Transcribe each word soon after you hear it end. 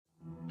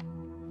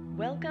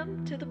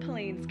Welcome to the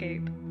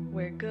Planescape,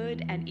 where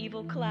good and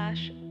evil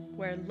clash,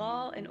 where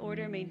law and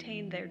order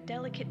maintain their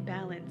delicate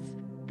balance,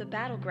 the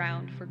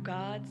battleground for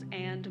gods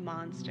and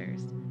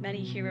monsters. Many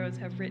heroes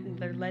have written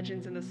their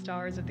legends in the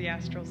stars of the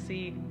astral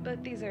sea,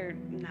 but these are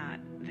not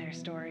their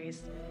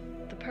stories.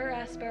 The Per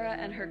Aspera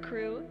and her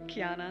crew,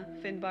 Kiana,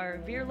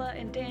 Finbar, Virla,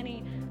 and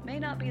Danny, may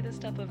not be the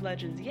stuff of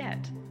legends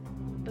yet,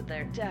 but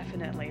they're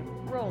definitely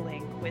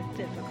rolling with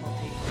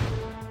difficulty.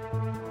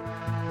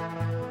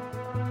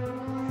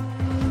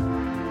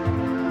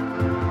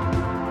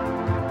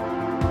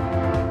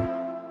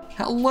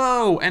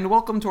 Hello, and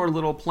welcome to our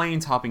little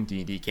planes-hopping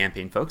D&D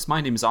campaign, folks. My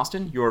name is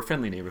Austin, your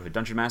friendly neighborhood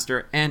dungeon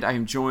master, and I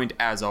am joined,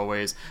 as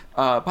always,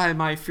 by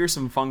my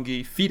fearsome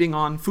fungi feeding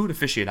on food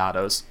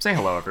aficionados. Say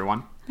hello,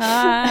 everyone.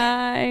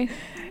 Hi.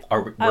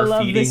 We're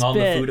feeding on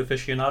the food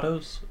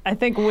aficionados? I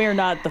think we're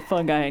not the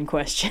fungi in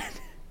question.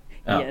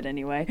 Yet,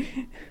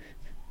 anyway.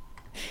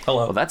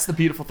 Hello. Well, that's the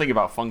beautiful thing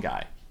about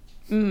fungi.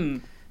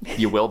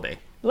 You will be.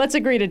 Let's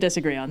agree to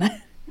disagree on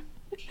that.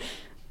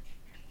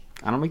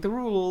 I don't make the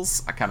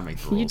rules. I kind of make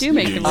the rules. You do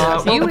make the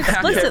rules. You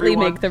explicitly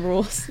make the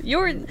rules.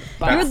 You're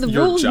the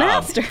rules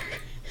master.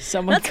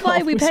 That's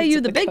why we pay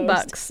you the big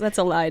bucks. That's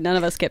a lie. None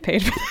of us get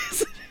paid for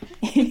this.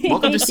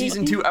 Welcome to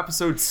Season 2,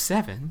 Episode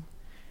 7.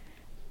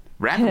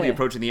 Rapidly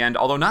approaching the end,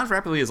 although not as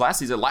rapidly as last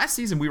season. Last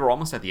season, we were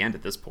almost at the end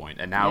at this point,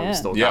 and now we've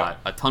still got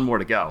a ton more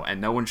to go, and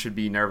no one should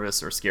be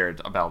nervous or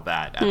scared about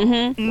that at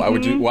all.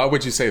 Why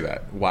would you say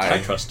that? Why? I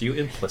trust you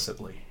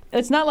implicitly.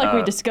 It's not like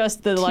we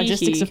discussed the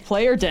logistics of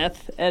player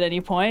death at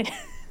any point.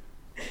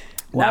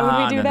 Why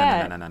would we do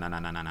that?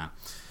 No.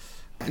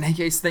 In any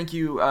case, thank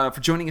you for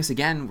joining us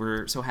again.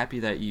 We're so happy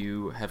that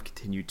you have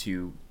continued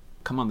to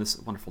come on this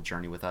wonderful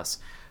journey with us.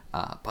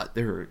 But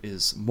there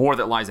is more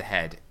that lies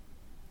ahead.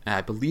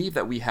 I believe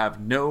that we have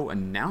no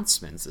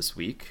announcements this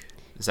week.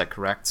 Is that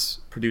correct,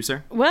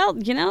 producer? Well,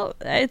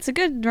 it's a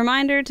good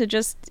reminder to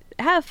just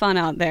have fun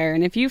out there.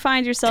 And if you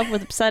find yourself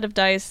with a set of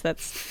dice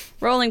that's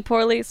rolling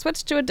poorly,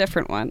 switch to a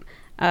different one.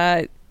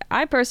 I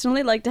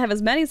personally like to have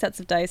as many sets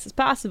of dice as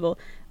possible,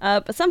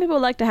 but some people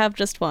like to have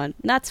just one.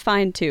 And that's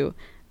fine too.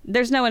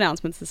 There's no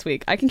announcements this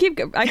week. I can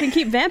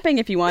keep vamping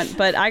if you want,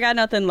 but I got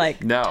nothing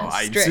like No,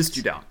 I strict. insist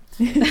you don't.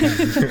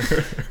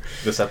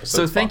 This episode.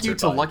 So thank you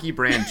to Lucky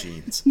Brand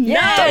Jeans.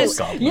 Yes!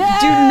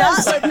 Yes! Do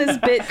not let this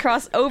bit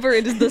cross over.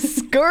 It is the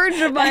scourge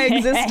of my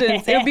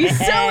existence. It would be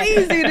so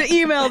easy to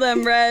email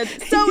them, Red.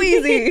 So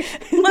easy.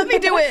 Let me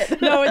do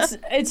it. No,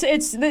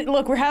 it's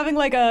look, we're having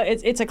like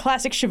it's a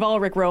classic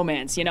chivalric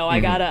romance. I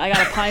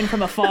gotta pine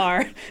from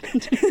afar.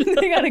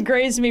 They gotta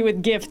grace me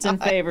with gifts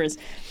and favors.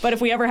 But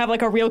if we ever have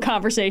like a real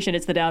conversation,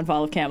 it's the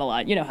downfall of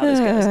Camelot. You know how this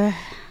goes.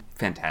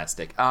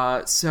 Fantastic.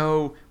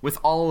 So with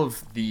all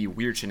of the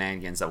weird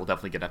shenanigans that we'll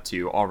definitely get up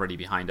to already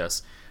behind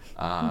us,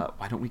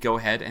 why don't we go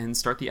ahead and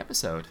start the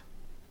episode?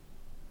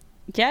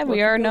 Yeah,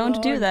 we are known to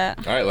do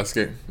that. All right, let's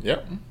get.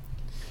 Yep.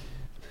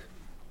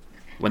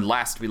 When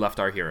last we left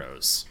our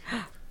heroes.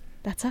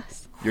 That's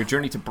us. Your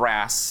journey to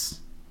Brass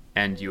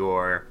and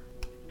your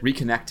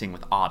reconnecting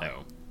with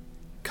Otto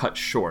cut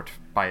short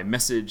by a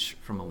message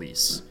from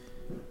Elise.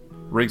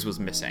 Riggs was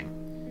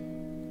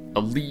missing.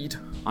 A lead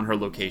on her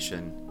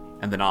location,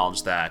 and the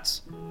knowledge that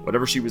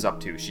whatever she was up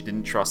to, she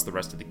didn't trust the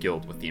rest of the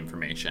guild with the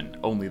information,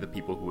 only the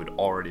people who had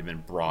already been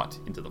brought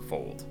into the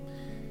fold.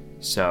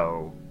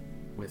 So,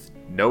 with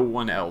no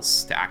one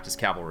else to act as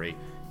cavalry,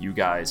 you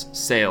guys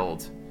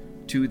sailed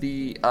to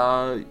the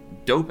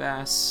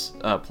dope-ass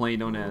plane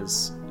known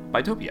as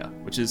Bitopia,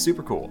 which is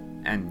super cool,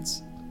 and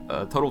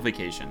a total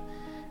vacation.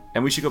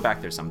 And we should go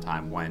back there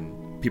sometime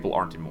when people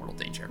aren't in mortal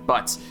danger.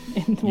 But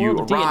you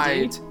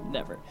arrived,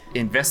 never.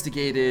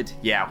 Investigated,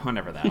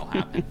 whenever that'll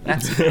happen.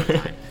 That's another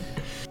time.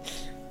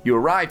 You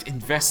arrived,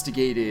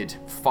 investigated,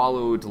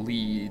 followed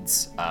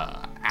leads,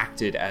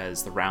 acted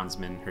as the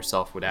roundsman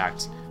herself would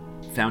act,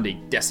 found a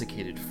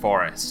desiccated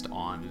forest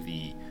on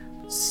the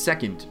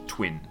second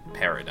twin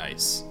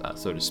paradise,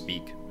 so to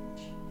speak,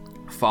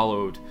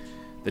 followed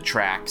the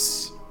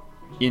tracks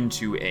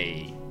into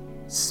a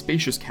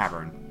spacious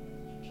cavern,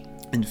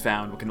 and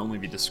found what can only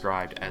be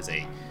described as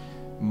a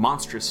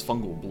monstrous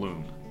fungal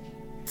bloom.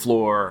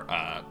 Floor,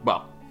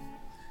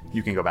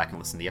 you can go back and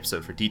listen to the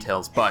episode for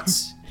details, but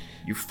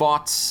you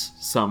fought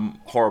some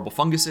horrible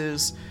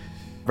funguses,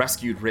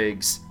 rescued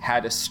Riggs,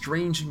 had a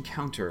strange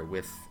encounter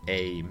with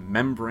a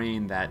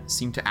membrane that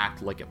seemed to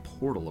act like a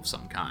portal of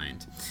some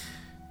kind.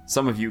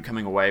 Some of you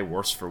coming away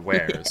worse for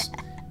wears,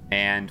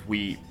 and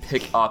we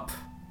pick up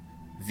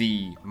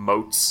the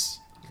motes,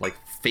 like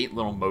faint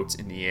little motes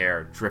in the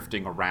air,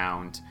 drifting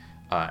around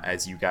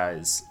as you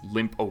guys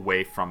limp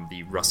away from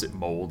the russet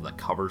mold that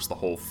covers the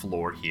whole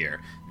floor here.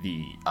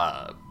 The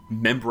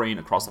membrane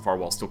across the far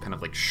wall still kind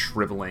of like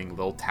shriveling,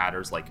 little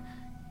tatters like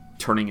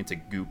turning into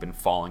goop and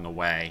falling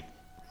away.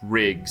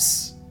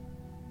 Riggs,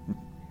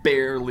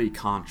 barely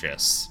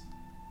conscious,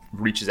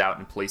 reaches out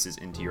and places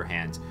into your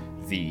hand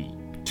the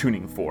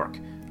tuning fork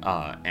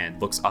and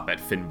looks up at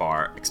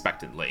Finbar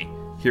expectantly.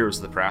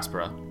 Here's the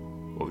Praspera.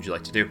 What would you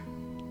like to do?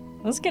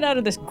 Let's get out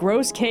of this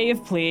gross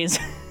cave, please.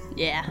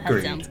 Yeah, that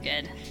Agreed. sounds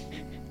good.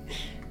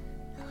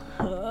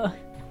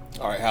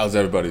 All right, how's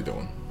everybody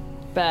doing?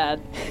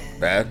 Bad.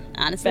 Bad?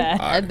 Honestly,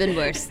 Bad. I've been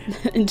worse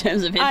in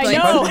terms of hit I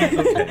points. know.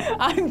 Okay.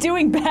 I'm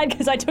doing bad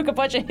because I took a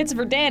bunch of hits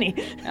for Danny.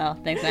 Oh,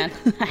 thanks, man.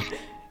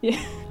 Yeah.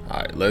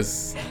 All right,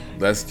 let's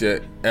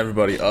get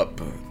everybody up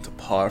to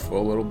par for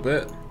a little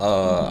bit.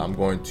 I'm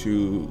going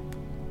to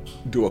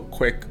do a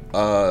quick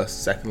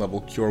second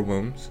level cure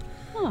wounds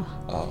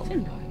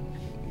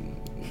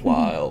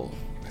while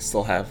I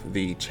still have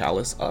the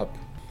chalice up.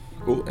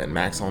 Ooh, and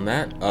max on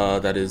that.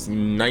 That is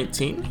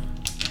 19.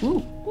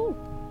 Ooh.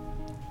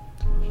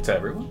 To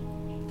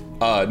everyone?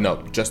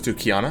 No, just to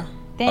Kiana.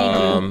 Thank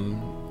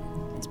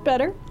you. It's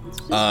better.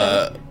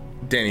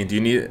 Danny, do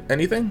you need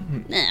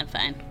anything? Nah, I'm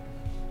fine.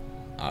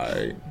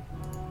 Alright.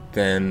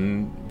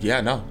 Then, yeah,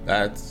 no,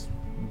 that's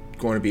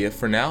going to be it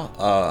for now.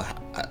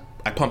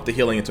 I pumped the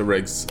healing into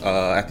Riggs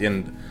at the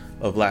end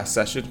of last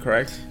session,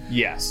 correct?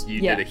 Yes,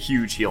 you Yeah. did a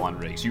huge heal on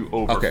Riggs. You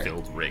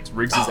overfilled Riggs.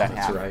 Riggs is at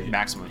that's half right.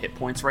 maximum hit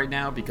points right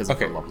now because of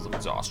Okay. her levels of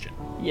exhaustion.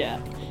 Yeah.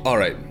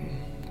 Alright.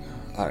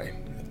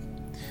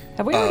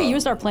 Have we already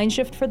used our plane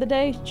shift for the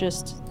day?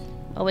 Just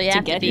Well, we have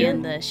to get be here?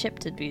 in the ship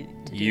to do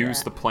Use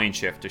that. the plane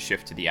shift to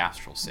shift to the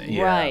astral state.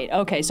 Yeah. right.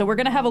 Okay, so we're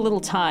gonna have a little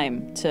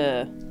time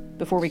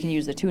before we can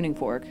use the tuning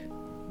fork.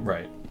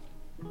 Right.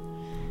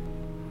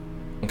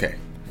 Okay.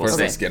 First,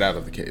 Okay. let's get out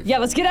of the cave. Yeah,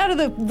 let's get out of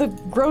the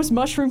gross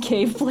mushroom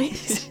cave,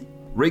 please.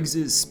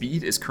 Riggs's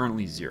speed is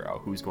currently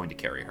 0. Who's going to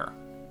carry her?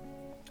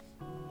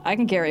 I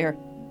can carry her.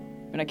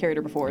 I mean, I carried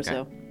her before, Okay.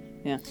 so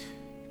yeah.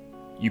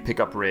 You pick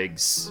up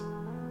Riggs.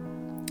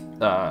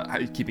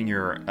 Keeping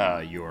your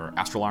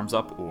astral arms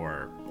up,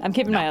 or I'm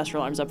keeping my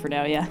astral arms up for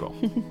now. Yeah. cool.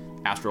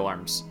 Astral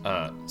arms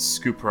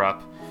scoop her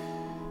up.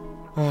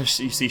 You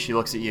see, she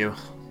looks at you.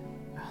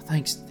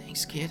 Thanks,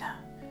 kid.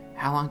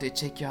 How long did it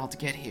take y'all to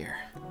get here?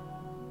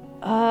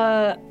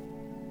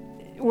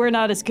 We're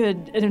not as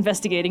good at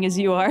investigating as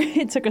you are.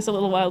 It took us a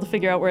little while to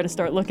figure out where to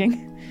start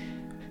looking.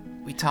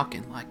 We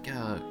talking like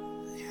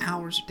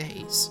hours or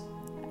days?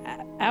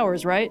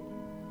 Hours, right?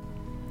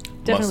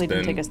 Definitely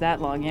didn't been take us that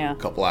long. Yeah. A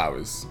couple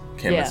hours.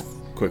 Came Yeah. as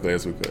quickly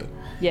as we could.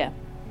 Yeah.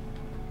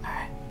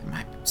 There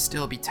might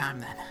still be time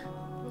then.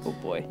 Oh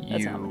boy,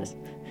 that's You ominous.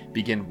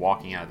 begin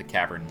walking out of the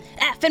cavern,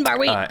 Ah, Finbar,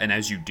 wait! and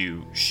as you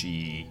do,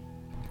 she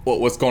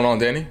What's going on,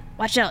 Danny?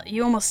 Watch out,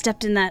 you almost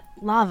stepped in that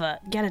lava.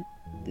 Gotta...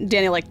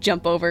 Danny,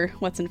 jump over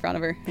what's in front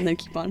of her and then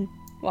keep on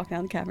walking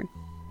down the cavern.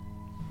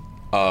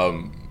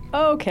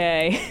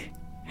 Okay.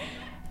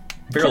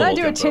 Vera Can I will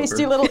do a jump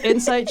tasty over. little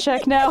insight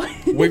check now?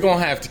 We're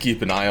gonna have to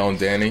keep an eye on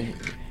Danny.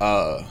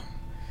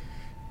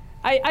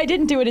 I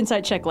didn't do an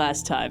insight check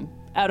last time,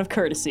 out of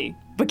courtesy.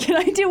 But can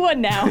I do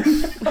one now?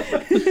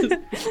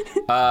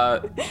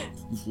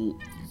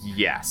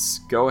 yes.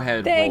 Go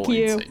ahead. Thank roll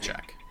you. Insight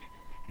check.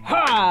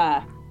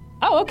 Ha!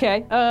 Oh,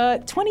 okay.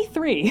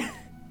 23.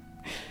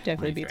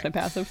 Definitely beats my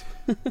passive.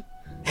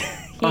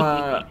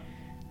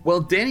 Well,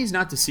 Danny's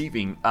not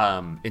deceiving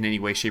in any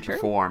way, shape, or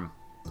form.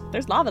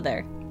 There's lava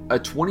there. A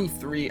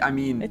 23. I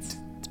mean, It's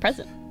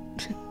present.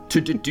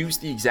 to deduce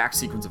the exact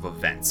sequence of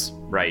events,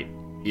 right,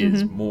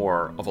 is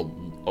more of a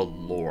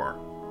lore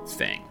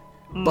thing.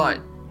 But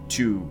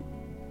to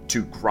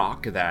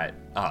grok that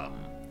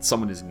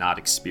someone is not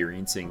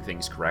experiencing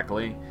things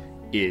correctly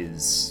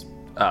is,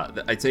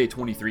 I'd say a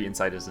 23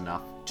 insight is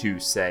enough to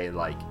say,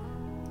 like,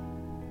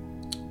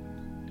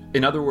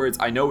 in other words,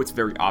 I know it's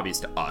very obvious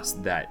to us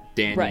that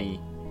Danny Right.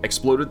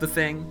 exploded the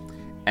thing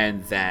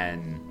and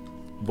then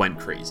went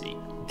crazy.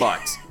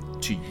 But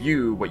to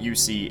you, what you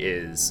see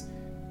is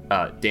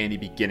Danny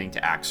beginning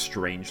to act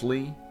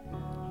strangely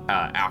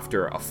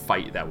after a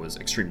fight that was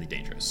extremely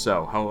dangerous.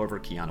 So, however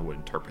Kiana would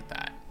interpret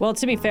that. Well,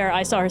 to be fair,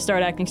 I saw her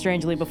start acting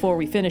strangely before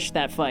we finished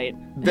that fight.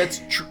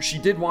 That's true. She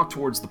did walk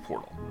towards the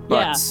portal.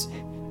 But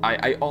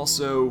I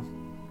also...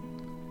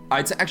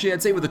 I'd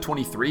say with a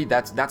 23,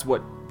 that's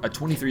what... A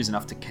 23 is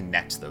enough to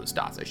connect those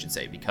dots, I should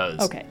say, because...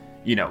 Okay.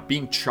 You know,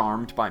 being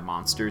charmed by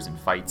monsters in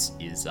fights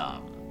is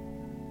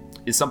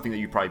something that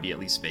you'd probably be at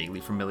least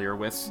vaguely familiar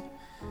with.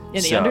 In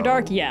the So-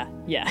 Underdark, yeah.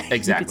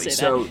 Exactly. You could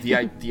say So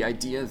that. the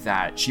idea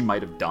that she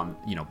might have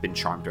been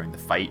charmed during the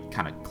fight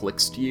kind of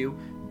clicks to you,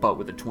 but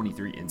with a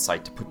 23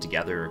 insight to put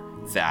together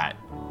that,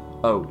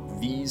 oh,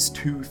 these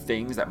two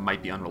things that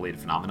might be unrelated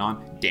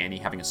phenomenon, Danny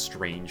having a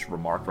strange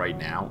remark right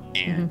now,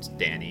 and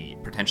Danny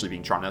potentially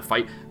being charmed in the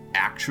fight,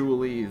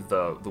 actually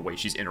the way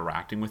she's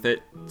interacting with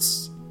it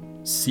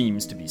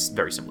seems to be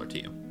very similar to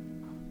you.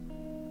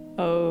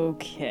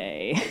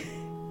 Okay.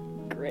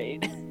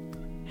 Great.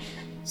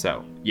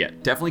 So, yeah,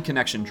 definitely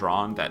connection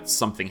drawn that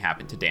something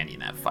happened to Danny in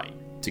that fight,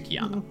 to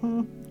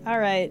Kiana. All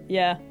right.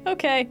 Yeah.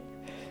 Okay.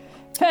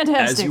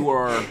 Fantastic.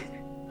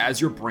 As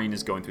your brain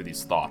is going through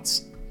these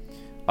thoughts,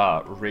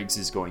 Riggs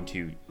is going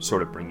to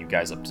sort of bring you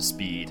guys up to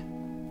speed.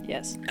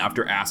 Yes.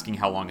 After asking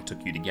how long it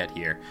took you to get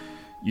here,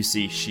 you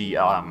see she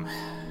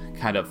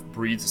kind of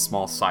breathes a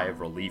small sigh of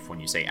relief when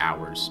you say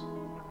hours.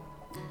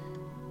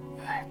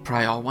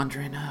 Probably all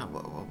wondering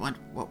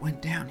what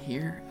went down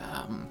here.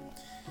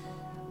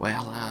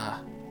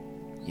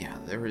 Yeah,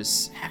 there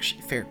was actually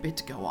a fair bit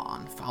to go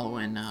on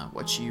following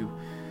what you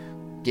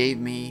gave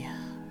me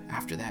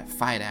after that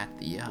fight at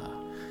the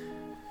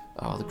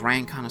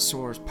Grand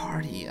Connoisseur's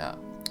party,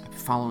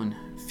 following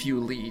a few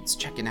leads,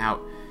 checking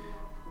out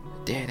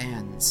dead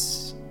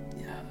ends.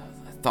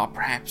 I thought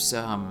perhaps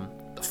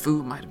the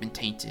food might have been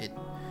tainted.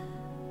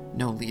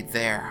 No lead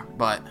there,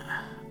 but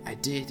I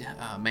did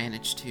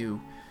manage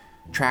to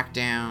track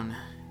down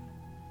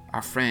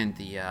our friend,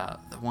 the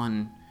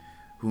one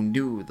who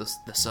knew the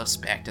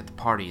suspect at the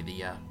party,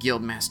 the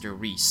Guildmaster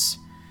Reese.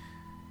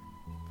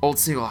 Old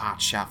Sigil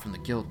hotshot from the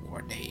Guild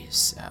War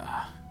days.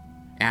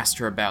 Asked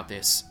her about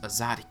this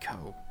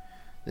Azadico,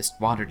 this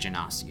water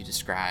genasi you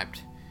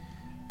described.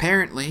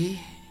 Apparently,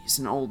 he's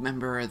an old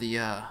member of the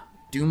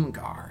Doom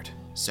Guard,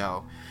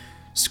 so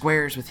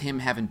squares with him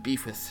having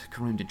beef with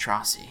Karun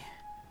Dentrasi.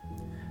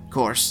 Of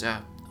course,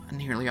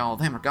 nearly all of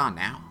them are gone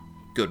now.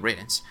 Good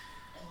riddance.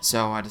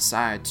 So I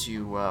decided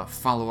to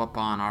follow up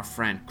on our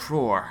friend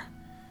Kror,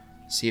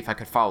 see if I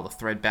could follow the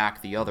thread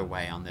back the other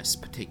way on this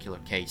particular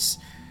case.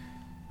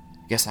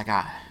 Guess I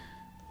got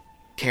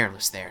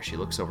careless there. She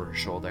looks over her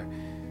shoulder.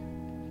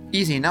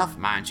 Easy enough,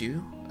 mind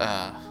you.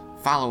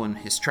 Following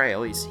his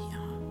trail. He's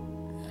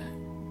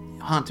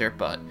a hunter,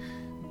 but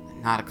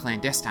not a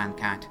clandestine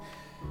kind.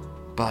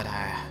 But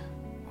I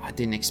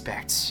didn't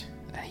expect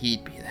that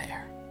he'd be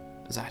there.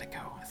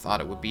 Zydeco. I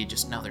thought it would be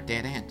just another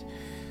dead end.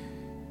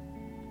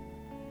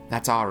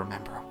 That's all I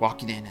remember,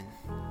 walking in and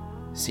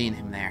seeing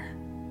him there.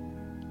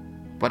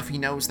 But if he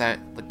knows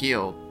that the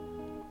guild,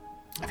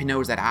 if he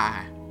knows that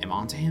I am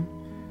onto him,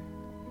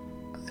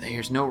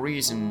 there's no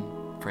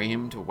reason for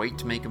him to wait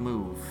to make a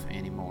move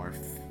anymore.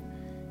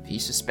 If he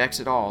suspects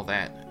at all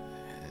that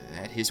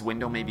his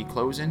window may be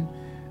closing,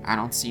 I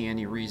don't see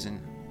any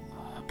reason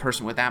a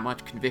person with that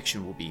much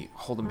conviction will be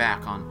holding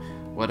back on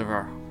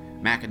whatever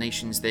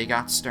machinations they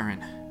got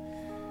stirring.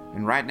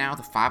 And right now,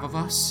 the 5 of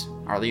us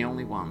are the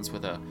only ones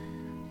with a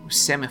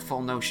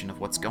semi-full notion of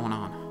what's going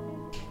on.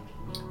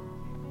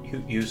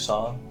 You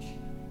saw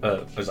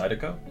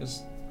Zydeco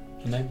is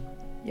the name?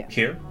 Yeah.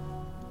 Here?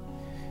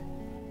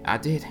 I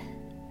did.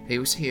 He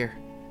was here.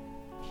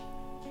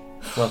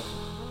 Well,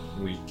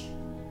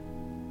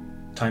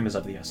 time is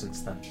of the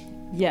essence then.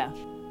 Yeah.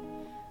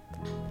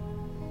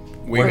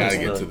 We Where gotta is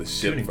get the to the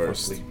ship tuning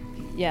first. fork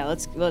Yeah,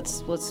 let's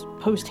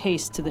post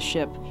haste to the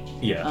ship.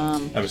 Yeah,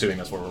 Um, I'm assuming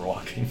that's where we're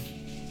walking.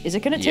 Is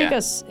it going to take Yeah.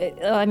 us?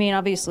 I mean,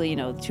 obviously,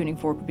 the tuning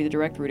fork would be the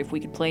direct route if we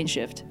could plane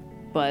shift.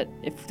 But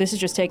if this is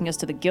just taking us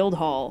to the guild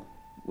hall,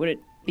 would it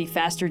be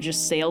faster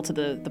just sail to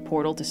the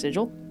portal to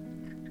Sigil?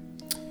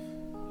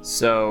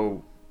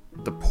 So,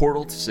 the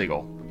portal to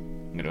Sigil,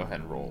 I'm going to go ahead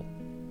and roll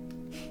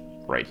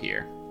right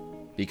here.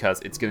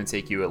 Because it's going to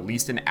take you at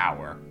least an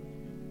hour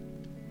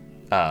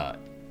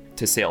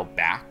to sail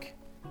back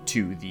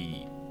to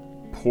the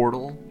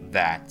portal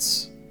that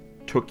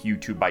took you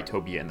to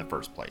Bitopia in the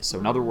first place. So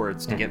in other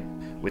words, to get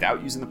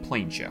without using the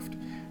plane shift,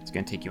 it's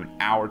going to take you an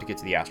hour to get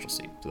to the Astral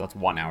Sea. So that's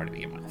 1 hour to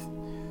begin with.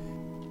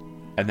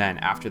 And then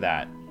after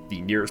that,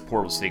 the nearest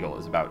portal to Sigil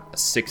is about a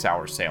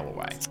 6-hour sail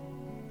away.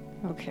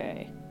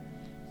 Okay.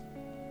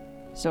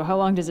 So how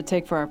long does it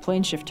take for our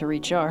plane shift to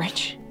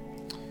recharge?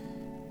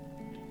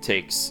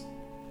 Takes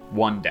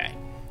 1 day.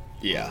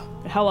 Yeah.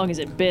 How long has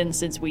it been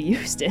since we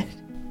used it?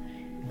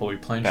 Well, we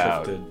plane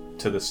About- shifted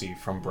to the sea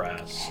from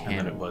Brass, and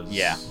then it was...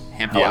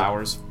 handful Yeah.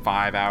 hours,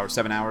 5 hours,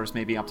 7 hours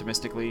maybe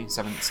optimistically,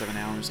 7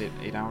 hours,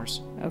 8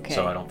 hours, Okay.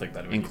 So I don't think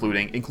that would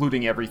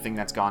including everything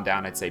that's gone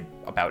down. I'd say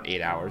about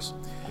 8 hours.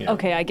 Yeah.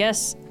 Okay, I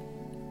guess.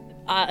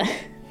 I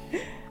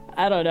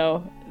don't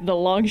know. The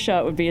long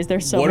shot would be: is there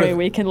some What way if-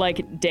 we can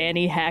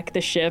Danny hack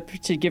the ship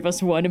to give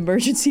us one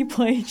emergency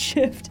plane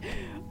shift,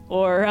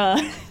 or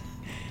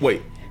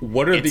Wait,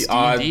 what are It's the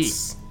D&D.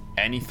 odds?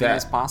 Anything that-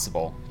 is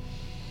possible.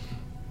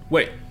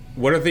 Wait,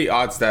 what are the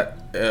odds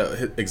that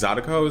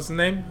Exotico is the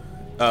name?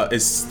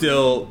 Is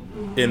still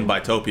in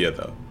Bitopia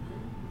though?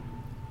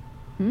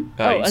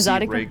 Oh, you see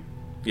Azadica?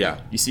 Yeah.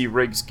 You see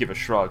Riggs give a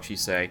shrug. She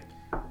say,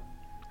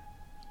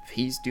 "If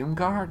he's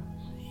Doomguard,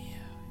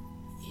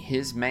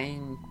 his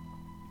main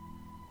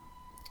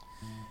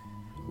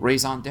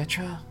raison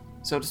d'etre,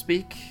 so to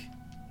speak,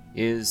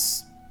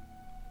 is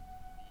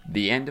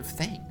the end of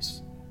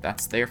things.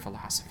 That's their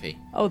philosophy."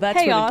 oh, that's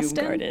Hey, where the Austin.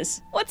 Doom Guard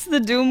is. What's the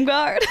Doom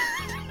Guard?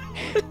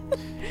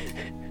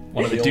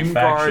 One of the Doom old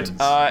Guard. factions in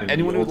the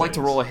Anyone who would old like to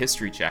days. roll a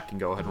history check can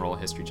go ahead and roll a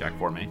history check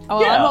for me. Oh,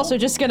 Yeah. I'm also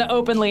just gonna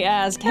openly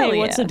ask, Hell hey,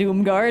 what's yeah. a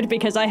Doom Guard?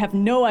 Because I have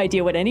no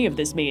idea what any of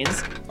this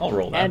means. I'll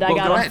roll that. And I Well,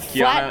 got go a ahead.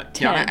 flat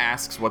 10. Kiana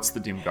asks, "What's the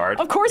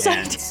Doomguard?" Of course I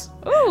and did.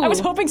 Ooh, I was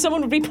hoping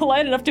someone would be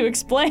polite enough to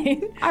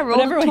explain. I but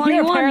rolled everyone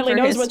here 21 apparently for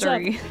knows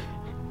history.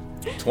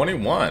 what's up.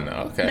 21.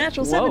 Okay.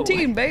 Natural Whoa.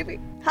 17, baby.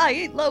 High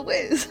eight, low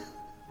whiz.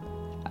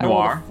 I rolled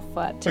Noir. a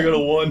flat I 10. got a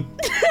 1.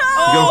 You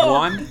go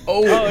 1.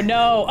 Oh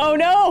no! Oh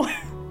no!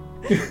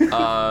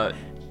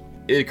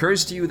 It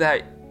occurs to you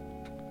that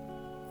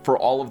for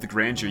all of the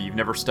grandeur, you've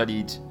never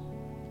studied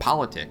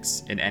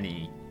politics in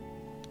any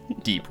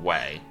deep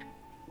way.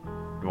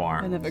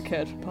 Noir. I never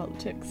cared for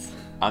politics.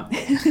 Uh,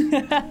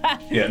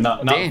 Yeah,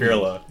 not Danny.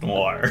 Virla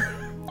Noir.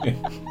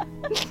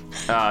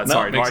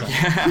 Sorry, makes Mark.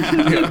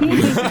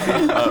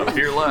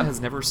 Virla has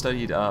never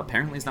studied,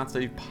 apparently has not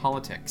studied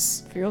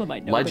politics. Virla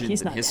might know, but Legends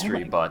he's and not history,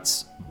 telling.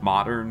 but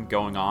modern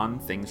going on,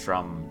 things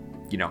from,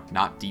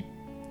 not the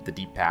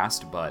deep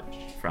past, but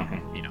from,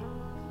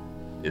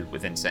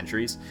 within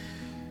centuries.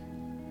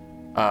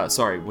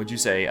 Sorry, what'd you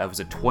say? Was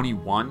it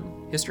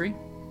 21 history?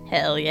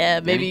 Hell yeah,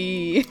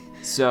 baby.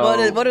 So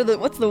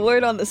What's the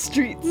word on the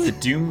streets? the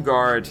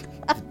Doomguard,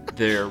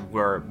 there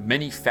were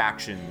many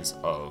factions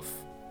of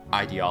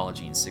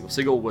ideology in Sigil.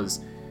 Sigil is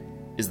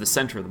the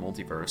center of the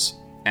multiverse,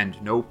 and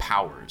no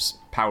powers.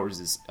 Powers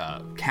is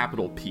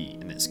capital P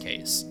in this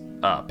case.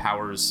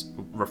 Powers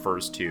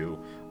refers to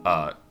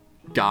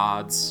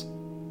gods,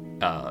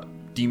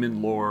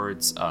 demon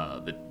lords,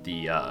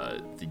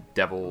 the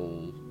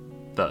devil,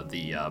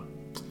 the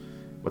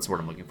what's the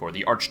word I'm looking for?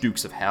 The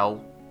archdukes of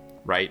hell,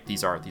 right?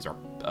 These are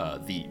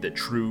the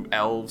true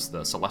elves,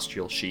 the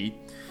celestial she.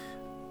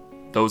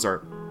 Those are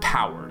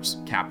powers,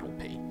 capital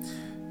P.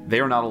 They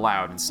are not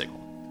allowed in Sigil.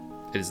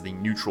 It is the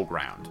neutral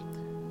ground.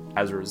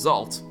 As a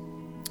result,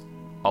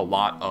 a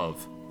lot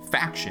of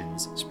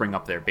factions spring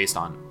up there based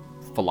on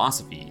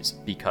philosophies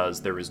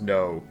because there is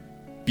no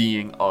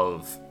being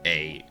of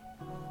an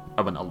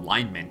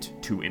alignment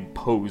to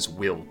impose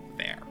will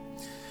there.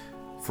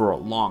 For a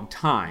long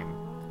time,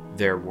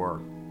 there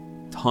were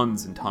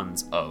tons and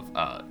tons of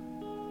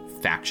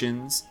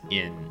factions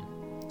in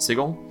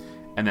Sigil,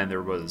 and then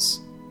there was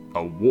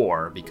a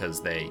war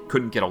because they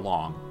couldn't get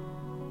along,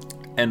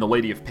 and the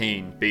Lady of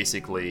Pain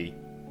basically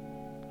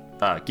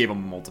gave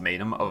them an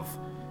ultimatum of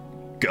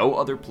go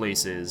other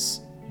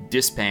places,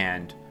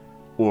 disband,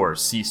 or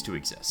cease to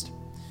exist.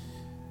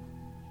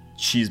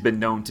 She's been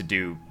known to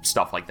do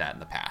stuff like that in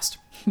the past.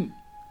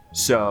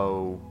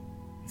 So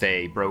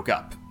they broke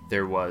up.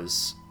 There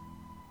was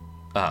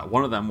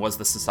one of them was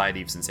the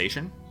Society of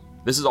Sensation.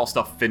 This is all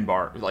stuff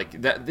Finbar,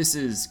 like that. This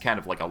is kind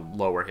of like a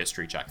lower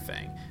history check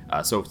thing.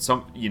 So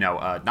some,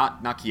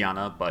 not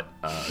Kiana, but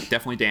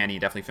definitely Danny,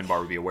 definitely Finbar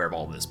would be aware of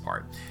all this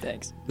part.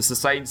 Thanks. The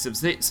Society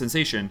of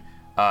Sensation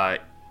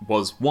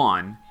was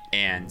one,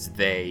 and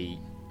they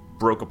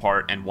broke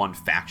apart, and one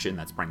faction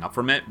that sprang up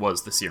from it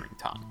was the Searing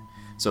Tongue.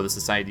 So the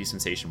Society of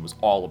Sensation was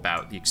all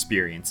about the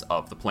experience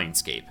of the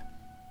planescape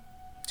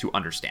to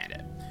understand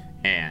it.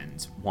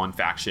 And one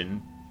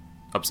faction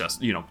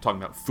obsessed,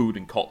 talking about food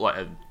and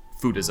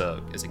food as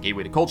a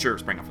gateway to culture,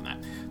 sprang up from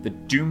that. The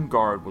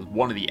Doomguard was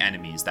one of the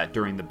enemies that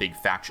during the big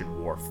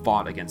faction war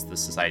fought against the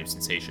Society of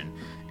Sensation,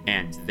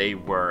 and they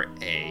were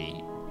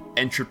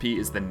entropy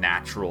is the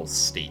natural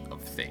state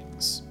of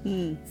things.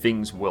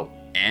 Things will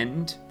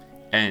end,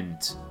 and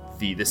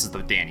this is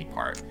the Danny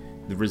part.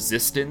 The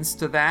resistance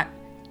to that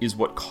is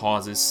what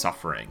causes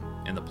suffering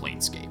in the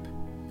planescape.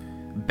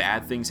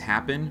 Bad things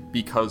happen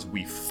because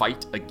we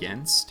fight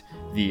against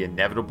the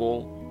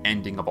inevitable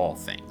ending of all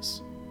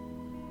things.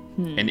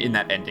 And in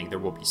that ending, there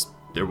will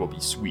be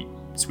sweet,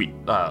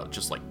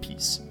 just like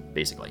peace,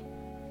 basically.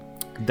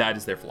 That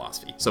is their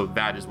philosophy. So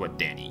that is what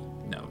Danny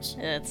knows.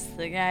 It's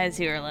the guys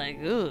who are like,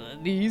 ooh,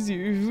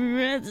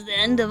 it's the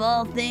end of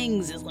all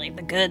things is like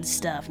the good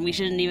stuff, and we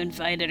shouldn't even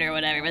fight it or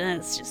whatever, but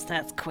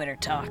that's quitter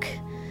talk.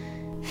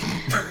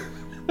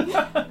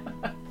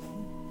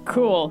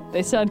 Cool.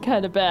 They sound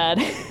kind of bad.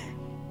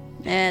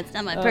 It's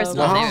not my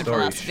personal well,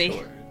 favorite Story philosophy.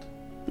 short.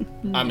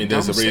 I mean,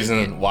 there's a Don't say reason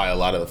it. why a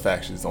lot of the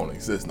factions don't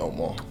exist no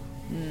more.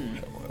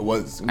 It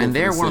was, And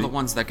they're one of the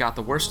ones that got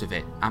the worst of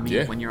it. I mean,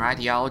 Yeah. when your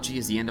ideology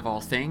is the end of all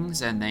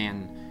things, and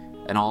then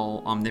an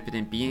all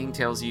omnipotent being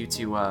tells you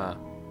to,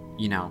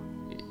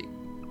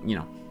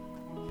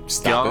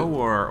 Stop go it.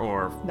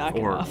 or Knock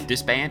it off.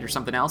 disband or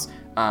something else.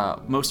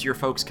 Most of your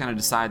folks kind of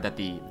decide that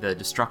the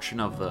destruction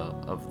of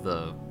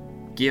the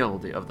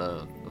guild of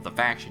the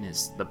faction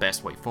is the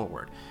best way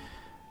forward.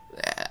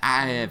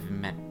 I have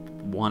met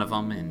one of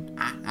them, and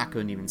I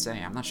couldn't even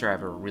say. I'm not sure I've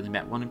ever really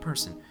met one in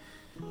person.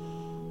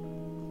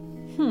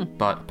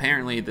 But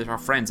apparently, there are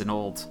friends, an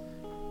old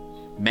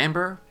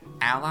member,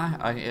 ally.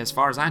 As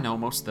far as I know,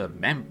 most of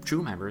the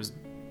true members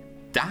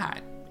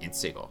died in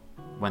Sigil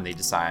when they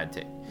decided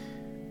to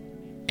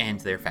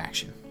end their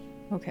faction.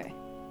 Okay.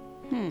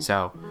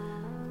 So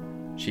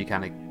she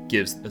kind of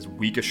gives as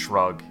weak a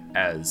shrug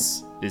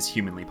as is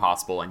humanly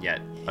possible, and yet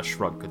a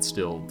shrug could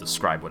still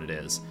describe what it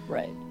is.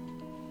 Right.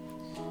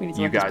 We need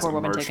to You let this guys poor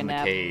woman emerge take a from the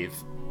nap. cave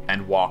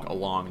and walk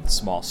along the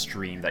small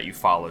stream that you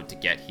followed to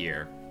get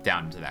here,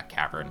 down into that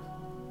cavern,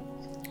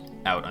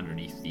 out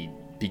underneath the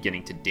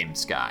beginning to dim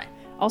sky.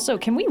 Also,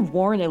 can we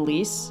warn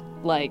Elise?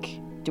 Like,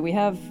 do we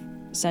have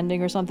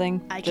sending or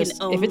something? I can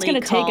Just- only if it's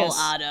gonna call take us,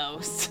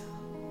 Otto's.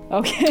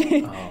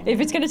 Okay.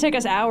 If it's gonna take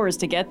us hours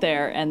to get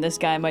there, and this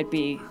guy might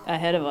be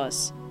ahead of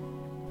us,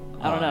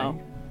 I don't know.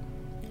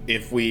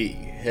 If we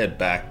head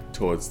back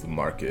towards the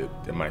market,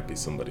 there might be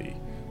somebody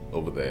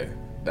over there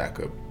that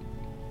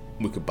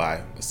we could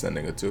buy a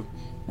sending or two.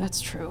 That's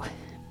true.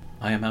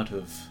 I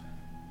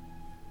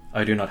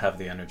do not have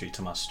the energy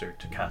to muster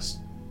to cast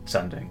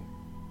sending.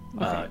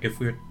 Okay. If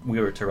we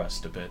were to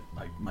rest a bit,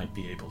 I might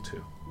be able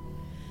to.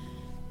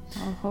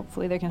 Well,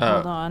 hopefully they can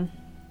hold on.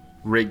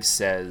 Riggs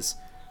says,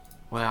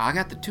 Well, I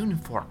got the tuning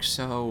fork,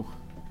 so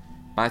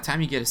by the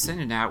time you get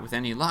ascended out, with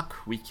any luck,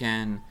 we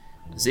can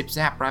zip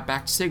zap right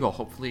back to Sigil.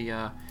 Hopefully,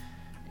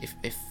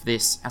 if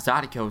this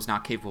Azadico is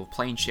not capable of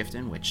plane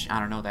shifting, which I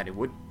don't know that it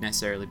would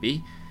necessarily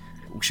be,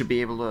 we should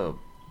be able to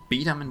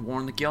beat him and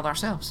warn the guild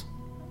ourselves.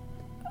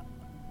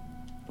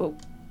 Well,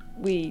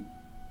 we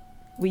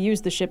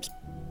used the ship's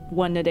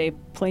 1-a-day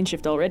plane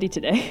shift already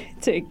today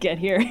to get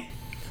here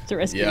to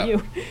rescue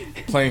you.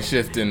 Plane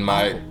shifting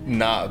might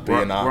not be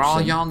an option. Were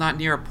all y'all not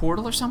near a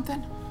portal or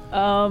something?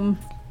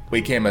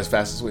 We came as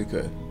fast as we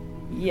could.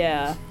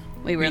 Yeah.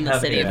 We were in the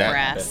city of that-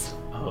 brass.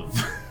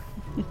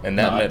 And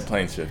that meant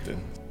plane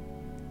shifting.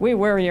 We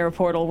were near a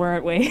portal,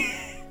 weren't we?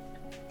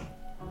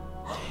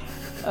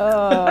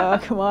 Oh,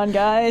 come on,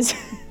 guys.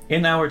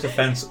 In our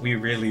defense, we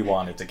really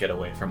wanted to get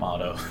away from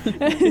Otto.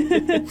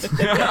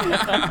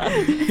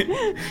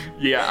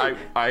 Yeah,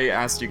 I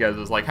asked you guys, I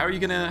was like, how are you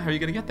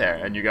gonna get there?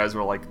 And you guys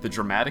were like, the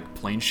dramatic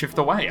plane shift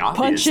away,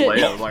 obviously. Punch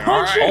it. I was like,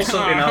 all right.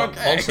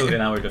 Also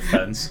in our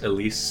defense,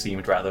 Elise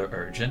seemed rather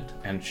urgent,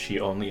 and she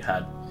only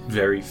had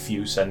very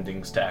few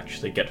sendings to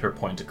actually get her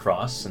point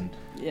across, and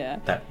Yeah.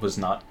 that was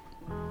not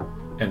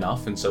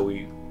enough, and so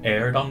we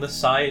erred on the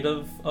side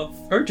of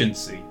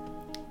urgency.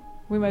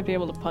 We might be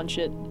able to punch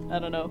it. I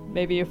don't know.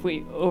 Maybe if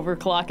we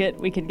overclock it,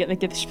 we can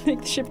make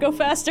the ship go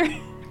faster.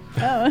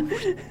 Oh.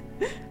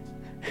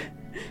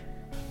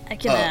 I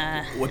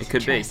can what it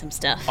could try be. some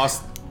stuff.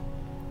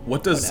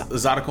 What does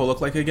Zadako look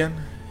like again?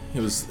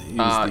 He's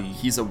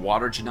a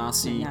water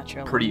genasi,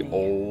 Natural pretty enemy.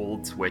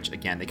 old, which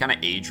again they kind of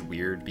age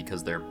weird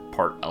because they're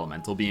part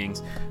elemental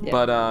beings, Yeah.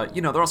 but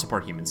they're also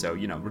part human. So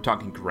we're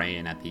talking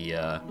graying at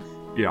the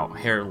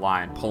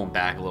hairline, pulling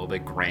back a little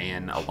bit,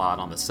 graying a lot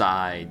on the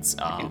sides.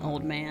 An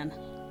old man.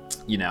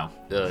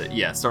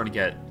 Starting to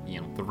get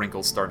the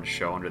wrinkles starting to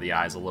show under the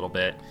eyes a little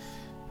bit.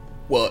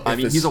 well. I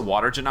mean, he's a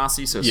water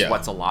genasi, so Yeah.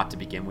 sweats a lot to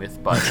begin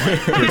with, but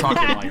like, we're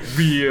talking like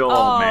real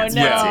old man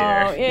sweats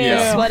here. Ew.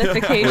 Yeah.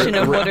 Sweatification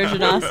of water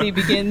genasi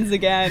begins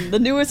again. The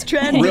newest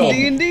trend in Real.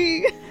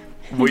 D&D.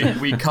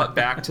 We cut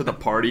back to the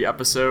party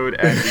episode,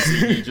 and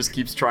he just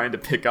keeps trying to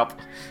pick up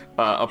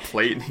a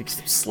plate, and he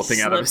keeps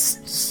slipping out of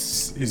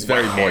his. He's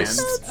very wet moist.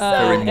 hands.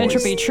 Very moist.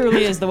 Entropy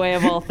truly is the way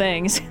of all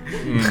things.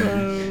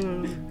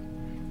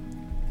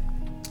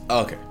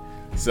 Okay,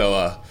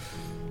 so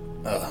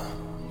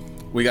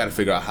we got to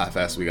figure out how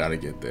fast we got to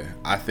get there.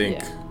 I think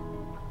Yeah.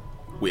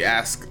 we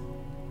ask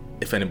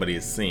if anybody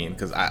is seen,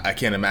 because I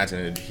can't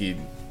imagine that he'd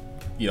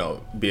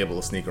be able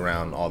to sneak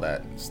around all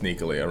that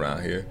sneakily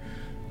around here.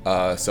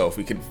 So if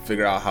we can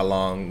figure out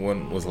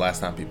when was the last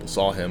time people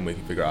saw him, we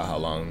can figure out how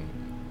long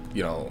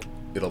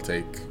it'll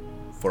take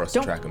for us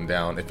Don't- to track him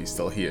down if he's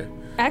still here.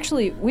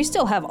 Actually, we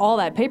still have all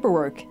that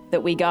paperwork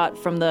that we got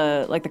from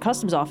the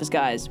customs office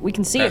guys. We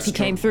can see That's if he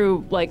came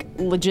true.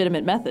 through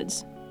legitimate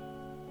methods.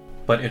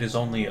 But it is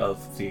only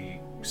of the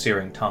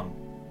searing tongue.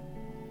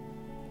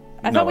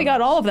 I No thought we one got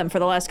knows. all of them for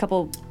the last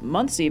couple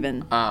months even.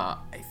 If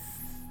I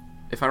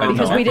Because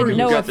remember, we didn't you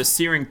know got if- the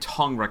searing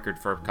tongue record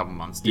for a couple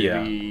months. Did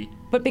Yeah. we?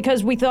 But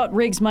because we thought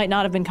Riggs might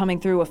not have been coming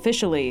through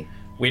officially.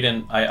 We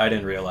didn't. I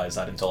didn't realize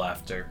that until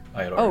after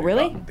I had already. Oh,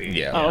 really? gotten the-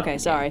 Yeah. Oh, okay,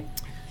 sorry.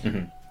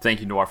 Thank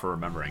you, Noir, for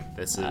remembering.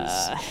 This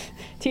is.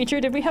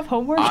 Teacher, did we have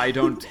homework?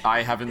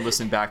 I haven't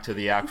listened back to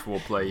the actual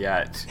play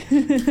yet.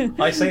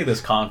 I say this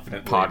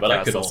confidently, but I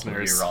Podcast could also be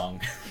listeners. wrong.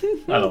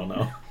 I don't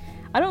know.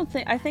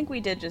 I think we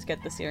did just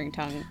get the searing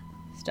tongue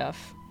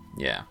stuff.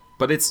 Yeah,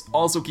 but it's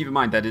also keep in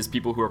mind that is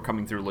people who are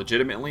coming through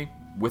legitimately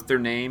with their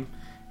name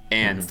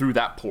and through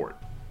that port.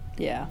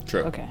 Yeah.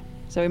 True. Okay.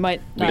 So we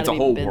might not It's a have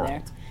whole even been world.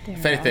 there.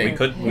 If anything,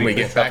 We when we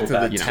could get back to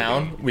travel the back.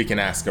 town, we can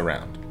ask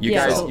around. You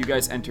Yeah.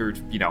 guys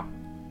entered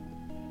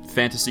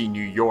fantasy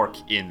New York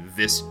in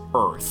this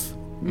Earth.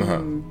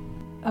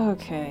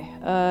 Okay.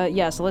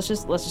 Yeah. So let's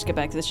just get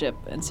back to the ship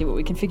and see what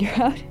we can figure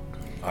out.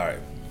 All right.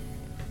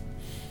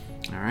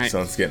 All right.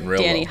 Sun's getting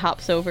real Danny low.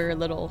 hops over a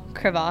little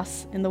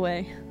crevasse in the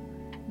way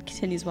and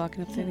continues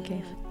walking up through the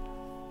cave.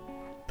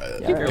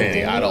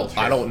 Danny, I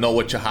don't know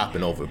what you're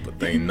hopping over, but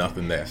there ain't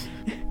nothing there.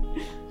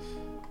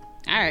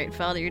 All right,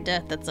 fall to your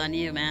death. That's on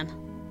you, man.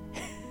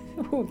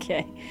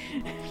 Okay.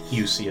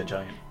 You see a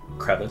giant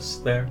crevice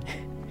there.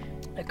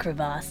 A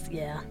crevasse,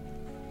 yeah.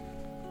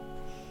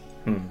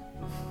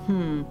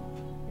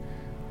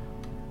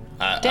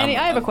 Danny,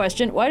 I have a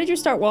question. Why did you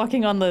start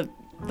walking on the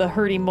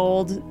herdy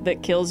mold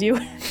that kills you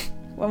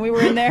when we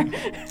were in there?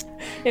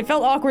 It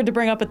felt awkward to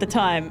bring up at the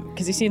time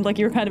because you seemed like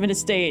you were kind of in a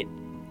state,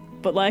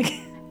 but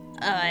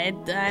I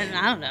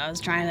don't know. I was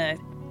trying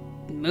to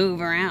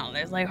move around.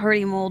 There's like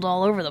herdy mold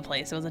all over the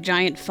place. It was a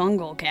giant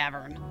fungal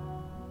cavern.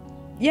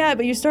 yeah,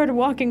 but you started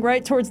walking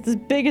right towards the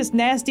biggest,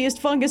 nastiest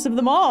fungus of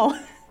them all.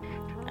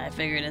 I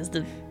figured as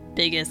the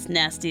biggest,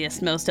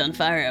 nastiest, most on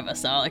fire of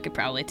us all, I could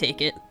probably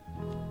take it.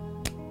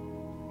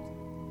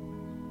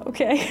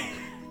 Okay.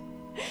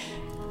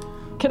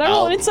 Can I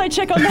roll an insight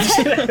check on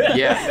that?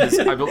 Yeah.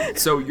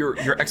 So your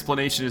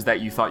explanation is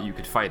that you thought you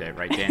could fight it,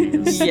 right, Danny?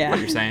 Is Yeah, what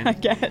you're saying? I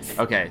guess.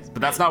 Okay,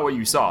 but that's not what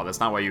you saw. That's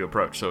not why you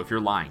approached. So if you're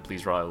lying,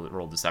 please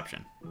roll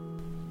deception.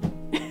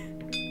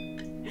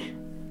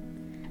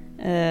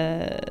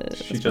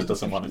 She just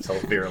doesn't want to tell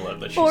Virla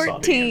that she saw the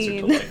answer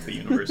to 14. like the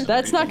universe. and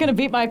That's not everything. going to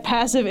beat my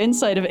passive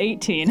insight of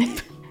 18.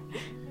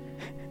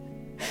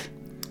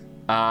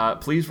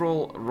 Please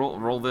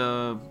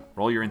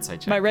roll your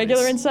insight check. My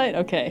regular please. insight?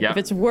 Okay. Yeah. If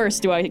it's worse,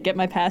 do I get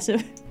my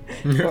passive?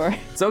 Or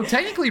So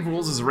technically,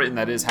 rules is written.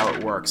 That is how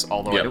it works.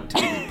 Although I Yep. don't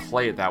typically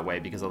play it that way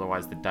because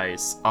otherwise the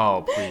dice.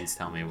 Oh, please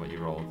tell me what you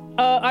rolled.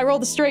 I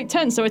rolled a straight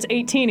 10, so it's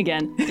 18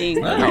 again.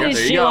 Ding. There you go. Is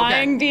there you she go, okay.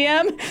 lying,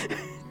 DM?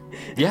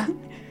 Yeah,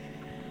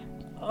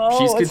 Oh,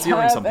 she's what's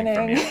concealing something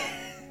from happening? you.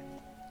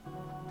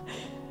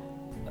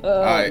 Oh,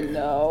 Alright.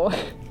 no.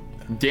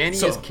 Danny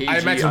So, is cagey I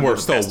imagine under we're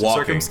the still best of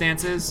walking,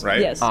 circumstances. right?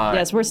 Yes,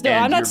 yes, we're still.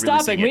 and I'm not you're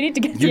releasing stopping. it. We need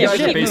to get You the guys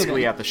are ship basically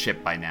moving. at the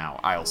ship by now.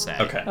 I'll say.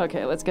 Okay.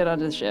 Okay, let's get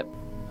onto the ship.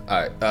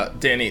 All right,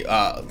 Danny.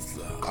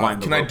 Climb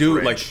the Can I rope do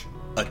bridge.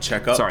 like a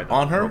checkup Sorry, the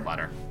on her? rope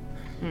ladder.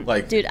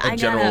 Like Dude, a I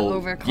general.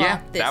 gotta overclock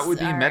Yeah, this. that would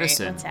be All right,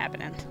 medicine. what's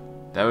happening?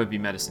 That would be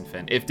medicine,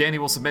 Finn. If Danny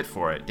will submit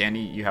for it, Danny,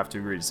 you have to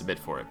agree to submit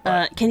for it.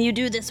 But Can you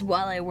do this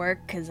while I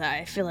work? Because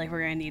I feel like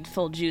we're gonna need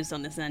full juice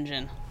on this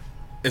engine.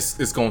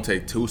 It's gonna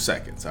take 2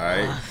 seconds. All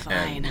right.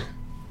 Fine.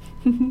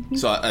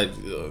 So I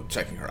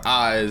checking her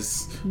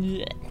eyes,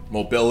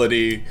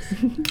 mobility.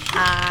 go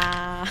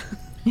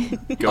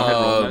ahead,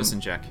 roll a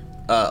medicine check.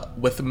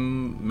 With the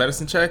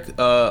medicine check,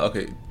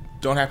 okay,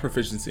 don't have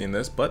proficiency in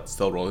this, but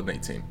still rolled an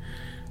 18.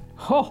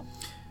 Oh,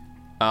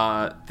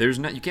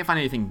 You can't find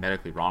anything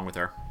medically wrong with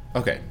her.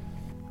 Okay.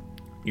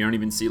 You don't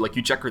even see, like,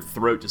 you check her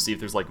throat to see if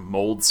there's, like,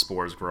 mold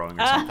spores growing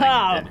or something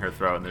Ow. in her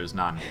throat, and there's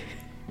none.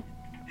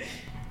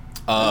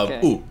 Okay.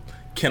 Ooh,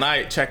 can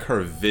I check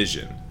her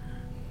vision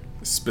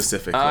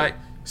specifically?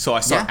 So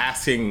I start yeah.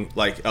 asking,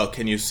 like, oh,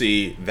 can you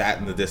see that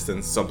in the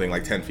distance, something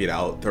like 10 feet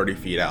out, 30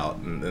 feet out,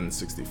 and then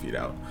 60 feet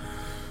out?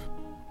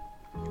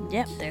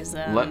 Yep, there's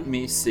a. Let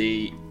me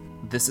see.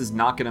 This is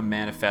not going to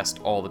manifest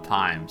all the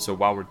time, so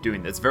while we're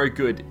doing this, very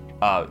good.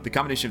 The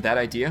combination of that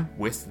idea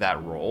with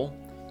that roll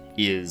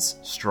is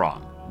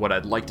strong. What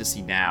I'd like to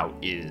see now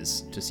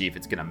is to see if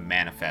it's going to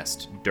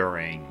manifest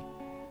during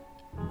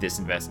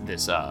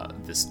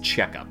this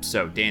checkup.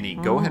 So, Danny,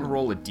 go ahead and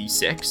roll a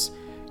d6.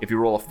 If you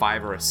roll a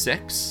 5 or a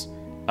 6,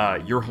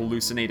 you're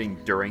hallucinating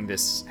during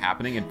this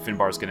happening, and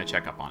Finbar's going to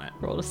check up on it.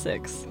 Rolled a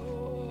 6.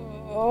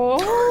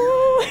 oh.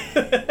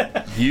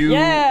 You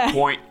Yeah.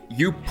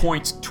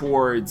 point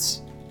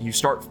towards. You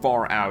start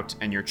far out,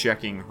 and you're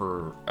checking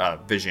her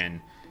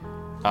vision,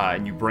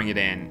 and you bring it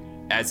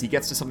in as he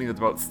gets to something that's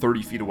about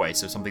 30 feet away.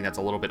 So something that's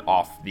a little bit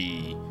off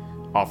the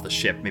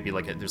ship. Maybe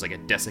there's like a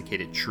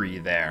desiccated tree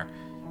there.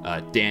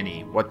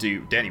 Danny, what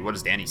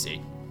does Danny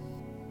see?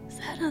 Is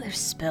that another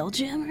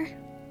spelljammer?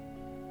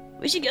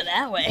 We should go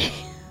that way.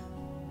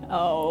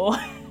 Oh.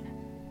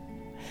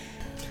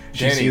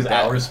 She Danny, sees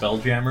that- our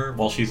spelljammer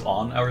while she's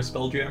on our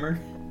spelljammer.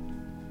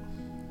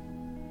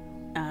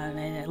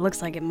 It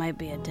looks like it might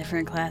be a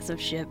different class of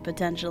ship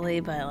potentially,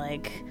 but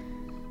like,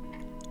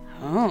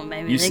 oh,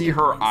 maybe You they see could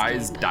her escape.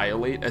 eyes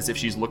dilate as if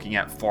she's looking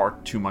at far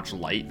too much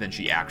light than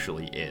she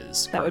actually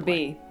is. That would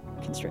currently.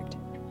 be constrict.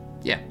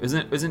 Yeah, is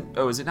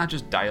it not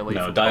just dilate?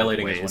 No, for both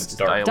dilating is ways? when it's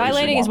dark.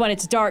 Dilating is when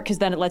it's dark, because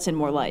then it lets in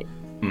more light.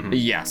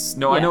 Yes.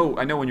 No, Yeah.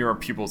 I know when your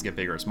pupils get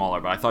bigger or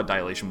smaller, but I thought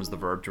dilation was the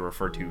verb to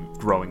refer to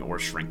growing or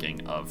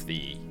shrinking of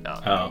the.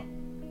 Oh.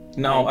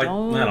 No, I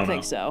don't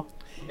think know. so.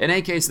 In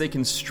any case, they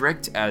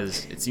constrict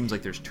as it seems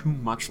like there's too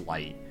much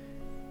light,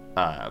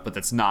 but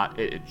that's not.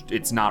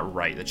 It's not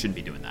right. That shouldn't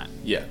be doing that.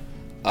 Yeah.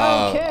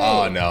 Okay.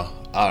 Oh no.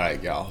 All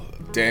right, y'all.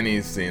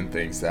 Danny's seeing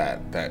things that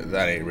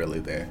ain't really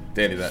there.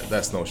 Danny,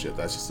 that's no shit.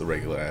 That's just a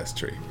regular ass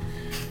tree.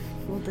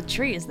 Well, the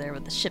tree is there,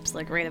 but the ship's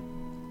like right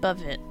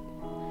above it.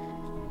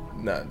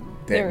 No,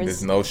 There Danny, is-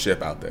 there's no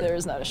ship out there. There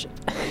is not a ship.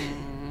 All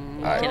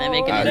right. Can I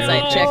make an Oh,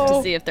 insight no. check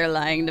to see if they're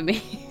lying to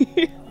me?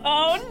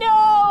 Oh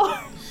no!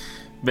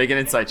 Make an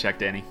insight check,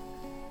 Danny.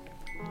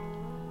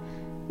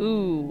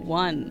 Ooh,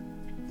 1.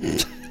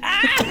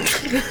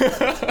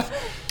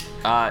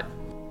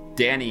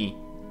 Danny,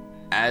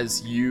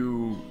 as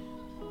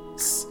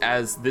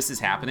this is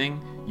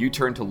happening, you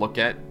turn to look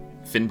at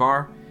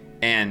Finbar,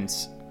 and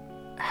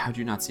how'd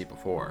you not see it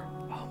before?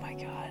 Oh my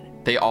god.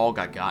 They all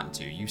got gotten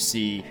to. You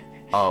see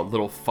a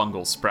little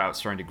fungal sprout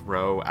starting to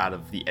grow out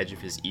of the edge of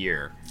his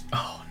ear.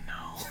 Oh no.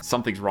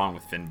 Something's wrong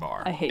with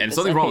Finbar. I hate and this,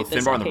 something's I wrong hate with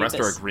this, Finbar, I and the hate rest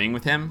are this. agreeing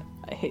with him.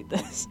 I hate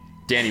this.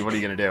 Danny, what are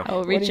you gonna do?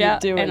 I'll reach are you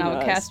out doing, and I'll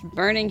Russ? cast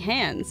Burning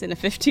Hands in a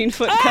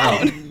 15-foot Ah!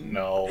 cone.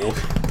 No.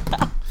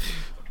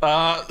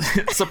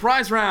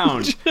 Surprise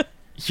round.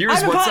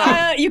 Here's what's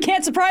up. You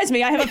can't surprise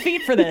me. I have a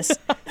feat for this.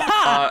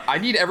 I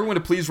need everyone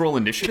to please roll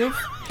initiative.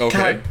 Okay.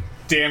 God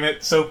damn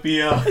it,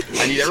 Sophia.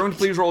 I need everyone to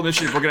please roll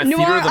initiative. We're gonna Noir,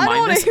 theater of the I don't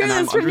want mind to hear and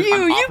I'm this from under- you.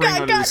 I'm You operating got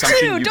under the got assumption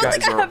too. you Don't guys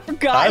think I are- have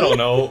forgotten. I don't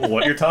know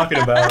what you're talking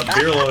about.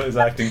 Virla is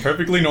acting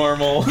perfectly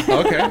normal.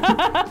 Okay.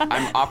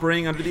 I'm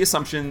operating under the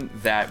assumption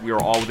that we are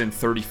all within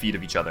 30 feet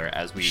of each other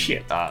as we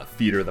Shit.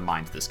 theater the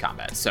mind to this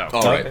combat. So,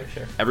 All right. Okay,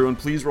 sure. everyone,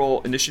 please roll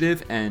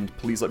initiative, and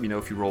please let me know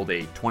if you rolled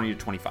a 20 to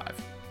 25.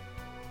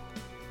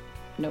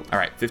 Nope. All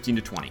right, 15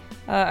 to 20.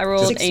 I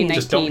rolled a 16. 19.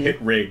 Just don't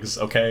hit rigs,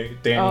 okay?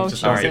 Danny, Oh,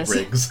 just don't hit Jesus.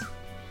 rigs.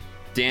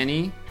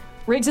 Danny,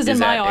 Riggs is in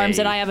my at arms,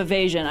 a- and I have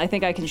evasion. I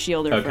think I can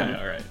shield her Okay, from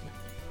all right.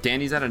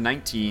 Danny's at a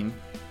 19.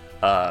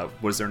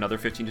 Was there another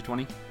 15 to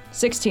 20?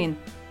 16.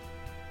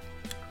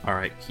 All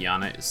right,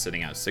 Kiana is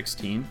sitting at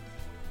 16.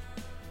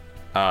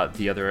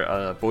 The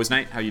other boys'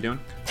 night, how you doing?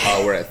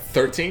 We're at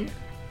 13.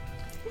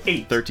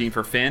 8. 13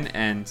 for Finn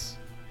and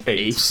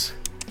 8.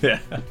 Yeah.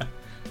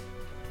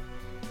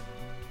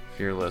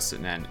 Fearless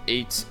sitting at an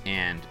 8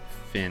 and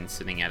Finn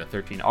sitting at a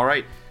 13. All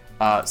right,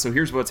 so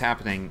here's what's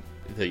happening.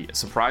 The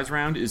surprise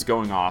round is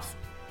going off.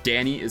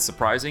 Danny is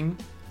surprising,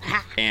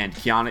 and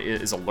Kiana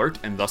is alert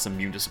and thus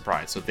immune to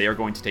surprise. So they are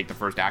going to take the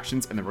first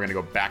actions, and then we're going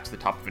to go back to the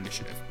top of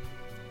initiative.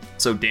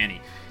 So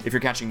Danny, if you're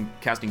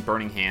casting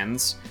Burning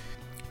Hands,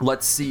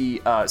 let's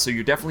see. So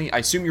you're definitely, I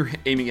assume you're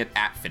aiming it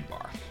at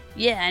Finbar.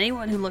 Yeah,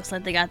 anyone who looks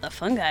like they got the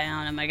fungi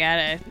on them, I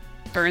gotta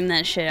burn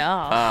that shit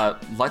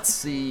off. Let's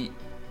see,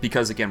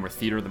 because again, we're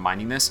theater of the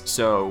minding this.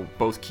 So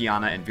both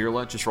Kiana and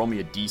Virla, just roll me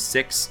a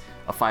d6,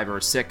 a 5 or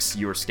a 6.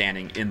 You are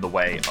standing in the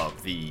way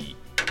of the.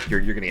 You're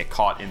gonna get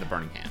caught in the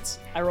Burning Hands.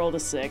 I rolled a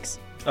 6.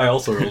 I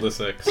also rolled a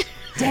 6.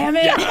 Damn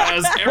it!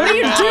 Yes, What are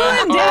you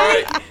doing,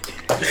 Danny?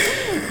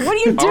 What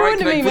are you All right, doing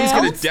to can I me, please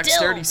man? get a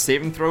dexterity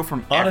saving throw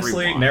from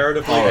Honestly, everyone?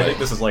 narratively, All I right. think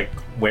this is like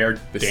where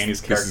Danny's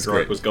this character is growth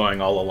great. was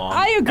going all along.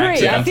 I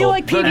agree. I feel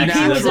like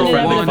PvP was accidental an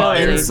friendly fire,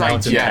 inevitability. now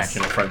it's Yes.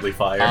 intentional friendly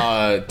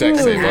fire.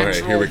 Dex save. Okay,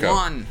 Natural here we go.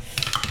 1.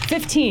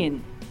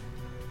 15.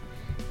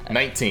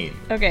 19.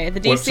 Okay,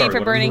 the What- DC sorry, for what are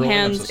we Burning rolling?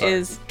 I'm Hands so sorry.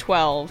 is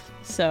 12,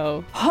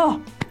 so... Huh.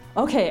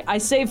 Okay, I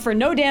saved for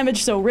no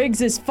damage, so Riggs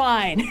is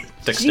fine.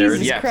 Dexterity?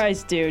 Jesus Yes.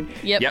 Christ, dude.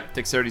 Yep,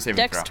 dexterity saving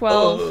Dex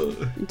throw.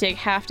 12, you take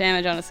half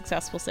damage on a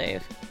successful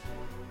save.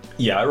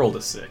 Yeah, I rolled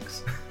a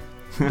 6.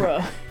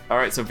 Bruh. All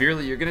right, so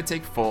Virla, you're gonna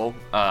take full.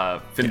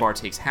 Finbar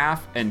takes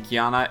half, and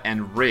Kiana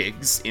and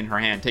Riggs in her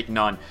hand take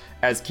none.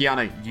 As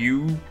Kiana,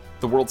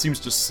 the world seems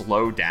to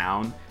slow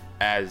down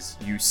as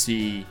you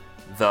see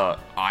the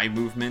eye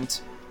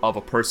movement of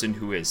a person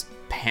who is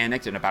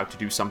panicked and about to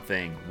do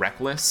something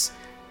reckless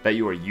that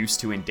you are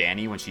used to in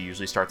Danny when she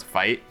usually starts a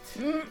fight.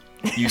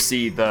 You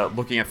see the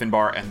looking at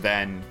Finbar and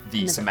then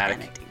the Never somatic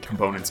panicked in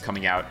components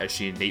coming out as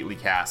she innately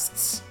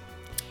casts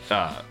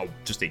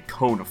just a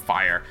cone of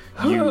fire.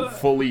 You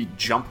fully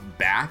jump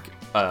back,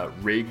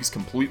 Riggs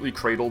completely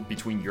cradled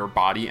between your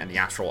body and the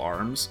astral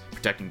arms,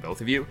 protecting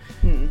both of you.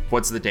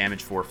 What's the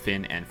damage for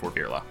Finn and for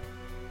Virla?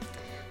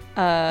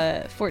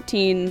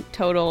 14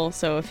 total,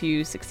 so if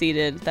you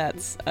succeeded,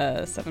 that's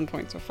 7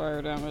 points of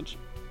fire damage.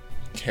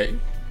 Okay.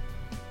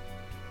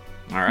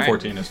 All right.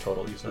 14 is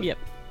total, you said? Yep.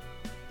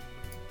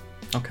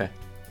 Okay.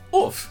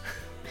 Oof.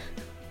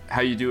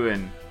 How you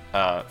doing,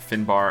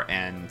 Finbar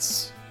and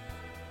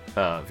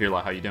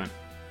Virla? How you doing?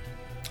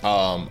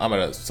 I'm at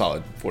a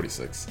solid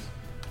 46.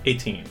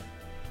 18.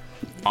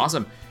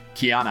 Awesome.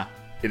 Kiana,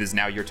 it is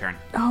now your turn.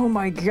 Oh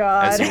my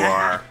god. As you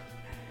are.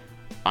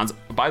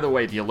 By the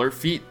way, the alert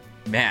feat,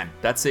 man,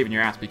 that's saving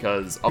your ass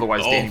because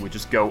otherwise Danny would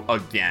just go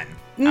again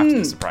after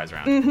the surprise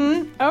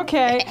round.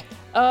 Okay.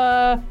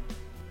 I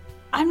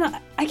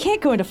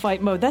can't go into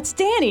fight mode. That's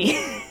Danny.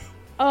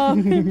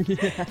 I'm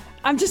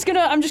just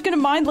gonna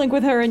mind link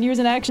with her and use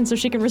an action so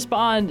she can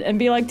respond and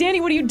be like, Danny,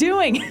 what are you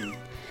doing?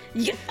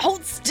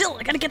 Hold still,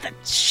 I gotta get that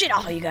shit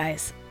off of you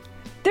guys.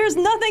 There's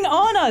nothing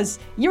on us.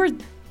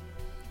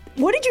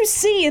 What did you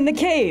see in the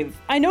cave?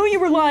 I know you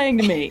were lying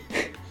to me.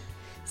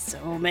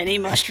 So many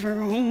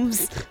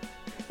mushrooms.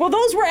 Well,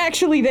 those were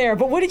actually there,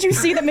 but what did you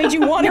see that made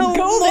you want to No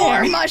go more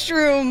there?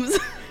 mushrooms.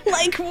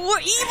 Like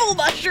evil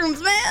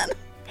mushrooms, man.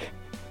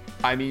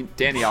 I mean,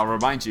 Danny, I'll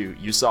remind you,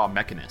 you saw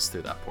Mechanist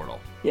through that portal.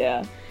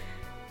 Yeah.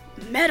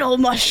 Metal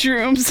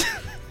mushrooms.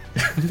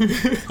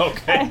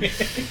 Okay.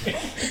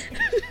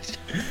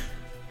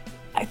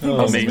 I think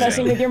this is Amazing.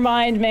 messing with your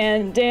mind,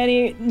 man.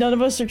 Danny, none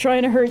of us are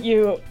trying to hurt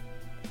you.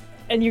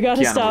 And you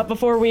gotta Kiana, stop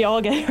before we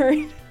all get hurt.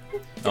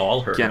 Oh,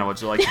 I'll hurt. Kiana, would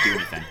you like to do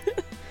anything?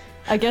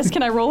 I guess,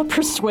 can I roll a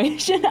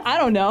persuasion? I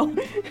don't know.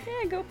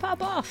 Yeah, go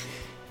pop off.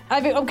 I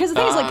mean, because the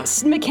thing is,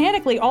 like,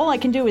 mechanically, all I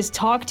can do is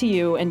talk to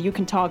you and you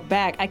can talk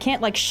back. I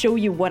can't, like, show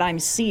you what I'm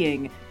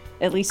seeing.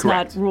 At least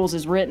Correct. not rules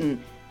as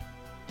written.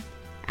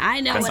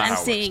 I know That's what not I'm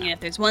how it seeing, works and now. if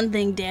there's one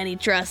thing Danny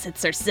trusts,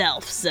 it's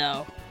herself,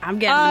 so I'm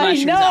getting the I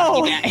mushrooms know.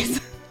 off you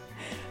guys.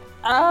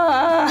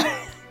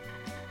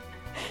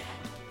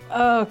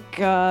 Oh,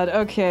 God.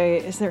 Okay.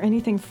 Is there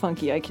anything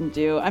funky I can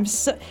do? I'm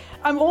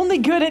only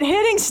good at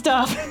hitting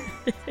stuff.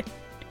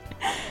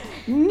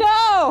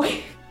 No!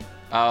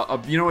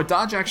 You know, a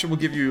dodge action will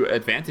give you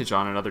advantage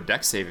on another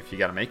dex save if you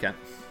gotta make it.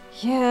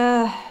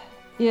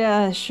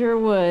 Yeah, sure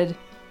would.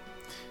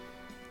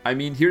 I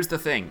mean, here's the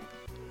thing.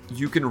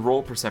 You can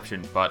roll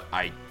perception, but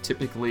I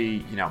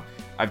typically,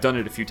 I've done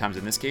it a few times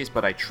in this case,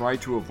 but I try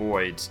to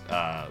avoid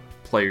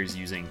players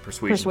using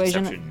persuasion,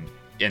 perception,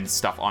 and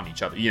stuff on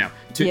each other.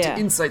 To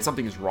insight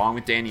something is wrong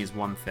with Danny is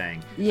one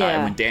thing. Yeah.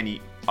 And when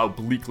Danny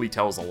obliquely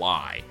tells a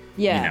lie,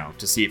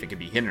 to see if it can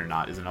be hidden or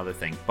not is another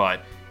thing.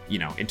 But,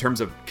 in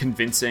terms of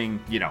convincing,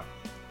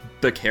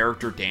 the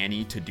character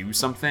Danny to do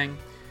something,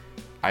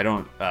 I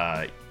don't,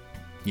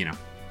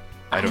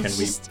 I don't. Can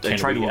we, I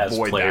try to as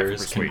avoid that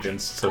players persuasion.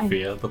 convince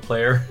Sophia, the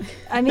player?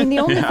 I mean, the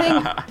only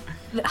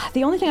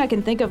thing I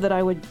can think of that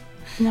I would.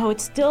 No,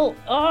 it's still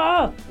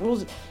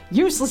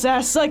useless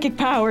ass psychic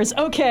powers.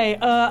 Okay,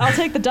 I'll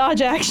take the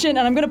dodge action,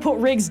 and I'm gonna put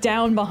Riggs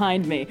down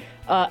behind me.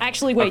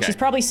 Actually, wait, Okay. she's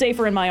probably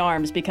safer in my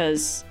arms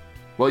because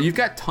Well, you've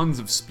got tons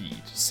of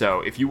speed,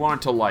 so if you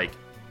wanted to like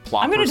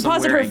plop I'm gonna her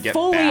deposit somewhere her and get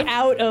fully back,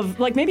 out of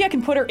maybe I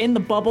can put her in the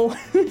bubble,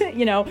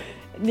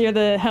 near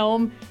the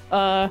helm,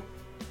 yeah,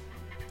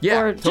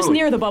 or just totally.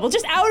 near the bubble,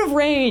 just out of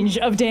range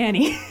of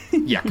Danny.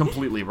 Yeah,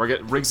 completely.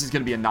 Riggs is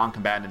going to be a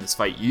non-combatant in this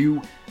fight.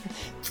 You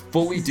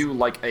fully do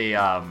like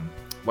a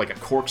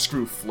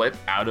corkscrew flip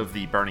out of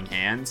the burning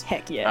hands.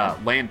 Heck yeah.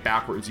 Land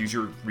backwards. Use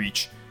your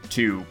reach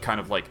to kind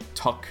of like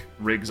tuck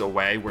Riggs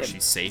away where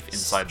she's safe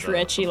inside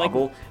Stretchy the like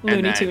bubble. Looney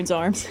and then, Tunes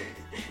arms.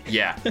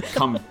 Yeah,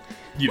 come,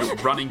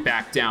 running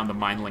back down. The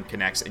mind link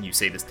connects, and you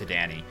say this to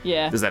Danny.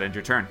 Yeah. Does that end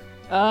your turn?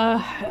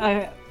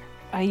 I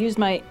used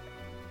my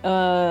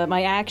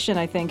action,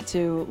 I think,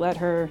 to let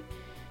her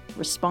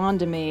respond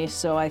to me.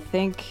 So I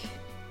think,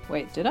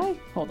 wait, did I?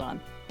 Hold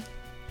on.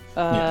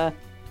 Yeah.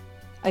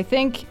 I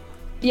think,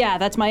 yeah,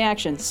 that's my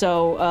action.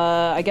 So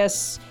I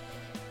guess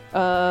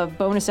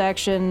bonus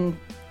action.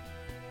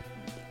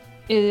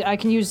 I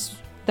can use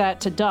that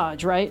to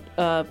dodge, right?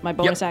 My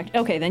bonus action.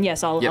 Okay, then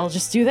yes, I'll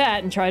just do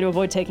that and try to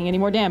avoid taking any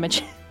more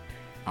damage.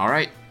 All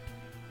right.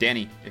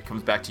 Danny, it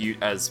comes back to you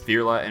as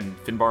Virla and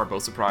Finbar are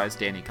both surprised.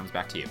 Danny, it comes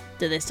back to you.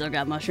 Do they still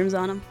got mushrooms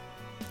on them?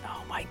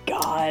 Oh my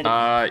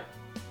god.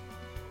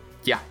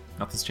 Yeah,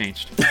 nothing's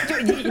changed.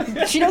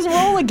 She doesn't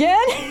roll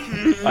again?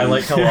 I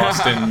like how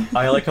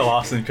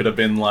Austin could have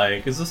been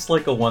like, is this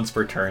like a once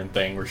per turn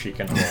thing where she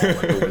can roll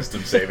like a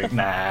wisdom saving?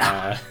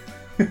 Nah.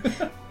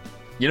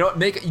 You know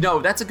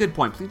what? That's a good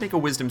point. Please make a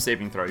wisdom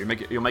saving throw.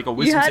 You'll make a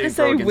wisdom had to saving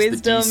throw say against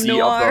wisdom, the DC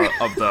Noir.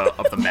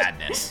 of the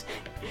madness.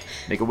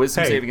 Make a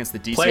wisdom Hey, save against the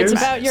DC. players- of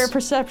It's about madness. your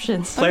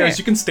perceptions. Players, Okay.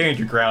 you can stand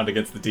your ground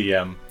against the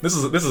DM. This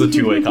is a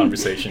two-way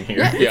conversation here.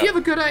 Yeah, if you have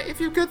a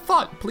good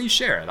thought, please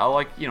share it.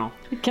 I'll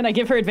Can I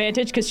give her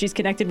advantage because she's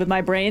connected with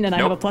my brain and I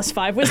have a Nope.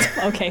 +5 wisdom?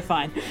 Okay,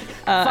 fine.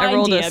 I Fine,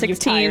 rolled a DM, you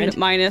 16 tyrant.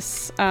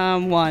 minus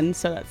 1,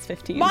 so that's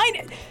 15.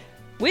 Mine.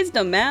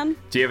 Wisdom, man.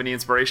 Do you have any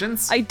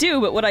inspirations? I do,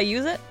 but would I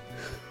use it?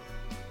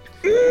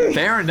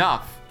 Fair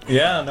enough.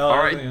 Yeah, no. All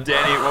right, yeah.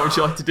 Danny, what would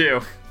you like to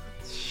do?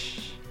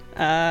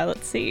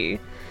 Let's see.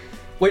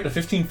 Wait, the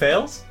 15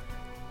 fails?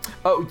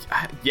 Oh,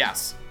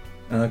 yes.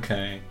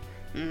 Okay.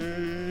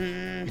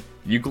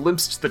 You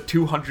glimpsed the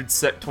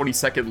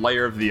 222nd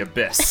layer of the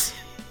abyss.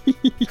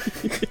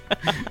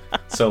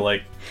 So,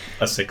 like,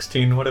 a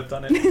 16 would have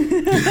done it?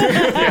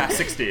 Yeah,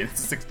 16.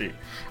 It's a 16.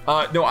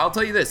 No, I'll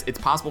tell you this. It's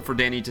possible for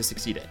Danny to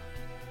succeed it.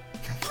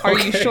 Are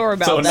you sure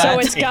about so that? So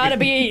it's gotta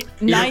be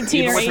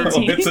 19 or even with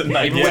 18. It's a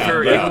night. Even, Yeah, with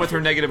her, yeah. even with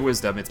her negative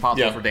wisdom, it's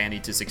possible Yeah. for Danny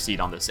to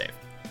succeed on this save.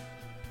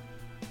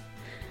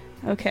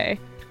 Okay.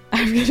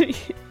 I'm gonna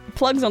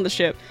Plug's on the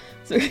ship,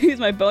 so use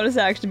my bonus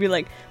action to be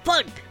like,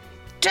 Plug,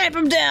 champ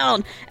him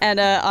down, and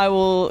I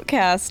will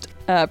cast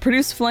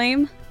Produce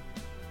Flame,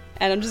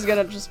 and I'm just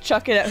gonna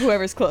chuck it at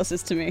whoever's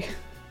closest to me.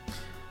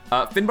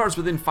 Finbar's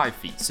within 5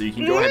 feet, so you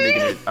can go ahead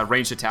and make a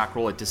ranged attack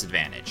roll at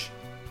disadvantage.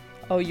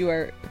 Oh,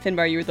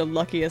 Finbar, you were the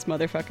luckiest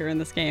motherfucker in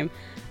this game.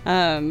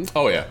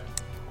 Oh yeah.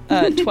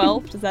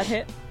 12, does that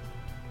hit?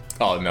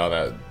 Oh no,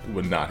 that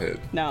would not hit.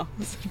 No,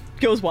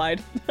 goes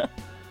wide.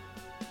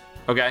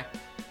 Okay.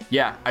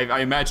 Yeah, I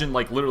imagine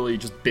like literally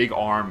just big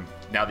arm,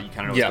 now that you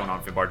kind of know what's going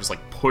on, Finbar, just like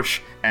push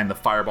and the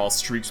fireball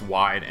streaks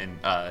wide and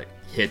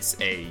hits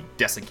a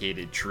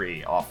desiccated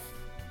tree off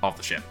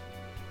the ship.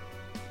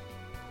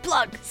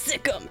 Plug,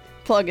 sick 'em.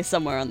 Plug is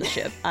somewhere on the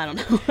ship. I don't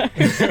know.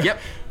 Yep.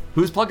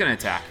 Who's Plug gonna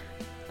attack?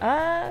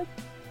 I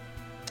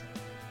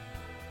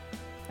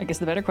guess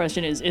the better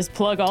question is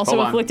Plug also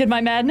Hold on. afflicted by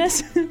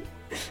madness?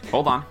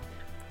 Hold on.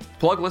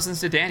 Plug listens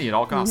to Danny at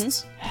all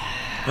costs.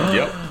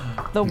 Yep.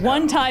 The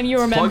one time you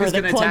remember is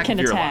that gonna Plug attack can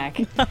Virla.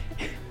 attack.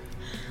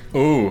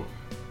 Ooh.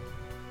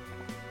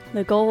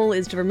 The goal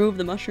is to remove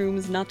the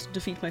mushrooms, not to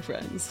defeat my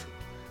friends.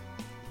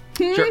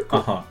 Sure.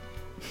 Uh-huh.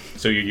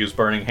 So you use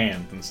Burning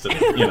Hand instead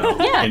of,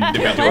 Yeah,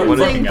 independently cleansing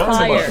looking at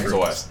fire. mushrooms.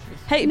 away.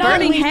 Hey, Not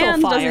Burning lethal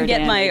Hand fire doesn't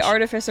get my damage.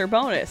 Artificer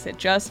bonus. It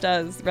just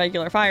does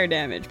regular fire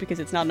damage because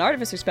it's not an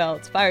Artificer spell,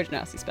 it's a Fire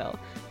Genasi spell.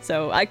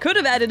 So I could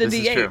have added a This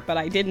is D8, true. but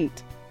I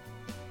didn't.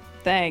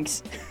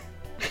 Thanks.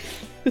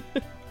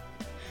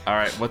 All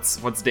right.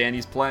 What's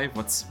Danny's play?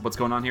 What's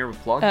going on here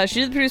with Plug?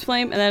 She did Produce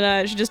Flame, and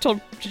then she just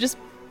told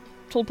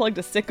Plug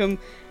to sick him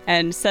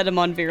and set him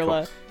on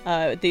Virla.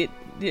 The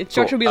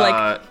instruction would be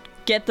like,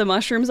 get the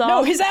mushrooms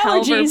off. his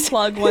However allergies.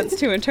 Plug wants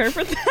to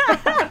interpret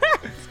that.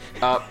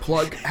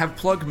 Please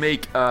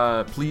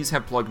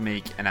have Plug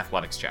make an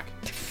athletics check.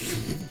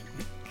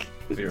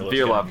 Virla's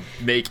Virla, gonna-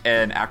 make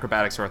an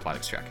acrobatics or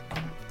athletics check.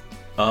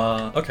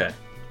 Okay.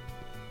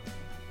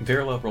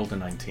 Virla rolled a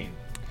 19.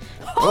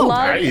 Plug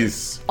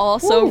Nice.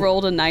 also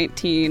rolled a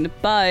 19,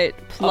 but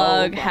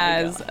Plug Oh my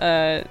has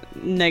a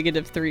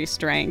 -3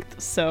 strength,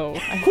 so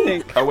I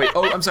think. Oh wait.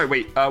 Oh, I'm sorry.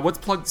 Wait. What's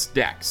Plug's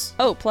dex?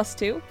 Oh,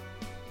 +2?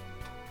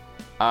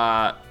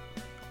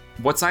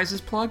 What size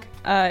is Plug?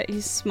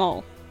 He's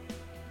small.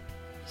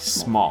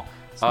 Small.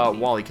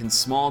 Wally, can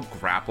small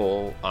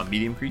grapple a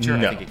medium creature?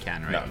 No. I think it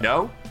can, right?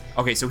 No.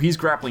 Okay, so he's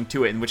grappling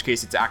to it, in which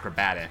case it's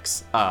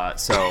acrobatics.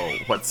 So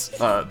what's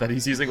that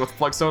he's using? What's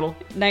Plug's total?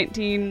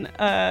 19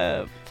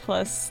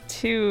 plus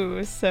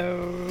 2,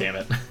 so... Damn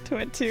it.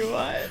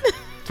 21.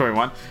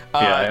 21. Yeah,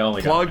 I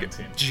only got Plug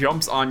 19.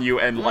 jumps on you,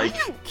 and like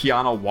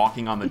Kiana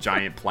walking on the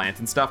giant plant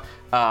and stuff.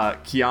 Plug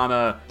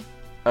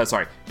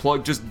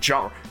just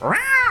jump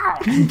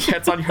and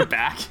gets on your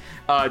back.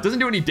 Doesn't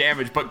do any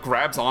damage, but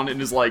grabs on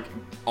and is like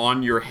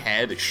on your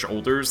head,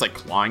 shoulders, like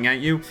clawing at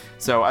you.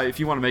 So if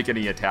you want to make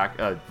any attack,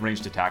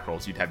 ranged attack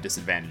rolls, you'd have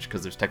disadvantage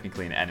because there's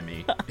technically an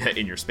enemy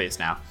in your space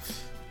now.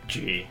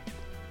 Gee.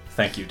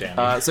 Thank you,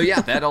 Danny. So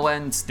yeah, that'll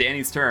end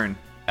Danny's turn,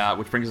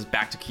 which brings us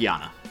back to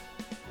Kiana.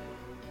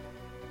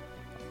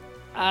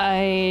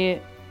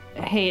 I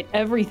hate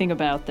everything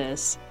about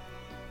this.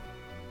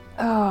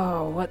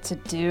 Oh, what to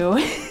do?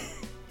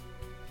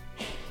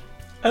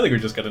 I think we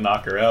just gotta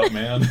knock her out,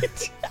 man.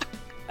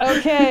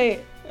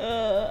 Okay.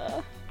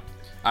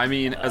 I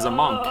mean, as a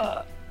monk,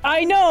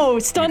 I know,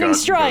 stunning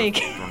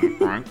strike.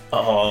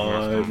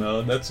 Oh,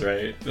 no, that's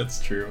right.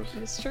 That's true.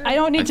 It's true. I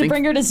don't need to think-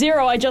 bring her to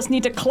 0. I just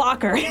need to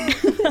clock her.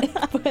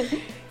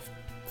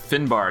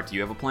 Finbar, do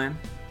you have a plan?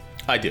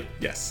 I do.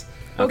 Yes.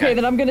 Okay,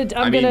 then I'm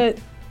gonna.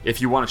 If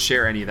you want to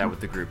share any of that with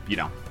the group,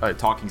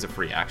 talking's a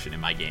free action in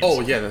my games. Oh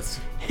yeah, that's.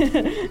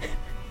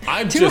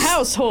 I'm Two just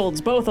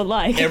households, both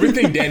alike.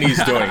 everything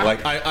Danny's doing.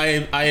 Like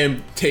I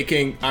am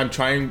taking. I'm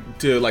trying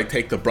to like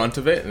take the brunt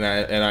of it, and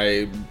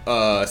I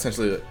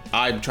essentially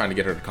I'm trying to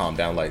get her to calm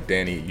down. Like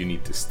Danny, you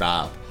need to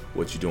stop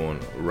what you're doing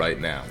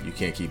right now. You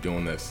can't keep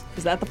doing this.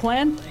 Is that the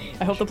plan?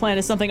 I hope the plan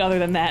is something other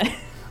than that.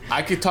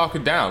 I could talk her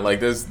down.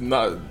 Like there's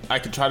not. I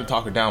could try to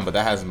talk her down, but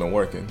that hasn't been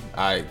working.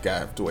 I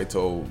have to wait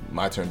till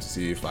my turn to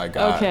see if I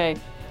got Okay,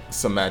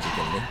 some magic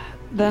in me.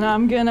 then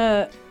I'm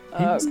gonna.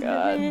 Oh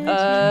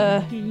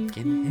god.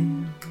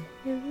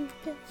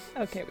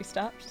 Okay, we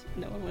stopped.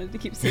 No one wanted to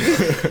keep singing.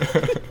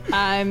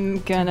 I'm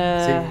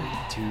gonna.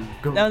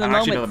 No, the I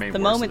actually know the main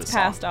moment's words of this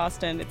song. passed,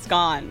 Austin. It's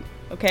gone.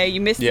 Okay,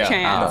 you missed Yeah, your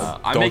chance.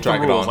 I Don't make the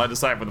drag it rules. on. I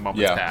decide when the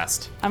moment's Yeah.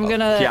 passed. I'm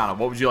gonna. Kiana,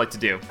 what would you like to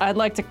do? I'd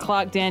like to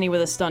clock Danny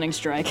with a stunning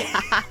strike.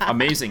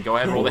 Amazing. Go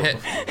ahead and roll the hit.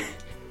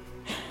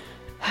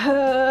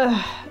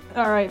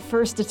 All right,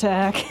 first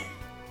attack.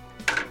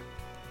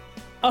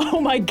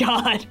 Oh my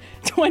god,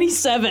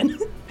 27.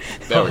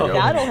 There we go.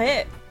 That'll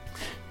hit.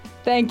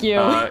 Thank you.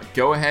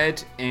 Go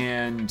ahead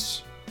and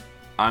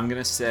I'm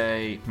gonna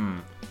say,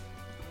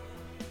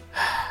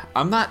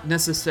 I'm not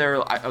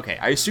necessarily.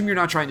 I assume you're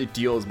not trying to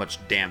deal as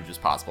much damage as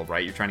possible,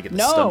 right? You're trying to get the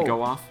No. stun to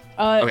go off.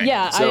 Okay,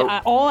 Yeah, so-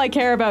 all I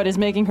care about is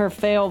making her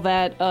fail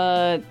that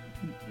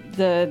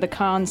the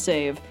con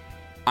save.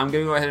 I'm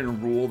gonna go ahead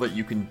and rule that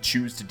you can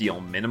choose to deal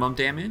minimum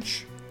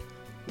damage,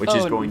 which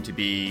is Oh. going to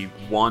be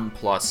 1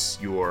 plus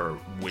your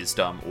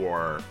wisdom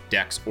or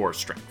dex or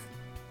strength.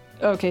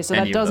 Okay, so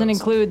Any that of doesn't those.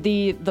 include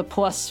the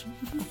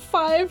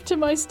 +5 to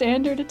my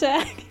standard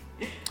attack.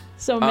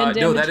 So min damage.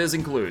 No, that is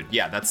include.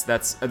 Yeah, that's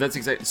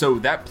exactly. So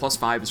that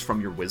 +5 is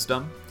from your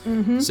wisdom.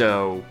 Mm-hmm.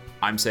 So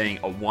I'm saying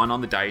a 1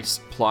 on the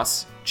dice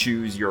plus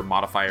choose your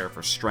modifier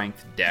for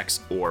strength, dex,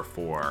 or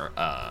for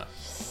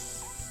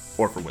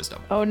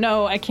wisdom. Oh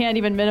no, I can't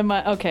even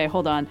minimize. Okay,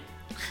 hold on.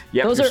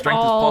 Yep, Those your are strength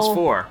all is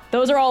 +4.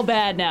 Those are all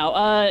bad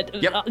now.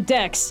 Yep.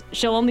 Dex,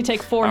 she'll only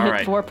take 4 All hit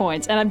right. 4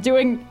 points, and I'm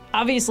doing.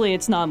 Obviously,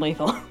 it's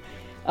non-lethal.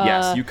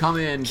 Yes, you come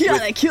in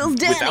Kiana kills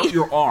Danny. without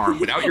your arm,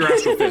 without your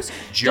astral fist,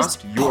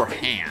 just your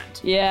hand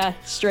Yeah,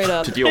 straight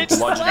up. to deal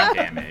bludgeoning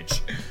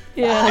damage.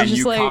 Yeah, And just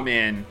you like come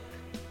in,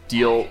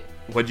 deal.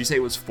 What'd you say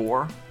it was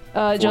 4?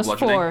 just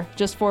bludgeoning? 4,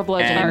 just 4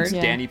 bludgeoning. And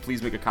yeah. Danny,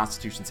 please make a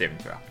Constitution saving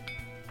throw.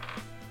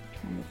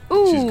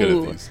 Ooh. She's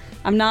good at these.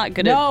 I'm not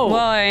good No. at. Well,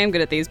 I am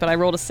good at these, but I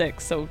rolled a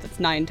 6, so that's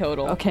 9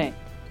 total. Okay.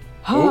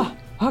 Ooh.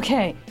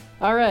 Okay.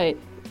 All right.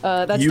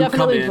 That's You come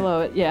definitely in-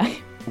 below it. Yeah.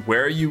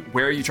 Where are you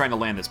trying to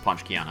land this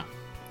punch, Kiana?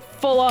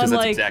 Full on Because that's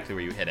like exactly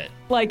where you hit it.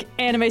 like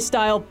anime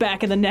style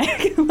back in the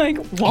neck.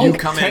 Like whoa. You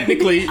come in.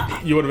 Technically,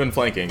 you would have been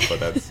flanking, but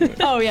that's.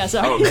 Oh yeah,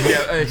 sorry. Oh,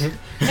 yeah,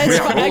 It's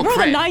fine. I roll a rolled a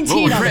crit, 19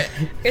 roll a on crit.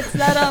 it. It's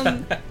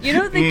that you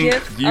know the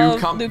gif you of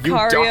come- you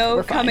duck. Lucario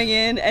We're fine. coming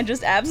in and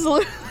just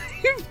absolutely.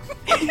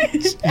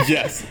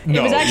 Yes. No.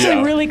 It was actually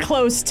yeah. really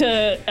close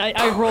to.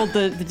 I rolled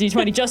the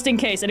d20 just in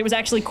case, and it was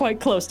actually quite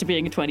close to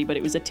being a 20, but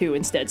it was a 2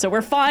 instead. So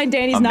we're fine.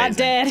 Danny's not Amazing.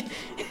 dead.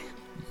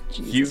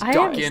 You I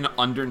duck have in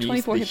underneath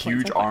 24 the hit points,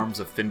 huge I'm fine. arms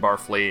of Finbar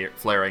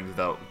flaring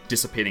the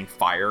dissipating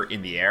fire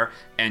in the air,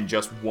 and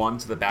just one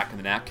to the back of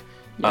the neck,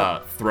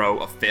 throw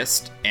a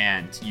fist,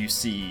 and you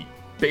see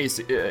you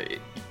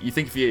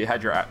think if you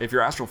had if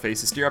your astral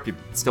face is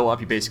still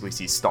up, you basically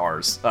see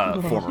stars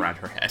form around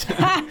her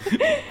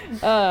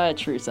head.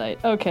 True sight.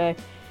 Okay.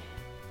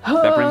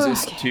 That brings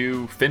us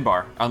to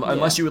Finbar,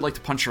 unless you would like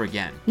to punch her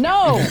again.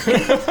 No,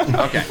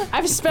 Okay,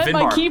 I've spent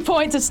my Finbar. key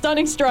points at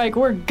stunning strike.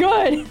 We're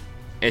good.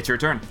 It's your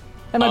turn.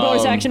 And my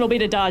bonus action will be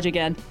to dodge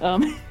again.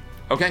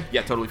 Okay,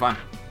 yeah, totally fine.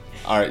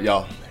 All right,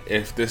 y'all.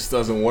 If this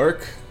doesn't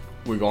work,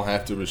 we're gonna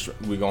have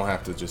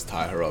to just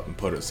tie her up and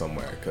put her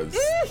somewhere, because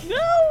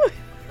No!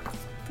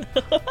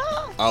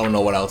 I don't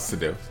know what else to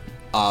do.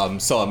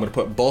 So I'm gonna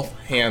put both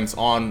hands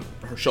on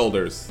her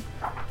shoulders,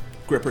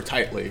 grip her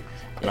tightly,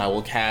 and I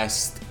will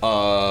cast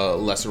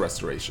Lesser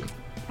Restoration.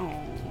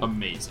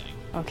 Amazing.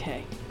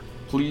 Okay.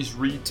 Please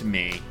read to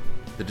me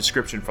the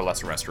description for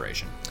Lesser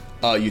Restoration.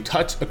 You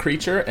touch a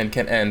creature and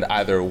can end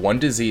either one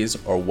disease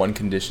or one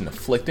condition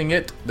afflicting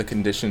it. The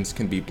conditions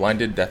can be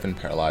blinded, deafened,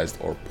 paralyzed,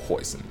 or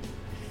poisoned.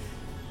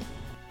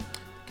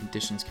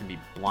 Conditions can be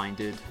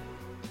blinded,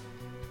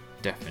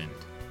 deafened,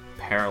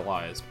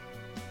 paralyzed,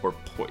 or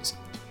poisoned.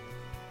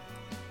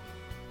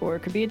 Or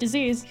it could be a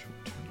disease.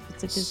 If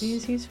it's a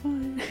disease, he's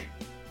fine.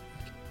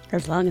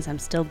 As long as I'm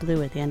still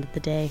blue at the end of the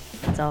day,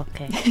 it's all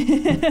okay.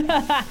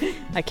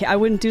 I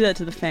wouldn't do that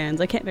to the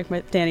fans. I can't make my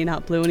Danny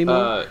not blue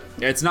anymore.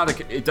 It's not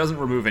it doesn't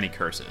remove any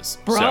curses.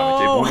 Bro. So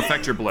it won't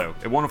affect your blue.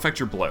 It won't affect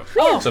your blue.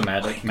 So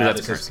magic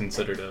that's is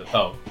considered a...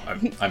 Oh,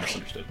 I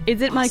misunderstood.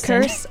 Is it my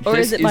curse or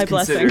is it my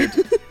blessing?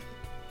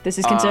 This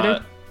is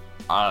considered?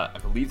 I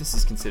believe this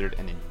is considered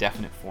an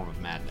indefinite form of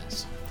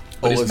madness.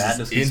 But Oh, is this is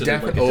madness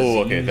considered like indefinite? a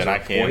Oh, disease okay, then or I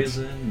can't.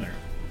 poison? Or...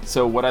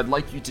 So what I'd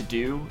like you to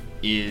do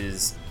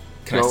is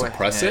Can I go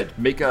suppress ahead, it?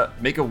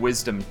 Make a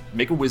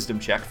wisdom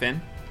check, Finn.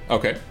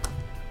 Okay.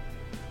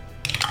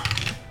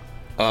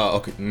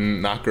 Okay,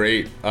 not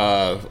great.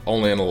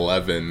 Only an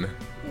 11.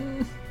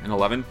 An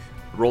 11.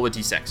 Roll a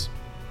d6.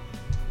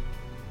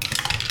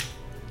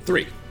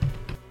 3.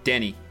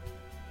 Danny,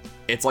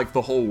 it's like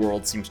the whole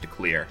world seems to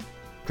clear,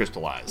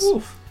 crystallize.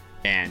 Oof.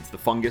 And the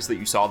fungus that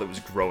you saw that was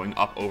growing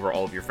up over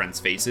all of your friends'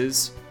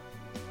 faces,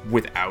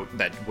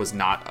 that was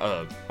not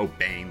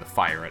obeying the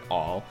fire at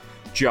all,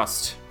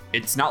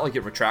 it's not like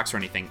it retracts or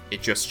anything,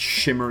 it just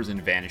shimmers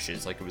and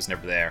vanishes like it was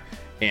never there.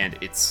 And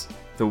it's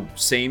the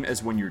same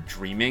as when you're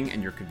dreaming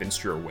and you're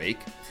convinced you're awake,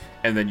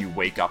 and then you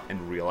wake up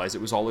and realize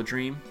it was all a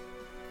dream,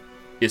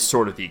 is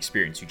sort of the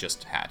experience you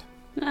just had.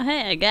 Oh,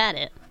 hey, I got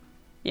it.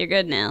 You're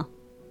good now.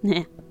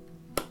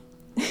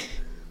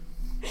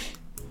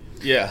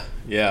 Yeah.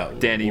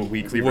 Danny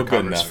weakly we're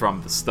good recovers now.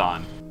 from the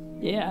stun.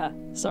 Yeah.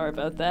 Sorry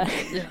about that.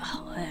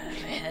 Oh, my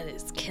head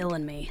is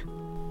killing me.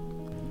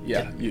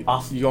 Yeah, you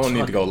off don't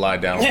need to go lie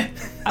down.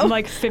 I'm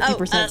like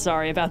 50%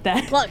 sorry about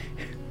that. Look,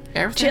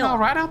 Everything Chill. all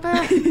right out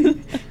there?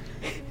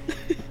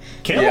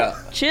 Kill? Yeah.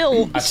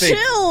 chill. I think-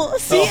 Chill.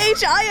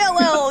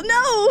 CHILL.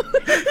 No.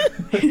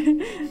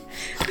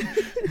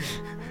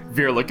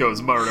 Virla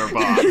goes murder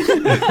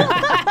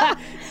bot.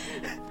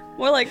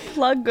 More like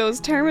Plug goes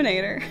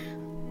Terminator.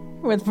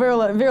 With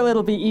Virla,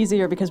 it'll be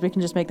easier because we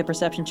can just make the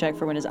perception check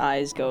for when his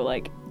eyes go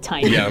like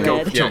tiny Yeah, and go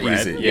red. to red.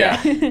 easy.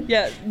 Yeah.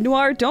 Yeah,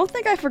 Noir, don't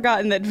think I've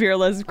forgotten that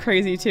Virla's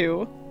crazy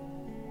too.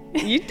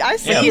 I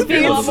see Yeah, you He's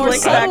being a lot being more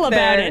slick subtle back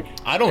about there. it.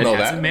 I don't It know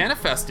hasn't that.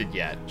 manifested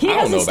yet. He I don't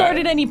hasn't know that.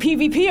 started any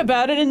PvP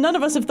about it, and none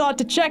of us have thought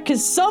to check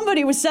because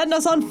somebody was setting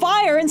us on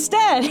fire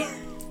instead.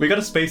 We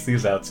gotta space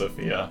these out,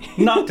 Sophia.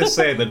 Not to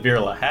say that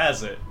Virla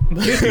has it.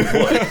 If you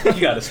would,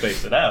 you gotta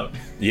space it out.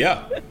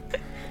 Yeah.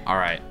 All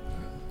right.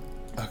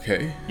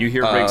 Okay. You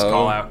hear Riggs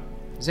call out,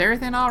 "Is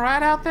everything all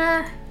right out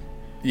there?"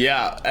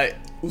 Yeah,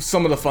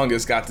 some of the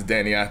fungus got to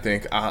Danny, I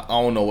think. I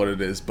don't know what it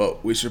is,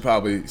 but we should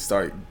probably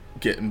start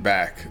getting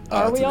back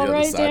Are to we the all other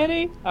right, side.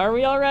 Danny? Are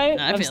we all right?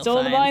 I I'm feel still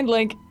in the fine. mind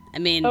link. I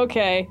mean,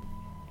 Okay.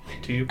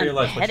 Do you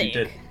realize what you headache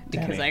did?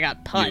 because Danny? I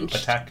got punched.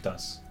 You attacked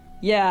us.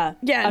 Yeah.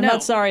 Yeah, I'm no.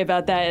 not sorry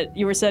about that.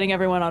 You were setting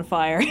everyone on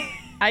fire.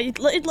 It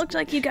looked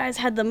like you guys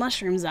had the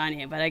mushrooms on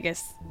you, but I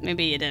guess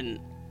maybe you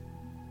didn't.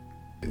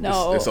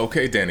 No. It's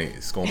okay, Danny.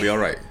 It's gonna be all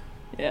right.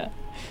 Yeah.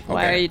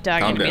 Why Okay, are you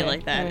talking calm to me down.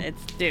 like that?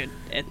 Yeah.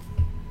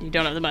 You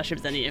don't have the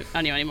mushrooms on you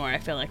anymore. I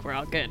feel like we're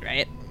all good,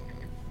 right?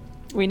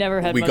 We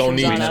never had We gonna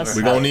mushrooms need on us.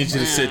 we gonna need you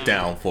to sit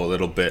down for a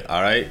little bit,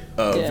 all right?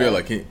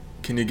 Villa,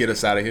 can you get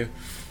us out of here?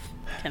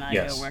 Can I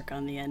Yes. go work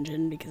on the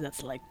engine because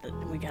that's like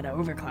we gotta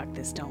overclock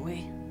this, don't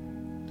we?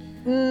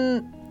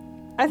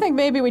 I think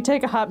maybe we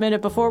take a hot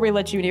minute before we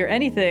let you near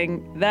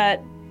anything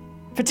that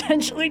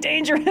potentially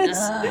dangerous.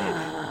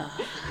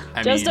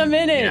 I Just mean, a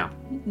minute. you know,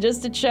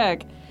 Just to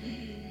check.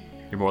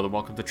 you're more than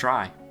welcome to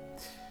try.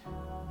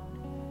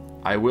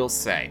 I will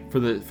say, for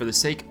the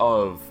sake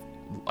of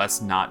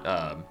us not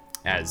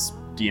as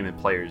DM and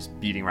players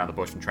beating around the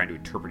bush and trying to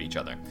interpret each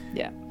other,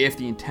 Yeah. if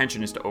the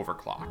intention is to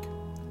overclock,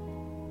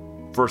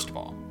 first of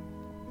all,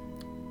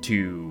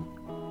 to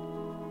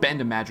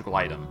bend a magical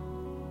item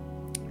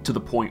to the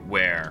point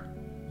where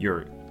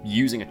you're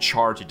using a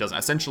charge it doesn't.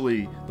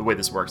 Essentially, the way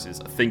this works is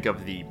think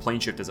of the plane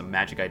shift as a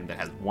magic item that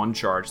has one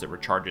charge that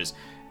recharges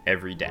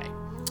every day.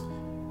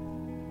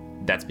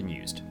 That's been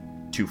used.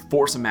 To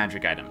force a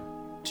magic item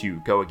to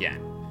go again.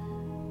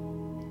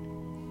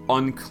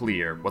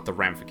 Unclear what the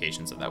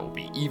ramifications of that will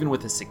be. Even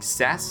with a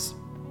success,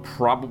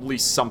 probably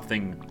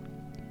something,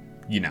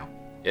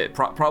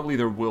 probably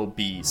there will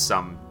be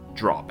some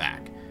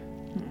drawback.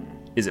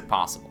 Is it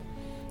possible?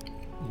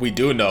 We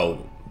do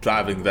know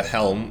driving the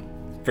helm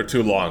for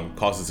too long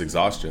causes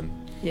exhaustion.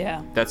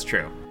 Yeah. That's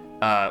true.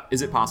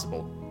 Is it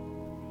possible?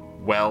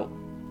 Well,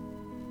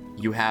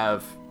 you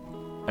have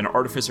an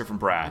artificer from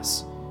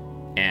Brass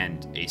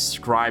and a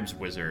scribe's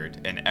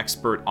wizard, an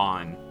expert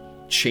on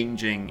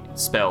changing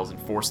spells and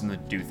forcing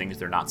them to do things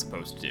they're not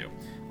supposed to do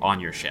on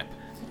your ship.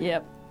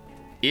 Yep.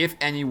 If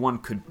anyone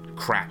could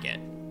crack it,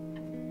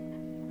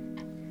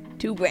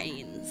 2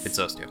 brains. it's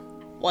those two.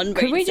 1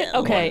 Could brain we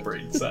cell. okay.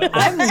 Brain cell.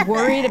 I'm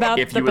worried about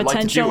If the you would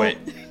potential.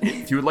 like to do it,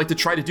 if you would like to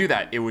try to do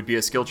that, it would be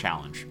a skill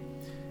challenge.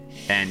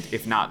 And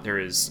if not, there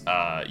is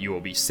you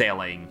will be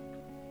sailing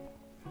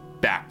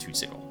back to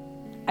Sigil.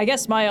 I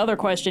guess my other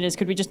question is,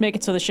 could we just make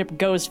it so the ship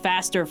goes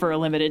faster for a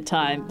limited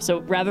time? So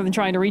rather than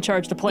trying to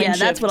recharge the plane Yeah,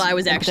 that's shift what I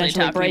was and actually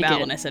potentially talking break about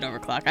it, when I said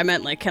overclock. I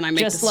meant, like, can I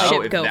make Just the like-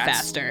 ship if go that's-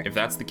 faster? If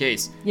that's the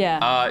case,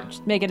 Yeah,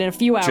 just make it in a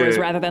few hours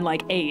rather than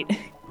like 8.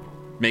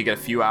 make it a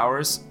few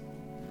hours.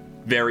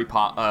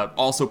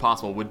 Also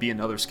possible would be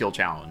another skill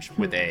challenge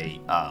with a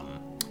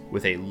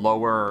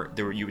lower.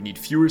 You would need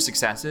fewer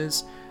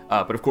successes,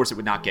 but of course it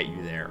would not get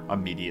you there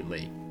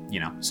immediately.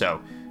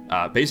 So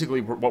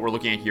basically what we're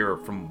looking at here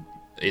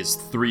is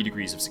 3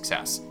 degrees of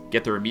success.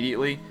 Get there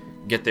immediately,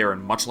 get there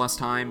in much less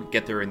time,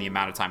 get there in the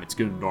amount of time it's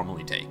going to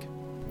normally take.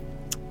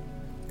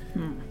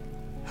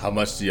 How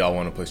much do y'all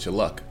want to push your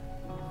luck?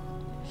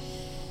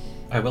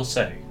 I will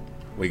say,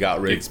 We got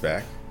Riggs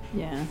back.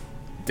 Yeah.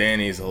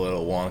 Danny's a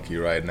little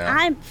wonky right now.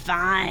 I'm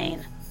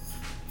fine.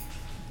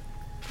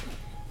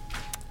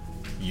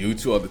 You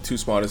two are the 2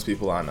 smartest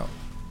people I know.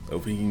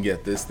 If we can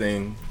get this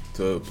thing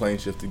to plane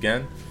shift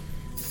again,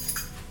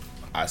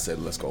 I said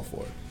let's go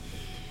for it.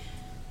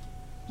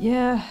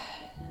 Yeah,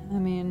 I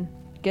mean,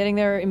 getting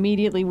there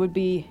immediately would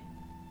be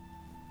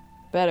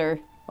better.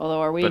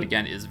 Although, are we? But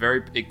again,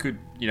 it could,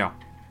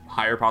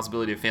 higher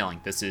possibility of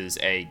failing. This is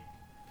a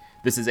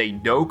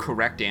no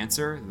correct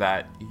answer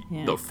that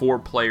the 4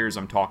 players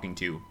I'm talking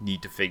to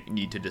need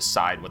to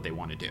decide what they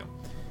want to do,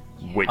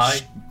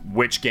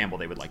 which gamble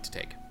they would like to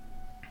take.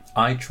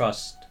 I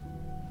trust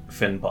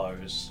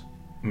Finbar's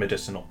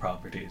medicinal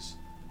properties.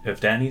 If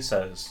Danny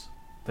says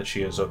that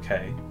she is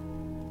okay,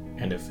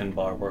 and if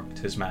Finbar worked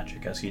his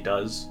magic as he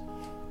does,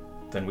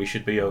 then we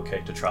should be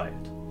okay to try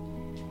it.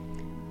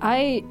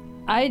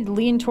 I'd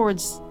lean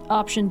towards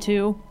option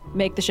 2,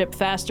 make the ship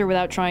faster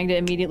without trying to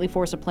immediately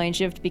force a plane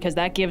shift, because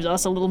that gives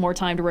us a little more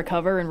time to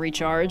recover and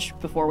recharge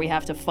before we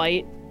have to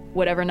fight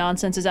whatever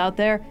nonsense is out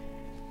there.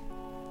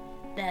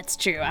 That's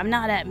true. I'm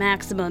not at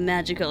maximum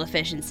magical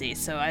efficiency,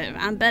 so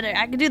I'm better.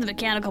 I can do the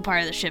mechanical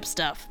part of the ship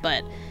stuff,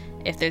 but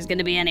if there's going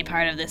to be any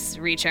part of this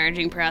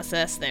recharging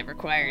process that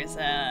requires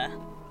a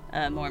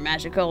more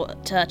magical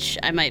touch,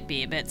 I might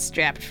be a bit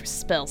strapped for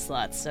spell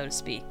slots, so to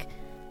speak.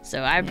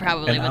 So I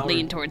probably would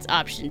lean towards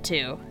option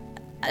 2.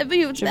 I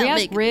mean, Should we ask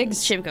make Riggs?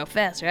 the ship go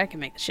faster. I can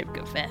make the ship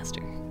go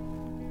faster.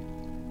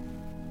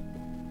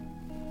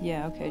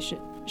 Yeah, okay.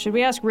 Should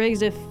we ask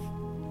Riggs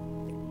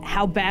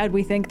how bad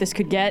we think this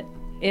could get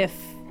if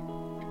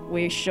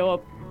we show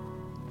up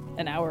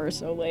an hour or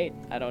so late?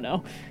 I don't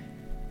know.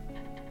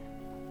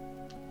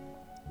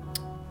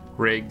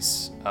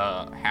 Riggs,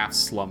 half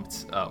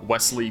slumped,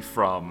 Wesley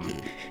from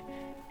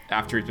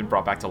after he's been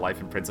brought back to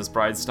life in Princess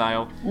Bride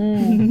style,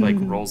 like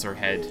rolls her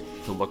head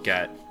to look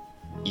at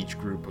each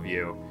group of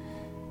you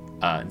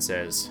and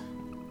says,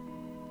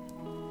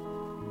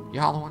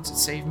 "Y'all the ones that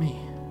saved me.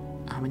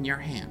 I'm in your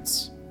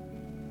hands.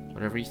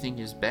 Whatever you think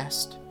is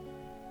best.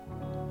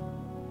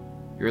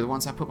 You're the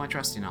ones I put my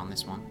trust in on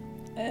this one."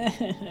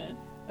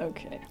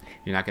 Okay.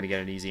 You're not going to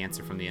get an easy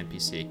answer from the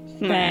NPC.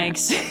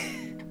 Thanks.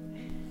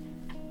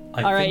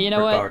 I All right, think you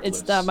know what? regardless-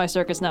 It's not my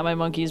circus, not my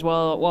monkeys.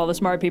 While the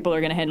smart people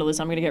are gonna handle this,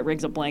 I'm gonna get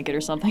Riggs a blanket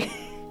or something.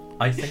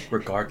 I think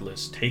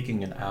regardless,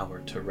 taking an hour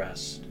to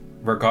rest,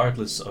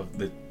 regardless of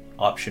the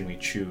option we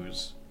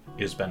choose,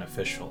 is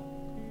beneficial.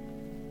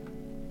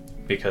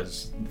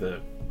 Because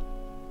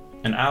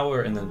an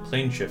hour and then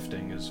plane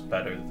shifting is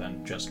better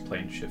than just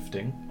plane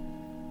shifting.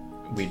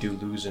 We do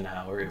lose an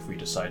hour if we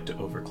decide to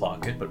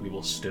overclock it, but we will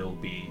all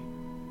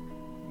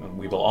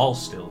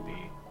still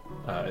be,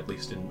 at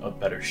least in a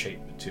better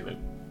shape to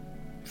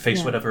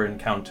face whatever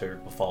encounter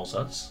befalls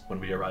us when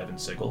we arrive in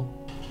Sigil.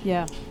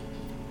 Yeah.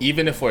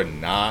 Even if we're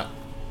not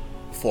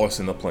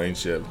forcing the plane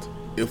shift,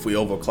 if we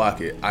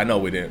overclock it, I know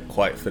we didn't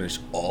quite finish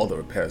all the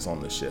repairs on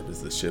the ship.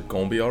 Is the ship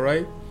gonna be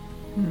alright?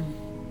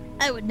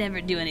 I would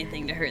never do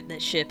anything to hurt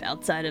this ship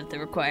outside of the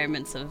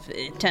requirements of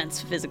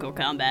intense physical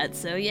combat,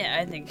 so yeah,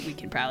 I think we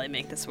can probably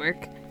make this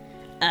work.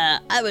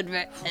 I would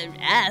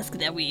ask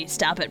that we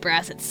stop at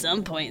Brass at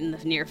some point in the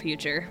near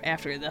future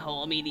after the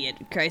whole immediate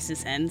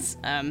crisis ends.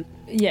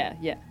 Yeah.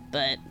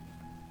 But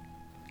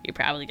you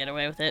probably get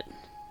away with it.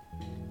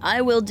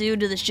 I will do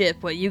to the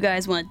ship what you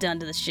guys want done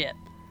to the ship.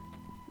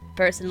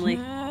 Personally.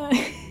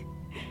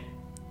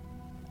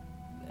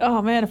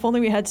 Oh man, if only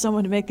we had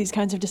someone to make these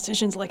kinds of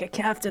decisions, like a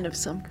captain of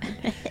some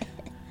kind.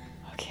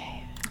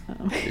 Okay.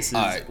 This is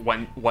Alright.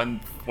 when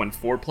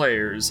 4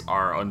 players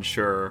are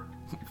unsure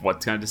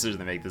what kind of decision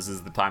they make. This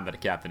is the time that a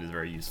captain is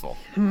very useful.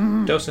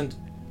 Docent,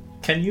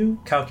 can you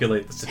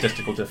calculate the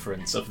statistical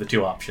difference of the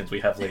 2 options we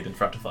have laid in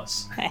front of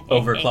us?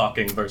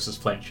 Overclocking versus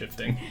plane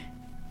shifting.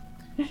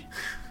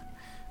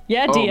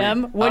 Yeah, Oh, DM.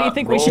 man. What do you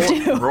think we should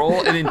do?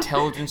 Roll an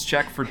intelligence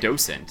check for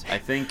Docent. I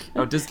think.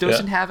 Oh, does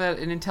Docent have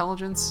an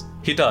intelligence?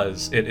 He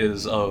does. It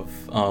is of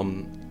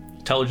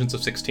intelligence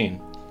of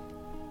 16.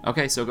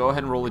 Okay, so go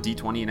ahead and roll a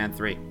d20 and add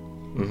 3.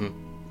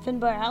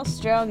 Finbar, how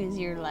strong is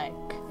your, like,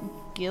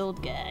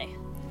 guild guy?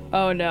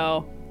 Oh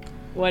no.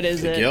 What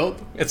is The it?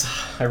 guild?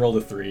 I rolled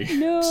a 3.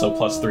 No. So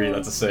plus 3,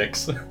 that's a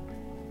 6.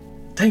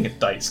 Dang it,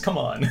 dice, come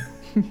on.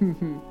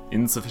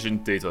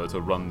 Insufficient data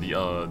to run the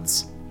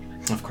odds.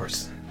 Of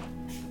course.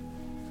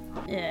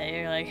 Yeah,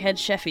 you're like head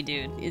chefy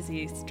dude. Is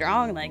he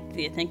strong? Like,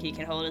 do you think he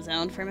can hold his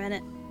own for a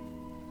minute?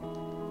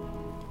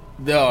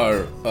 There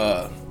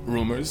are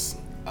rumors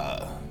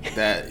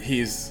that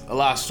he's a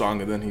lot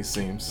stronger than he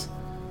seems.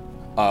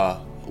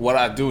 What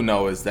I do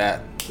know is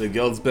that the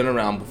guild's been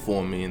around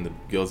before me, and the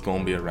guild's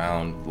gonna be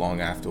around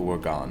long after we're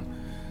gone.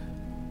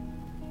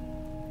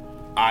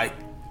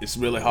 It's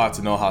really hard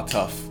to know how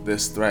tough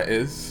this threat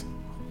is,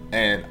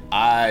 and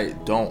I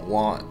don't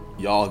want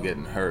y'all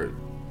getting hurt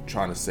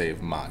trying to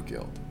save my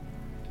guild.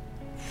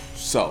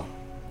 So,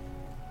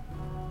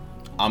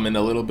 I'm in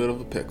a little bit of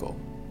a pickle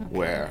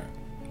where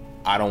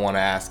I don't want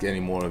to ask any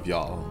more of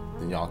y'all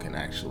than y'all can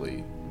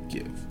actually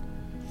give.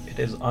 It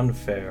is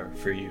unfair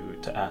for you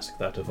to ask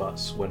that of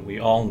us when we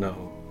all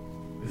know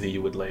that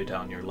you would lay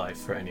down your life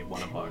for any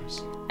one of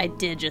ours. I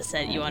did just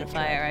set you on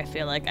fire. I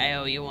feel like I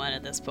owe you one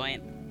at this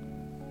point.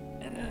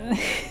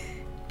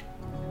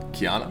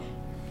 Kiana?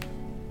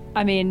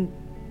 I mean,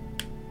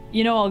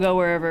 you know I'll go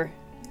wherever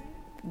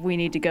we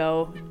need to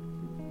go.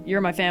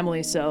 You're my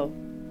family, so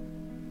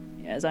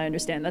as I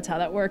understand, that's how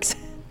that works.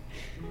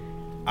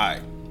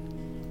 Alright.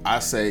 I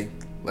say,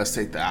 let's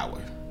take the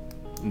hour.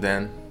 And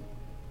then,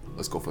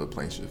 let's go for the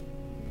plane shift.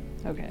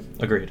 Okay,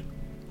 Agreed.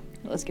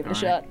 let's give it a All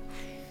shot.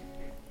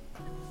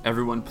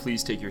 Everyone,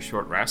 please take your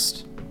short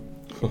rest.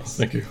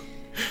 Thank you.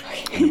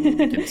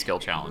 Get a skill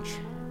challenge.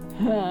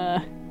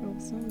 Roll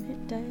some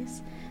hit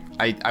dice.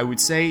 I would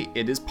say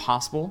it is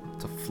possible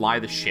to fly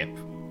the ship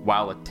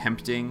while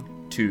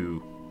attempting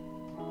to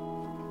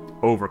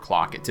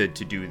overclock it to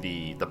do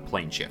the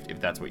plane shift, if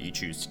that's what you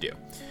choose to do.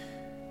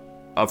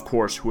 Of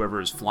course, whoever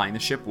is flying the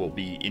ship will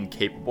be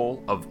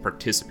incapable of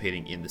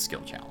participating in the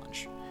skill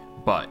challenge.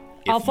 But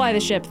I'll fly the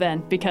ship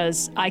then,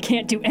 because I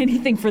can't do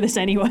anything for this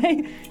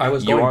anyway. I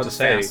was You going are to the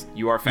say,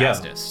 you are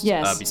fastest.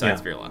 Yes.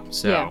 Besides Yeah. Virla.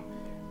 So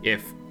Yeah.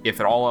 if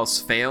it all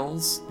else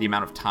fails, the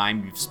amount of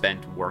time you've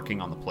spent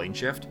working on the plane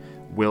shift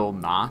will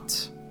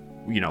not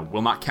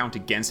count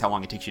against how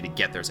long it takes you to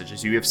get there. Such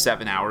as you have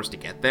 7 hours to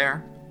get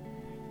there.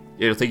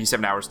 It'll take you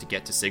 7 hours to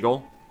get to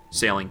Sigil,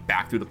 sailing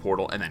back through the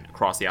portal and then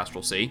across the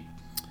Astral Sea.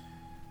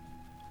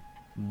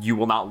 You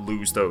will not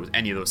lose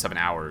any of those 7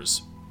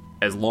 hours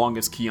as long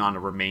as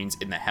Kiana remains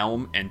in the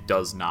helm and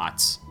does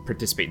not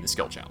participate in the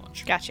skill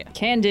challenge. Gotcha.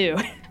 Can do.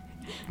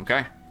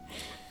 Okay?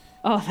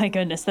 Oh, thank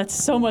goodness. That's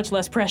so much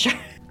less pressure.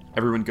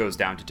 Everyone goes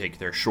down to take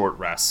their short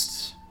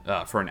rest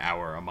for an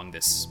hour among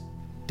this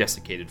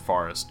desiccated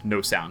forest.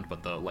 No sound,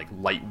 but the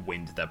light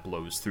wind that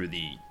blows through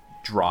the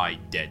dry,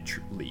 dead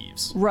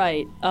leaves.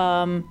 Right.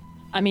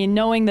 I mean,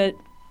 knowing that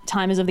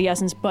time is of the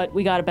essence, but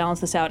we gotta balance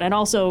this out. And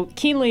also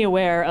keenly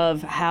aware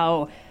of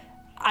how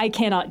I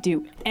cannot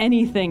do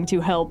anything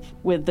to help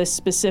with this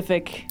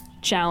specific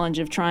challenge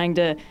of trying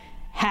to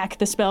hack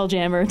the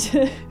Spelljammer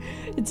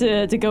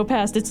to go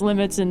past its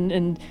limits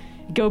and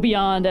go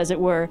beyond, as it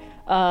were.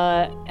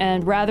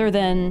 And rather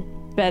than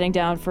bedding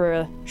down for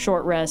a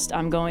short rest,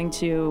 I'm going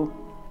to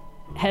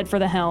head for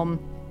the helm.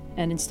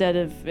 And instead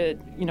of,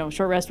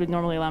 short rest would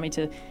normally allow me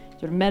to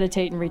sort of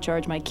meditate and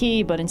recharge my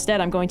ki, but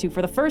instead I'm going to,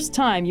 for the first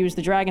time, use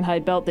the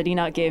Dragonhide belt that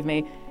Enoch gave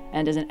me.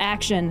 And as an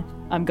action,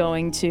 I'm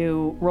going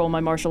to roll my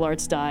martial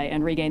arts die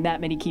and regain that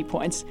many ki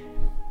points.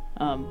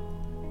 And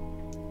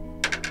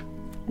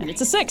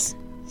it's a 6,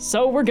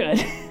 so we're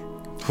good.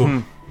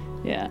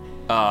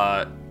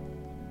 Yeah.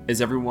 Is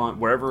everyone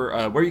where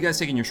are you guys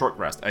taking your short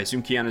rest? I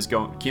assume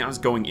Kiana's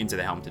going into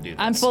the helm to do this.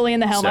 I'm fully in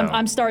the helm. So,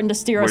 I'm starting to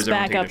steer us where's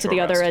everyone back taking up a to the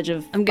short other rest? edge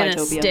of I'm gonna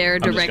Bytopia. stare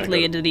just gonna directly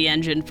go. into the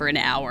engine for an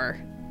hour.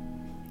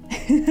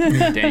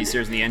 Danny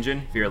steers in the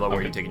engine. Virla, where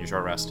are you taking your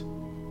short rest?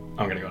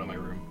 I'm gonna go to my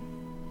room.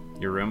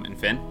 Your room. And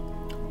Finn?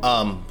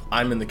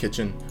 I'm in the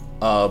kitchen.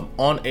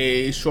 On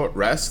a short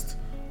rest,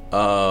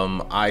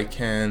 I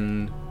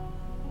can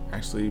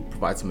actually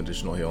provide some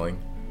additional healing.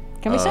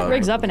 Can we set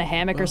Riggs up in a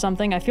hammock or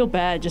something? I feel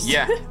bad. Just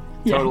Yeah,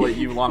 totally.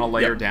 You want to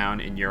lay her down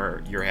in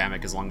your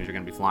hammock as long as you're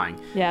going to be flying.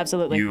 Yeah,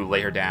 absolutely. You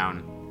lay her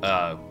down,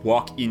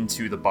 walk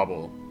into the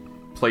bubble,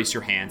 place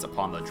your hands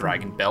upon the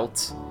dragon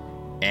belt,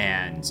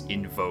 and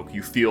invoke.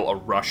 You feel a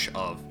rush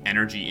of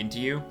energy into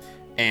you,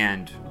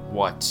 and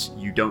what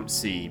you don't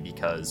see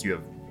because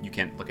you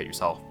can't look at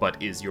yourself,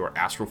 but is your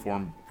astral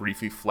form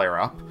briefly flare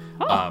up,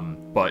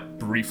 but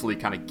briefly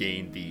kind of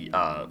gain the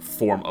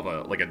form of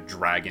a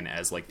dragon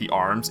as the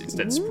arms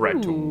instead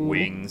spread to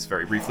wings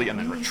very briefly and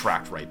then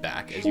retract right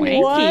back as you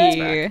Thank What?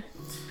 you.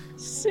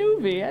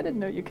 Suvi, I didn't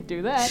know you could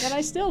do that, and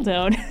I still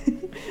don't.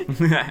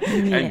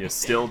 and you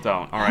still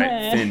don't. All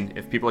right, Finn,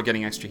 if people are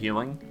getting extra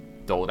healing,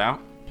 dole it out.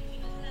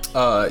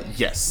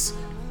 Yes.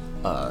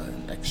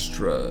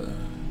 Extra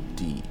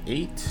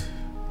 1d8.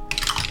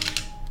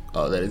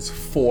 That is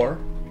 4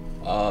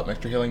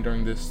 extra healing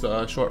during this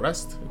short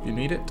rest, if you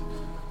need it.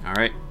 All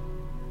right.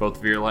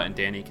 Both Virla and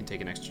Danny can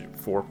take an extra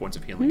 4 points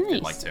of healing if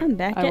they'd like Nice. to. I'm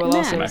back I at will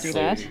also max. do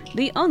that.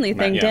 The only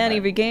thing yeah, Danny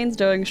Matt. regains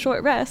during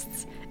short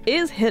rests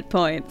is hit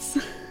points.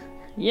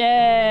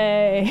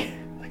 Yay!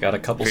 I got a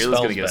couple Virla's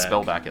spells gonna get a back.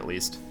 spell back at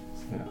least.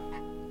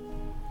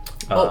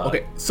 Oh,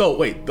 okay. So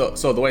wait.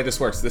 So the way this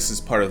works, this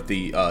is part of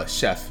the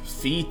chef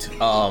feat.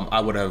 I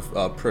would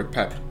have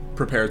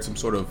prepared some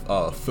sort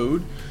of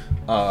food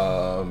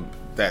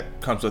that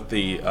comes with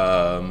the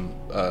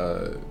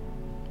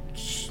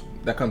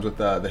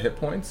the hit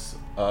points.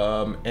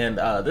 And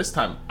this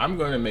time I'm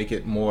going to make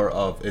it more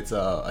of it's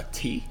a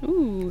tea.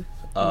 Ooh.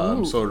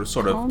 Sort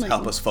of calming.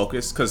 help us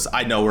focus, because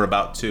I know we're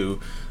about to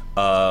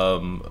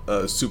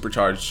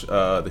supercharge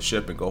the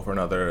ship and go for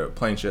another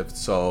plane shift,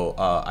 so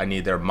I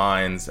need their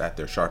minds at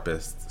their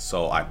sharpest,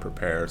 so I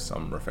prepare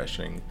some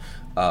refreshing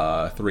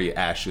 3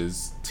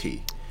 ashes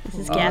tea. This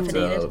is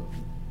caffeinated.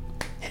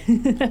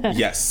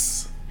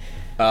 Yes.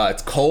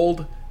 It's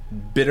cold,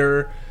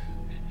 bitter,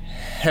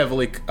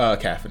 heavily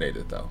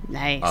caffeinated though.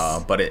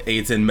 Nice. But it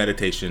aids in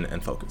meditation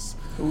and focus.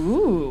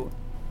 Ooh.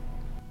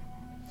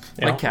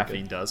 Yeah, Like okay.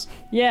 caffeine does.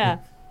 Yeah.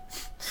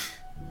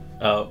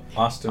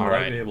 Austin, would I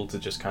Alright. be able to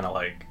just kind of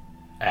like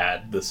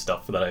add the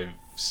stuff that I've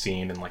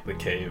seen in like the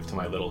cave to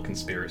my little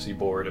conspiracy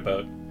board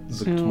about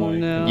Zuktmoy?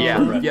 no.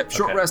 Yeah,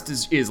 short Okay. rest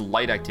is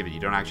light activity.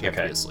 You don't actually have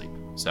to Okay. be asleep.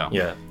 So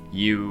Yeah.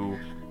 you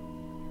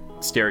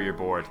stare at your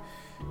board.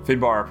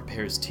 Finbar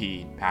prepares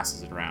tea,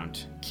 passes it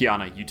around.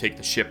 Kiana, you take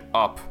the ship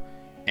up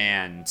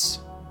and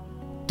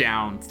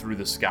down through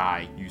the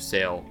sky. You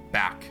sail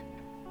back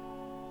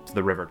to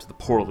the river, to the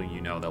portal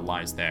you know that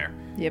lies there.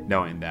 Yep.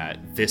 Knowing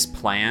that this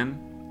plan,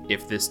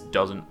 if this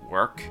doesn't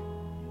work,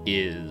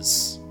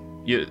 is...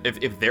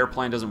 If their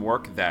plan doesn't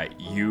work, that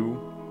you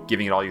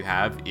giving it all you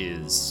have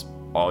is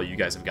all you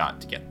guys have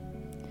got to get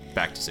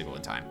back to Sigil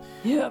in time.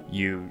 Yep.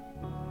 You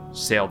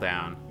sail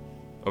down.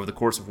 Over the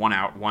course of 1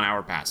 hour, 1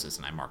 hour passes,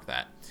 and I mark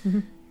that.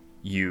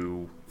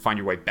 You find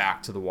your way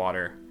back to the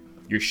water.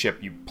 Your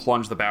ship, you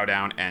plunge the bow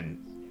down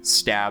and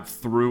stab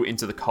through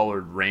into the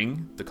colored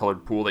ring, the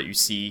colored pool that you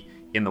see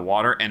in the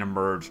water, and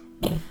emerge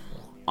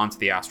onto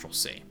the astral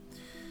sea.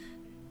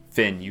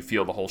 Finn, you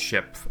feel the whole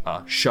ship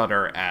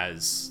shudder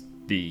as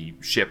the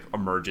ship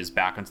emerges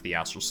back onto the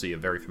astral sea, a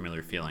very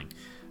familiar feeling.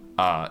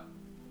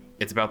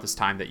 It's about this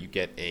time that you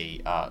get a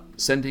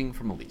sending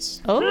from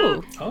Elise.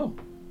 Oh. Oh.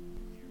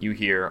 You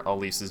hear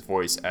Elise's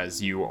voice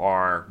as you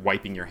are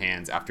wiping your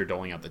hands after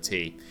doling out the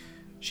tea.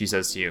 She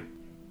says to you,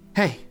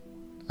 "Hey,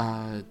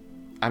 I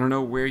don't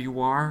know where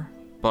you are,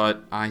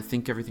 but I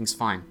think everything's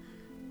fine.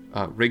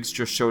 Riggs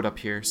just showed up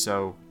here,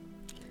 so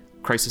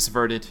crisis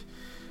averted.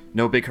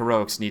 No big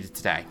heroics needed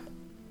today."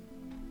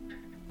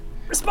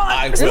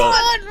 I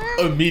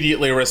will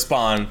immediately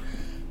respond.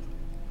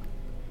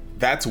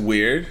 That's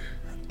weird.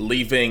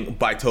 Leaving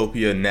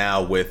Bitopia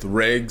now with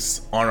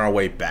Riggs on our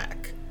way back.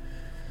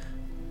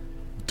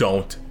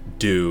 Don't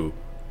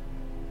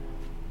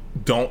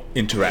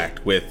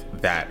interact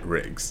with that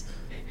Riggs.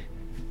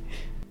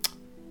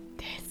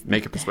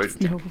 Make a persuasion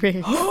check. No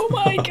rigs. Oh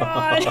my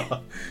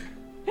god!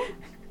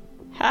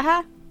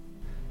 Haha.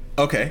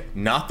 Okay,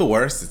 not the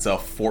worst. It's a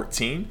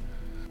 14.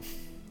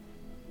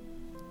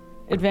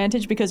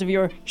 Advantage because of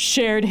your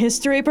shared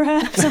history,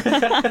 perhaps?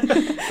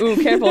 Ooh,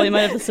 careful, you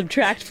might have to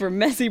subtract for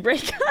messy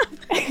breakup.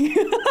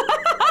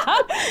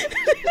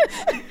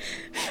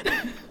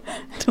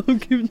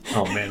 Don't give...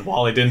 Oh man,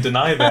 Wally didn't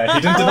deny that.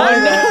 He didn't deny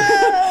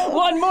that.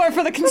 One more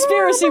for the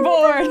conspiracy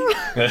board!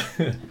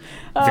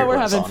 Oh, we're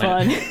Virla's having on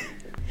fun. it.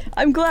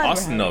 I'm glad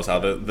Austin knows how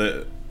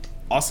the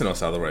Austin knows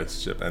how the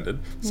relationship ended.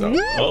 So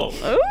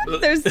Oh. Ooh,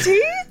 there's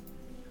tea?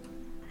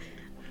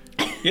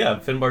 Yeah,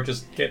 Finbar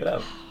just gave it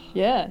out.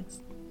 Yeah.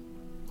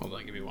 Hold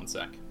on, give me 1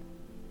 sec.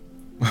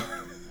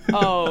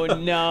 Oh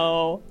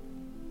no.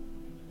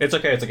 It's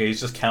okay, it's okay. He's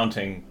just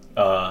counting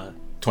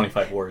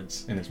 25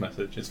 words in his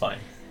message. It's fine.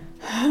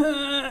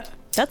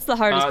 That's the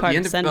hardest part The of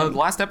end sending. of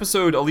last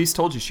episode, Elise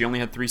told you she only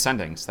had 3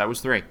 sendings. That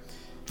was 3.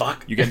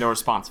 Fuck. You get no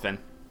response, Finn.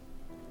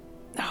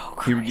 Oh,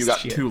 You got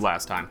Shit. 2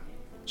 last time.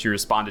 She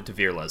responded to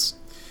Virla's.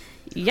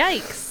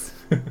 Yikes.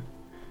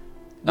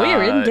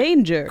 We're in Uh,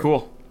 danger.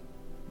 Cool.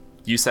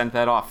 You sent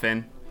that off,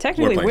 Finn.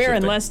 Technically, We're we're, playing in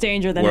shifting. less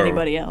danger than We're-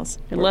 anybody else.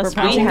 Unless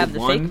We're we powerful. have the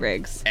One fake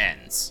rigs.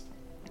 Ends.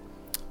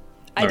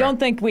 I don't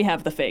think we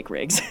have the fake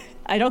rigs.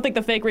 I don't think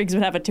the fake rigs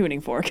would have a tuning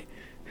fork.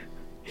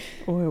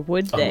 Or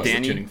would they? Unless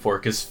Danny? the tuning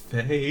fork is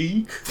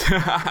fake.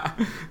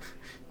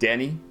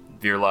 Danny,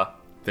 Virla,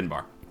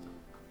 Finbar.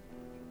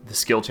 The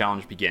skill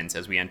challenge begins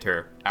as we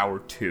enter hour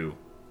 2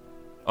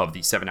 of the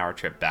 7-hour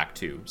trip back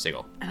to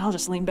Sigil. And I'll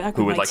just lean back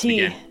Who with would my like to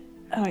tea. begin?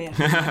 Oh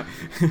yeah.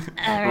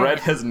 Red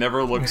has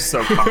never looked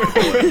so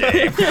comfortable in a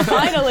game.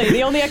 Finally,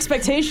 the only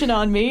expectation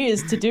on me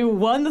is to do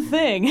one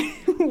thing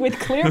with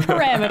clear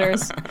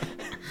parameters.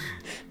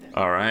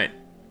 All right.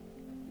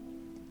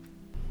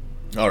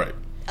 all right.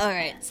 All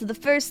right, so the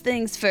first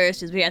things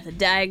first is we have to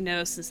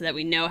diagnose so that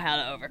we know how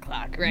to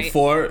overclock, right?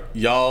 Before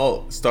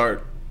y'all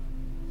start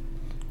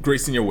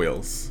greasing your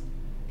wheels.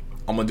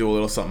 I'm gonna do a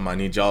little something. I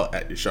need y'all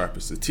at your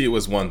sharpest. The T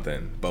was one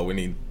thing, but we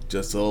need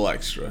just a little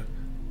extra.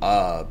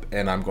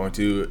 And I'm going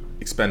to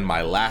expend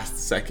my last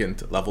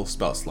second level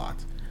spell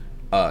slot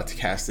to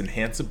cast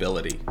Enhance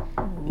Ability.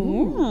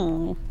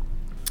 Ooh.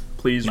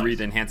 Please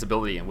read Enhance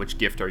Ability, and which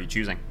gift are you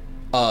choosing?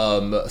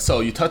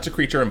 So you touch a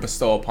creature and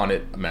bestow upon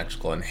it a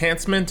magical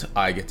enhancement.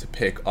 I get to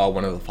pick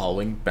one of the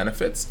following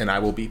benefits, and I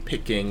will be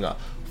picking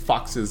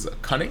Fox's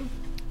Cunning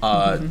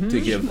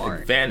to give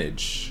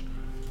advantage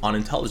on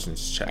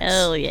intelligence checks.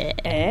 Hell yeah.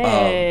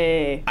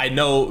 Hey. I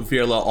know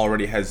Virla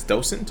already has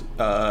Docent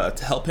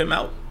to help him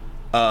out.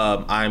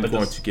 I'm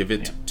going to give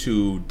it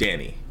to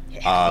Danny.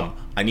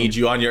 I need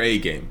you on your A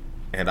game,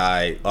 and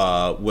I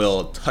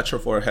will touch her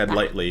forehead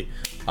lightly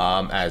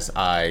as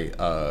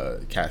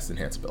I cast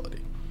Enhance Ability.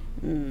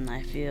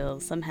 I feel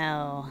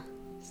somehow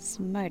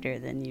smarter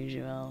than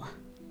usual.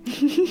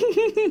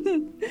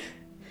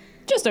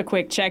 Just a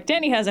quick check.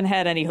 Danny hasn't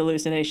had any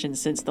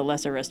hallucinations since the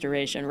Lesser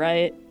Restoration,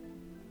 right?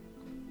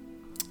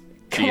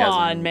 Come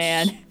on,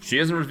 man. She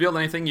hasn't revealed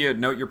anything. You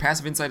note your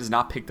passive insight has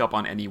not picked up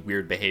on any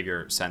weird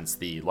behavior since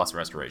the Lesser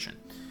Restoration.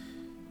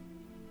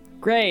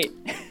 Great.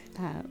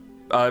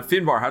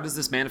 Finbar, how does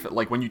this manifest?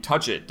 Like, when you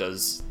touch it,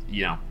 does,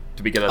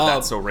 do we get a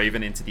That's So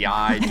Raven into the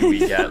eye? Do we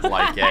get,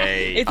 like,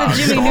 a... It's a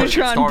Jimmy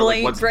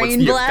Neutron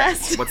brain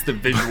blast. What's the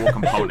visual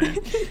component?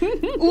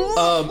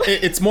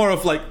 It's more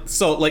of, like,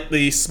 so, like,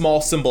 the small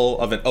symbol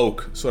of an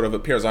oak sort of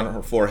appears on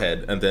her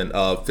forehead and then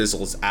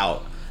fizzles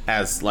out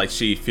as, like,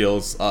 she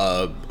feels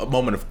a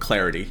moment of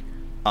clarity.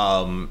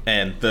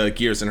 And the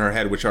gears in her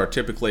head, which are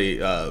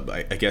typically,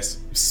 I guess,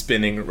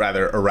 spinning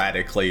rather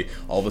erratically,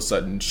 all of a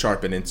sudden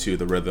sharpen into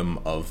the rhythm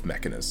of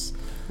Mechanus.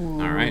 All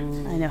right.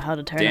 I know how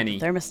to turn Danny, up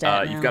the thermostat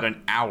now. You've got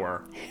an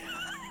hour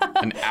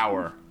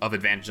of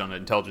advantage on the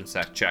intelligence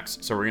checks,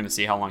 so we're going to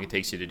see how long it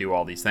takes you to do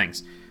all these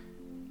things.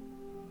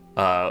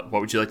 What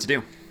would you like to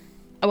do?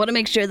 I want to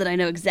make sure that I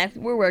know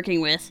exactly what we're working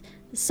with.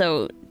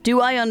 So, can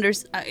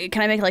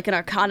I make, like, an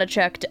Arcana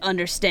check to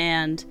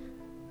understand...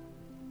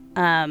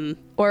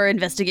 or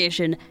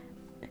investigation,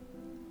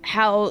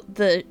 how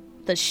the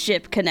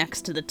ship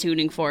connects to the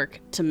tuning fork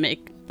to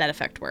make that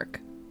effect work.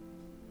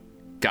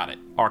 Got it.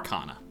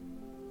 Arcana.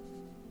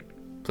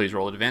 Please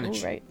roll at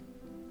advantage. All right.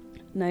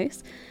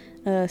 Nice.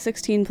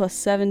 16 plus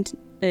 7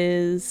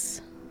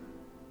 is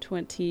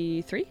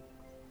 23.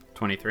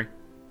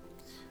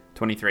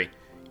 23.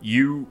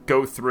 You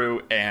go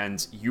through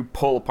and you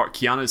pull apart.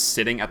 Kiana's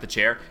sitting at the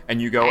chair, and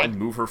you go and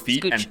move her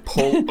feet and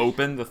pull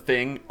open the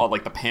thing,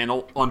 like the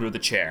panel under the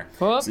chair,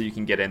 so you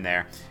can get in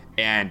there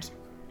and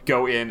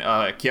go in.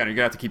 Kiana, you're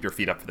gonna have to keep your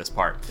feet up for this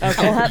part.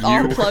 Okay.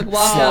 I'll Plug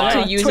walk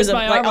up to use as a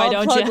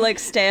I'll Plug like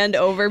stand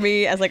over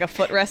me as like a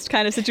footrest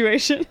kind of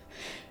situation.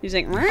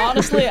 Using.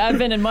 Honestly, I've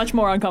been in much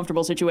more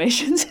uncomfortable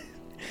situations.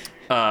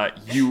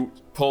 You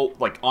pull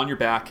like on your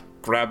back.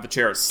 Grab the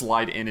chair,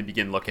 slide in, and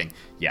begin looking.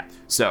 Yeah.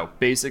 So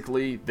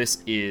basically,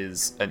 this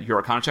is your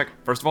Arcana check.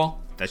 First of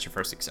all, that's your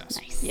first success.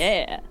 Nice.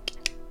 Yeah.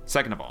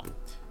 Second of all,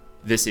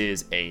 this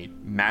is a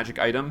magic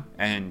item,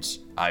 and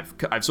I've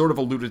sort of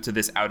alluded to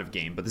this out of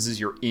game, but this is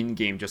your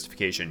in-game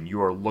justification.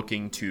 You are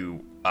looking to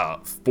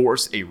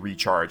force a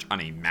recharge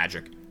on a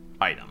magic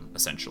item,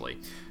 essentially.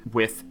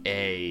 With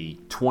a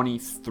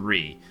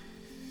 23,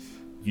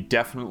 you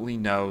definitely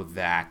know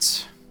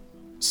that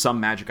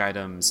some magic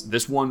items,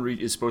 this one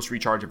is supposed to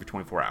recharge every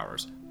 24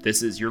 hours.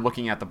 You're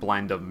looking at the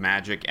blend of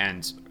magic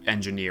and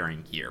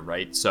engineering here,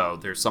 right? So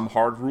there's some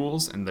hard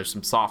rules and there's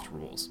some soft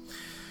rules.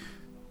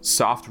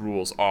 Soft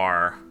rules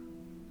are,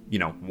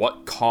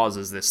 what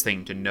causes this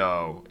thing to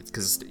know? It's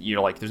because,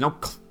 there's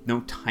no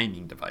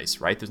timing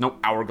device, right? There's no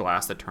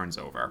hourglass that turns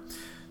over.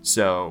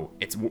 So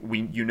it's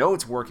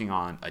working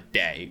on a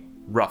day,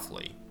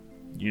 roughly.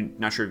 You're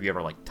not sure if you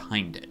ever,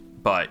 timed it,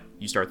 but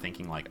you start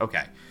thinking,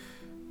 okay,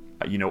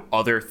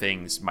 other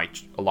things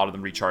a lot of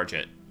them recharge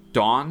at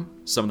dawn,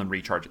 some of them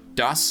recharge at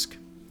dusk.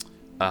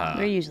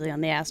 We're usually on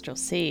the astral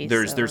sea.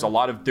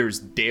 There's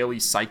daily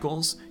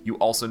cycles. You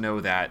also know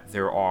that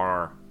there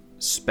are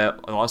a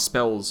lot of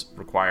spells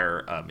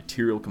require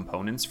material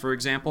components, for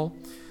example,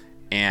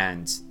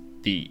 and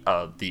the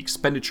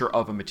expenditure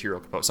of a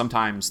material component.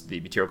 Sometimes the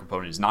material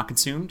component is not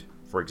consumed.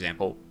 For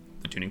example,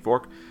 the tuning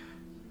fork.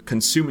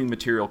 Consuming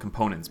material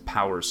components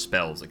powers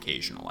spells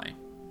occasionally.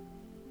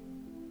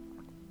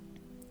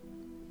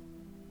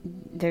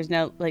 There's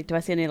no, do I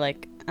see any,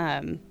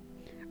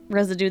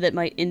 residue that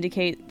might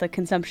indicate the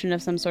consumption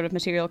of some sort of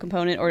material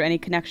component or any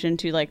connection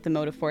to, the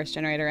motive force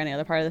generator or any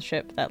other part of the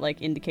ship that,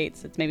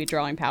 indicates it's maybe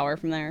drawing power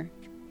from there?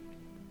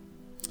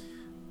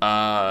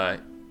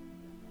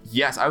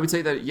 Yes, I would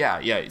say that,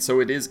 yeah. So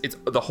it's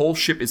the whole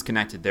ship is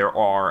connected. There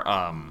are,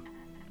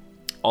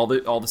 all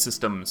the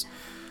systems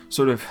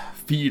sort of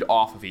feed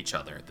off of each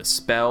other. The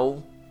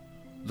spell,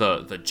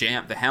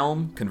 the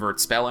helm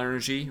converts spell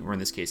energy, or in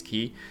this case,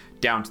 ki,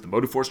 down to the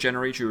motive force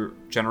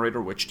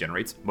generator, which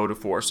generates motive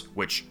force,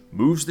 which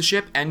moves the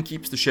ship and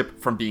keeps the ship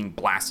from being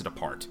blasted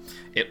apart.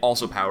 It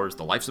also powers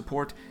the life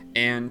support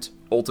and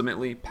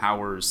ultimately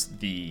powers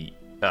the,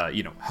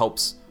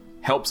 helps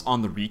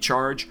on the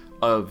recharge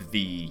of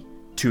the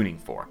tuning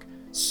fork.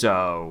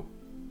 So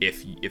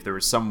if there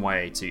was some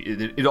way to,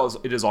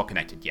 it is all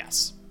connected.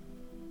 Yes.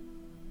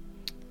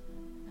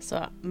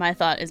 So my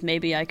thought is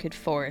maybe I could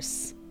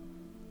force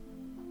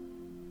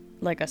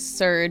like a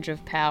surge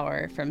of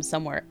power from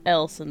somewhere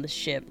else in the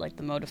ship, like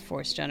the motive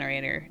force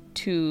generator,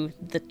 to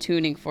the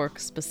tuning fork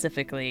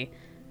specifically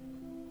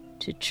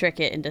to trick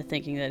it into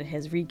thinking that it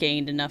has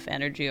regained enough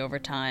energy over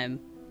time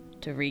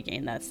to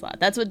regain that slot.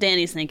 That's what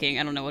Danny's thinking.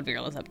 I don't know what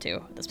Virla's up to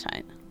at this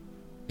time.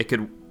 It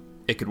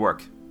could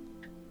work.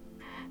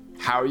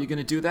 How are you going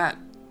to do that?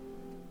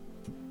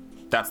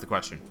 That's the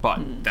question.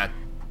 But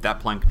that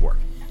plan could work.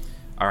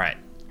 All right.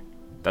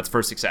 That's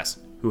first success.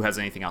 Who has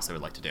anything else they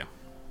would like to do?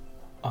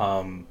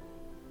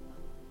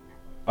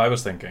 I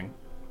was thinking,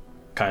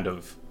 kind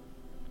of.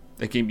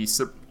 It can be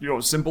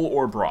simple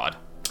or broad.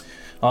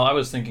 I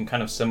was thinking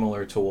kind of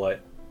similar to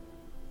what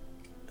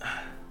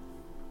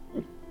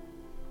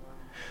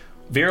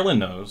Virla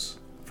knows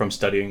from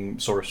studying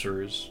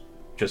sorcerers,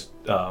 just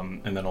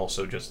and then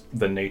also just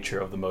the nature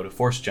of the motive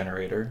force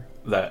generator.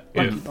 That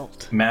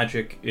if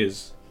magic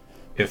is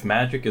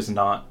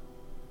not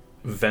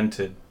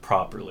vented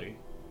properly,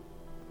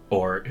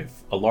 or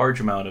if a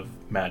large amount of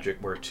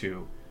magic were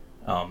to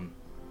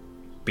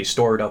be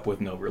stored up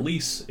with no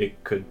release, the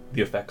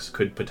effects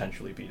could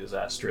potentially be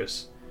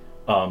disastrous.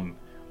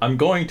 I'm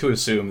going to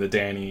assume that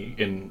Danny,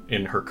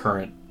 in her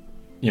current,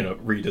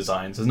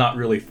 redesigns, has not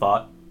really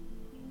thought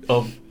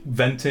of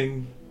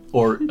venting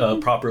or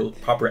proper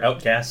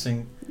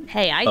outgassing.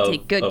 Hey, I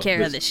take good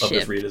care of this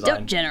ship.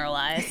 Don't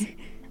generalize.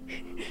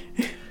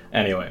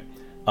 Anyway,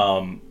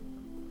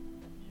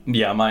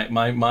 yeah,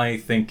 my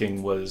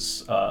thinking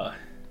was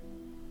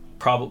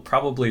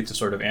probably to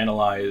sort of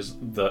analyze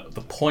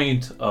the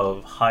point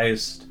of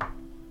highest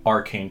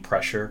arcane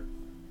pressure,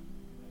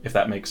 if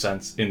that makes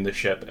sense, in the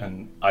ship,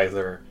 and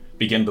either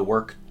begin the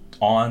work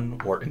on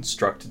or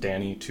instruct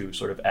Danny to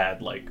sort of add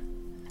like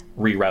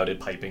rerouted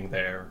piping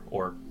there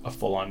or a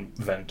full-on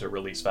vent or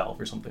release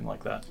valve or something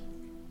like that.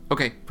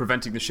 Okay,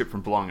 preventing the ship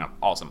from blowing up.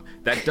 Awesome.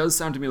 That does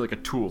sound to me like a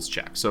tools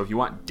check. So if you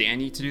want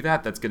Danny to do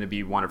that, that's going to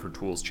be one of her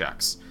tools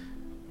checks.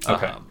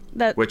 Okay.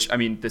 Which, I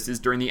mean, this is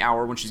during the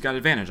hour when she's got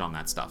advantage on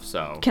that stuff,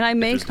 so... Can I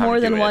make more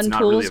than one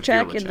tools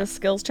check in the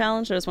skills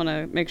challenge? I just want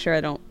to make sure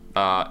I don't...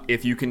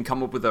 If you can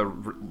come up with a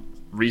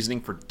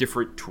reasoning for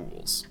different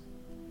tools.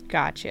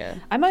 Gotcha.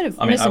 I might have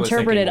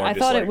misinterpreted. I I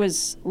thought it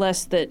was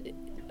less that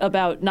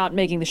about not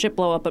making the ship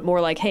blow up, but more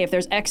like, hey, if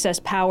there's excess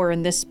power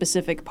in this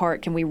specific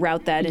part, can we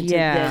route that into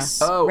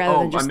this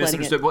rather than just I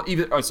misunderstood. letting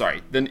it... Well,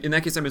 sorry. Then in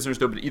that case, I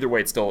misunderstood. But either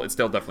way, it's still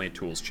definitely a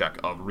tools check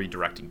of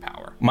redirecting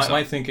power.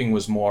 My thinking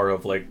was more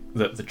of like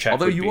the check.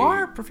 Although you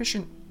are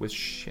proficient with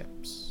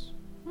ships.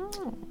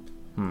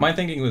 My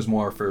thinking was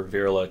more for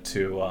Virla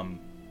to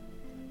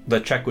the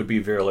check would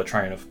be Virla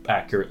trying to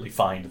accurately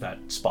find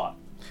that spot.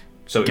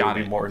 So it would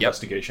be more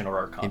investigation or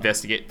arcana.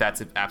 Investigate.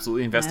 That's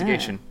absolutely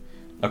investigation.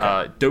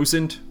 Okay.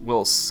 Docent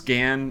will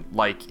scan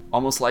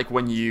almost like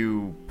when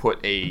you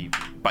put a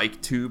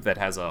bike tube that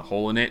has a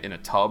hole in it in a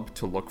tub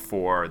to look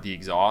for the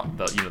exhaust,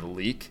 the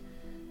leak.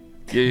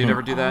 You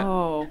never do that?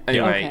 Oh.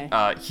 Anyway,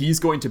 okay. He's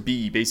going to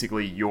be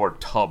basically your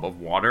tub of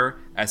water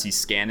as he's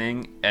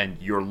scanning, and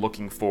you're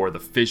looking for the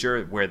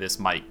fissure where this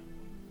might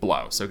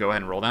blow. So go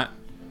ahead and roll that.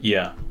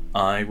 Yeah,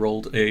 I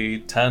rolled a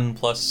 10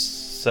 plus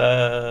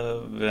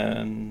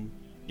 7.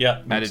 Yeah,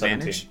 At 17.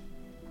 advantage?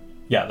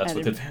 Yeah, that's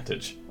with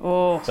advantage.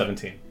 Oh.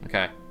 17.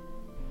 Okay.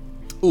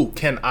 Ooh,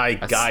 can I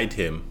guide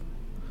him?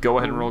 Go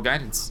ahead and roll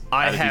guidance.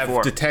 I Add a have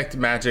D4. detect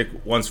magic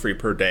once free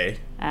per day.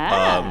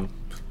 Ah.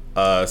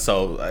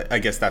 So I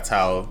guess that's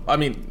how. I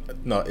mean,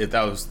 no, if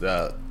that was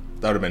that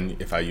would have been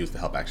if I used the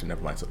help action.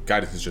 Never mind. So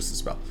guidance is just a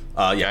spell.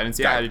 Yeah, Guidance,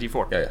 yeah, add a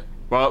D4. Yeah.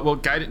 Well,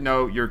 guidance.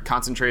 No, you're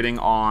concentrating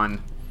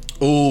on.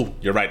 Ooh,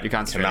 you're right. You're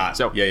concentrating. Cannot.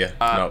 So yeah.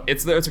 No.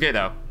 It's okay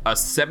though. A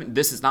 7.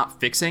 This is not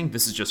fixing.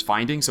 This is just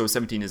finding. So a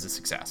 17 is a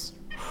success.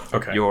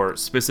 Okay. Your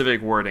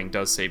specific wording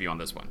does save you on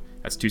this one.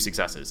 That's 2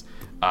 successes.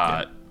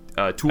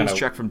 Tools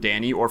check from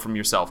Danny or from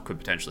yourself could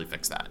potentially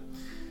fix that.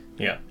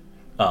 Yeah.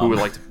 Who would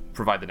like to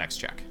provide the next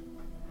check?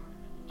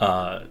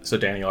 So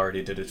Danny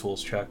already did a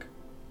tools check.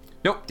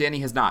 Nope, Danny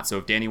has not. So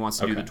if Danny wants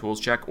to do the tools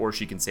check, or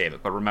she can save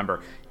it. But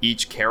remember,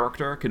 each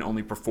character can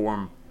only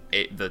perform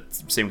the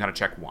same kind of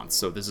check once.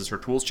 So this is her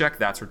tools check.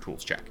 That's her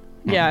tools check.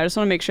 Yeah, I just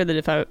want to make sure that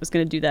if I was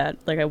going to do that,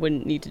 I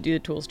wouldn't need to do the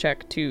tools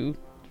check to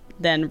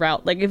then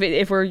route.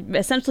 If we're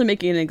essentially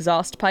making an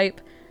exhaust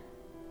pipe,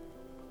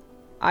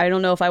 I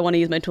don't know if I want to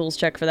use my tools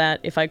check for that.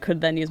 If I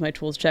could then use my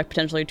tools check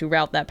potentially to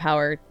route that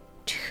power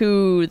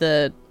to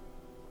the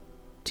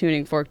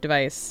tuning fork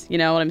device. You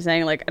know what I'm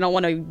saying? I don't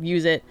want to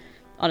use it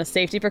on a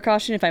safety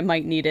precaution if I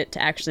might need it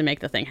to actually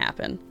make the thing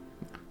happen.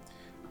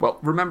 Well,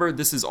 remember,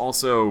 this is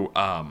also,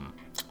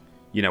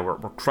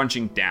 we're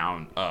crunching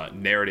down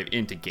narrative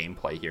into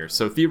gameplay here.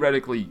 So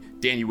theoretically,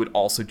 Danny would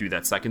also do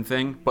that second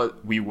thing,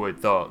 but we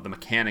would, the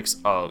mechanics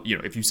of,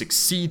 if you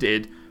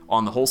succeeded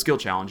on the whole skill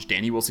challenge,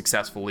 Danny will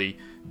successfully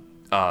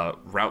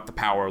route the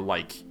power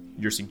like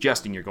you're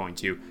suggesting you're going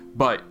to,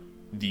 but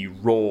the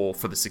roll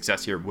for the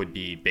success here would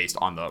be based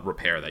on the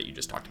repair that you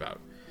just talked about.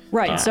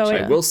 Right. So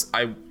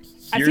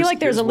I feel like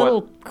there's a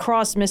little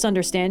cross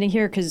misunderstanding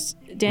here because,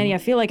 Danny, I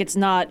feel like it's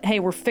not, hey,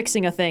 we're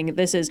fixing a thing.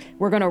 This is,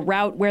 we're going to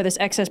route where this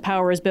excess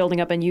power is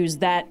building up and use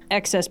that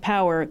excess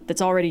power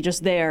that's already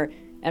just there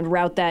and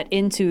route that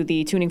into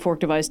the tuning fork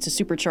device to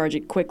supercharge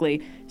it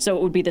quickly. So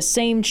it would be the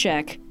same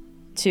check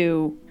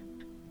to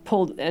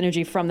pull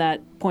energy from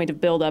that point of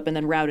buildup and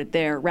then route it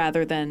there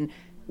rather than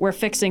we're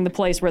fixing the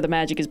place where the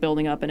magic is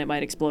building up and it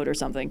might explode or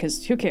something,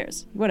 because who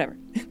cares? Whatever.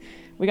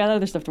 We got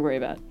other stuff to worry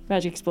about.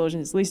 Magic explosion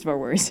is the least of our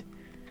worries.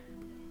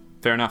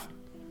 Fair enough.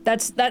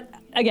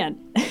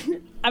 Again,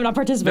 I'm not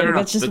participating. No.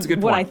 That's just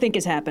what I think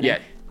is happening.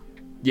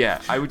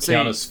 Yeah, I would say,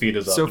 Tiana's feet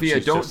is up, Sophia,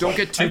 and she's don't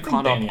get too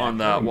caught up on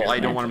the, I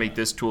don't want want to make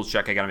this tools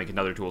check, I got to make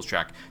another tools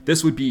check.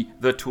 This would be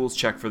the tools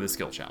check for the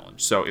skill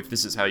challenge. So if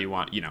this is how you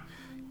want,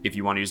 if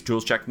you want to use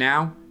tools check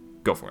now,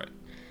 go for it.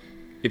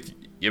 If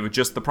it would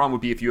just, the problem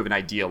would be if you have an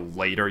idea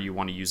later you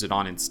want to use it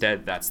on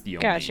instead, that's the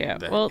only Gotcha.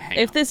 Well, hang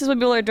if up. this is what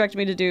people are directing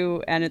me to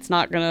do and it's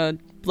not going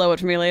to blow it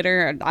for me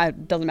later,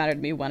 it doesn't matter to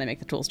me when I make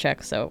the tools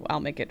check, so I'll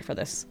make it for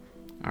this.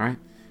 All right.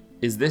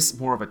 Is this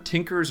more of a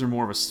tinker's or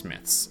more of a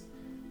smith's?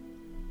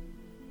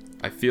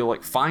 I feel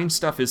like fine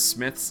stuff is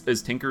smith's,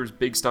 is tinker's,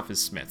 big stuff is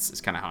smith's,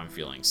 is kind of how I'm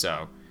feeling.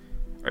 So,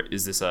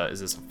 is this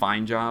a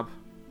fine job?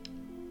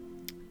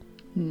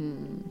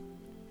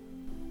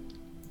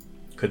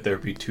 Could there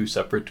be two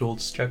separate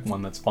tools check?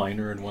 One that's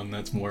finer and one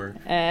that's more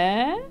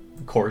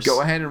coarse?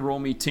 Go ahead and roll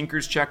me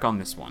tinker's check on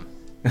this one.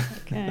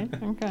 Okay.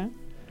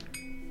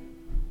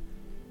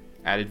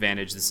 At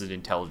advantage, this is an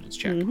intelligence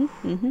check.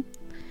 And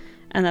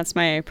that's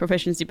my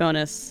proficiency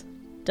bonus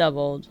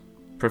doubled.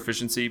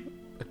 Proficiency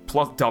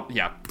plus double,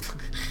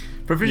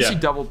 proficiency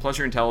doubled plus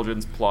your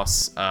intelligence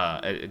plus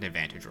an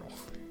advantage roll.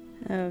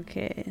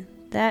 Okay.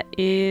 That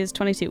is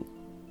 22.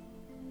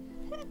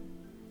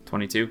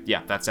 22?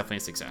 Yeah, that's definitely a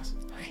success.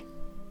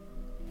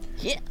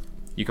 Yeah.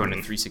 You go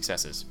into 3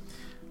 successes.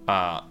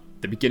 The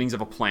beginnings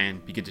of a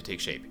plan begin to take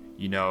shape.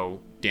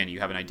 Danny, you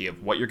have an idea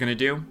of what you're going to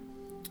do.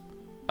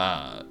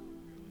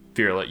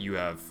 Firla, you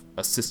have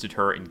assisted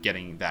her in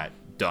getting that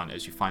done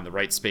as you find the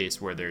right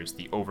space where there's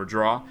the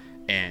overdraw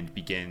and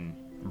begin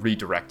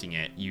redirecting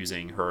it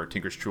using her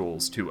Tinker's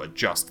tools to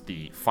adjust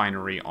the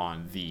finery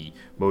on the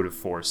motive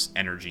force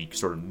energy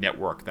sort of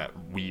network that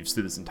weaves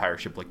through this entire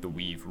ship like the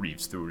weave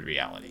weaves through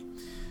reality.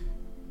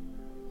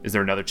 Is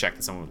there another check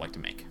that someone would like to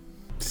make?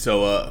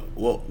 So,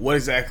 what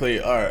exactly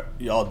are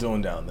y'all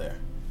doing down there?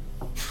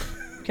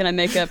 Can I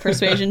make a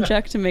persuasion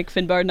check to make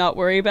Finbar not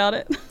worry about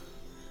it?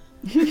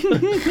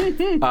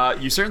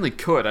 You certainly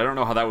could. I don't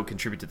know how that would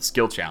contribute to the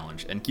skill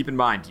challenge. And keep in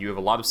mind, you have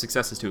a lot of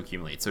successes to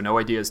accumulate, so no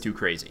idea is too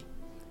crazy.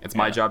 It's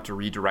my job to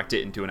redirect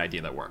it into an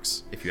idea that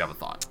works, if you have a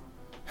thought.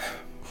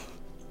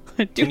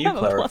 I do Can you have a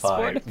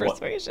clarify +4 to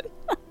persuasion.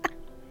 Oh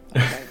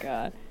my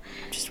god.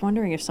 I'm just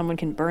wondering if someone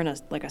can burn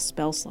a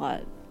spell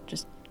slot,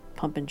 just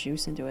pumping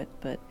juice into it,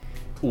 but...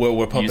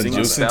 We're pumping Using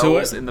juice into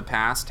spells it? in the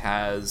past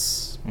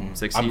has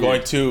succeeded. I'm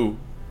going to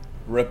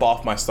rip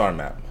off my star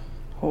map.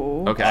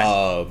 Oh.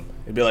 Okay.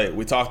 It'd be like,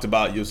 we talked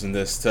about using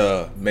this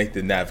to make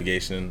the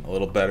navigation a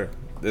little better.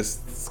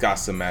 This got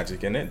some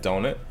magic in it,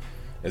 don't it?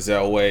 Is there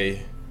a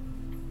way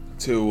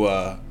to,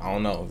 I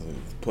don't know,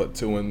 put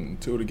 2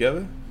 and 2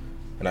 together?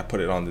 And I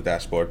put it on the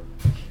dashboard.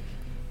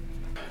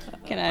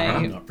 Can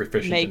I'm I not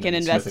proficient make in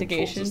an smithing tools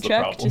investigation is the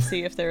check problem. to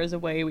see if there is a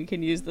way we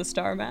can use the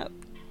star map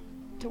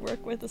to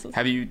work with this?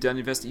 Have you done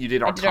You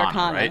did I did Arcana,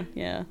 Arcana, right?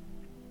 yeah.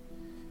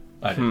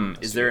 I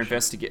did Is there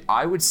investigation.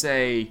 I would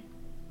say,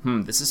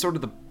 this is sort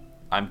of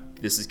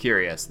this is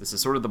curious. This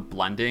is sort of the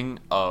blending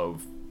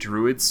of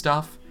druid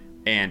stuff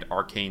and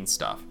arcane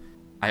stuff.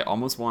 I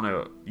almost want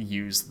to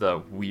use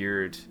the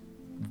weird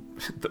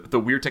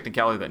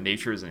technicality that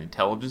nature is an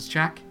intelligence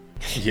check.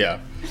 Yeah.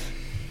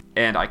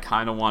 And I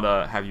kind of want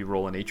to have you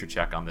roll a nature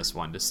check on this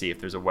one to see if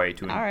there's a way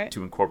to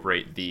to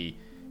incorporate the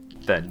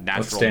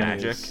natural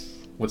magic.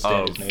 What's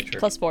Danny's nature?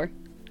 +4.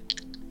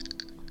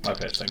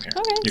 Okay, same here.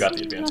 Okay, You got so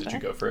the advantage. not You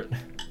go for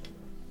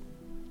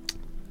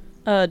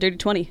it. Dirty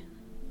 20.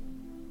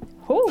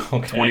 Oh.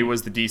 Okay. 20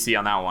 was the DC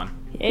on that one.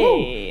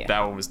 Yay.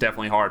 That one was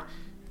definitely hard.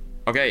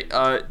 Okay,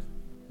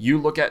 you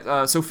look at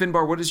so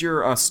Finbar, what does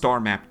your star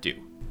map do?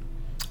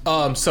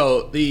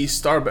 So the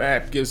star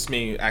map gives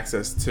me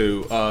access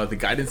to the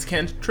guidance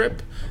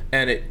cantrip,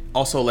 and it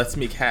also lets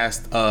me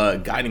cast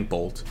guiding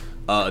bolt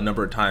a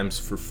number of times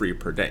for free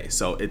per day.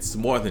 So it's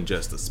more than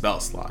just a spell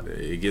slot.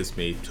 It gives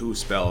me 2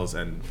 spells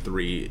and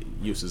 3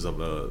 uses of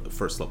the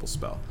first level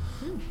spell.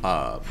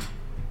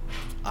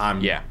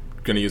 I'm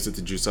gonna use it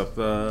to juice up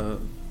the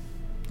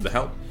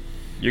help.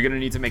 You're gonna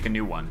need to make a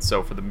new one.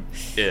 So for the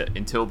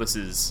until this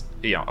is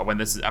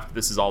after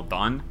this is all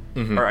done,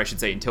 or I should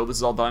say until this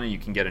is all done and you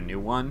can get a new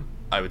one.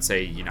 I would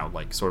say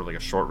like sort of like a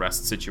short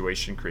rest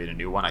situation. Create a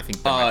new one. I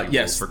think there might be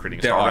rules for creating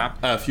a star map.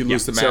 If you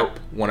lose the map,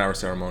 1 hour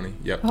ceremony.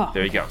 Yep. Oh.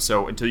 There you go.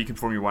 So until you can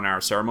perform your 1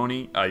 hour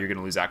ceremony, you're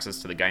gonna lose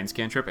access to the guidance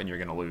cantrip and you're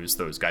gonna lose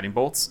those guiding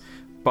bolts.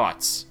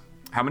 But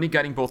how many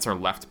guiding bolts are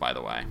left, by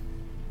the way?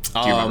 Do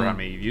you remember how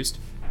many you've used?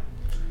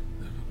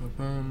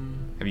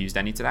 Have you used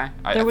any today?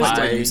 There was I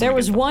thought you used them there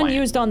was against the one plant.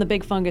 used on the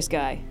big fungus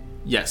guy.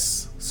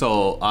 Yes.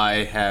 So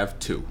I have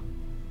 2.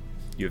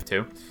 You have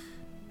 2.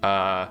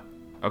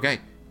 Okay.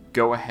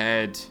 Go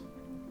ahead.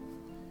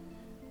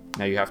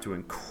 Now you have to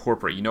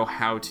incorporate. You know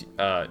how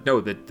to.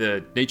 No,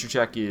 the nature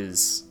check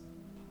is.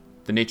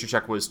 The nature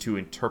check was to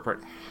interpret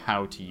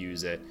how to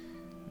use it.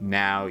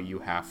 Now you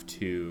have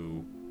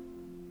to.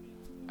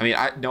 I mean,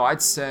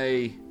 I'd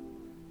say.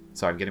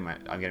 Sorry, I'm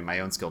getting my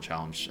own skill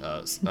challenge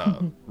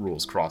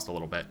rules crossed a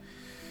little bit.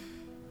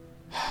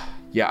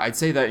 Yeah, I'd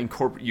say that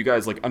you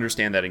guys like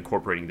understand that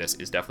incorporating this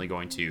is definitely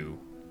going to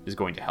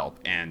help,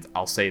 and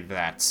I'll say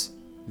that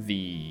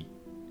the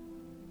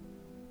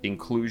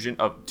inclusion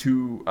of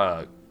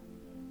 2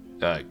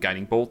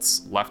 guiding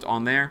bolts left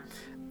on there,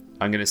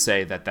 I'm gonna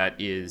say that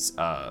is 2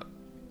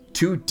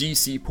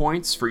 DC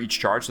points for each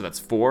charge, so that's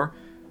 4.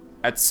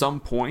 At some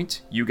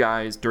point, you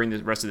guys during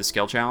the rest of the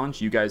skill challenge,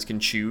 you guys can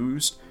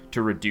choose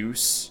to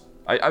reduce.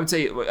 I would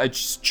say I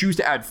choose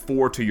to add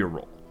 4 to your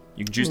roll.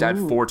 You can choose to add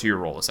 4 to your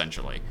roll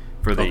essentially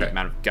for the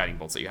amount of guiding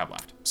bolts that you have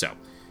left. So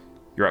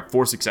you're at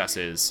 4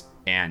 successes,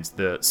 and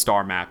the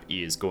star map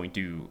is going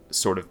to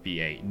sort of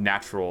be a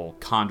natural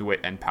conduit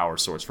and power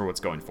source for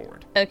what's going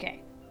forward.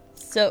 Okay.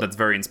 So That's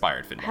very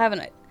inspired, Finn. haven't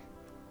I?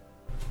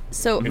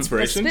 So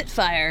Inspiration? the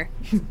Spitfire,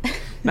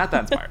 Not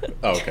that inspired.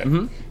 Oh, okay.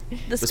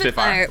 the Spitfire.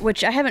 Spitfire,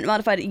 which I haven't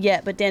modified it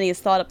yet, but Danny has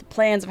thought up the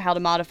plans of how to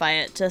modify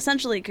it to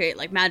essentially create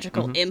like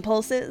magical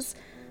impulses,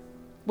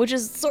 which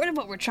is sort of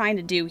what we're trying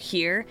to do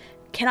here.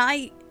 Can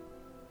I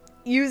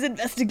use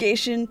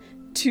investigation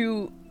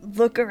to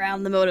look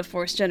around the motive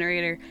force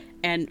generator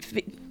and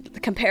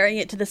comparing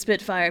it to the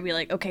Spitfire, be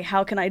like, okay,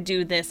 how can I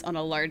do this on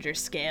a larger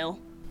scale?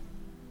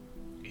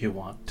 You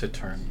want to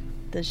turn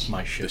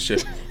my ship, The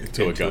ship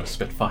into a into gun. a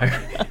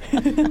Spitfire?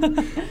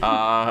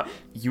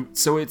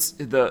 So it's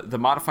the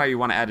modifier you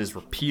want to add is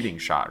repeating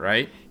shot,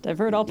 right?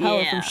 Divert all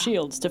power Yeah. from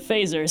shields to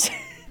phasers.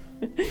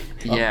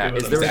 Yeah.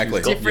 Is there Exactly.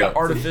 a different Yeah.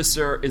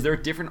 artificer? Is there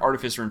a different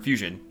artificer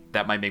infusion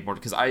that might make more?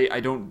 Because I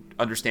don't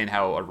understand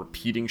how a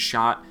repeating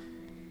shot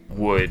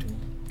would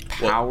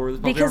power the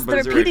Because the but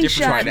is there a repeating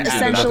different shot trying to add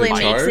essentially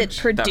another makes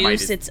charge? it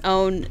produce might- its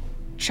own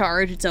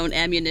charge, its own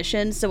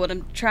ammunition. So what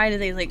I'm trying to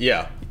think is like,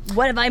 Yeah.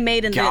 what have I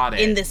made in Got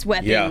it. in this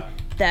weapon Yeah.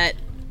 that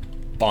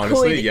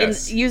Honestly, could,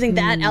 yes. using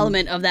that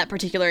element of that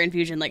particular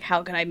infusion, like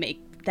how can I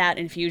make that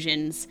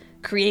infusion's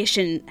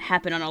creation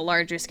happen on a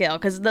larger scale?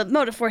 Because the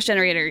motive force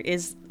generator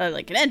is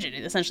like an engine.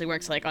 It essentially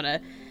works like on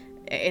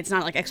it's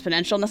not like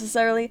exponential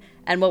necessarily.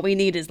 And what we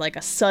need is like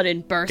a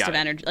sudden burst Got of it.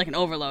 energy, like an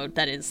overload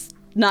that is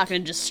not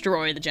going to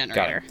destroy the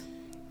generator.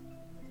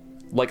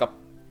 like a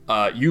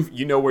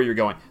you know where you're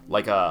going,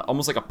 like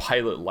almost like a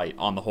pilot light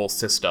on the whole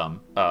system.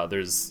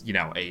 There's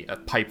a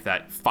pipe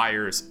that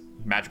fires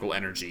magical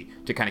energy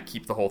to kind of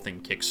keep the whole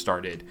thing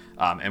kick-started,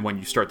 and when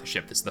you start the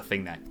ship, this is the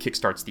thing that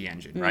kick-starts the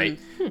engine, right?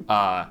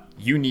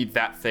 You need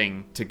that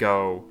thing to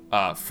go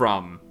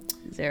from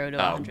 0 to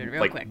 100 real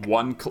like quick.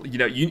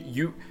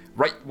 you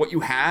right, what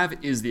you have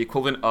is the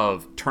equivalent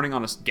of turning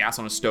on gas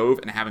on a stove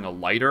and having a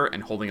lighter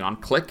and holding it on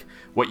click.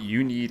 What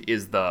you need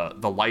is the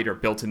lighter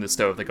built in the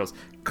stove that goes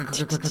click,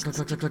 click, click, click, click,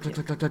 click, click,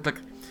 click, click, click, click.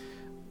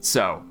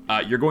 So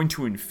you're going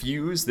to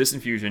infuse this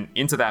infusion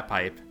into that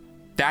pipe.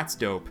 That's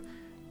dope.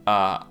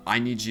 I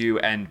need you,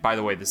 and by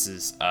the way, this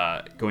is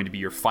going to be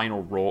your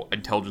final roll,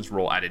 intelligence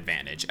roll at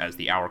advantage as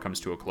the hour comes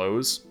to a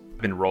close.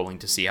 I've been rolling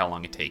to see how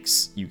long it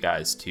takes you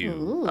guys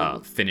to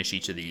finish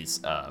each of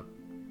these.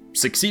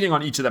 Succeeding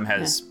on each of them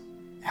has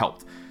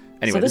helped.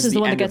 Anyway, So this is the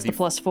one that end of gets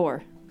the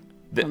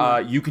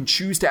 +4. you can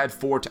choose to add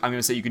 4 to, I'm going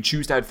to say you can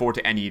choose to add 4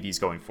 to any of these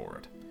going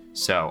forward.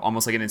 So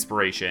almost like an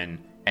inspiration,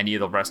 any of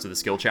the rest of the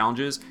skill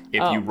challenges,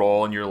 if you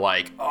roll and you're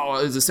like, oh,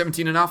 is a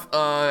 17 enough?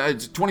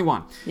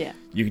 21. Yeah.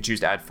 You can choose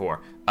to add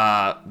 4.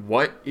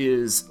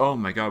 Oh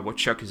my god, what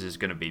check is this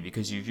going to be?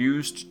 Because you've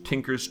used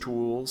Tinker's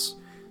tools,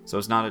 so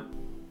it's not a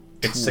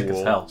It's sick as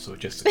tool. hell, so it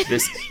just It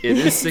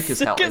is sick as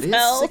hell. Sick as It is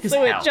hell, sick as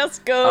so hell. it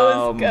just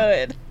goes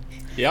good.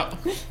 Yep.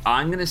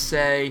 I'm gonna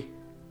say,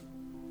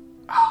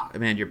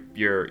 man,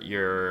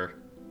 you're.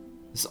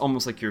 It's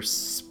almost like your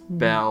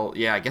spell.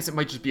 Yeah, I guess it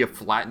might just be a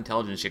flat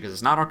intelligence check because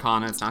it's not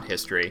Arcana, it's not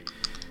History.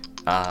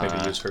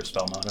 maybe use her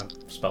spell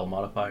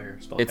modifier.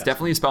 It's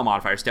definitely a spell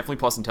modifier. It's definitely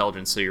plus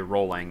intelligence, so you're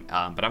rolling.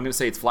 But I'm gonna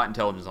say it's flat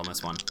intelligence on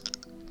this one.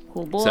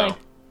 Oh boy. So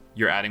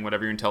you're adding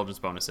whatever your intelligence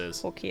bonus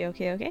is. Okay.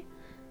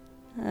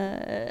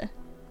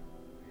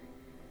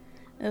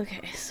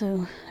 Okay,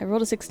 so I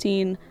rolled a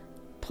 16.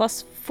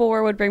 Plus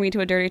 4 would bring me to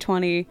a dirty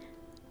 20.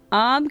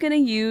 I'm gonna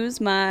use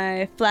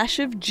my Flash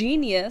of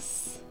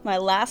Genius, my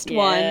last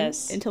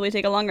Yes. one, until we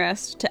take a long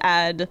rest, to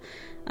add.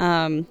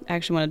 I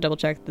actually want to double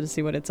check to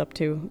see what it's up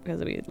to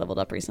because we leveled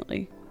up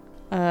recently.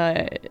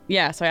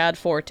 Yeah, so I add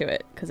 4 to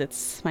it because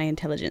it's my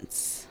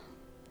intelligence.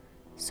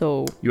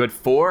 So You had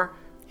 4.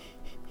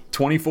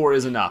 24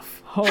 is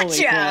enough.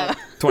 Holy yeah, crap.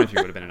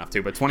 23 would have been enough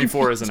too, but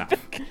 24 is enough.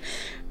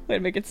 way to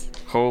make it.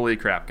 Holy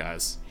crap,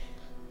 guys.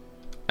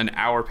 An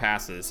hour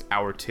passes,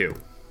 hour 2.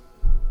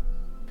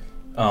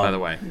 By the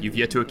way, you've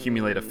yet to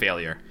accumulate a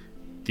failure.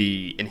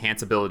 the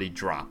enhance ability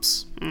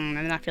drops.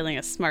 I'm not feeling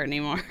as smart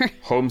anymore.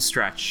 Home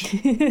stretch.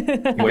 You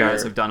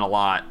guys have done a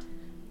lot.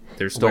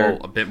 There's still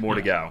a bit more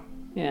to go.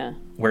 Yeah.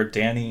 Where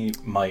Danny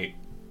might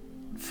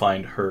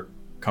find her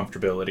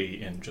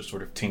comfortability in just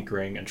sort of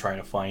tinkering and trying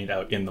to find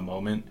out in the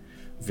moment,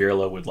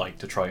 Virla would like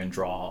to try and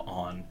draw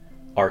on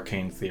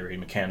arcane theory,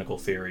 mechanical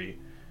theory.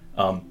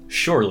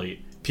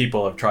 Surely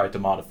people have tried to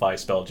modify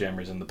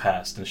spelljammers in the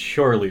past, and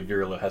surely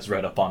Virla has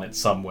read up on it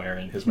somewhere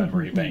in his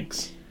memory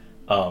banks.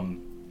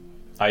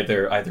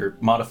 Either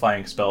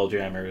modifying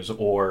spelljammers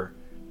or,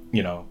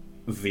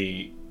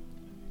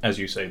 as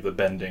you say, the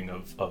bending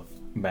of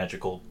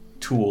magical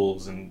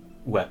tools and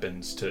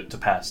weapons to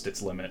past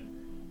its limit.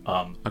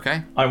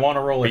 Okay. I want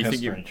to roll a you think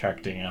history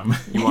check,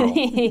 DM. You want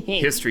a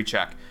history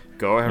check.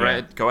 Go ahead.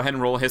 Yeah. Go ahead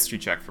and roll a history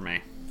check for me.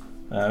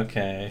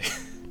 Okay.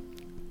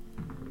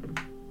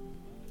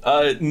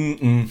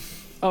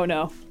 Oh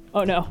no.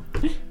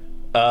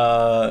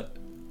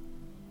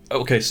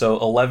 Okay, so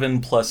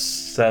 11 plus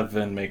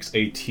 7 makes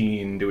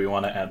 18. Do we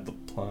want to add the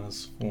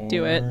plus 4?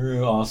 Do it.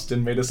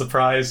 Austin made a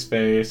surprise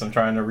face. I'm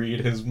trying to read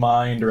his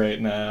mind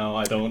right now.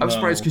 I don't know. I'm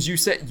surprised because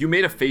you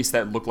made a face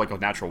that looked like a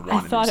natural 1. I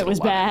and thought you it was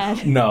said 11.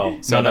 bad. No.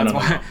 So no.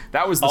 why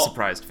that was the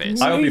surprised face.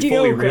 I would be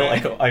fully real.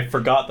 Mediocre. I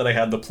forgot that I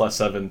had the plus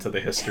 7 to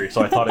the history,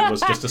 so I thought it was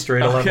just a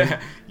straight 11. Okay.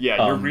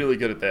 Yeah, you're really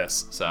good at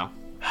this. So,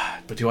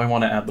 But do I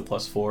want to add the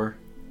plus 4?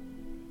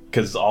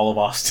 Because all of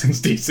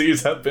Austin's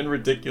DCs have been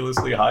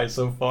ridiculously high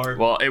so far.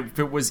 well, if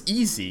it was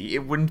easy,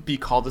 it wouldn't be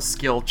called a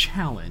skill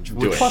challenge.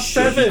 Do it. Plus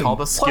should be 7. called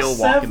a skill Plus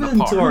walk in the 7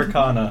 park. to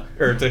Arcana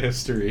or to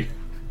History.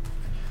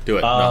 Do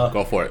it. No,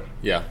 go for it.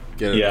 Yeah.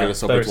 Get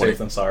us over better 20. safe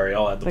than sorry.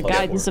 I'll add the The plus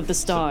guidance 4. of the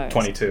stars.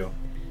 22.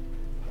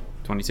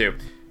 22.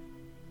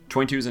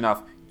 22 is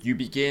enough. You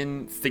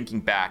begin thinking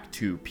back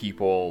to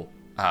people,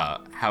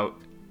 how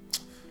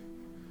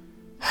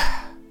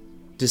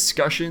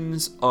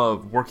discussions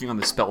of working on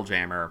the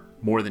Spelljammer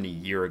more than a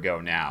year ago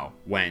now,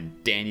 when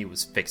Danny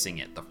was fixing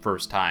it the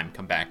first time,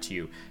 come back to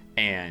you,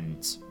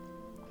 and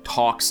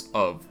talks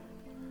of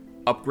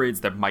upgrades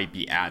that might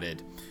be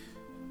added.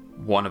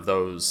 One of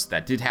those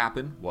that did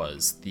happen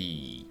was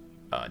the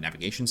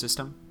navigation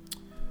system.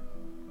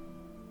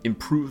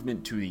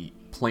 Improvement to the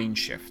plane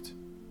shift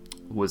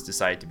was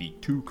decided to be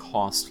too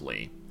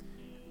costly,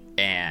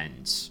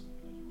 and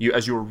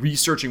as you were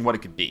researching what it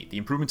could be, the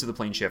improvement to the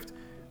plane shift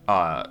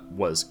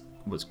was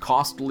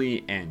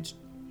costly and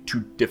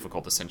too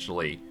difficult,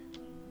 essentially,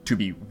 to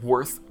be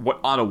worth what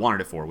Otto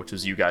wanted it for, which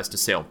was you guys to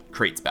sail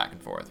crates back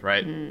and forth,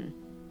 right? It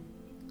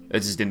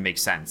just didn't make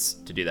sense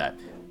to do that.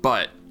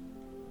 But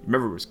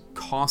remember, it was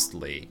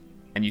costly,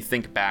 and you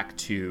think back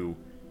to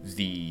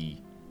the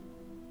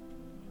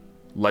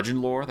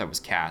legend lore that was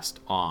cast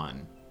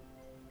on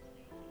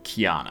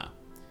Kiana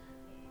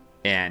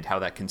and how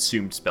that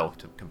consumed spell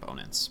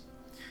components.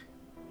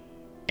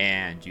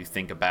 And you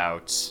think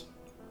about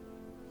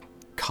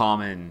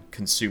common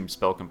consumed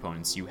spell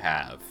components you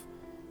have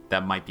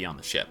that might be on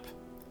the ship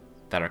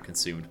that are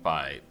consumed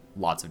by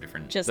lots of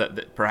different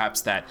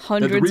perhaps that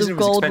hundreds the reason of it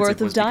was gold expensive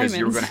worth of was because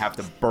you were diamonds.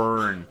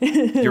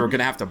 going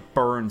to have to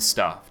burn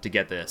stuff to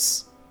get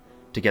this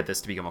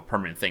to become a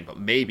permanent thing. But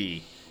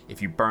maybe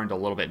if you burned a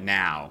little bit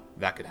now,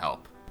 that could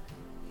help.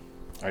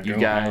 You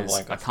guys,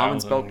 a common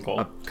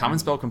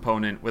spell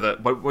component with a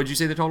what would you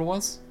say the total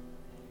was?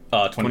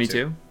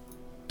 22.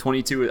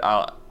 22.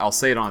 I'll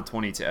say it on a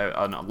 22.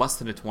 On less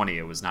than a 20,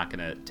 it was not going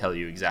to tell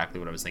you exactly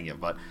what I was thinking of,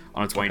 but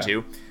on a 22,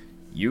 Okay.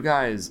 You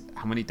guys,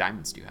 how many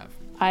diamonds do you have?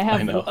 I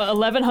have know.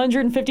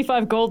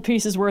 1,155 gold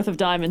pieces worth of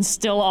diamonds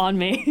still on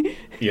me.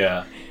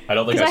 Yeah, I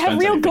don't think Because I have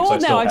spent real anything, so I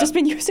gold still now. I've have- just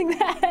been using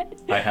that.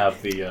 I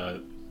have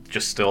the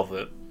just still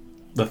the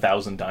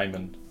 1,000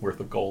 diamond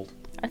worth of gold.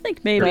 I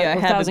think maybe Right, I or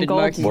haven't 1,000 been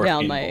gold. marking More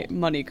down in my gold.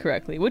 money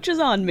correctly, which is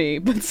on me,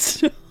 but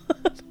still.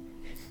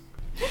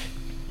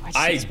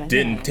 I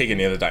didn't take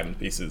any of the diamond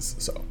pieces,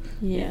 so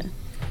Yeah.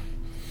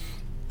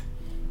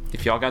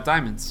 If y'all got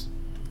diamonds,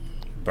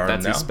 burn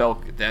that's now. a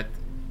spell that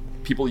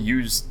people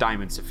use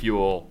diamonds to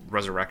fuel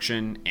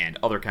resurrection and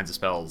other kinds of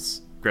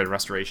spells, great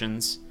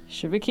restorations.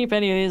 Should we keep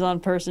any of these on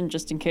person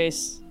just in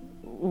case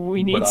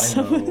we need Would I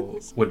some? know?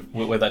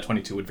 Would that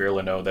 22? Would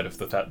Virla know that if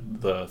the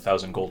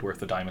 1,000 gold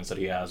worth of diamonds that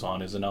he has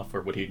on is enough,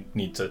 or would he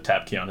need to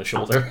tap Kiana's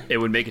shoulder? It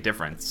would make a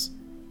difference.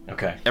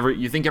 Okay,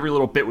 You think every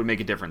little bit would make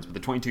a difference, but the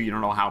 22, you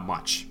don't know how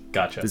much.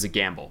 gotcha. There's a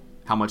gamble.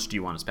 How much do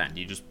you want to spend?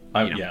 Do you just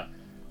Yeah,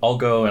 I'll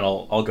go and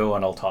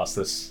I'll toss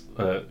this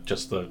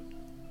just the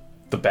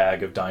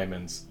bag of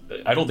diamonds.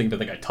 I don't even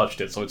think I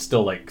touched it, so it's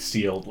still like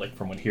sealed, like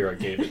from when Hira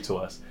gave it to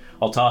us.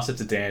 I'll toss it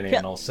to Danny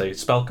and I'll say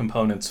spell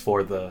components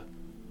for the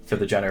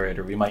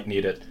generator. We might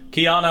need it.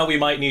 Kiana, we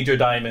might need your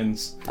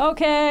diamonds.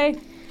 Okay.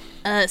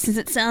 Since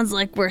it sounds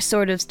like we're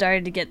sort of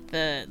starting to get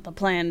the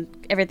plan,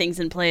 everything's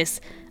in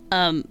place.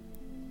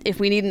 If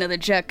we need another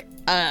check,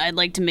 I'd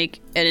like to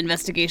make an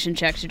investigation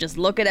check to just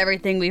look at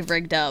everything we've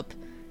rigged up.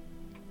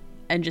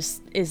 And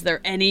just, is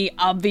there any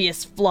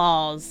obvious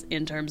flaws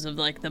in terms of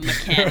like the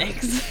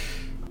mechanics?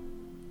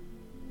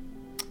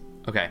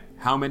 Okay.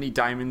 How many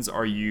diamonds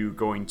are you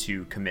going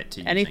to commit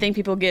to using? Anything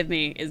people give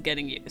me is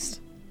getting used.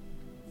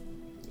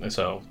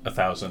 So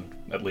 1,000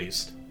 at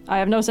least. I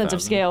have no sense of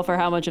 1,000. scale for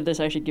how much of this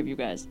I should give you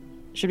guys.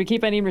 Should we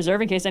keep any in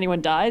reserve in case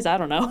anyone dies? I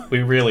don't know. We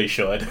really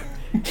should.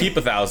 Keep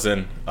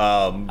 1,000.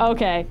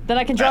 Okay, then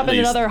I can drop in least.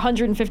 another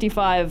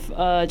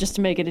 155 just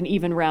to make it an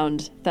even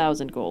round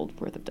 1,000 gold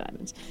worth of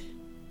diamonds.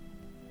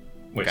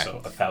 Wait, Okay. so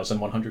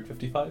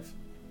 1,155?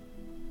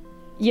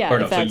 Yeah, Or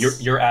no, if so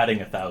that's... you're adding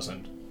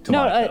 1,000 to No,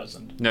 my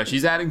 1,000. No,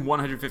 she's adding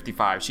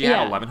 155. She Yeah.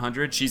 had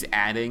 1,100. She's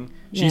Yeah.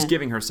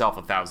 giving herself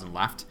 1,000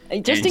 left.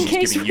 Just and in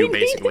case she's giving we you need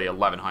basically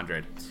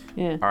 1,100.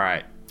 Yeah. All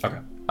right. Okay.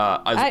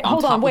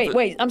 Hold on,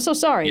 wait. I'm so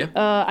sorry.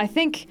 Yeah. I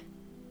think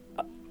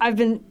I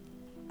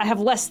have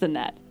less than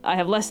that. I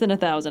have less than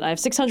 1,000. I have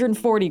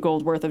 640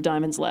 gold worth of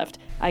diamonds left.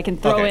 I can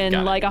throw Okay, in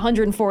got it. like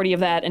 140 of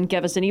that and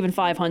give us an even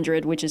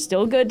 500, which is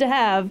still good to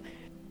have.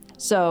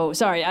 So,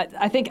 sorry,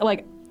 I think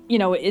like, you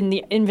know, in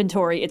the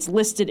inventory, it's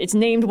listed, it's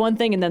named one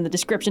thing and then the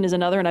description is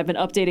another, and I've been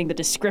updating the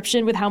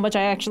description with how much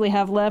I actually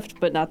have left,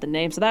 but not the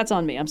name, so that's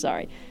on me, I'm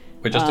sorry.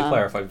 But just to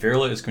clarify,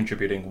 Virla is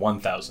contributing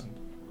 1,000.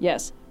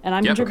 Yes, and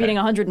I'm Yep, contributing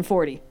okay.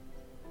 140.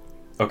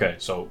 Okay,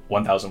 so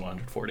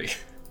 1,140.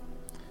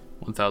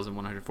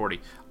 1,140.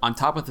 On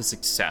top of the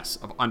success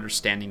of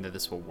understanding that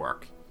this will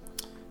work,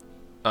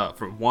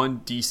 for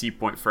 1 DC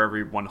point for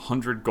every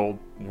 100 gold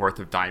worth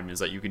of diamonds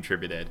that you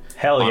contributed.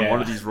 Hell On yeah. one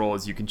of these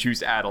rolls, you can choose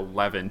to add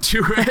 11 to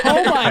it.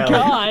 Oh my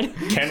god!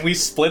 Can we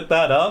split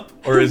that up,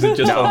 or is it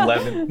just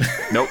 11?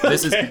 Nope.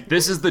 This Okay.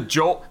 is the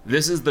jolt.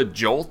 This is the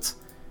jolt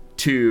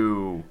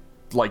to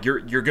like you're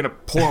gonna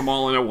pour them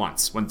all in at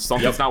once. When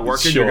something's Yep, not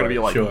working, you're gonna be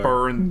like sure.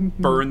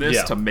 burn this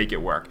Yeah. to make it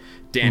work.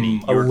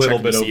 Danny, A you're little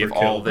checking bit to see if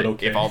overkill, all but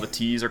okay. if all the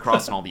T's are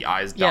crossed and all the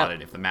I's Yeah.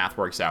 dotted. If the math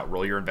works out,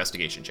 roll your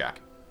investigation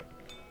check.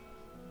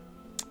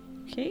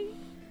 Okay.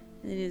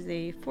 It is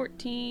a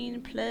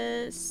 14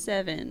 plus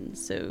 7,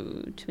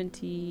 so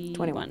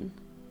 21.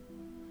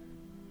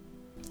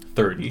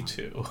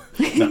 32.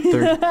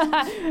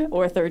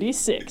 Or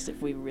 36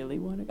 if we really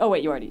want to. Oh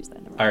wait, you already used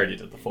that. Never mind. I already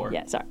did the 4.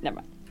 Yeah, sorry, never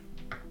mind.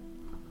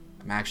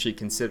 I'm actually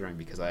considering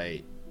because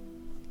I'm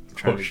Oh,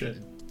 trying to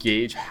shit.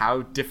 gauge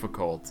how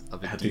difficult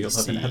of a Add the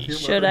 11, add the DC. 11.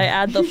 Should I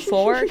add the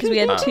 4? Because we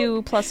had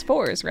 2 plus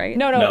 4s, right?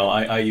 No, No,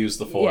 I used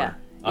the 4. Yeah.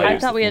 I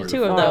used thought the we had 4 two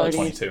to of fill those.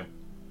 22.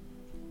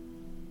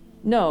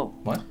 no.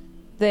 What?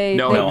 They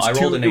No, they, it was, I rolled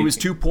two, an it was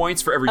 18. 2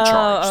 points for every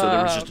charge, so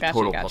there was just a gotcha,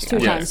 total gotcha. plus two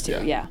one. Yeah, times two.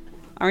 yeah. Yeah.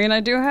 I mean, I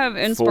do have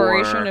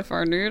inspiration Four. if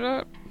I need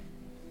it.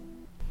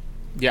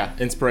 Yeah,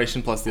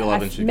 inspiration plus the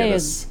 11 should may get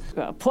as-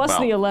 us. plus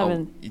Well, the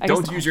 11. I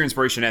don't guess- use your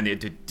inspiration and the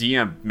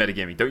DM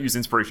metagaming. Don't use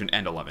inspiration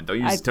and 11.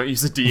 Don't I-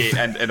 use a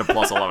D8 and a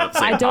plus 11 at the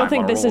same I time. don't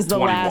think I'll this roll is the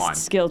 21.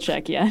 last skill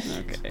check yet.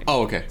 Okay.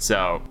 Oh, okay.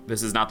 So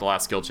this is not the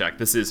last skill check.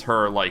 This is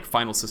her like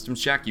final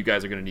systems check. You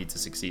guys are gonna need to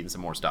succeed in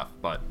some more stuff.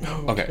 But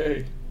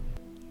Okay.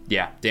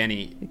 yeah,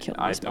 Danny, killing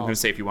me, I'm Small. gonna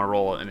say if you want to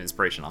roll an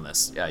inspiration on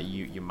this,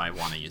 you might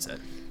want to use it.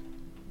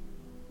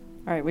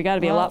 All right, we got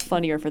to be a Well- lot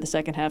funnier for the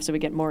second half so we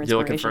get more You're inspiration.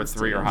 looking for a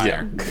 3 or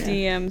higher.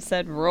 DM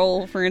said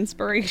roll for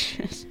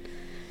inspiration.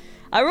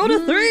 I rolled a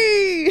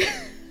 3!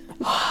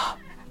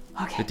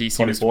 The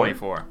DC was 24?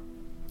 24.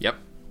 Yep,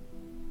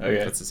 Okay.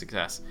 that's a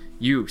success.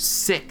 You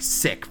sick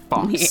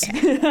fucks.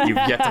 You've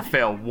yet to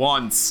fail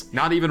once.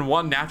 Not even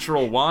one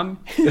natural one.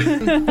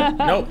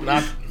 Nope,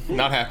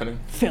 not happening.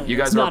 Failure You is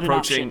guys are not an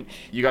approaching. option.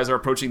 You guys are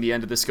approaching the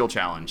end of the skill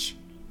challenge.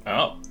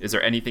 Oh. Is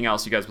there anything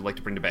else you guys would like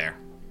to bring to bear?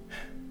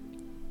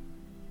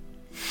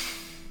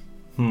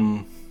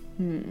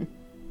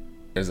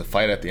 There's a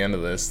fight at the end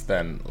of this,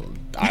 then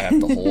I have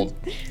to hold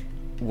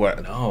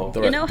what No.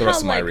 the, You know the how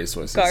rest of my like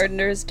resources.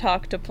 gardeners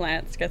talk to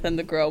plants, get them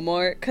to grow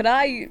more? Could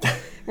I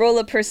roll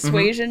a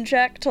persuasion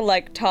check to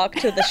like talk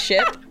to the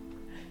ship?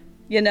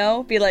 You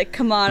know, be like,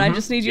 "Come on, I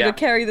just need you Yeah. to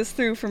carry this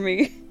through for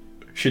me."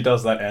 She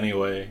does that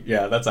anyway.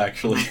 Yeah, that's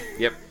actually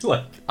Yep.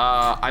 like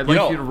I'd You like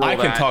know, you to roll I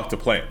can that, talk to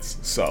plants,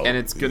 so and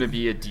it's gonna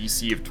be a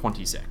DC of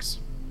 26.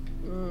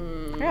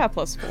 Yeah,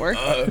 plus 4.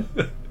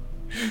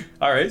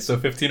 all right. So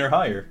 15 or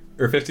higher,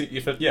 or 15.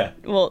 Yeah,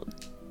 Well,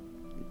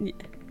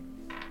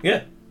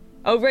 yeah.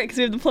 oh right, because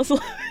we have the plus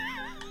 11.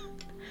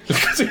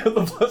 Because you have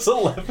the plus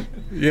 11.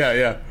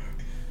 yeah.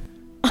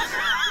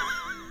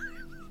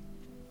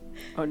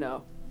 Oh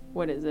no.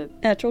 What is it?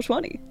 Natural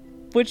 20,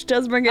 which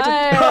does bring it to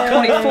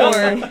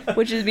Hey! 24,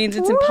 which means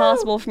it's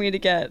impossible for me to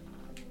get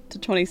to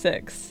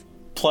 26.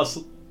 plus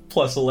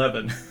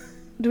 11.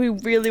 Do we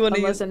really want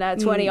to Unless use a nat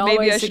 20 Maybe I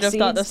always should have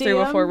thought this succeeds,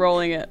 through DM? before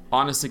rolling it.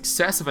 On a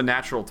success of a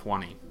natural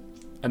 20,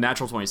 a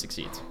natural 20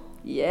 succeeds.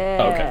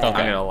 Yeah. Okay. I'm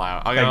gonna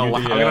allow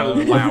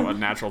a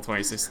natural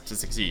 20 to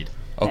succeed.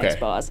 Okay. Thanks,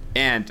 boss.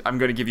 And I'm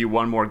going to give you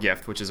one more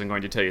gift, which is I'm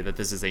going to tell you that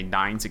this is a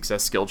 9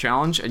 success skill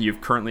challenge, and you've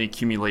currently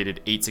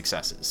accumulated 8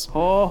 successes.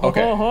 Ho, ho,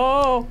 Okay. ho,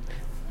 ho.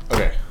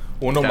 Okay.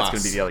 Uno That's mas.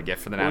 going to be the other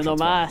gift for the natural Uno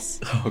 20. mas.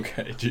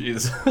 Okay,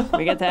 jeez.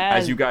 We get to add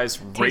As you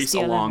guys race tasty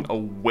along, 11.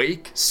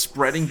 awake,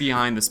 spreading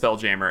behind the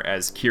Spelljammer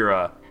as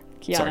Kiana.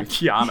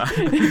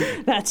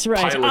 That's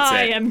right. pilots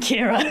I it. am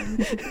Kira.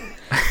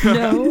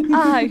 No,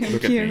 I am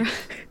Look at me. Kira.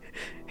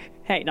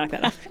 Hey, knock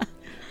that off.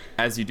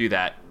 As you do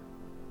that,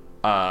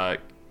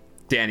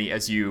 Danny,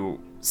 as you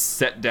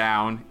sit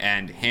down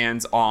and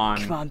hands on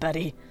Come on,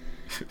 buddy.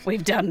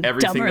 We've done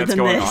everything dumber that's than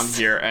going this. on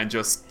here and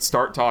just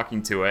start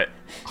talking to it.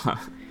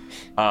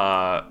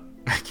 I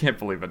can't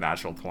believe a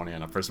natural 20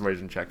 on a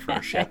persuasion check for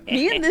a ship.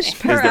 Me and this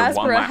there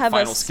one Paraspora have a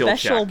final skill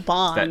special check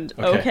bond,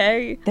 that- okay.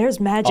 okay? There's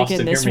magic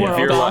Austin, in this hear me out.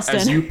 world, Virla,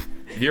 Austin.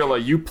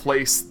 Virla, you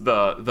place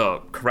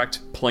the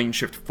correct plane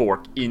shift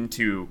fork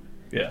into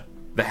Yeah.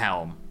 the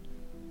helm.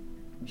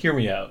 Hear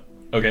me out.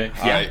 Okay.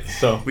 Yeah.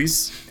 So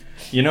Please.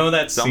 you know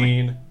that Tell me.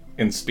 scene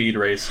in Speed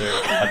Racer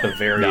at the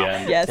very No.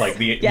 end, Yes. like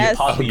the Yes.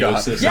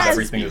 apotheosis of Yes.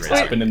 everything that's Wait.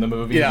 happened in the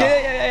movie. Yeah.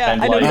 Yeah.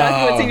 And I know like-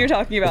 exactly what scene you're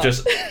talking about.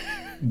 Just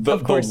the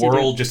course you do.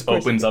 world just Of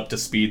course opens up to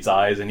Speed's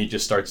eyes, and he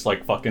just starts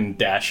like fucking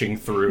dashing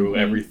through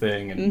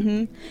everything,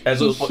 and as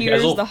he a-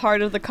 hears as a- the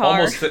heart of the car.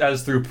 almost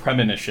as through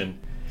premonition.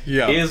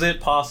 Yeah. Is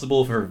it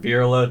possible for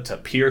Virla to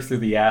peer through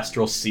the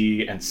astral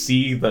sea and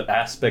see the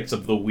aspects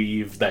of the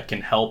weave that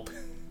can help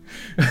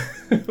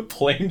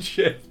plane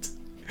shift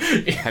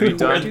Have you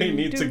where done- they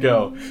need to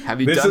go? Have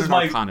you This done is an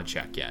my- Arcana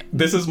check yet?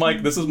 This is my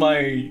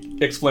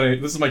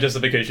explanation. This is my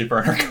justification for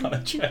an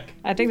Arcana check.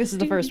 I think this is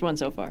the first one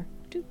so far.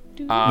 I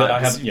This haven't- yeah, I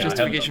haven't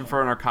justification done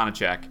for an Arcana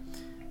check.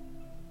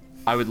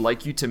 I would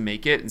like you to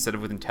make it, instead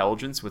of with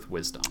intelligence, with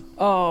wisdom.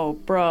 Oh,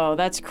 bro,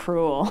 that's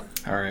cruel.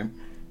 All right.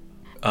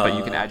 But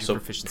you can add your so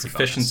proficiency bonus.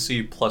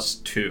 proficiency plus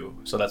 2,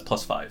 so that's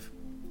plus 5.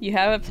 You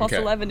have it plus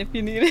Okay. 11 if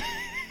you need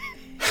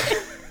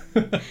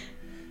it.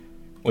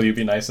 Will you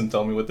be nice and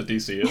tell me what the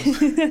DC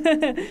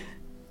is?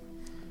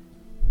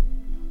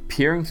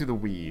 Peering through the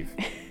weave.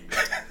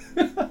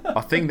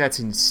 A thing that's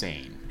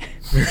insane.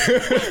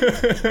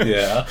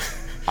 Yeah.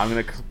 I'm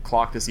gonna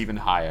clock this even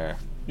higher.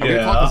 I'm gonna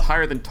Yeah. clock this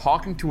higher than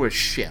talking to a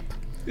ship.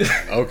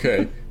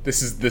 Okay.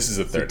 This is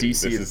a 30.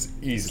 DC this of- is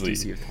easily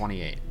DC of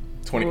 28.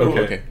 20. Okay.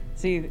 Okay.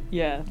 See,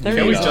 yeah, Can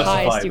 30 we is the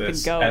justify highest you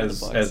this can go in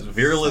the as books.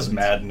 Virla's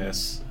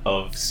madness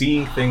of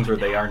seeing things where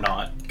they are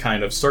not,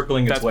 kind of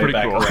circling its That's way pretty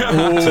back cool.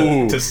 around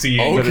Ooh. to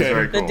seeing? That is Okay.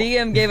 very The cool.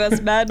 DM gave us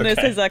madness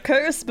Okay. as a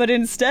curse, but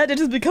instead it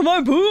has become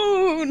our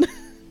boon.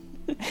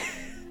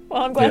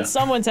 Well, I'm glad Yeah.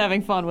 someone's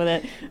having fun with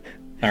it.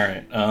 All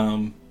right.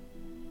 I'm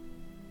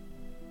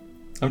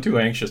too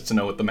anxious to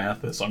know what the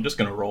math is, so I'm just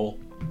gonna roll.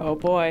 Oh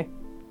boy.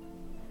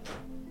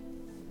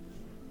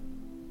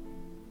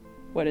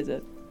 What is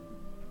it?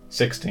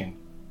 16,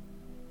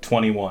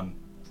 21,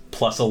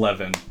 plus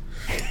 11,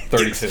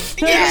 32.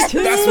 That's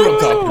what I'm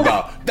talking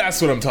about.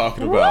 That's what I'm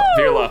talking about.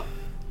 Virla,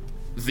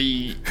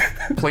 the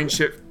plane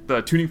ship,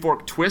 the tuning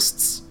fork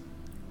twists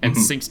and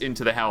sinks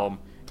into the helm.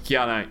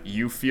 Kiana,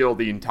 you feel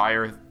the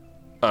entire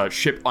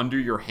ship under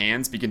your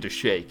hands begin to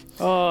shake.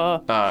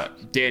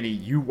 Danny,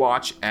 you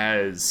watch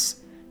as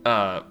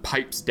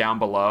pipes down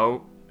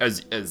below,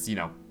 as you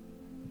know,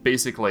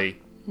 basically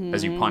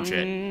as you punch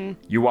it,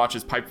 you watch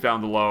as pipes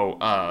down below,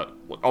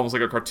 almost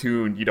like a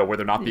cartoon, you know, where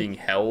they're not being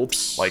held,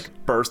 like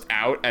burst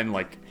out and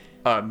like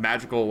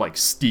magical like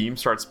steam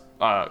starts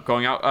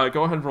going out.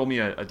 Go ahead and roll me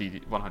a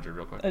D100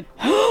 real quick.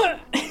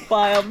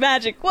 Wild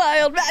magic,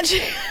 wild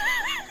magic.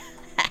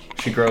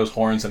 She grows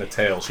horns and a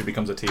tail. She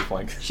becomes a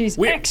tiefling. She's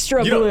We're-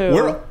 extra you know, blue.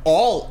 we're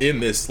all in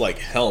this like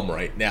helm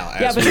right now.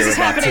 As Yeah, but we're this is about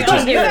to happening just-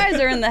 under- You guys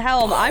are in the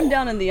helm. I'm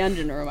down in the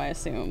engine room, I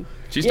assume.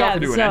 She's yeah,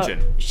 talking to an so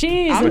engine.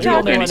 She's I'm the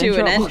only talking one in to an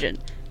trouble. engine.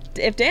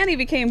 If Danny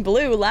became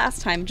blue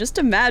last time, just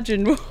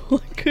imagine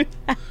what could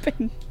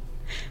happen.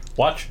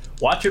 Watch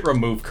it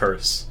remove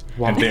curse.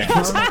 And then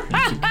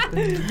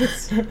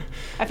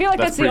I feel like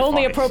that's the pretty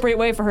only funny. appropriate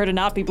way for her to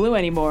not be blue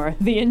anymore.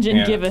 The engine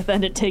Yeah. giveth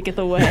and it taketh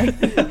away.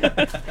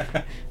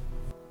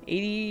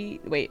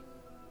 80. Wait.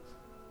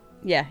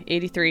 Yeah,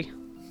 83.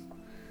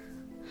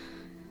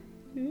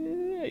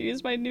 I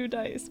used my new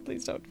dice.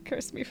 Please don't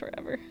curse me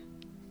forever.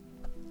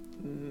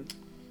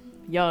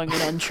 Young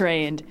and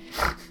untrained.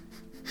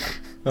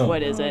 Oh,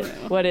 What is it?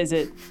 What is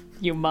it,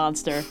 you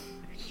monster?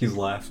 he's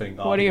laughing.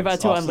 What are you about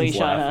to unleash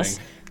on us?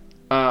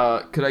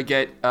 Could I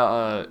get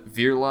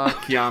Virla,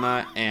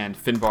 Kiana, and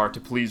Finbar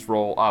to please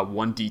roll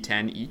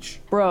 1d10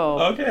 each? Bro.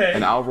 Okay.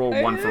 And I'll roll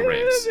one for I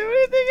Riggs. didn't do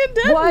anything in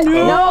death. What? Oh.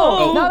 No,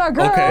 Oh, not our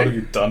girl. What okay. have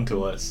you done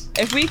to us?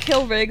 If we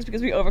kill Riggs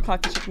because we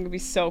overclocked the ship, I'm gonna be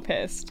so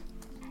pissed.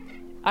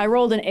 I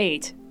rolled an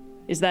 8.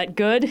 Is that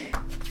good?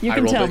 You I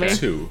can rolled tell a me.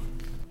 2.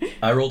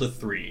 I rolled a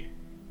 3.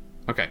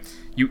 Okay.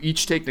 You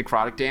each take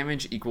necrotic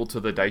damage equal to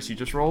the dice you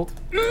just rolled.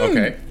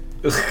 Okay.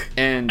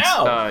 And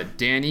Ow.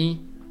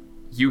 Danny,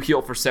 you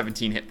heal for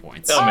 17 hit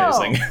points.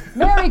 Amazing. Oh,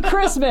 Merry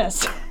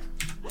Christmas.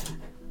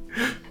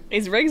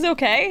 Is Riggs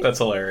okay? That's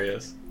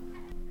hilarious.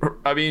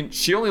 I mean,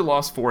 she only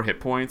lost 4 hit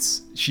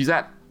points. She's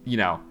at,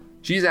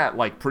 she's at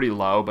like pretty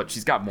low, but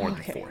she's got more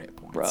than 4 hit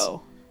points.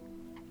 Bro.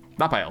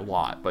 Not by a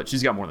lot, but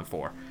she's got more than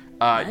 4.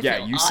 Yeah,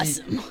 feel you awesome.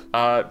 see.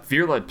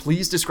 Virla,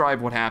 please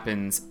describe what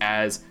happens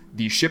as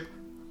the ship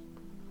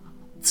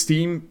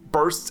steam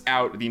bursts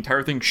out. The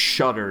entire thing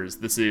shudders.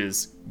 This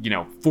is,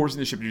 forcing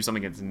the ship to do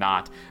something it's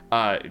not.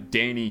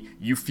 Danny,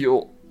 you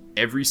feel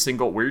every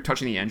single where you're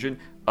touching the engine.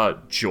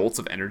 Jolts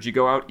of energy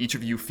go out. Each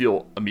of you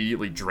feel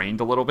immediately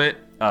drained a little bit.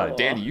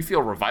 Danny, you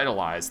feel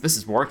revitalized. This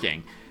is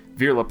working.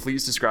 Virla,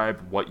 please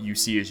describe what you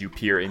see as you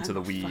peer into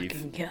the weave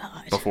Fucking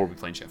God. before we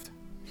plane shift.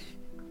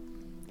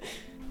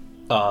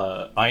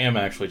 I am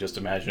actually just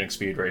imagining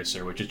Speed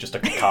Racer, which is just a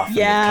cacophony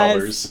Yes. of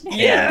colors.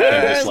 Yes,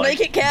 and just, like,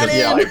 make it canon.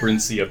 Just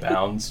vibrancy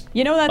abounds.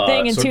 You know that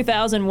thing in so-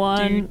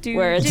 2001 Do,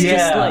 where it's Yeah,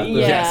 just like,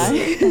 yeah.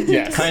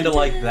 Yes. Kind of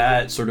like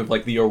that, sort of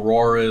like the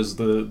auroras,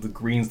 the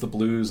greens, the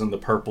blues, and the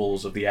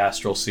purples of the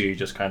astral sea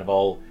just kind of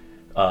all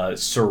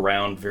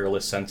surround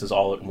Virla's senses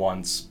all at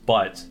once.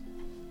 But,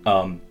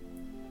 and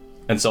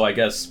so I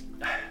guess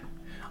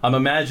I'm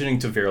imagining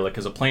to Virla,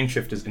 because a plane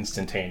shift is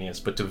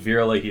instantaneous, but to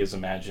Virla he is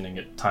imagining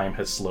it, time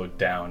has slowed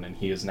down, and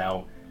he is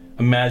now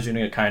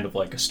imagining a kind of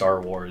like a Star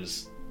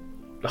Wars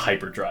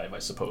hyperdrive, I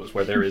suppose,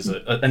 where there is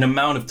an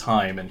amount of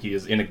time and he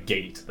is in a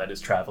gate that is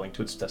traveling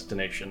to its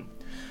destination.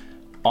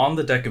 On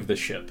the deck of the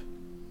ship,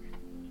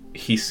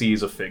 he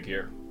sees a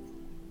figure,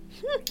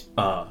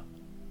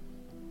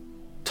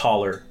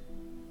 taller,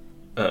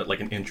 like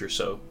an inch or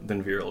so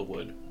than Virla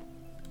would.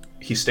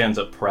 He stands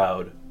up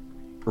proud,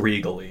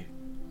 regally,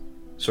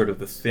 sort of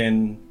the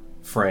thin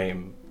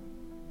frame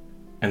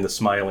and the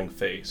smiling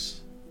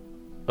face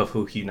of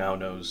who he now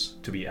knows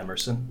to be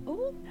Emerson.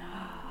 Ooh.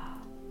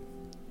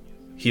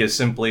 He is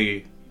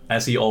simply,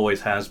 as he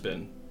always has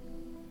been,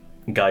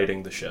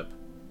 guiding the ship,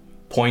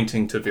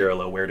 pointing to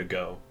Virla where to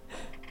go,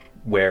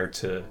 where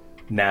to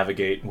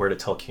navigate, where to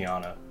tell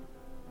Kiana.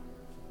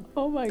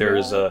 Oh my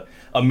There's god.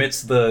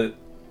 amidst the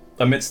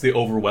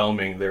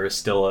overwhelming, there is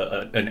still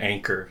an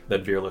anchor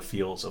that Virla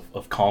feels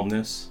of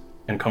calmness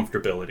and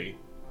comfortability,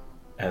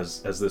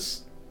 as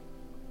this.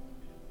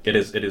 It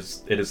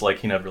is like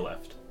he never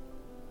left,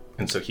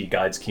 and so he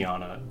guides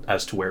Kiana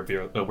as to where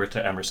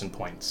to Emerson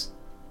points.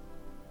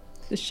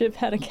 The ship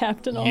had a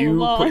captain all You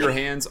along. put your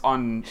hands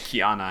on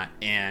Kiana,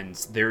 and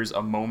there's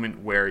a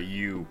moment where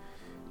you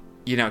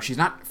know, she's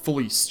not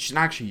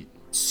actually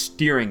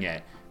steering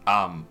it,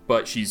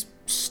 but she's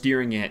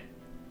steering it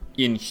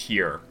in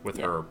here with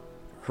her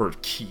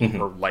key,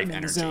 her life I'm in the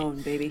energy.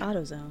 zone, baby.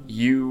 AutoZone.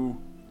 You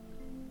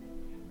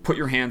put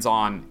your hands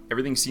on,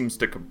 everything seems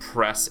to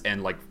compress,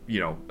 and like,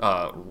 you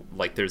know,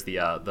 like there's the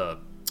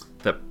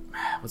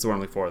what's the word I'm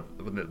looking for?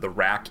 The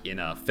rack in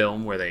a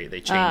film where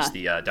they change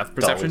the depth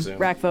perception. zoom.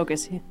 Rack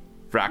focus.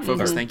 Rack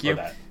focus, thank you. Or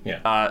that,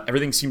 yeah.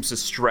 Everything seems to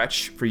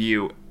stretch for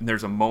you, and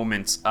there's a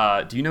moment.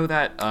 Do you know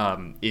that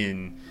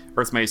in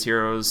Earth's Mightiest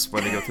Heroes,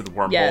 where they go through the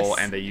wormhole Yes.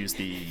 and they use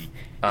the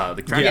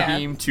gravity Yeah.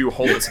 beam to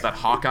hold it so that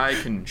Hawkeye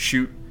can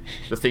shoot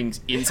the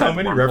things inside How the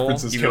many wormhole,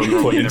 references even can though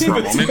we put they're in it into for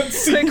a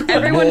this? moment? Quick,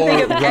 everyone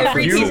think of More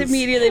every piece of references.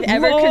 media they've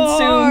ever More.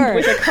 consumed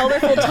with a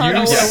colorful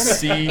tunnel.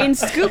 see- In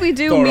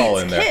Scooby-Doo Throw it all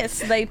in meets there. Kiss,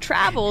 they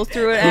travel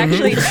through it.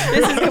 Actually,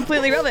 this is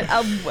completely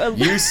relevant.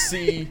 You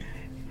see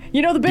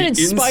You know the bit in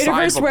The inside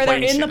Spider-Verse of a where they're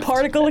plane in the shift.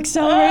 particle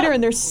accelerator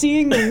and they're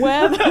seeing the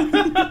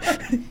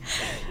web?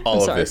 All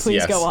of Sorry, this, please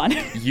yes. go on.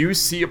 you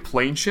see a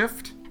plane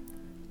shift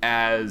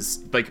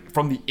as, like,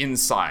 from the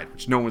inside,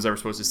 which no one was ever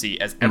supposed to see,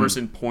 as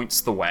Emerson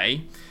points the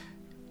way.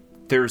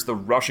 There's the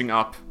rushing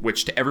up,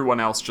 which to everyone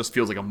else just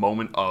feels like a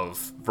moment of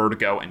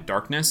vertigo and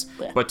darkness.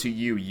 Yeah. But to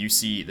you, you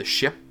see the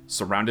ship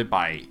surrounded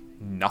by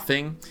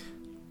nothing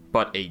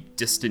but a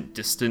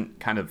distant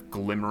kind of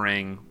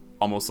glimmering,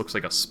 almost looks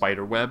like a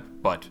spider web,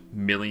 but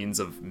millions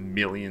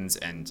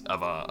and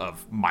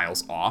of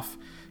miles off,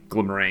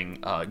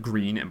 glimmering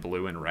green and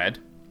blue and red.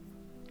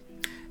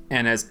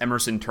 And as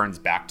Emerson turns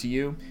back to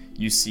you,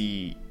 you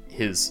see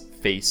his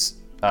face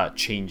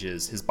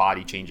changes, his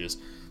body changes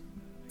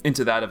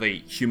into that of a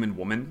human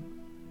woman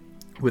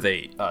with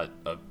a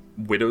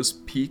widow's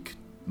peak,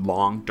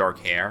 long dark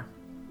hair.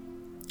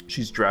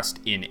 She's dressed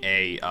in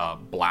a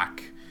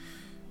black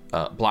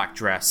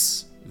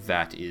dress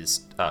that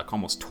is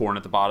almost torn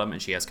at the bottom,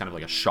 and she has kind of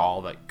like a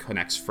shawl that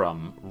connects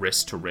from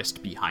wrist to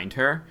wrist behind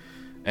her,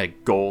 a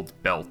gold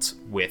belt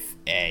with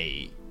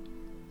a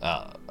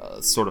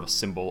sort of a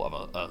symbol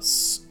of a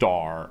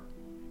star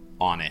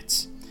on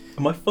it.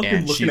 Am I fucking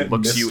And she looking at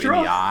looks you in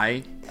Mistra? the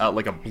eye,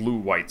 like a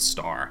blue-white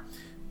star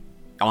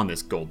on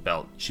this gold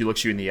belt. She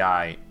looks you in the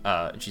eye,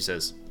 and she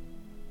says,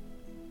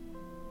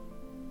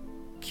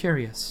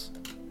 "Curious."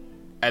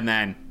 And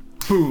then,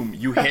 boom,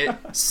 you hit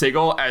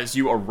Sigil as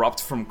you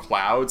erupt from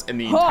clouds, and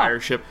the entire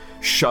ship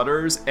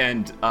shudders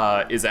and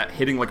is at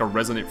hitting like a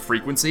resonant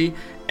frequency.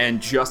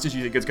 And just as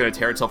you think it's going to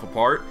tear itself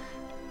apart,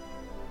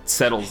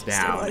 settles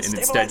down, and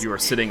instead you are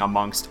sitting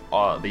amongst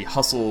the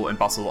hustle and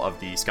bustle of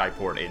the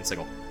skyport in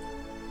Sigil.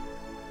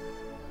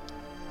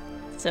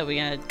 So we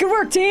gonna. Good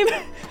work, team!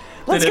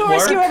 Let's Did it go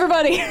rescue work?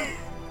 everybody!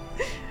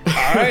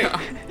 All right.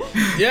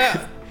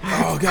 Yeah.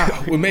 Oh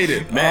god, we made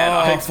it. Man,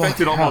 I Oh,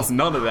 expected fuck. almost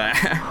none of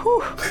that.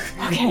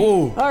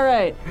 Ooh. All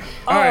right.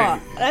 All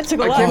right. That took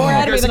a I lot can't more believe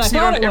out you of me guys than I succeed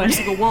thought on it every would.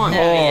 single one.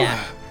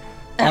 Yeah.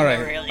 All right.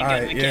 Really all good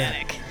right,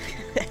 mechanic.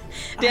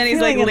 I'm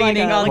Danny's like feeling like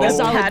leaning a- on like a the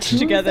solid attached 2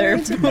 together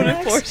thirds opponent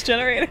max. force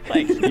generator.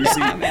 Like, You see,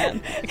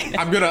 man.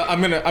 I'm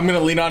gonna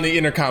lean on the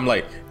intercom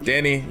like,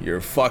 Danny, you're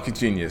a fucking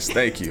genius.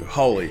 Thank you.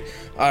 Holy.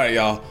 All right,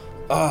 y'all.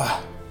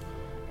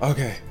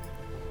 Okay.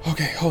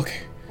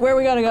 Where are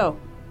we gonna go?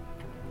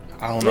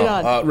 I don't Lean know.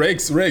 on.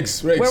 Riggs. Where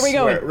we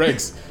going?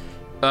 Riggs.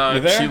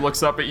 there? She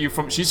looks up at you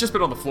from. She's just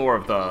been on the floor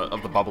of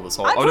the bubble this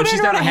whole. I Oh no, put she's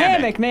her down in a a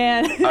hammock.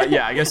 man.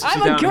 Yeah, I guess she's I'm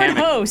down a in good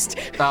hammock. host.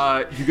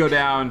 You go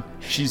down.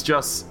 She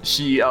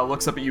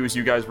looks up at you as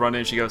you guys run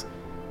in. She goes.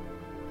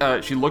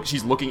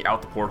 She's looking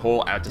out the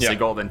porthole at the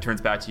seagull. Then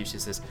turns back to you. She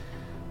says,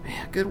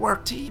 "Man, good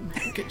work, team.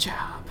 Good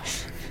job.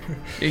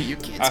 You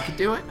kids can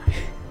do it.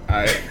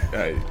 At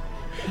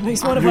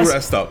least one of you us.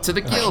 rest up. To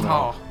the guild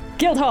hall."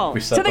 Guild hall. We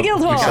To set the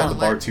guild We set hall. the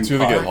bar too To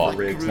the high guild hall. for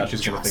Riggs. Now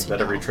she's gonna think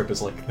that every trip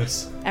is like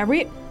this.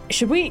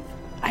 Should we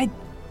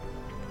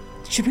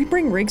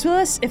bring Riggs with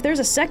us? If there's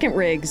a second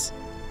Riggs.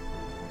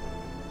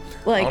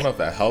 I Like, don't know if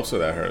that helps or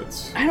that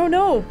hurts. I don't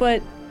know,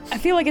 but I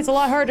feel like it's a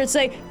lot harder to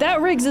say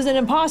that Riggs is an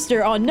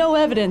imposter on no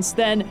evidence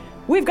than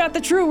we've got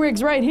the true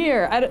Riggs right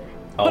here.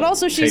 But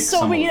also she's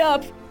so beat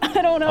up.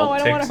 I don't know. I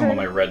don't I'll want take to some hurt of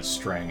my red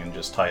string and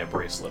just tie a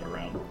bracelet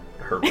around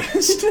her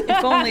wrist.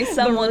 If only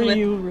someone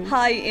real with Riggs.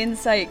 high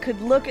insight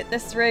could look at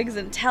this Riggs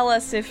and tell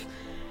us if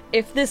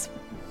this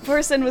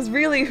person was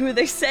really who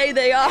they say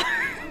they are.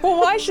 Well,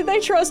 why should they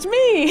trust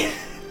me?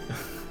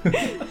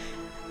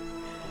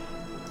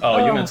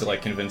 Oh, you meant to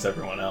like convince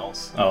everyone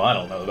else. Oh, I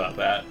don't know about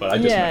that, but I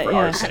just Yeah, meant for yeah.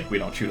 our sake we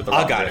don't shoot at the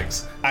wrong I got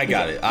Riggs. it. I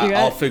got it. got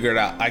I'll it? figure it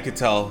out. I could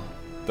tell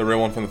the real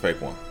one from the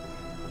fake one.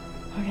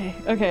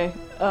 Okay.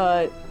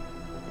 I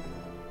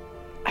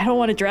don't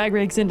want to drag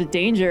Riggs into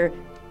danger,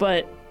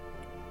 but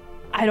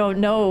I don't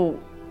know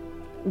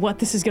what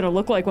this is going to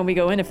look like when we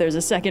go in if there's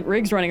a second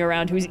Riggs running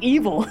around who's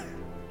evil.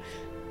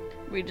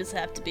 We just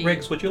have to be.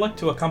 Riggs, would you like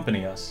to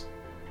accompany us?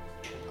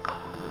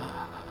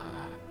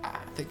 I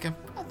think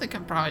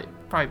I'm probably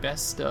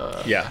best.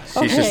 Yeah,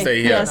 she should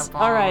stay here. Yes.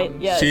 All right.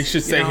 Yes. She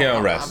should stay here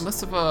and rest. I'm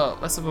less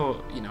of a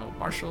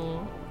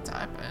martial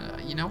type.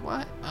 You know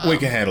what? We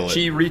can handle it.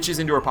 She reaches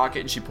into her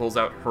pocket and she pulls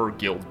out her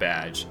guild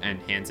badge and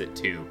hands it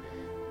to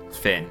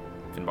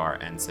Finbar,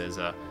 and says,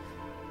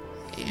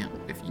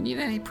 if you need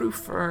any proof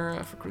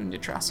for Croon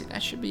atrocity,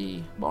 that should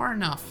be bar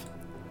enough.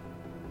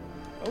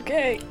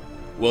 Okay.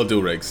 We'll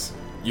do, Riggs.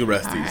 You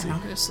rest All right, easy. I'll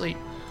go to sleep.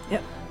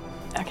 Yep.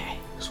 Okay.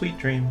 Sweet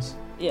dreams.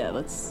 Yeah.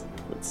 Let's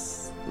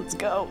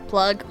go.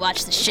 Plug.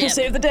 Watch the Let's go ship.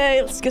 save the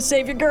day. Let's go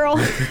save your girl.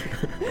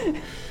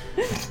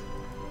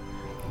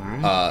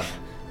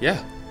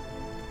 Yeah.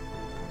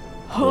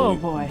 Oh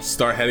boy.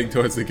 Start heading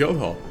towards the guild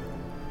hall.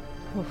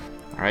 All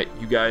right,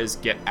 you guys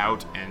get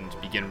out and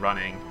begin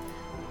running.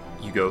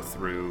 You go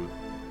through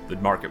the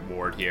market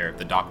ward here,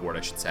 the dock ward,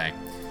 I should say.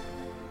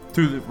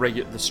 Through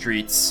the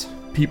streets,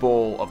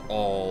 people of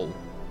all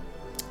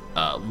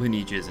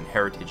lineages and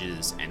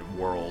heritages and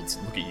worlds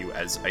look at you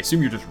as I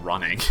assume you're just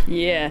running.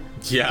 Yeah.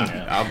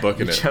 Yeah, I'm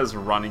booking You're it. just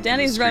running. through the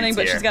Danny's running,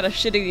 but streets she's here. got a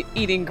shitty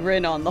eating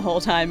grin on the whole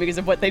time because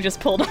of what they just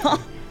pulled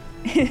off.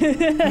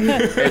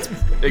 It's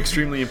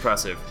extremely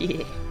impressive.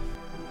 Yeah.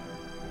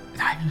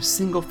 Not even a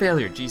single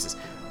failure, Jesus.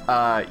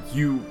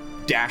 You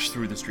dash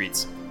through the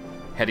streets,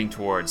 heading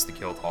towards the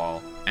guild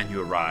hall, and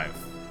you arrive.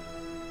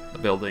 The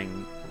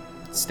building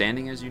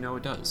standing as you know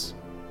it does.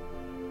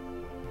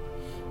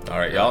 All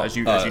right, y'all. As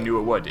you knew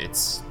it would.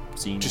 It's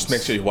seems Just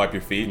make sure you wipe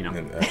your feet. You know.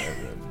 and,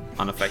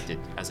 unaffected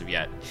as of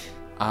yet.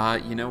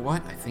 You know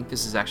what? I think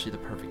this is actually the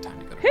perfect time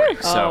to go to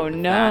break. So Oh, with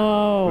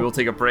no. that, we will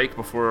take a break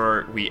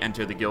before we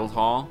enter the guild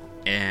hall,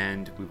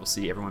 and we will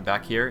see everyone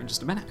back here in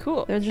just a minute.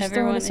 Cool. They're just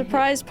Everyone throwing a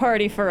surprise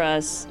party for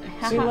us.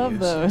 We love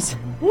those.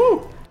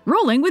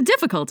 Rolling with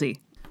difficulty.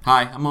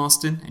 Hi, I'm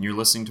Austin, and you're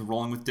listening to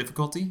Rolling with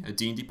Difficulty, a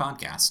D&D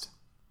podcast.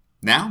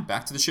 Now,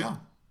 back to the show.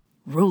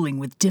 Rolling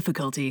with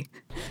difficulty.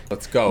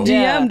 let's go.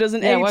 GM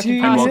doesn't what could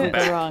 18. possibly Welcome go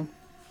back. wrong?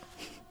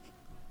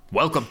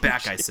 Welcome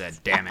back, I said.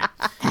 Damn it.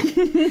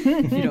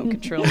 You don't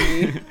control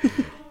me.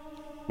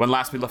 When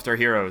last we left our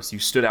heroes, you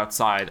stood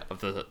outside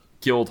of the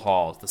guild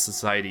hall, the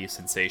Society of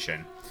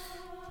Sensation.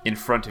 In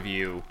front of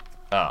you,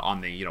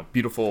 on the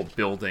beautiful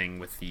building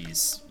with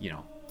these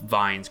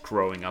vines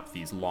growing up,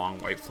 these long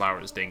white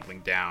flowers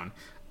dangling down.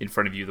 In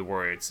front of you, the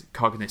words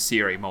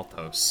 "Cognoscere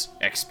multos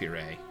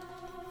expire"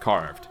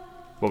 carved.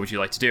 What would you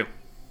like to do?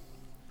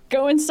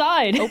 Go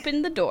inside.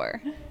 Open the door.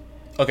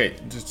 Okay,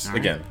 just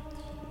again,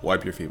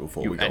 wipe your feet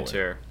before You we go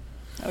enter.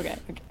 Okay.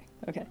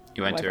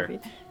 You Wipe enter.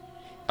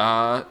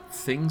 our feet.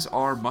 Things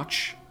are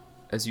much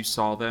as you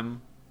saw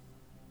them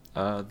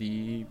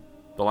the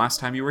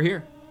last time you were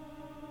here.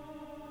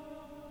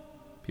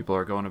 People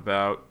are going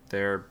about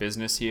their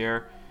business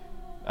here.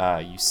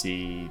 You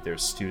see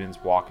there's students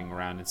walking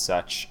around and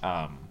such.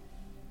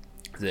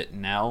 Is it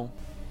Nell?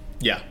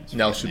 Yeah,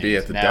 Nell should be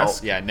at the Nell,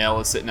 desk. Yeah, Nell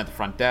is sitting at the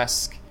front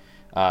desk,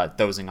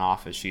 dozing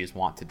off as she is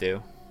wont to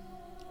do.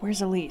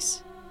 Where's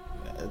Elise?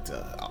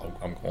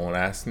 I'm going to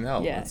ask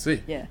Nell. Yeah. Let's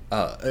see. Yeah.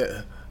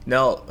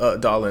 Nell,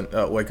 darling,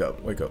 wake up.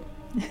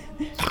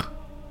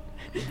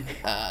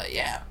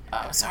 Yeah.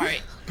 Oh,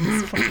 sorry.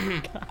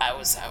 I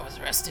was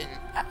resting.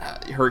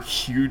 Her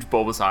huge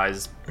bulbous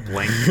eyes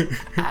blink.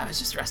 I was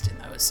just resting.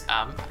 I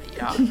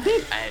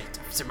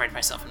submerged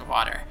myself in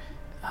water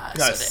so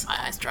Nice. that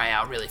my eyes dry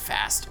out really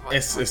fast. What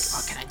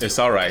can I do? It's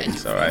all right. What can I do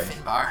It's for all you, right.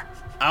 Finbar?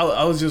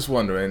 I was just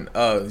wondering,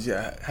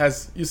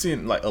 has you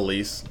seen like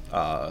Elise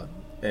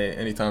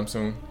anytime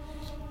soon?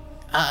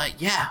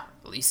 Yeah.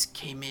 Elise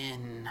came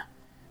in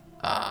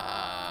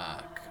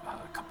A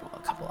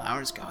couple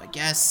hours ago, I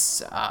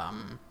guess.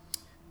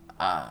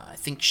 I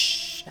think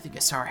I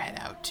saw her head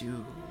out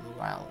too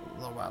a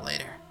little while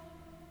later.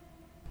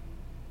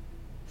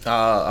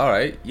 All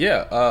right.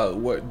 Yeah.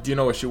 What? Do you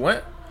know where she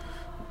went?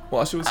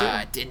 While she was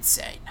here? Didn't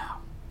say,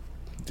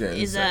 no.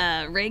 Is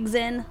Riggs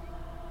in?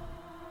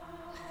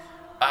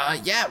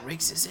 Yeah,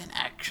 Riggs is in,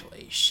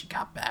 actually. She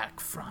got back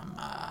from,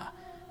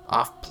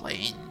 off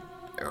plane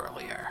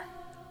earlier.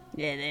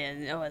 Yeah,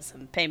 there was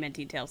some payment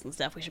details and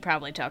stuff. We should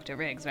probably talk to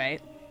Riggs,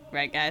 right?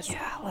 Right, guys?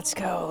 Yeah, let's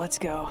go.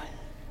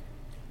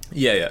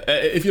 Yeah.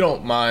 If you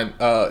don't mind,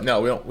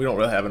 no, we don't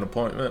really have an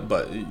appointment,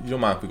 but you don't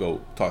mind if we go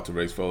talk to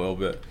Riggs for a little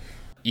bit?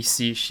 You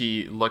see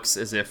she looks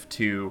as if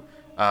to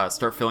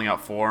start filling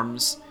out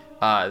forms.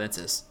 Then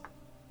says,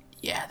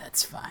 Yeah,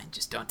 that's fine.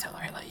 Just don't tell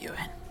her I let you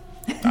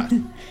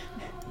in.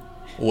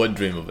 Wouldn't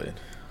dream of it.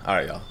 All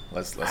right, y'all.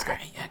 Let's go.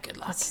 Alright, yeah, good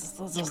luck. Let's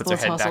puts her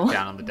head hustle. back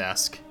down on the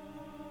desk.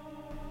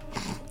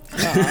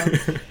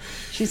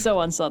 She's so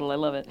unsubtle. I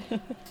love it. All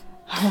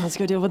right, let's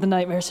go deal with the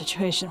nightmare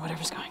situation,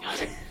 whatever's going on.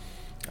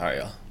 All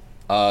right,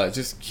 y'all.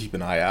 Just keep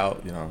an eye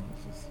out. You know,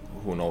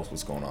 who knows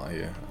what's going on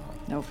here.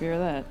 No fear of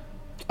that.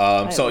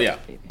 So like yeah,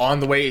 it, baby. on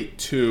the way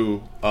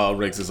to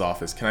Riggs's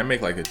office, can I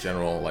make like a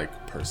general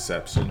like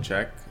perception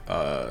check?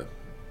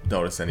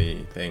 Notice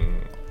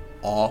anything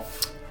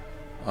off?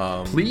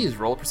 Please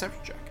roll a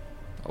perception check.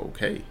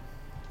 Okay.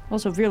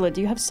 Also, Virla, do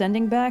you have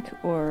sending back,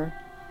 or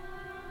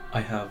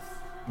I have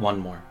one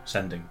more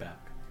sending back.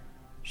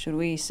 should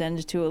we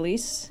send to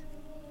Elise?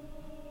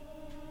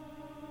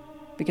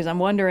 Because I'm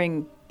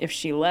wondering if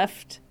she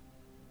left,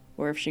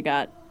 or if she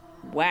got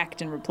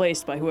whacked and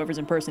replaced by whoever's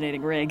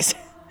impersonating Riggs.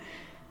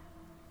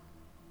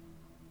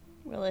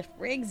 Well, if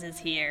Riggs is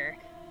here,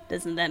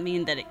 doesn't that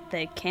mean that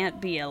they can't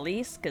be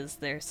Elise because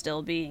they're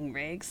still being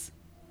Riggs?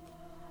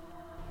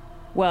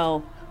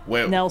 Well,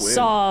 Well, Nell well.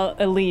 saw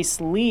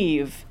Elise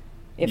leave.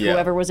 If Yeah.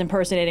 whoever was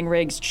impersonating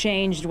Riggs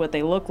changed what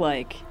they look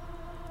like,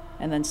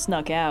 and then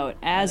snuck out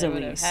as They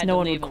would have Elise, had no to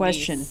one leave would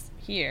question. Elise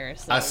here,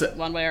 so I said-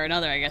 one way or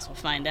another, I guess we'll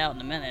find out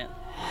in a minute.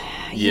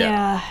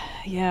 Yeah,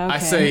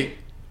 okay.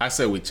 I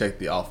say we check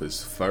the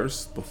office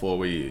first before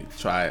we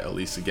try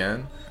Elise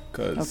again,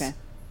 because Okay.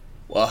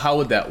 well, how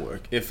would that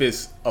work? If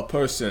it's a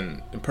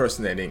person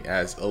impersonating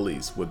as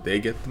Elise, would they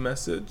get the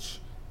message?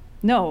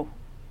 No,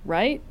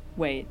 right?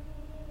 Wait.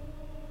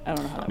 I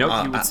don't know how that No,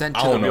 works. you would send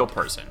I to the don't know. real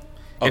person.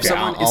 Okay, If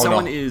someone, I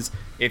don't know.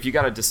 if you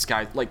got a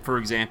disguise, like for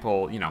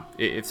example, you know,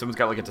 if someone's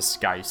got like a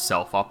disguised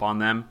self up on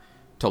them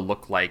to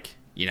look like,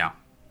 you know,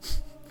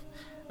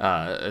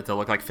 to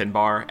look like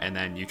Finbar, and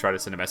then you try to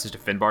send a message to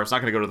Finbar, it's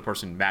not going to go to the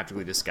person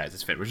magically disguised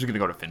as Fin. We're just going to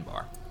go to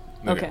Finbar.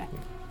 Okay.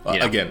 You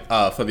know. Again,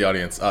 for the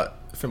audience,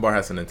 Finbar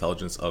has an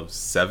intelligence of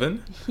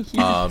 7.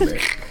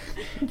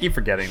 Keep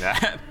forgetting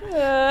that.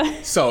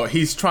 So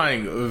he's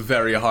trying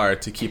very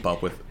hard to keep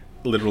up with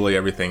literally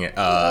everything it's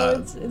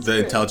the great.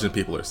 intelligent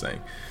people are saying.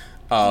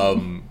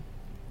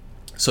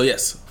 So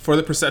yes, for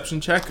the perception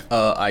check,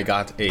 I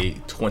got a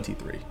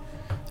 23.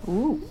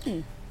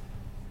 Ooh.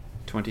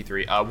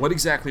 23. What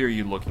exactly are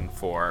you looking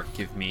for?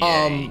 Give me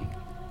a...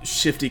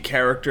 Shifty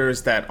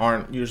characters that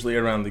aren't usually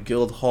around the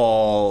guild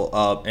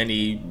hall,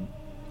 any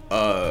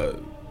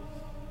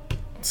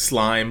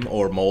slime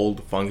or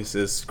mold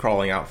funguses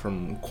crawling out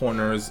from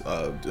corners,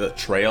 a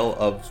trail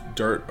of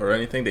dirt or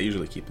anything. They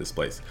usually keep this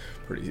place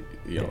pretty,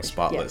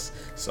 spotless.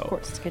 So Of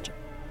course, it's a kitchen.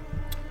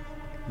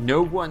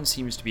 No one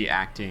seems to be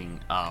acting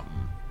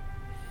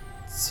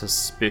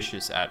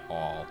suspicious at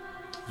all.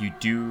 You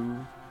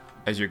do,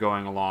 as you're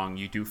going along,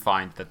 you do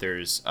find that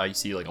there's, you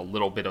see like a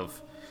little bit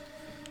of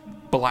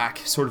black,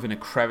 sort of in a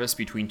crevice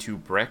between two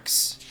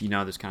bricks. You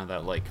know, there's kind of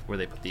that like where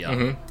they put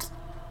the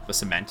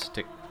cement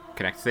to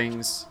connect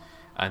things.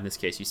 In this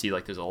case, you see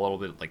like there's a little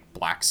bit of like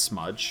black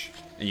smudge,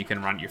 and you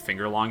can run your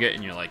finger along it,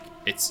 and you're like,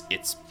 it's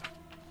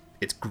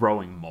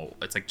growing mold.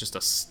 It's like just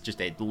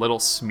a little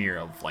smear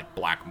of like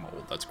black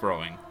mold that's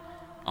growing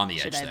on the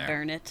Should edge I there.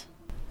 burn it?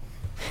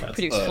 That's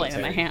Produce flame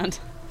in my hand.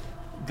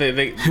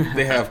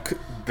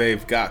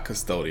 they've got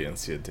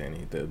custodians here,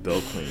 Danny.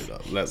 They'll clean it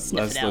up. Let's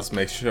Sniff it out.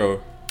 make sure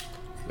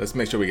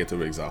we get to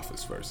Riggs'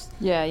 office first.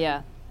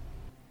 Yeah.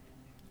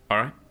 All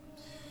right.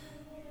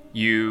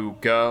 You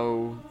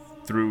go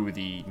through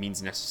the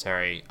means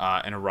necessary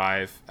and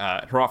arrive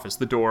at her office.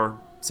 The door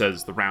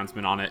says the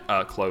roundsman on it,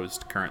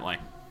 closed currently.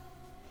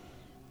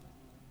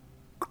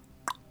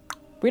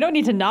 We don't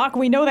need to knock.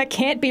 We know that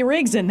can't be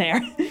Riggs in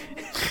there.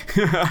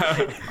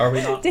 Are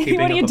we not Danny,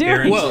 keeping what are you up doing?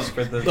 appearances Well,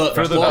 for the for rest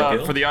of the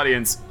guild? For the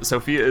audience,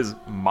 Sophia is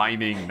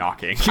miming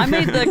knocking. I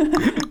made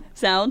the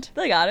sound.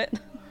 They got it.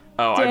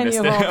 Oh, I Danny missed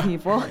of all it.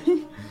 people.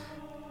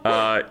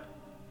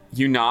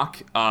 You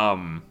knock.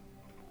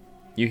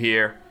 You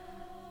hear.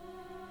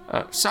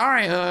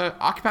 Sorry,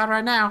 occupied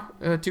right now.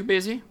 Too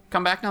busy.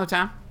 Come back another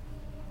time.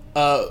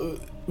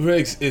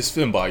 Riggs, it's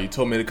Finbar. You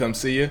told me to come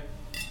see you.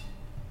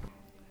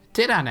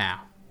 Did I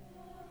now?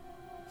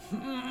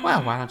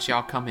 Well, why don't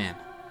y'all come in?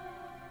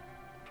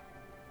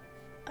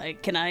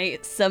 Can I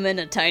summon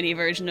a tiny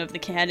version of the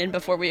cannon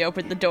before we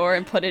open the door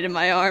and put it in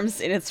my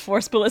arms in its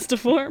force ballista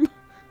form?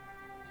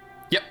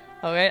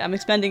 Okay, I'm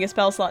expending a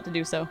spell slot to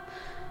do so.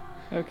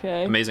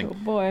 Okay. Amazing. Oh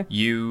boy.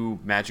 You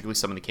magically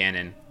summon the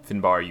cannon.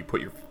 Finbar, you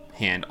put your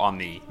hand on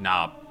the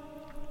knob,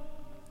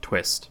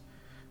 twist,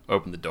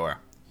 open the door.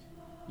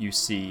 You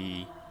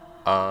see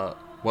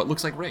what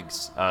looks like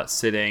Riggs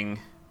sitting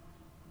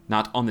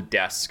not on the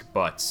desk,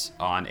 but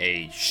on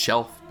a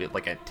shelf,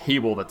 like a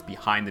table that's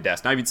behind the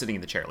desk. Not even sitting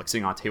in the chair, like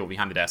sitting on a table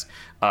behind the desk.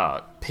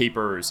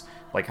 Papers,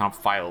 like kind of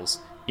files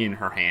in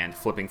her hand,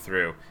 flipping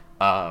through.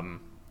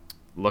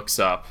 Looks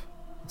up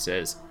and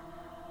says,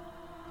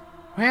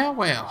 Well,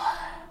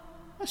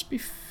 must be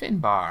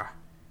Finbar.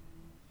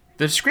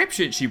 the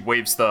description, she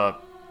waves the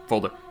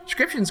folder.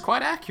 Description's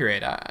quite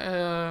accurate.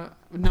 I've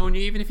known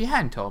you even if you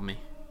hadn't told me.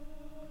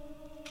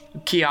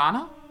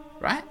 Kiana,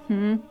 right?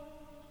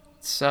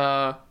 It's,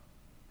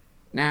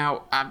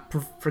 now,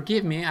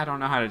 forgive me, I don't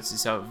know how to say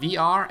so.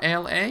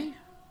 VRLA?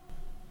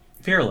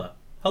 Virla,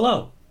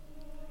 hello.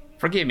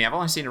 Forgive me, I've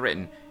only seen it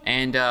written.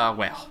 And,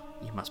 well,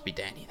 you must be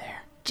Danny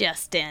there.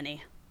 Just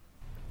Danny.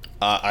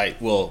 I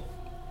will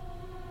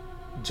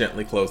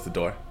gently close the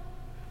door,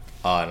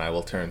 and I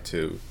will turn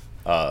to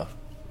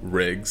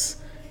Riggs.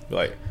 Be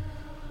like,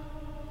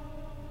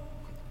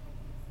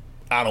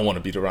 I don't want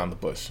to beat around the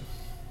bush.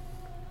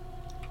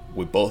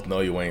 We both know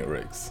you ain't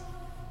Riggs.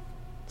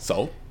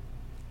 So,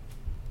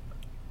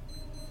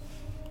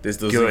 this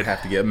doesn't Good.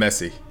 have to get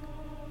messy.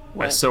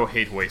 I so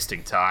hate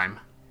wasting time.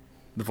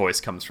 The voice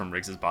comes from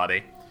Riggs's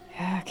body.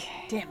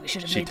 Okay. Damn, we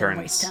should have She made them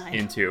waste turns time.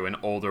 into an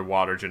older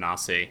water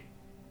genasi.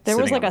 There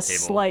was sitting like on a the table.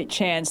 slight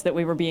chance that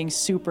we were being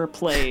super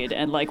played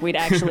and like we'd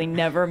actually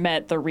never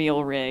met the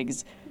real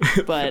Riggs.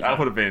 But That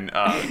would have been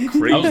I was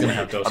crazy. gonna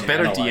have A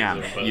better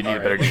DM. You need a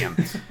better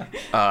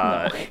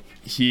DM.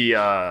 He,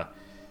 oh,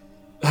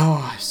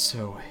 I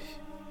so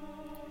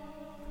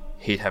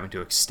hate having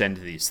to extend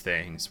these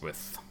things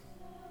with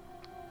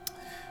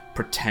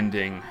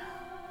pretending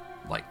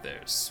like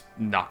there's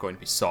not going to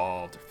be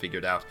solved or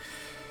figured out.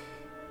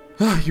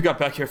 You got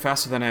back here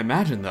faster than I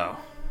imagined, though.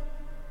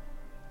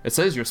 It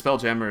says your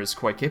Spelljammer is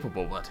quite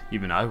capable, but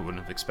even I wouldn't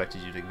have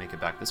expected you to make it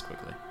back this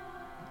quickly.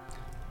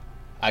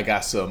 I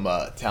got some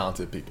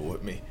talented people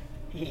with me.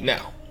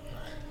 Now,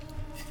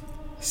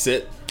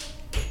 sit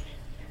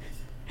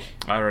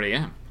I already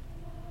am.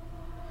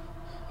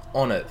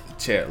 on a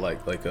chair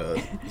like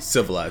a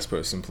civilized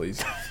person,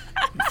 please.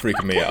 You're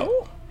freaking me out.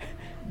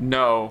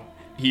 No,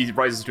 he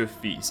rises to his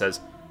feet. He says,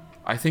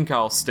 I think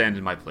I'll stand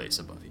in my place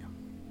above you.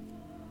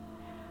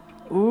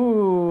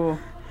 ooh.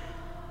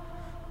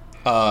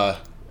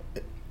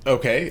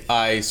 Okay,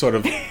 I sort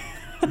of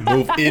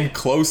move in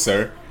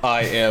closer.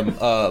 I am,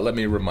 let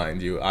me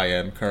remind you, I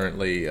am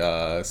currently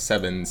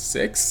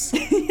 7'6",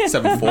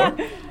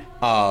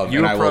 7'4". You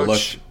and I will look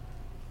approach.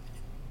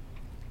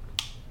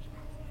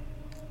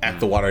 at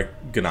the water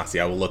Ganassi.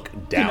 I will look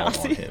down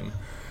on him.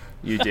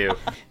 You do.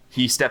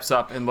 He steps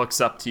up and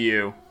looks up to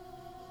you.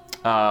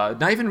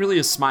 Not even really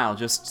a smile,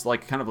 just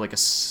like kind of like a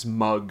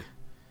smug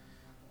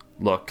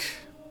look.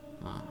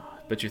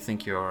 But you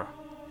think you're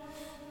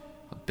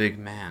a big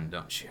man,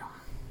 don't you?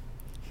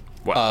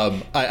 Well,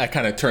 I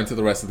kind of turn to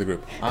the rest of the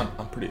group.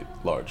 I'm pretty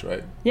large,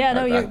 right? Yeah,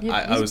 no, I you're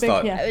I was big,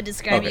 thought. yeah. I would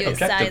describe Okay. you as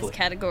size Objectively.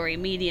 category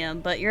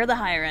medium, but you're the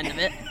higher end of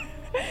it.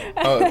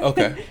 Oh,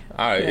 okay.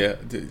 All right. Yeah.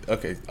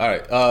 Okay. All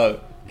right.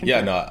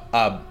 Yeah. No,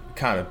 I'm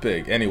kind of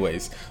big.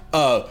 Anyways,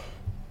 I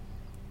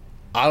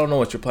don't know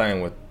what you're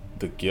planning with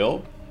the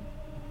guild,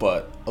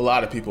 but a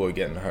lot of people are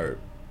getting hurt,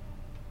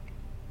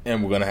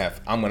 and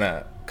I'm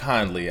gonna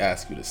kindly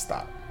ask you to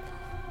stop.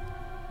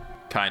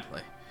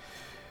 kindly.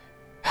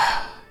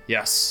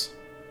 Yes.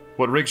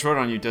 What Riggs wrote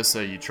on you does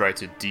say you try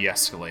to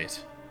de-escalate.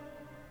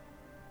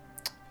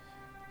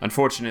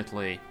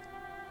 Unfortunately,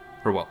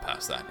 we're well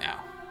past that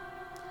now.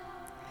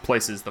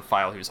 Places the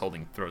file he was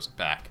holding, throws it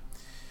back.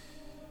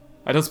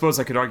 I don't suppose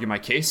I could argue my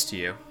case to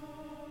you.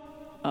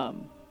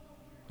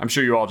 I'm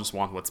sure you all just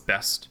want what's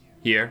best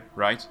here,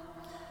 right?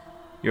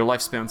 Your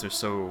lifespans are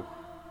so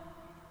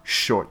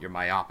short, you're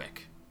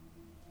myopic.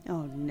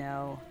 Oh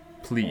no.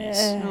 Please.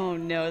 Oh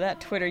no,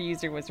 that Twitter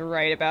user was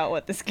right about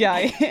what this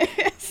guy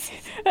is.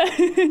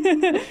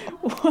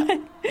 What?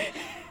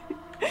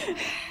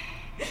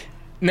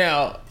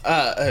 Now,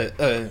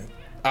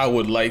 I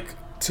would like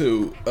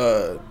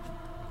to.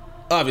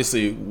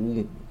 Obviously,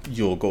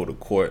 you'll go to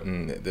court,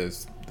 and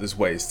there's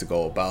ways to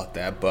go about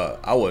that. But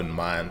I wouldn't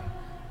mind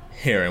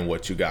hearing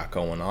what you got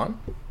going on.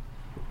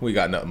 We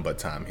got nothing but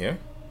time here.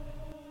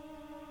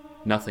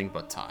 Nothing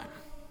but time.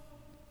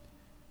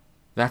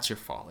 That's your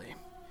folly.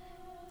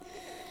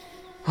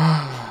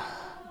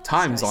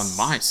 Time's on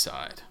my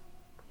side.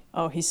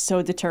 Oh, he's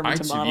so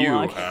determined Each to of you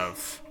monologue.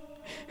 have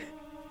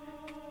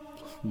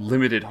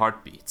limited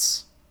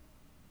heartbeats.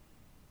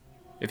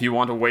 If you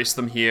want to waste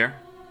them here,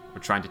 or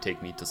trying to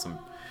take me to some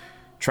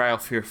trial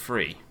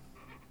fear-free.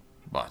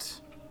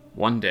 But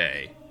one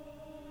day,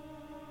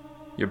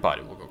 your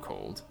body will go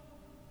cold,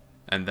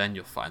 and then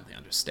you'll finally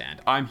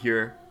understand. I'm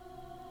here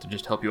to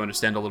just help you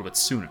understand a little bit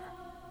sooner.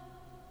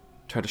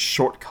 Try to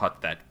shortcut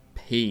that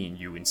pain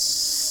you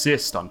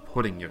insist on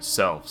putting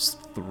yourselves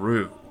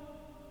through.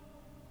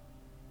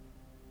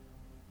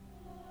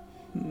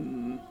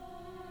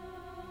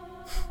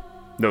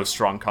 No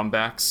strong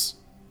comebacks.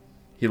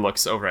 He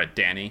looks over at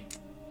Danny.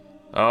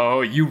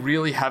 Oh, you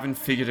really haven't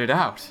figured it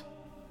out.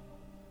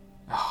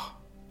 Oh,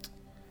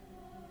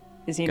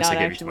 Is he guess not I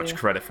gave actually? you too much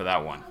credit for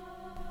that one.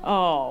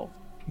 Oh.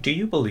 Do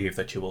you believe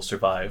that you will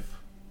survive,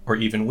 or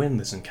even win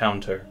this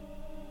encounter?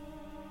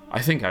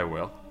 I think I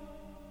will.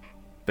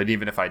 But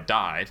even if I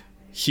died,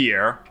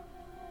 here,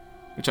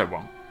 which I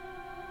won't,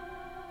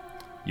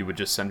 you would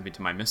just send me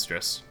to my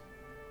mistress.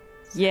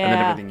 Yeah. And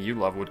then everything you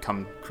love would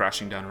come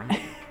crashing down around you.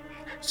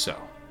 So.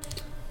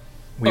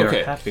 We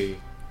Okay. are happy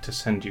to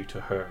send you to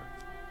her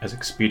as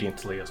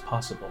expediently as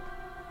possible.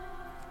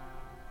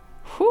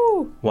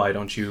 Whew. Why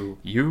don't you...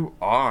 You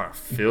are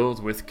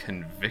filled with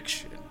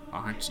conviction,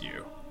 aren't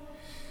you?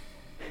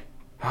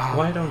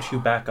 Why don't you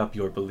back up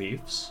your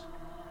beliefs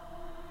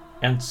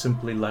and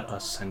simply let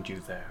us send you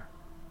there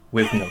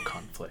with no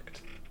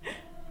conflict?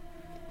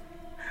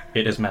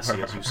 It is messy,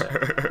 as you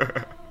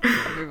said.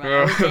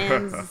 Everybody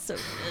stands so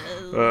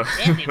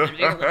Danny would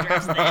be able to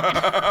address that.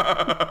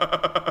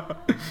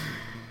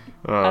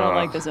 I don't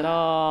like this at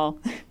all.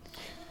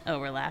 Oh,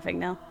 we're laughing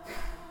now.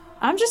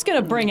 I'm just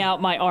gonna bring out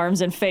my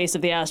arms and face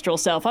of the astral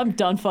self. I'm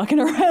done fucking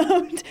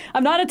around.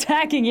 I'm not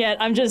attacking yet.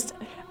 I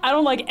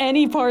don't like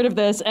any part of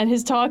this, and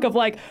his talk of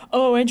like,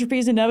 oh, entropy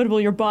is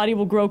inevitable, your body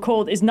will grow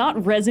cold, is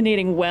not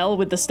resonating well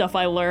with the stuff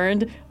I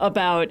learned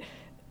about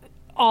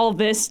all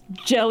this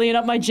jellying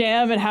up my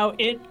jam and how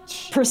it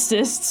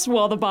persists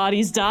while the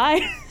bodies die.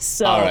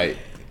 So All right.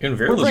 In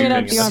Vera's bringing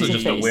opinion, up the this arms is and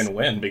just a face.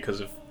 win-win,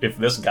 because if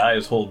this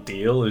guy's whole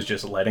deal is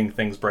just letting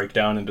things break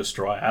down and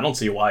destroy, I don't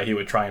see why he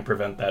would try and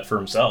prevent that for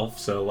himself.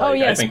 So, like, oh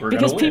yes, I think we're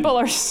because gonna win. people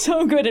are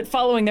so good at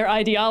following their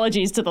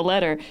ideologies to the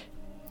letter.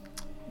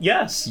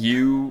 Yes.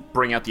 You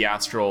bring out the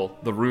astral.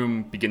 The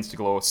room begins to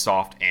glow a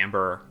soft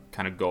amber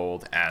kind of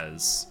gold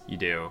as you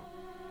do.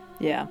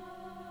 Yeah.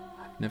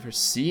 Never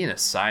seen a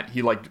sign.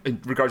 He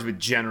regards with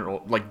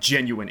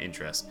genuine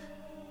interest.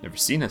 Never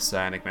seen a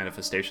psionic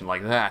manifestation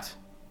like that.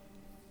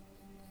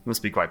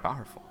 Must be quite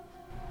powerful.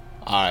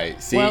 All right.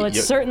 See, Well,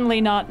 it's certainly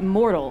not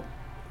mortal.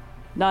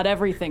 Not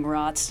everything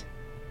rots.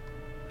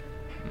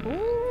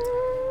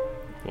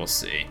 We'll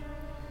see.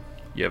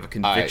 You have a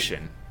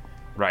conviction,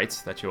 right?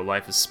 That your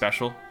life is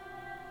special.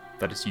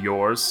 That it's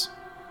yours.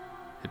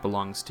 It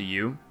belongs to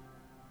you.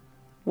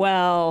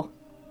 Well,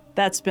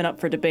 that's been up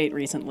for debate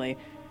recently.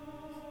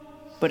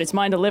 But it's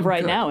mine to live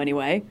right good. now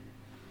anyway.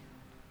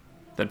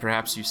 Then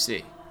perhaps you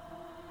see.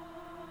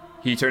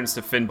 He turns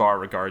to Finbar,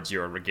 regards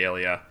your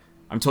regalia.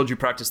 I'm told you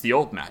practice the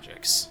old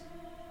magics.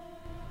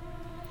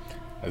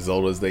 as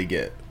old as they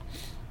get.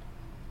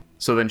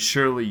 So then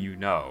surely you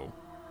know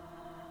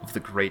of the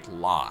great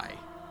lie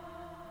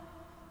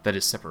that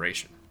is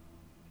separation.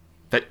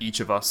 That each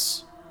of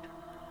us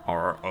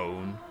are our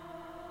own.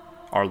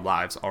 Our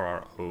lives are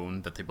our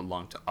own, that they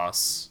belong to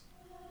us,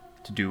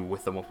 to do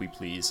with them what we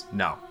please.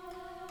 No.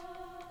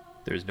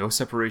 There is no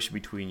separation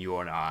between you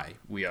and I.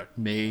 We are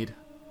made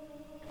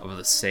of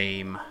the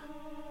same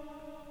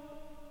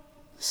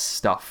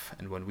stuff,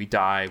 and when we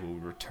die, we will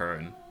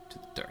return to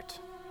the dirt.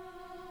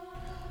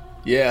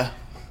 Yeah,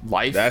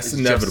 Life that's is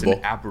inevitable. just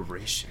an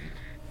aberration.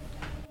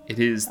 It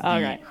is the...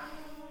 Alright.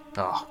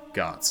 Oh,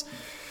 gods.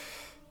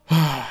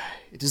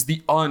 It is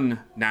the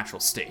unnatural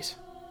state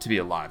to be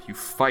alive. You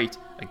fight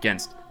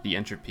against the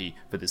entropy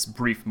for this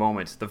brief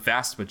moment. The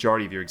vast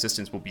majority of your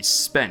existence will be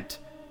spent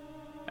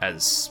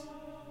as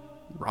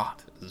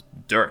rot, as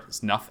dirt,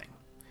 as nothing.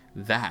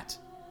 That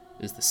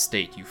is the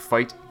state. You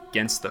fight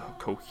against the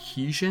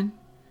cohesion,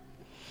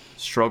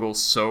 struggle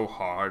so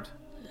hard.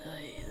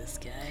 This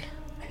guy.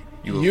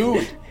 You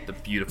avoid the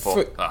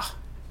beautiful...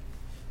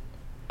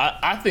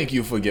 I think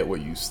you forget where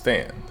you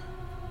stand.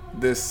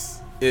 This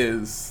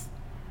is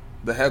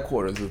the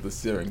headquarters of the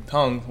Searing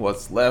Tongue.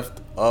 What's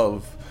left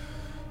of,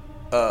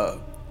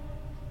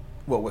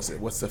 what was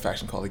it? What's the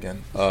faction called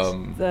again?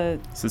 The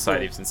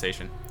Society of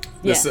Sensation.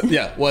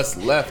 Yeah. What's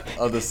left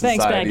of the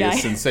Thanks, bad Society guy. of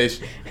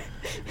Sensation.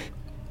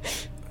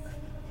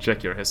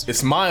 Check your history.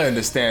 It's my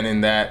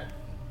understanding that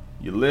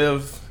you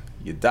live,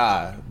 you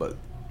die, but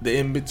the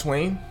in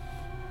between,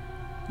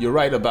 you're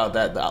right about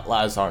that. The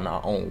lives aren't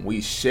our own.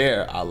 We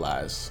share our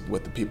lives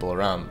with the people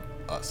around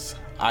us.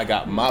 I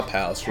got my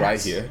pals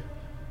right here.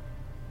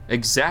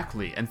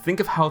 Exactly, and think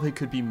of how they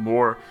could be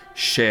more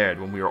shared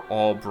when we are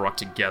all brought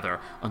together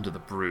under the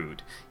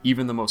brood.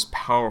 Even the most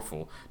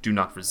powerful do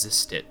not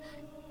resist it.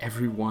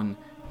 Everyone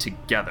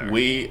together.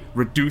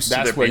 Reduced to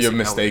That's their where you're basic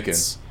mistaken.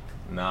 elements.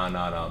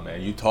 Nah,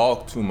 man. You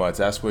talk too much.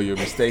 That's where you're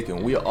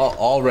mistaken. We are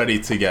already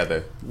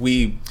together.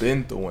 We've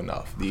been through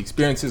enough. The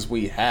experiences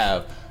we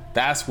have,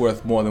 that's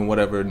worth more than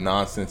whatever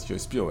nonsense you're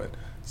spewing.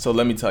 So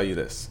let me tell you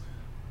this.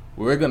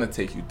 We're going to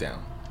take you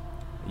down.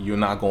 You're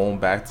not going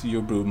back to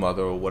your brood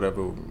mother or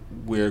whatever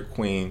weird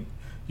queen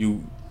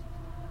you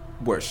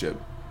worship.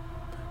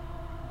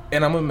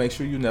 And I'm going to make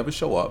sure you never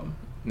show up,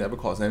 never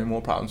cause any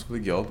more problems for the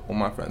guild or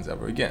my friends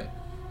ever again.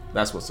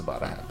 That's what's about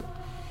to happen.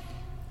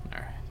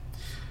 Alright.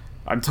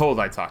 I'm told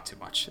I talk too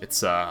much.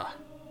 It's a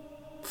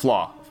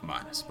flaw of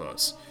mine, I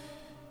suppose.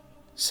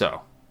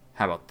 So,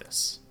 how about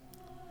this?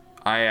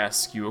 I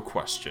ask you a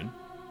question,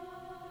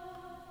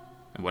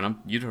 And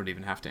you don't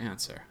even have to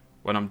answer.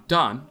 When I'm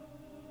done,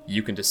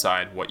 you can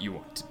decide what you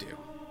want to do.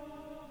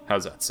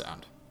 How's that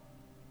sound?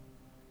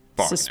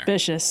 Bargainer.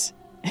 Suspicious.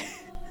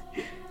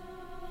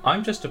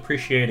 I'm just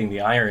appreciating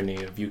the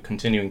irony of you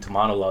continuing to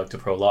monologue to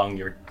prolong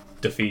your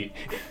defeat.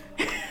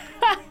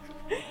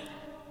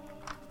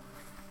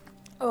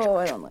 Oh,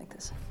 I don't like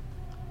this.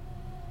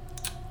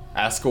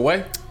 Ask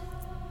away.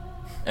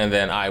 And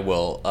then I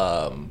will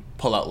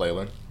pull out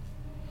Leyland.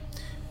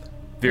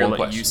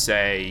 Virla, you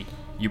say,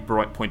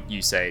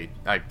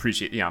 I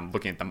appreciate, I'm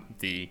looking at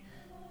the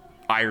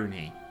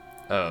irony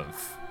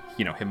of,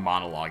 him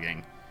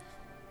monologuing.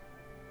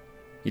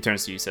 He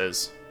turns to you and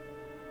says,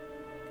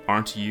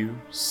 aren't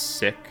you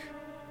sick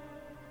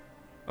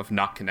of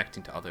not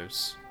connecting to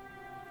others,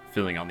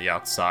 feeling on the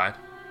outside?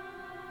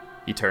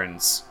 He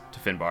turns to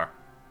Finbar.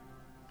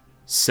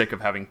 Sick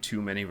of having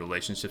too many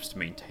relationships to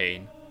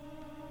maintain,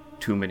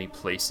 too many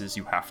places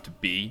you have to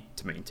be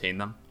to maintain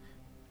them.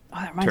 Oh,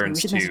 that reminds me, we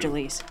should message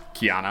Elise.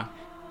 Kiana.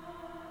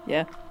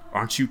 Yeah?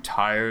 Aren't you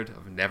tired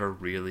of never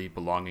really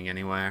belonging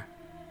anywhere?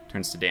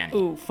 Turns to Danny.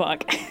 Ooh,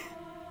 fuck.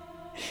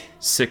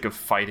 Sick of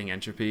fighting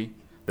entropy?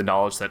 The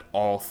knowledge that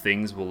all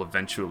things will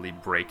eventually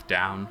break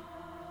down?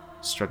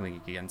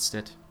 Struggling against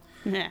it?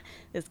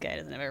 This guy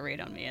doesn't have a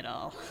read on me at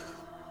all.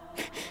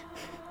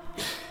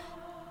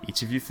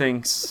 Each of you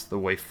thinks the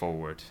way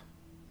forward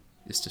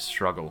is to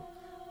struggle,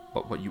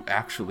 but what you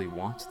actually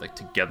want, like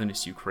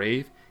togetherness you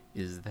crave,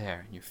 is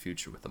there in your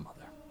future with a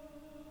mother.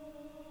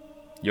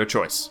 Your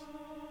choice.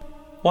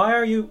 Why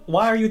are you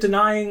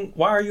delaying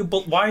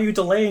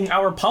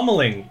our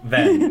pummeling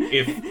then?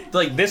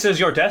 If this is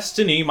your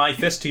destiny, my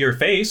fist to your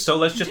face, so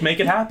let's just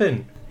make it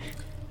happen.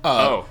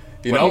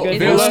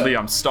 Mostly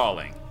I'm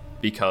stalling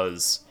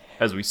because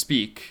as we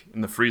speak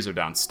in the freezer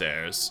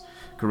downstairs,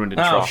 Garundan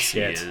Trotsky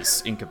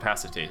is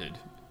incapacitated,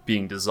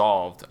 being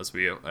dissolved as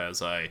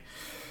I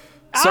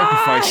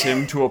sacrifice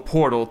him to a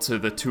portal to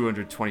the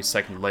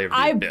 222nd layer of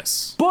the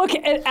abyss. Book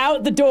it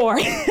out the door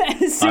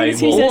as soon as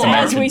he says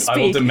as we speak. I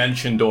will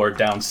dimension door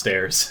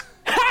downstairs.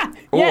 Ha!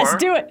 Yes,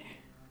 do it.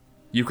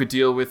 You could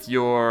deal with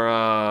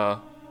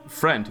your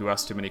friend who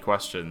asked too many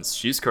questions.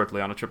 She's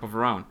currently on a trip of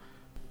her own.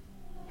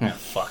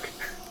 Fuck.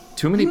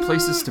 Too many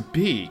places to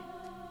be.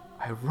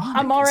 Ironic.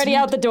 I'm already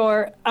out the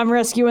door. I'm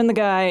rescuing the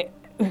guy.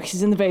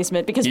 He's in the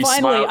basement because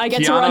finally I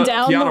get to run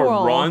down the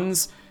wall. Kiana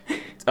runs.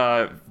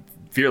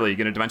 Virla, you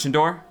get a dimension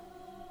door?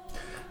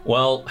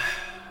 Well,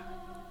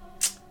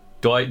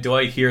 do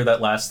I hear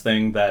that last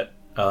thing that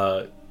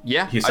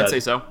yeah, he said? I'd say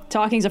so.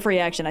 Talking's a free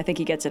action. I think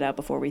he gets it out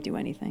before we do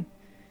anything.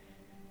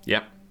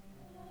 Yep.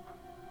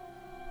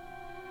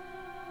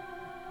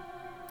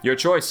 Your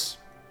choice.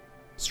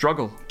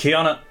 Struggle.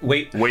 Kiana,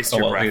 wait. Waste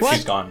your breath.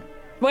 She's gone.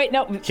 Wait,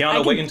 no.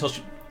 Kiana, wait until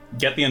she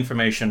get the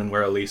information and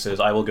where Elise is.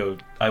 I will go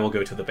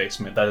to the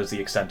basement. That is the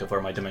extent of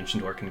where my dimension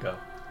door can go.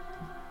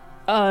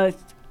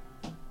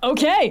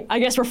 Okay. I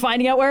guess we're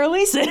finding out where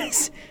Elise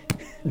is.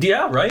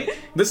 Yeah, right?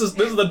 This is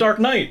the Dark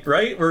Knight,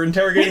 right? We're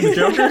interrogating the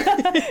Joker?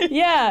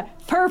 Yeah,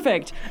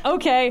 perfect.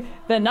 Okay,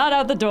 then not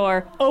out the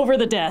door, over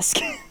the desk.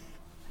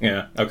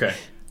 Yeah, okay.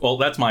 Well,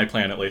 that's my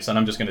plan at least, and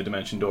I'm just going to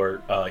dimension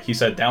door. He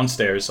said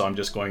downstairs, so I'm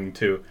going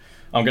to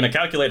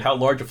calculate how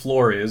large a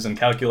floor is and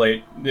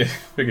calculate.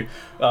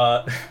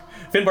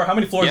 Finbar, how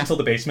many floors until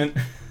the basement?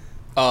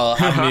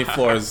 How many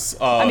floors?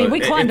 I mean, we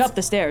climbed up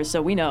the stairs,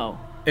 so we know.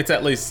 It's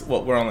at least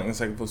we're only in the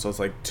second floor, so it's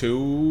like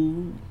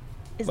 2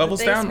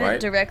 levels down,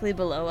 right? Directly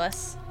below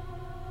us.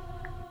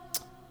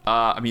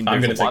 I mean,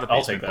 there's a lot of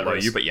basement below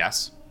risk. you, but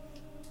yes.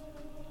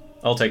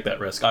 I'll take that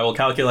risk. I will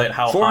calculate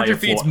how 400 high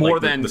feet's more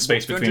than the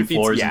space between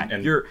floors.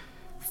 And you're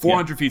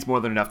 400 feet's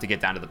more than enough to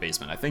get down to the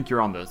basement. I think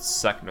you're on the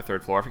second or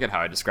third floor. I forget how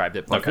I described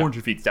it, but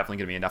 400 feet's definitely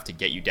going to be enough to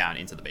get you down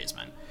into the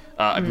basement.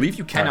 I believe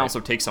you can also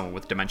take someone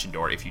with Dimension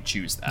Door if you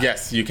choose that.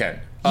 Yes, you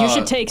can. You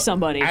should take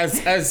somebody.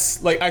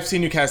 As like I've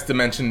seen you cast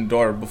Dimension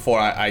Door before,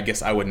 I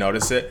guess I would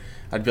notice it.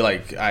 I'd be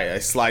like, I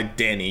slide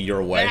Danny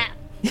your way.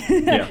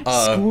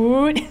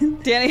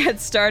 Scoot. Danny had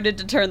started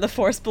to turn the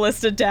Force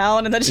Ballista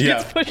down, and then she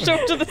gets pushed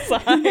over to the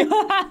side.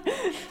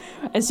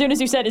 As soon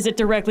as you said, "Is it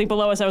directly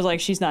below us?" I was like,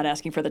 "She's not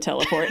asking for the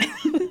teleport."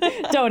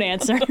 Don't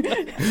answer.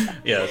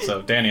 Yeah,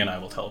 so Danny and I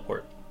will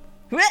teleport.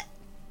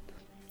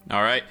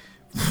 All right.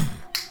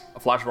 A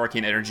flash of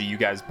arcane energy. You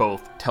guys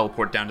both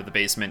teleport down to the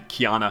basement.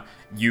 Kiana,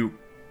 you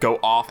go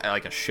off at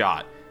like a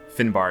shot.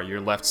 Finbar, you're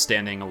left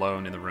standing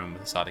alone in the room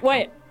with Sadako.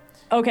 Wait.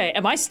 Okay,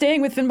 am I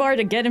staying with Finbar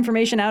to get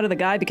information out of the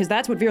guy? Because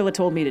that's what Virla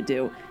told me to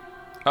do.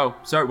 Oh,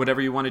 sorry,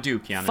 whatever you want to do,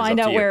 Kiana. Find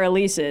out where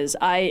Elise is.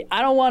 I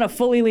don't want to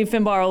fully leave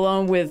Finbar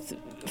alone with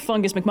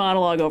Fungus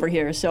McMonologue over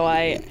here, so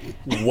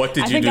What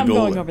did I you think do I'm to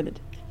going over the...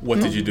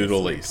 What did you do to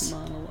Elise?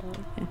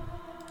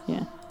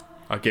 Yeah.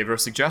 I gave her a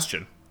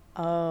suggestion.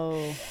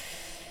 Oh.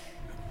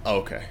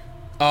 Okay.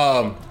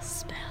 I'm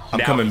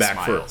Now coming he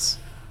back smiles.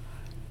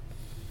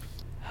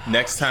 for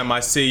next time I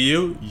see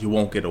you, you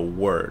won't get a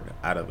word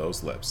out of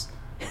those lips.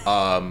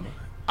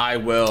 I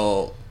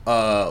will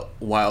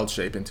wild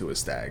shape into a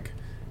stag,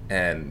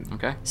 and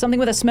Okay. Something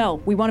with a smell.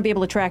 We want to be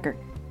able to track her.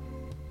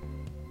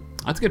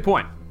 That's a good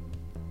point.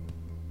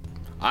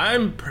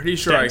 I'm pretty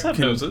sure Stands I have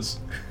can. noses.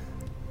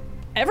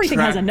 Everything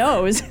has a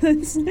nose.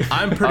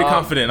 I'm pretty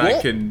confident I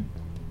well- can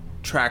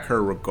track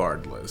her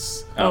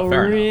regardless. Oh,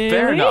 Fair enough. really?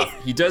 Fair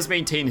enough. He does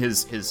maintain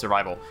his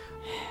survival.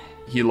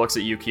 He looks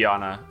at you,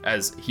 Kiana,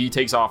 as he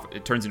takes off.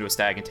 It turns into a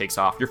stag and takes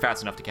off. You're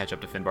fast enough to catch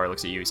up to Finbar. He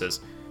looks at you. He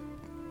says,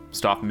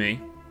 "Stop me.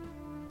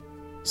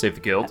 Save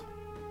the guild.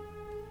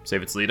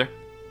 Save its leader.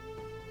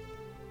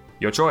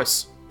 Your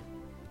choice.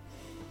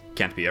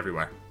 Can't be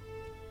everywhere."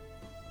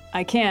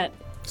 I can't,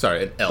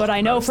 Sorry, an elf. but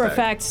I know not for a stag.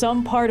 fact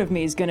some part of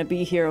me is going to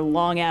be here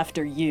long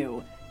after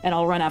you, and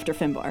I'll run after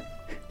Finbar.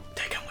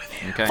 Take him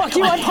with you. Okay. Fuck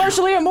you, I'm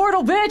partially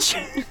immortal, bitch!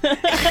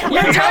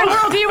 Your entire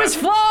worldview is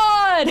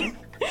flawed!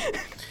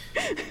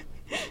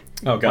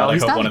 Oh god, Well, I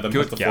he's hope not one a of them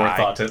good has the guy.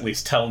 forethought to at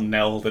least tell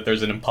Nell that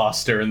there's an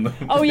imposter in the.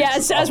 Oh yeah,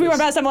 as we went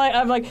past, I'm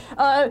like,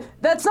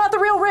 that's not the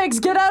real Riggs.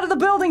 Get out of the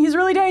building. He's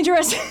really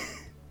dangerous.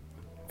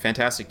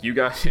 Fantastic. You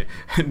got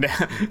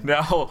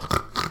now.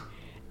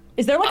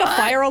 Is there like a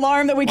fire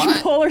alarm that we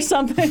can pull or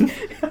something?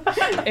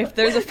 If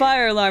there's a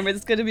fire alarm,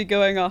 it's going to be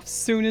going off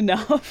soon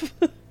enough.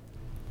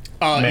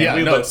 Man, yeah,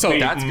 we no, let, so we,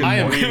 that's good. I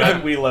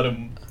am. we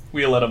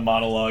let him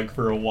monologue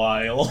for a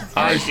while.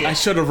 I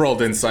should have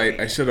rolled insight.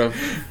 I should have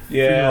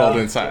Yeah. rolled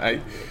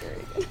insight.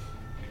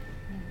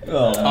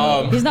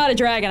 He's not a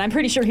dragon. I'm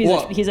pretty sure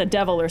Well- he's a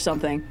devil or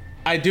something.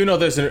 I do know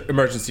there's an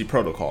emergency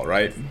protocol,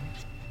 right?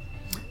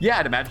 Yeah,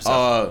 I'd imagine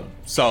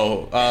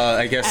so.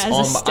 I guess As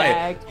a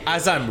stag.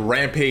 as I'm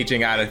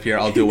rampaging out of here,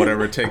 I'll do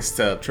whatever it takes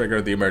to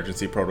trigger the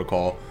emergency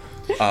protocol.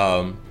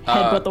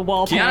 Headbutt the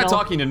wall Kiana panel.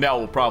 talking to Nell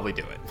will probably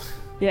do it.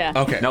 Yeah.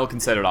 Okay, Nell can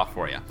set it off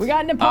for you. We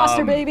got an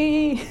imposter,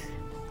 baby.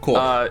 cool.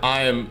 uh,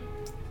 I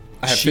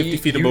have she 50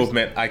 feet of used-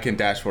 movement. I can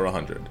dash for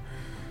 100.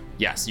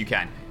 Yes, you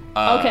can.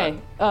 Okay.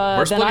 We're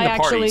Then splitting I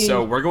the party, actually.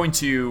 so we're going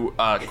to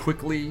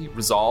quickly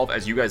resolve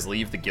as you guys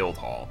leave the guild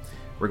hall.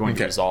 We're going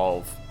to Okay.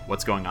 resolve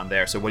what's going on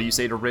there. So what do you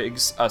say to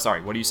Riggs?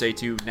 What do you say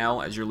to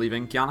Nell as you're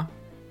leaving, Kiana?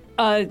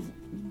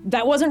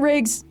 That wasn't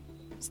Riggs.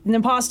 An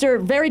imposter.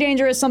 Very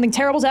dangerous. Something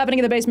terrible's happening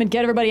in the basement.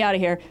 Get everybody out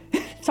of here.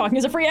 Talking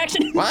is a free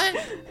action. What?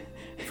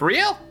 For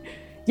real?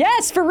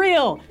 Yes, for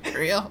real. For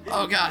real?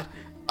 Oh god.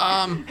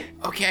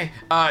 Okay.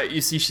 You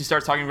see, she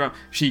starts talking about.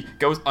 She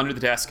goes under the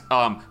desk,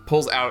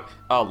 pulls out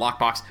a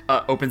lockbox,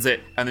 opens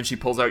it, and then she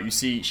pulls out. You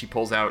see, she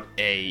pulls out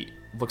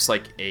looks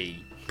like a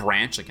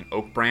branch, like an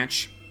oak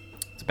branch.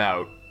 It's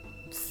about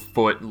a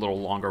foot, a little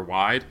longer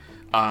wide.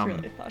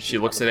 really thought She she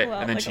was looks at about it to pull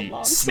and out, then like, a she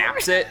long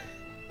snaps it.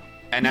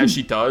 And as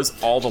she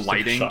does, all the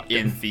lighting shotgun.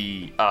 in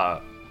the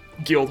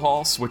guild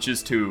hall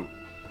switches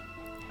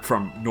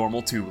from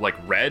normal to like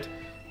red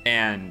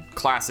and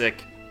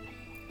classic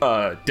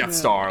Death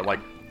Star like.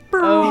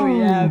 Oh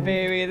yeah,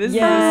 baby. This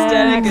Yeah, is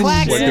aesthetic as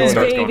Claxons, shit.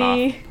 Starts going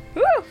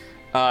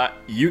baby.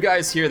 You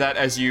guys hear that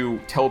as you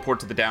teleport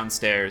to the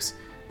downstairs.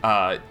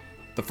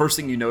 The first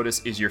thing you notice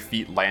is your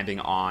feet landing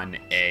on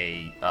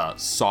a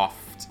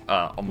soft,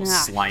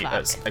 almost slime. fuck.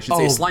 I should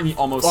say Oh, slimy,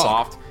 almost fuck.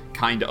 soft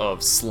kind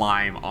of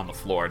slime on the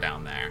floor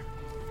down there.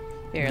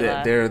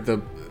 They're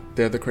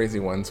the crazy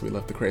ones. We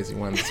left the crazy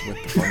ones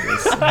with the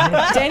fungus.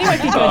 Danny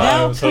might be good I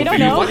now. was We don't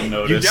hoping you know. wouldn't You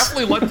notice.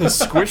 definitely let the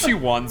squishy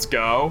ones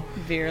go.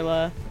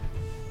 Virla.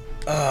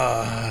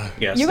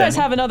 Yes, You guys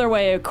Danny? have another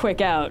way of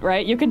quick out,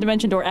 right? You can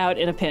dimension door out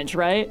in a pinch,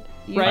 right?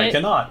 I Right?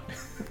 cannot.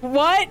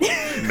 What?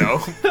 No.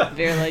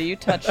 Virla, you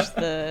touched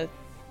the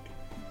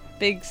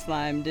big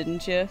slime,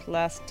 didn't you?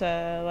 Last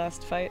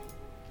fight.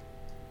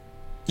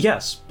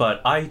 Yes,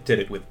 but I did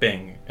it with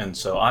Bing, and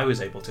so I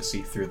was able to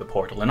see through the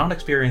portal and not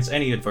experience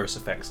any adverse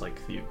effects like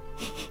you.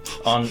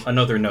 On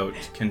another note,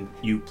 can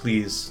you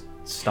please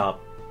stop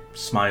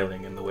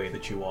smiling in the way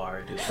that you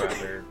are? It is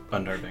rather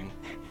unnerving.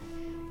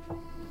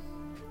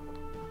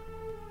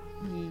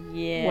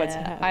 Yeah. What's I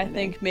happening?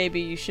 think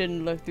maybe you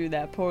shouldn't look through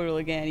that portal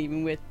again,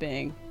 even with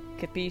Bing.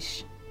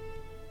 Capiche?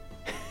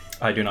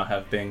 I do not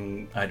have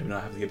Bing. I do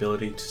not have the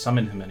ability to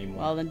summon him anymore.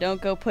 Well, then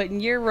don't go putting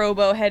your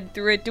robo head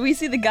through it. Do we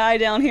see the guy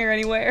down here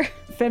anywhere?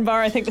 Finbar,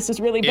 I think this is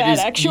really It bad, is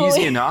actually.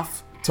 easy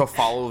enough to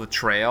follow the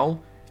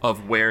trail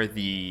of where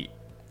the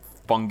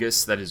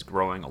fungus that is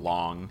growing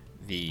along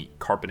the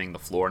carpeting, the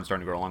floor, and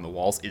starting to grow along the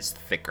walls is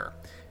thicker.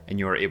 And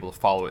you are able to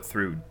follow it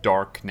through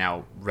dark,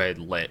 now red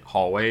lit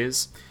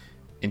hallways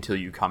until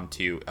you come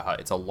to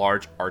it's a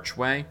large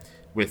archway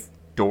with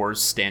doors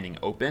standing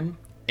open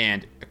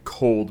and a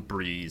cold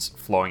breeze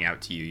flowing out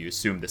to you. You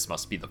assume this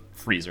must be the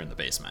freezer in the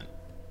basement.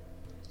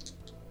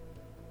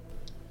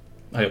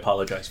 I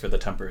apologize for the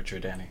temperature,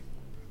 Danny.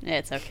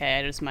 It's okay.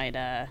 I just might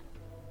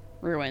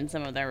ruin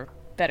some of their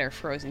better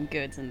frozen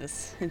goods in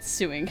this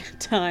ensuing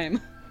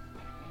time.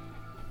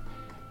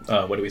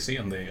 What do we see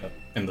in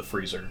the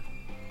freezer?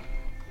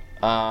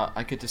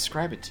 I could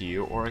describe it to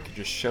you, or I could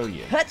just show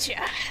you. Gotcha.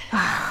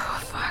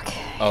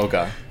 Oh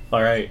god.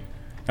 All right,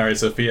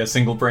 Sophia,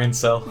 single brain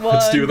cell.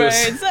 Let's do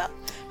this.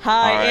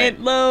 High All right.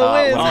 and low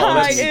is well,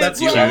 high and that's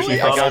low. you.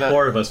 Actually, I thought all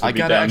four of us would I be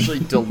gotta done. actually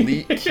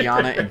delete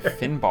Kiana and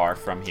Finbar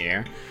from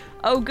here.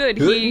 Oh, good.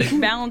 He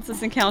balanced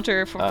this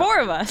encounter for four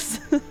of us.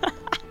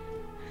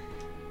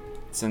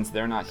 Since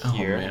they're not Oh,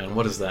 here. man,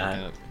 what is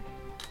that?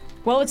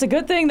 Well, it's a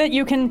good thing that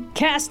you can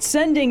cast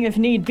Sending if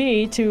need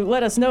be to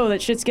let us know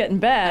that shit's getting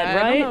bad,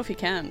 right? I don't know if you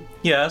can.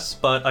 Yes,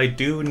 but I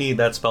do need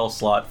that spell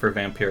slot for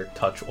Vampiric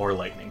Touch or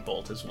Lightning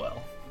Bolt as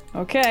well.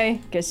 Okay,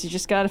 guess you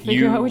just gotta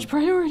figure out which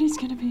priority's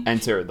gonna be.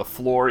 Enter. The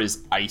floor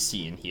is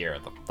icy in here.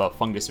 The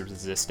fungus is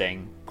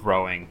resisting,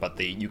 growing, but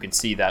you can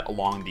see that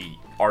along the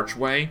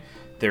archway,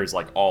 there's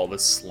like all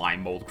this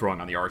slime mold growing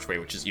on the archway,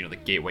 which is, the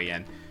gateway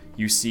in.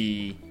 You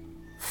see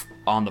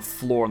on the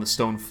floor, on the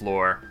stone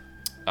floor,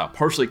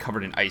 partially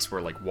covered in ice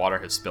where like water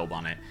has spilled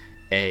on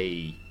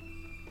it,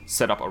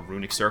 set up a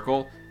runic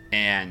circle,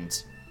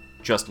 and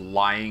just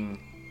lying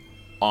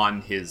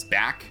on his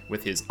back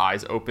with his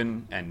eyes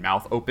open and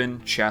mouth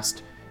open,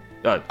 chest,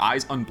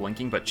 eyes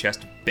unblinking, but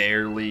chest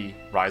barely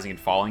rising and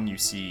falling, you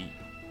see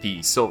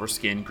the silver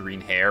skin, green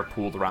hair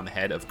pooled around the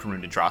head of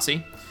Karun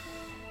Nadrasi.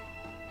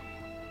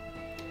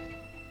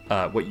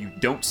 What you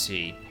don't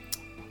see,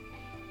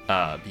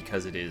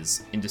 because it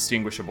is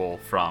indistinguishable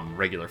from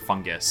regular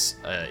fungus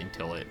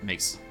until it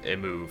makes a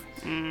move,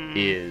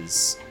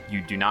 is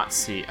you do not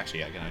see.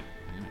 Actually, I'm gonna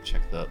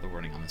check the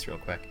wording on this real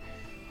quick.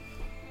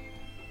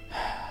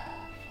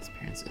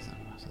 Appearances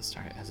and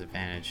start has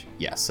advantage.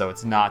 Yes, so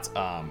it's not.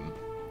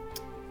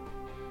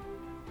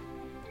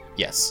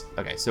 Yes,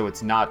 okay, so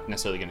it's not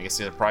necessarily going to get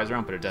the prize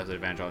round, but it does have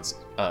advantage on its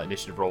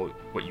initiative roll.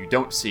 What you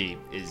don't see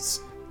is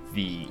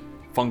the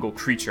fungal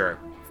creature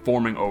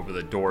forming over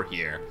the door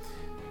here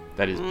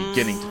that is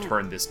beginning to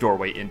turn this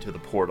doorway into the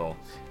portal.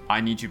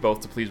 I need you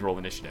both to please roll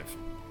initiative.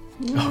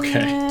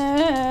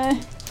 Okay.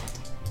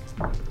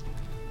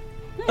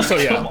 So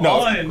yeah,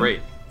 no, great.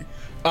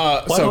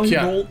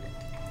 So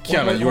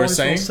Kiana, you were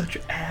saying? Such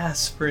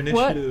ass for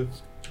initiative.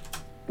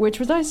 Which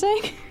was I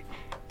saying?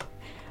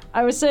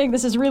 I was saying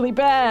this is really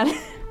bad.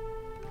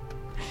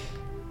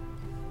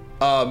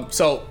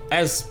 So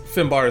as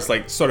Finbar is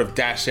like sort of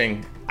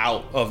dashing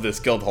out of this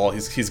guild hall,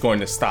 he's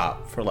going to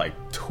stop for like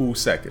 2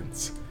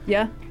 seconds.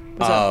 Yeah.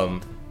 What's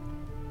up?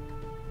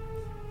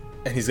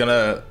 And he's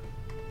gonna.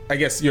 I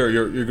guess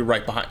you're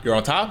right behind. You're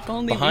on top.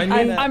 Behind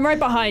me. I'm right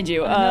behind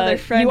you. Another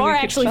friend you we are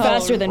could actually call,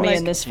 faster than me like,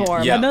 in this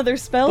form. Yeah. Another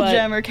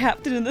spelljammer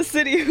captain in the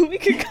city who we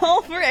could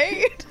call for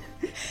aid.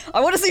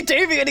 I want to see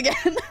Davian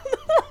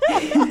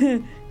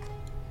again.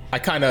 I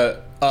kind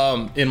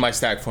of, in my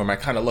stag form, I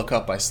kind of look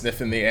up, I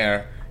sniff in the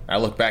air, I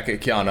look back at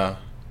Kiana,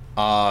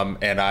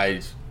 and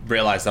I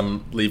realize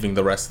I'm leaving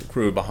the rest of the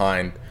crew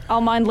behind.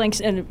 I'll mind links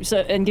and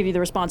give you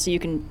the response so you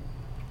can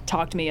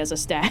talk to me as a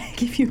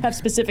stag if you have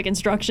specific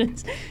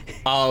instructions.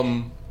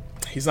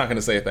 He's not going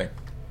to say a thing.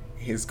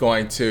 He's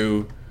going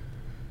to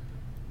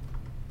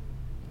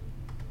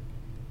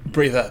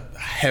breathe a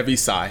heavy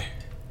sigh.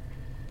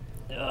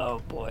 Oh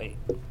boy.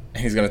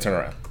 And he's going to turn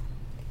around.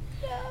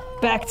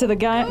 Back to the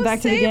guy.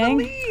 Back to the gang.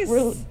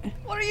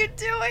 What are you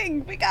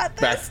doing? We got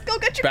this. Go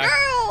get your back-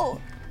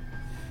 girl.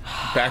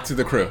 Back to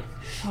the crew.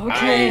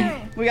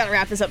 Okay. We gotta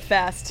wrap this up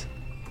fast.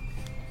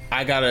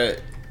 I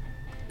gotta.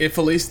 If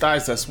Elise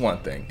dies, that's one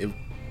thing. If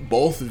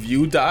both of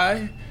you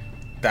die,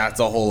 that's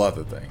a whole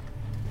other thing.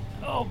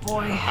 Oh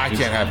boy. I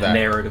can't have that.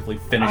 Narratively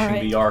finishing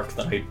Alright. the arc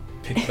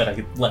that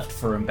I left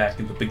for him back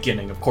in the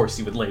beginning. Of course,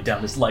 he would lay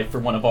down his life for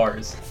one of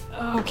ours.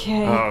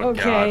 Okay. Oh,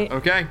 okay. God.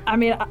 Okay. I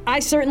mean, I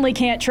certainly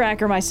can't track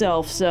her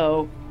myself,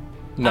 so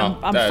No,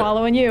 I'm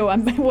following you.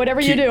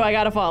 Whatever you do, I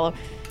gotta follow.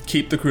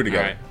 Keep the crew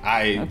together.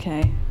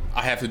 Okay.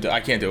 I have to.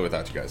 I can't do it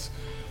without you guys.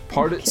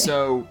 Part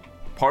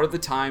of the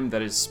time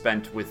that is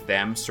spent with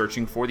them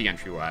searching for the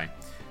entryway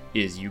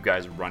is you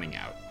guys running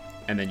out,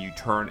 and then you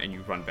turn and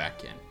you run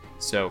back in.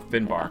 So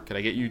Finbar, could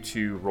I get you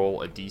to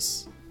roll a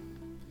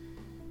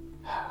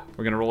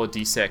We're gonna roll a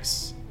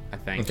d6, I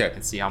think,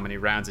 and see how many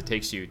rounds it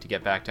takes you to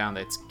get back down.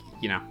 That's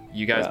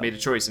you guys made a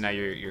choice, and now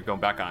you're going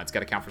back on it. It's got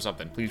to count for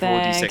something. Please roll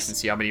a d6 and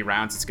see how many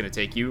rounds it's gonna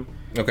take you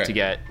to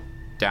get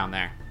down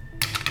there.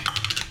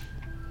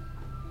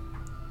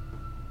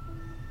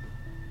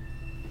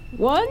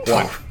 1.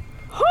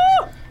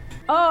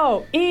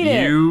 Oh, eat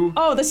it. You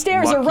the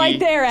stairs are right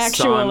there,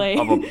 actually.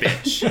 Son of a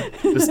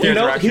bitch. The stairs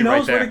are actually he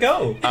knows right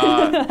there.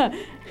 where to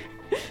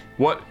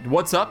go.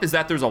 What's up is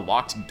that there's a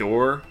locked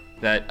door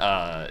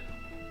that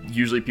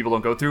usually people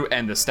don't go through,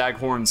 and the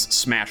staghorns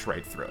smash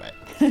right through it.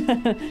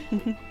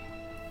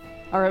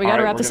 All right, we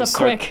gotta wrap this up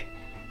quick.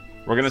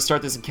 We're gonna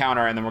start this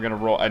encounter, and then we're gonna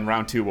roll. In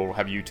round 2, we'll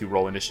have you two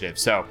roll initiative.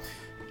 So,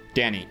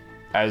 Danny,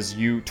 as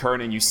you turn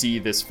and you see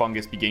this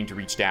fungus beginning to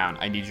reach down,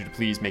 I need you to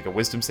please make a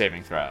wisdom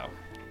saving throw.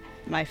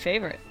 My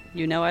favorite.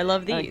 You know I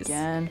love these.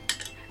 Again.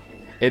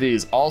 It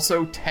is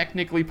also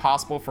technically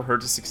possible for her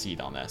to succeed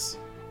on this.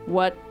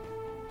 What?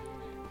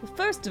 Well,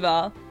 first of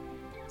all,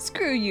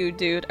 screw you,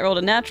 dude. I rolled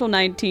a natural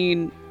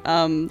 19,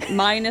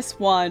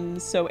 -1,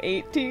 so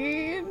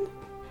 18.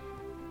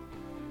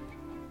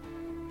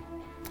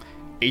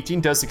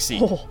 18 does succeed.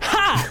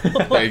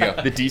 There you go.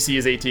 The DC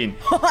is 18.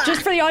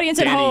 Just for the audience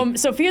at Danny. home,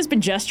 Sophia's been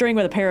gesturing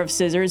with a pair of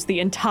scissors the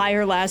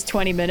entire last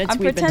 20 minutes I'm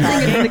we've been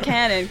pretending talking. it's the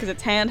cannon because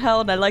it's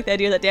handheld, and I like the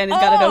idea that Danny's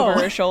got it over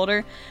her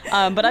shoulder.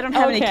 But I don't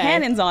have any Okay.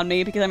 cannons on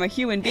me because I'm a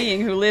human being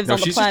who lives No, on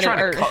the she's just planet trying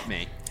Earth. to cut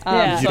me.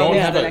 Yeah. You So don't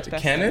yeah, have the a next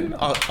best cannon?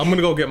 I'm gonna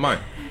go get mine.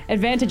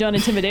 advantage on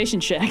intimidation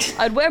checks.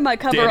 I'd wear my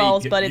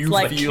coveralls, but it's you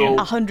like feel-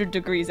 100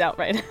 degrees out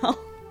right now.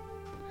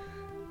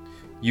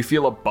 You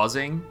feel a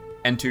buzzing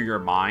enter your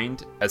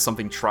mind as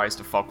something tries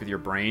to fuck with your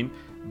brain,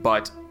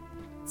 but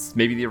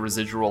maybe the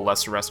residual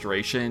lesser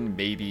restoration,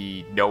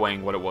 maybe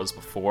knowing what it was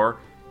before,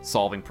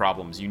 solving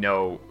problems. You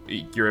know,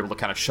 you're able to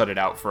kind of shut it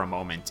out for a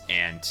moment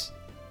and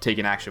take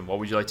an action. What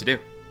would you like to do?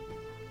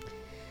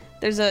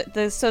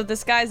 So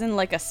this guy's in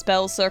like a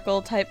spell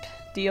circle type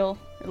deal,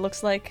 it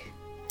looks like.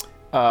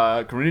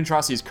 Karuna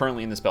Trossi is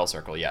currently in the spell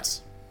circle,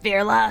 yes.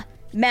 Virla,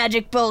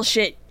 magic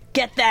bullshit,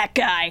 get that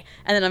guy!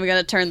 And then I'm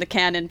gonna turn the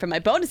cannon for my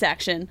bonus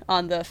action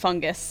on the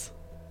fungus.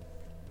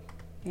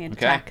 And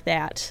attack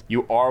that.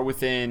 You are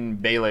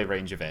within melee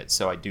range of it,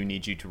 so I do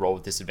need you to roll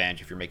with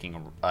disadvantage if you're making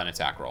an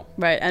attack roll.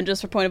 Right, and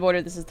just for point of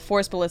order, this is the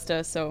force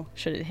ballista, so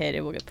should it hit,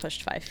 it will get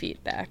pushed 5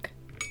 feet back.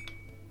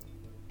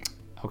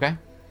 Okay.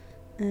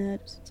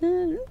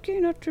 Okay,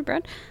 not too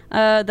bad.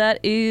 That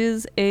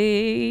is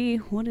a...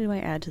 What do I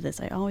add to this?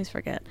 I always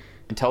forget.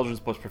 Intelligence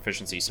plus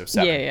proficiency, so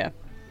 7. Yeah.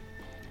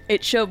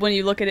 It showed when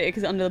you look at it,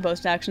 because under the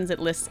bonus actions, it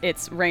lists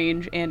its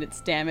range and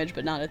its damage,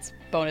 but not its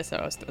bonus, so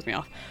it throws me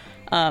off.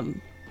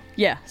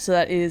 Yeah, so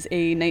that is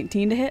a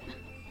 19 to hit.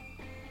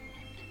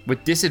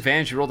 With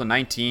disadvantage, you rolled a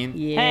 19.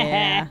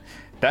 Yeah.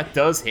 That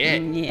does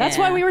hit. Yeah. That's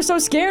why we were so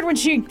scared when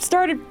she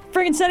started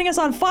friggin' setting us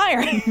on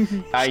fire.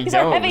 I She's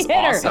know, our it was heavy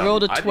hitter. awesome. I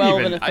rolled a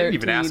 12 and a 13, I didn't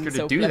even ask her to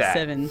so do plus that.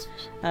 7.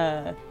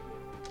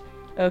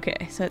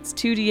 Okay, so it's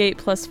 2d8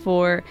 plus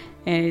 4,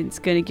 and it's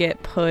gonna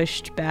get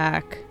pushed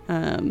back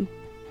 5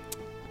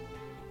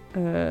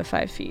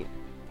 feet.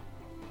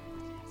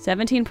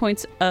 17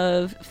 points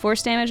of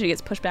force damage, and it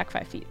gets pushed back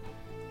 5 feet.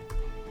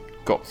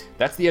 Cool.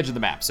 That's the edge of the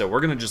map, so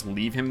we're going to just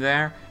leave him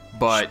there,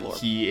 but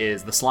the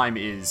slime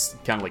is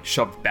kind of like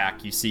shoved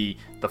back. You see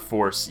the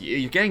force.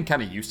 You're getting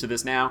kind of used to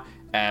this now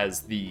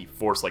as the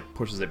force like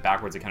pushes it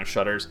backwards. It kind of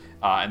shudders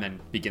and then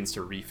begins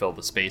to refill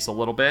the space a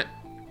little bit.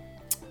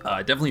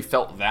 Definitely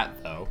felt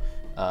that, though.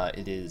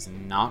 It is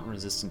not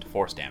resistant to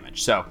force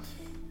damage. So,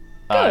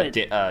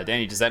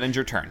 Danny, does that end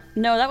your turn?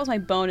 No, that was my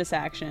bonus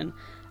action.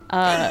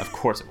 Of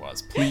course it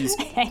was. Please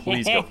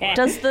go for it.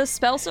 Does the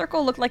spell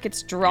circle look like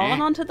it's drawn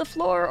onto the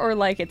floor or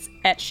like it's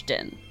etched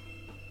in?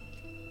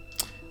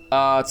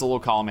 It's a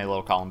little column A,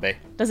 little column B.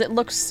 Does it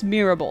look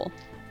smearable?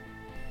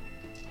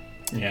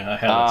 Yeah, I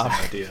had that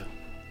same idea.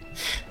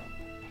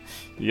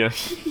 Yeah.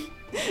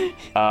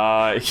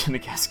 You gonna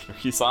cast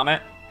Grease on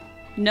it?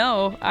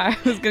 No, I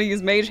was gonna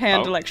use Mage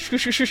Hand to like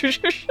shush.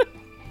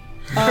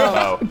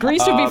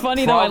 Grease would be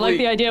funny though. I like probably-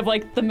 the idea of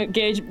like the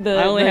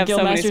I only have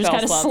so many guildmasters spell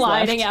kind of slots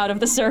sliding left. out of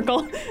the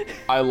circle.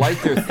 I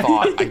like their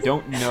thought. I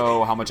don't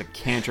know how much a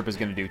cantrip is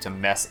going to do to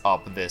mess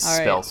up this All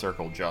right. spell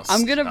circle.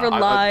 I'm gonna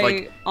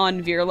rely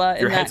on Virla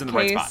in your that head's in the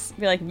right case. spot.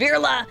 Be like,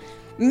 Virla,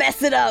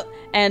 mess it up,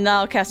 and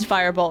I'll cast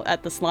Firebolt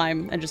at the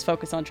slime and just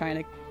focus on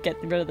trying to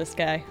get rid of this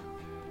guy.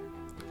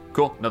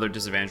 Cool. Another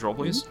disadvantage roll,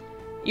 please.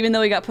 Even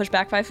though he got pushed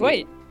back 5 feet.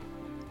 Wait.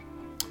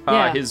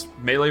 Yeah. His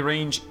melee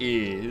range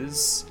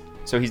is...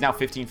 So he's now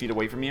 15 feet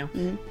away from you,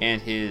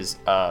 and his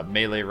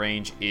melee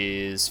range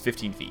is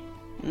 15 feet.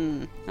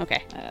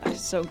 Okay.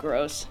 So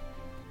gross.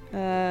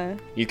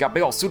 He's got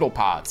big old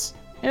pseudopods.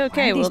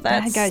 Okay, well These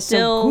bad that's guys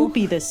still... so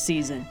goopy this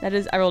season. That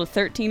is, I rolled a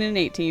 13 and an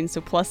 18,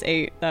 so plus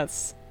 8,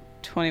 that's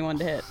 21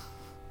 to hit.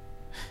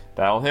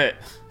 That'll hit.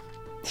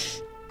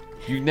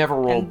 You never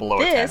rolled And below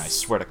a 10, I this-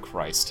 swear to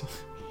Christ.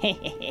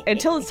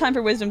 Until it's time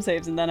for wisdom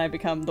saves, and then I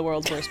become the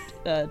world's worst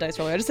dice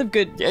roller. I just have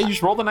good... Yeah, you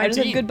just rolled a I just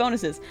 19. have good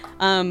bonuses.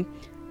 I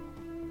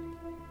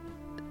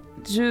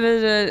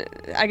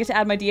get to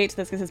add my d8 to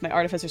this because it's my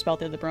artificer spell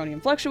through the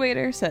Baronian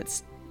Fluctuator, so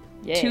that's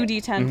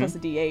 2d10 plus a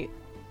d8.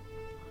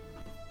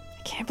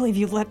 I can't believe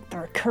you let the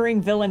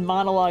recurring villain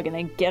monologue and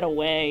then get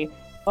away.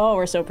 Oh,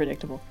 we're so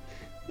predictable.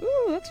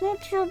 Ooh, that's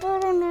not so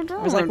bad on the damage.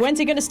 I was like, when's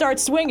he gonna start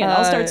swinging?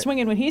 I'll start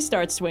swinging when he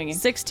starts swinging.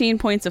 16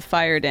 points of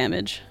fire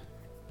damage.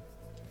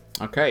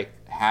 Okay,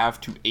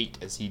 halve to 8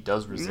 as he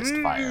does resist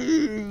fire.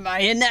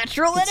 My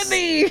natural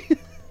enemy!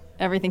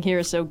 Everything here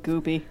is so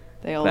goopy.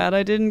 They all. Glad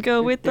I didn't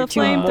go with the they're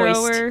too moist.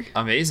 flamethrower.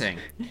 Amazing.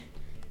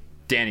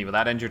 Danny, will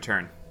that end your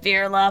turn?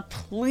 Virla,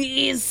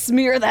 please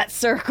smear that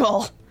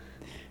circle.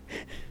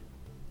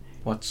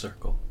 What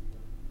circle?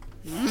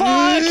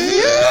 Fuck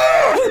you!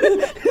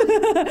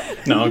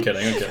 No, I'm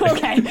kidding.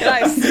 Okay. And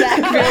I smack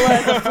Virla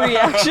as a free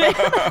action.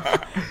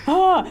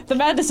 Oh, the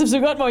madness of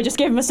Zugotmoy just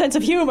gave him a sense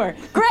of humor.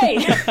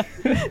 Great.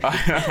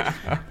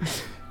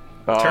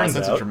 Turns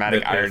sense out of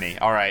dramatic that if- irony.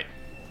 All right.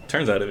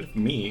 Turns out if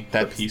me,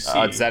 That's, the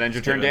PC. does that end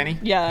your turn, Danny?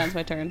 Yeah, that's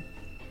my turn.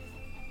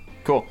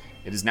 Cool.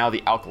 It is now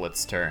the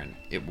Alkalith's turn.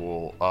 It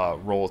will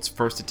roll its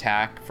first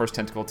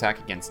tentacle attack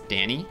against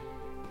Danny.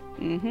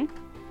 Mm-hmm.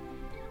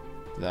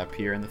 Does that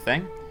appear in the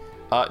thing?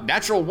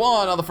 Natural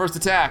 1 on the first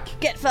attack.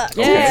 Get fucked.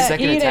 Yeah.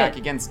 Second eat attack it.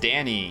 against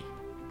Danny.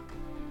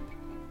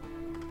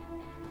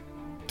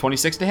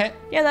 26 to hit?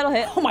 Yeah, that'll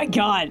hit. Oh my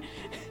god.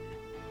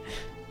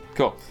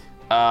 Cool.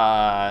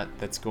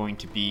 That's going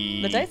to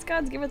be... The dice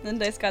gods give it, then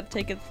dice gods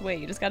take it away.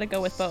 You just gotta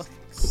go with both.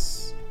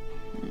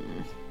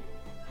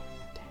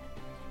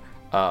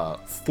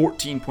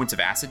 14 points of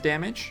acid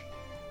damage.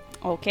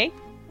 Okay.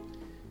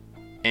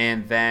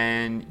 And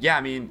then, yeah,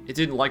 I mean, it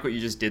didn't like what you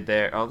just did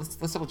there. Oh, let's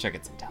double check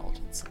its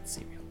intelligence. Let's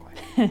see real quick.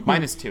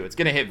 -2. It's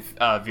gonna hit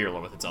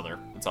Virla with its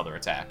other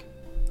attack.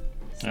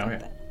 Okay.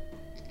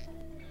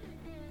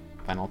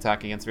 Final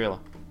attack against Virla.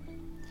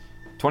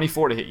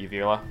 24 to hit you,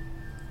 Virla.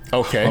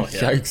 Okay, Oh,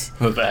 yeah.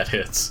 yikes. That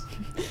hits.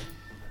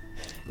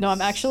 No,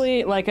 I'm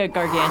actually like a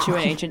gargantuan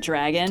ancient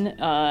dragon,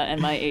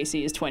 and my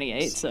AC is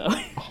 28, so.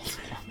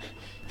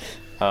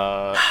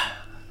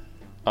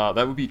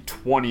 That would be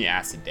 20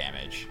 acid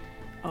damage.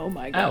 Oh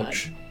my god.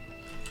 Ouch.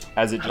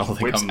 As it I don't just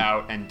think whips I'm-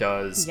 out and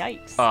does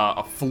Yikes.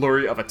 a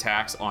flurry of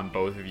attacks on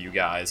both of you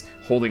guys,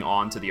 holding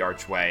on to the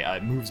archway.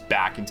 It moves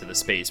back into the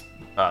space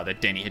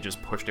that Danny had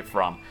just pushed it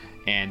from,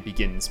 and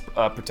begins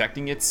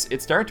protecting its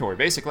territory,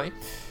 basically.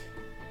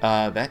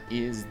 That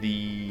is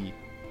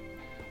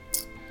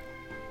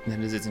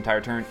its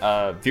entire turn.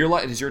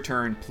 Virla, it is your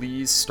turn.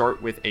 Please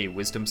start with a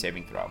wisdom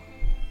saving throw.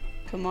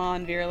 Come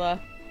on, Virla.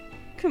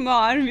 Come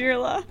on,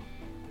 Virla.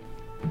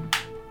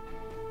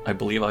 I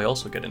believe I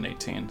also get an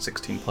 18.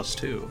 16 plus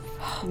 2.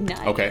 Nice.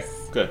 Okay,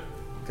 good.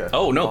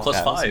 Oh, no, plus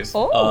yeah, 5.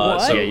 Oh,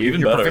 what? So Yeah,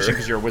 even you're better. proficient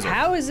because you're a wizard.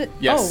 How is it?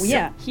 Yes. Oh,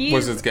 yeah. He's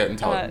Wizards get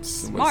intelligence.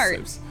 smart,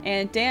 Saves.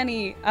 and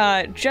Danny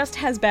just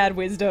has bad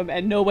wisdom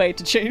and no way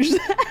to change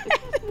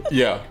that.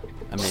 Yeah.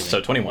 Amazing.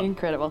 So 21.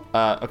 Incredible.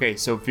 Okay,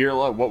 so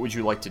Virla, what would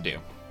you like to do?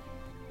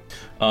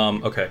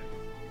 Okay.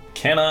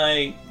 Can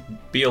I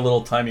be a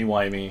little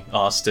timey-wimey,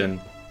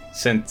 Austin?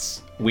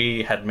 Since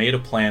we had made a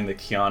plan that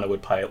Kiana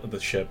would pilot the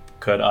ship,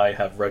 could I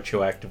have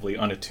retroactively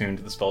unattuned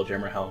the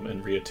Spelljammer helm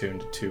and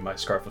reattuned to my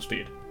Scarf of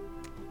Speed?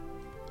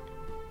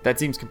 That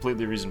seems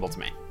completely reasonable to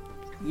me.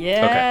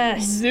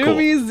 Yes.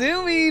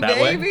 Zoomy, That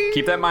way? baby.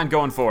 Keep that in mind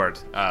going forward.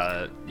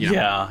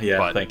 Yeah,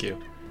 but- thank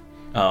you.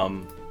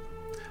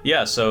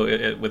 Yeah, so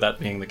with that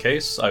being the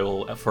case, I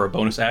will, for a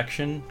bonus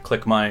action,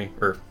 click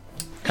or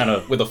kind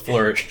of with a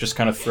flourish, just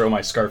kind of throw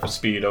my Scarf of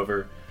Speed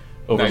over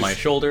Nice. my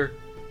shoulder,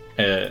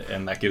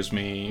 and that gives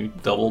me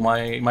double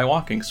my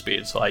walking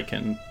speed, so I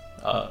can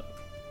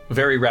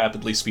very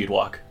rapidly speed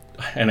walk.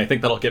 And I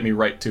think that'll get me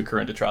right to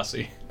Current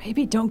Atrocity.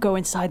 Maybe don't go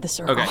inside the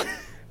circle. Okay.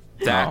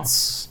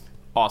 That's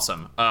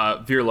awesome.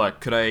 Virla,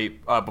 could I,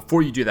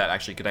 before you do that,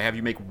 actually, could I have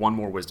you make one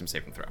more wisdom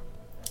saving throw?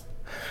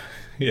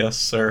 Yes,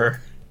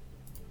 sir.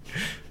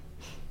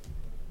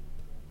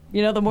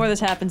 You know, the more this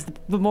happens,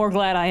 the more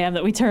glad I am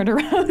that we turned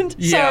around.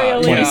 Yeah, Sorry,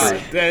 Elise.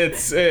 yeah.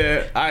 It's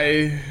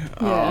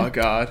Oh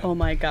god. Oh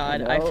my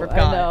god, I Oh, forgot.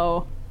 I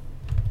know.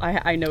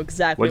 I know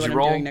exactly What'd what you I'm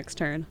roll? doing next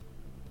turn.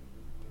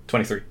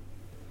 23.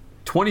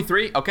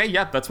 23? Okay,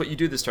 yeah, that's what you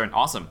do this turn.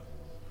 Awesome.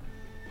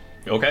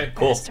 Okay,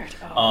 cool. Bastard.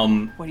 Oh,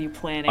 what are you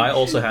planning? I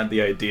also had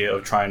the idea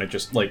of trying to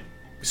just like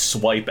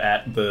swipe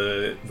at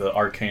the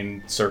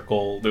arcane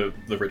circle, the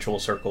ritual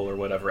circle or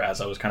whatever as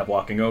I was kind of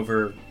walking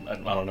over. I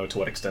don't know to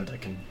what extent I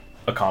can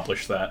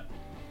accomplish that.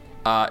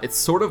 It's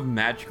sort of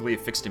magically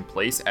affixed in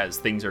place as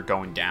things are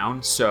going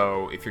down,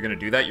 so if you're going to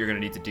do that, you're going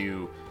to need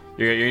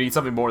you're going to need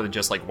something more than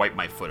just like wipe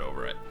my foot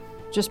over it.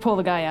 Just pull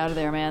the guy out of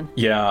there, man.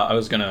 Yeah,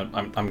 I'm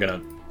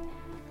gonna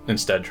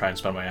instead try and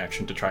spend my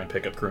action to try and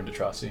pick up Current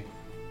Atrocity.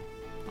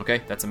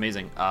 Okay, that's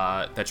amazing.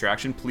 That's your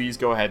action. Please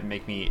go ahead and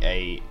make me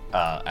a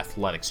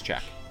athletics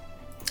check.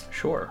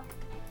 Sure.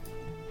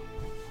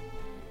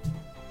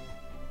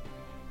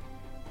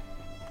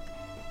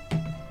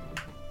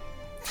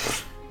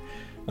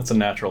 That's a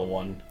natural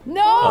 1.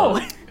 No!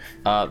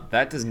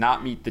 That does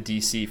not meet the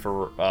DC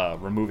for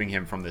removing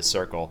him from this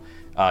circle.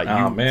 You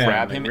Oh man,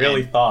 grab I him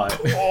really and thought.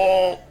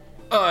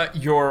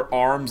 your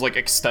arms like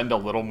extend a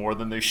little more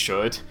than they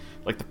should.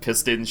 Like the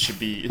pistons should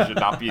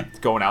not be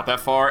going out that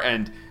far.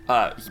 And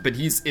but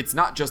it's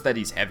not just that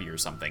he's heavy or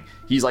something.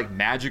 He's like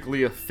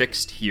magically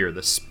affixed here.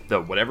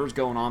 The whatever's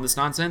going on, this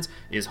nonsense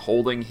is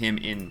holding him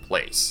in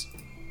place.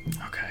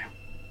 Okay.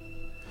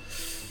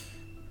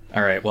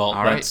 All right. Well,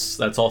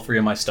 that's all 3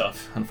 of my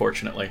stuff,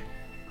 unfortunately.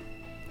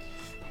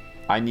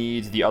 I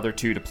need the other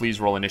 2 to please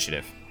roll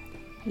initiative,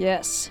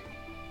 Yes.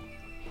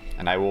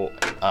 and I will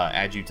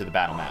add you to the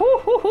battle map. Hoo,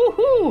 hoo, hoo,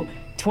 hoo.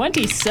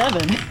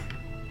 27.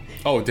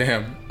 Oh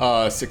damn.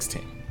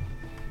 16.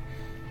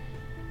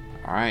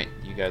 All right,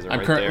 you guys are I'm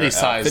right currently there.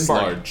 size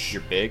Finbar, large.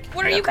 You're big.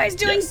 What are you guys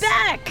doing Yes.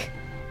 back?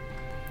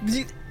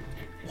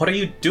 What are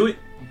you doing?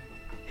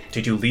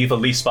 Did you leave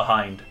Elise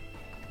behind?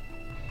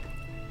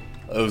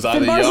 It was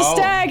either Finbar's a y'all.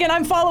 stag, and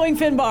I'm following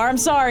Finbar. I'm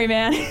sorry,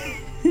 man.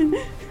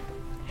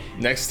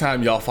 Next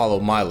time y'all follow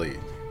my lead.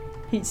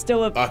 He's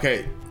still a.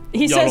 Okay.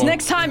 He y'all says, don't-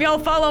 next time y'all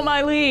follow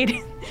my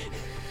lead.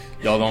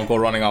 Y'all don't go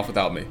running off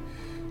without me.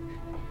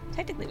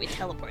 Technically, we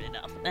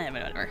teleported off.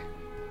 Whatever.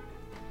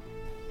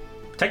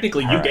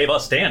 Technically, you gave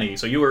us Danny,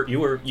 so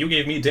you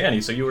gave me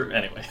Danny, so you were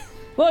anyway.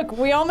 Look,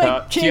 we all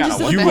make changes Kiana,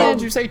 to what the the hell head.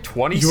 did you say?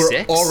 26? You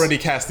were already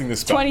casting the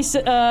spell.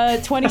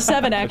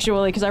 27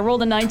 actually, because I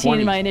rolled a 19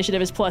 20. and my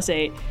initiative is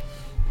 +8.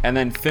 And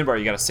then Finbar,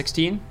 you got a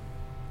 16?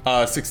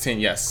 16,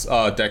 yes.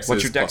 Dex What's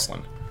is your dex?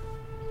 +1.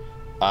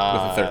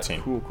 With a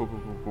 13.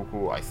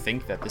 Cool. I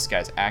think that this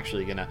guy's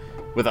actually gonna...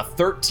 With a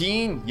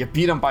 13, you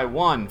beat him by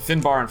 1.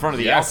 Finbar in front of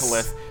the Yes.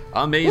 Alphalith.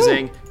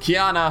 Amazing. Woo!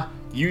 Kiana,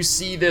 you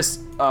see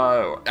this...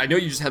 I know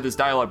you just had this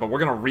dialogue, but we're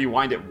gonna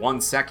rewind it 1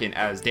 second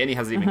as Danny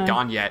hasn't even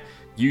gone yet.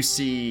 You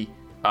see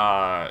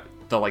the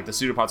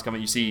pseudopods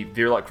coming. You see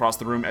Virla across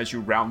the room as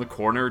you round the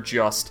corner,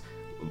 just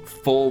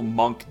full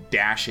monk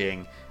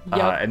dashing.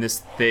 And this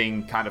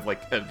thing kind of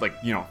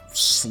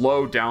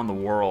slow down the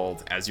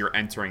world as you're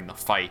entering the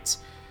fight.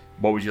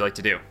 What would you like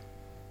to do?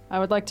 I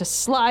would like to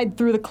slide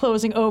through the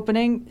closing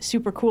opening,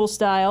 super cool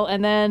style,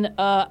 and then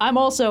I'm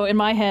also, in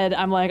my head,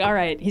 I'm like, all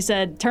right, he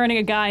said turning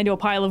a guy into a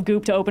pile of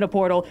goop to open a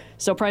portal,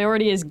 so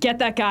priority is get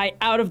that guy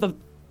out of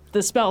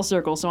the spell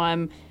circle, so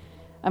I'm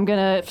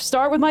gonna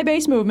start with my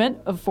base movement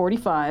of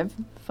 45,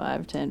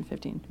 5, 10,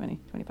 15, 20,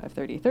 25,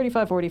 30,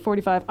 35, 40,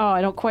 45, oh,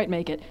 I don't quite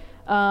make it.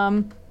 So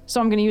I'm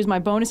gonna use my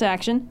bonus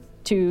action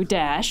to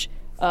dash.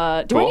 Do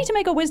I need to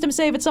make a wisdom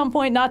save at some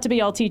point? Not to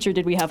be all teacher,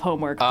 did we have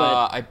homework?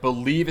 But I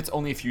believe it's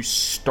only if you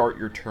start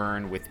your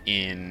turn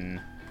within.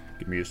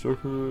 Give me a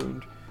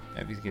second.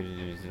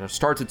 It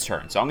starts its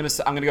turn, so I'm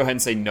gonna go ahead and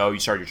say no. You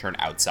start your turn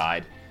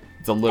outside.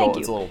 It's a little.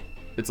 okay.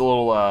 It's a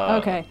little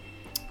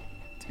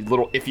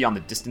iffy on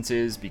the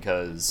distances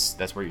because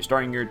that's where you're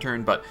starting your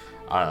turn, but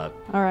all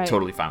right.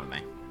 Totally fine with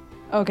me.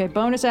 Okay,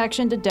 bonus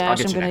action to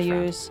dash. I'm gonna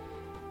use. Round.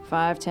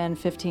 5, 10,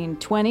 15,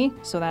 20,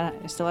 so that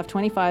I still have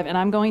 25, and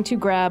I'm going to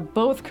grab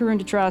both Karun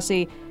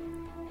Detrasi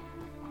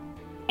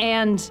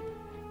and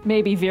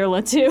maybe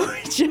Virla too.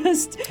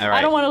 Right. I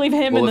don't want to leave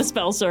him in the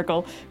spell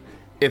circle.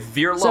 If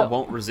Virla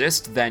won't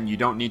resist, then you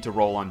don't need to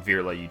roll on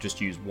Virla. You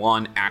just use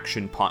one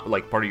action punch,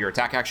 like part of your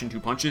attack action, 2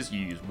 punches.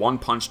 You use 1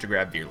 punch to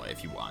grab Virla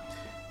if you want.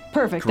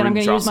 Perfect, then I'm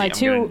going to use my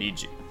 2...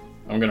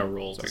 I'm going to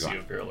roll to see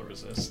if Virla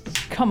resists.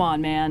 Come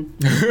on, man.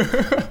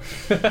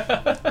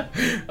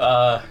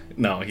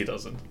 No, he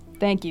doesn't.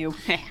 Thank you.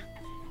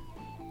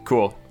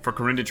 Cool. For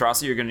Karun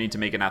Detrasi, you're going to need to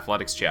make an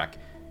athletics check.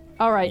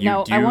 All right,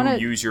 now I want to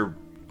use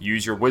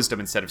your wisdom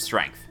instead of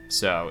strength.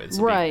 So it's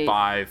right.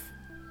 5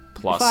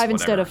 plus 5 whatever.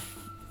 instead of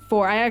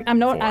 4. I'm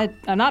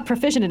not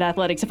proficient in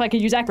athletics. If I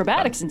could use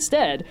acrobatics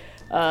instead.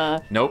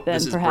 Nope. Then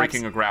this is perhaps...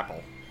 breaking a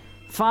grapple.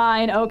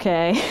 Fine.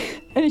 Okay.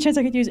 Any chance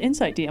I could use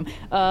insight, DM?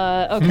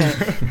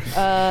 Okay.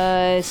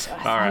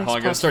 All right. I'm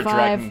going to start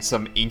dragging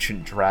some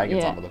ancient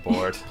dragons onto the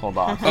board. Hold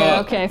on.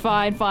 Okay.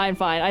 Fine.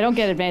 I don't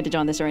get advantage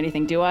on this or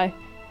anything, do I?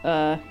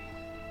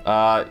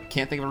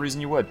 Can't think of a reason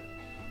you would.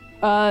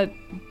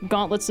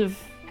 Gauntlets of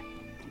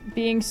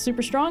being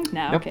super strong?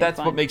 No. Nope, Okay, that's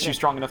fine. what makes you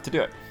strong enough to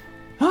do it.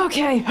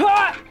 Okay.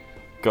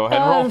 Go ahead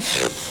and roll.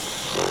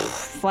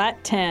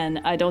 Flat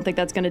 10. I don't think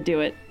that's going to do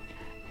it.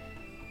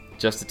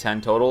 Just a 10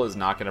 total is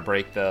not going to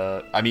break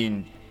the... I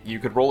mean, you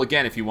could roll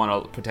again if you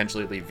want to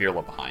potentially leave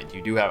Virla behind.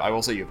 You do have... I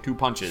will say you have 2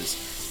 punches.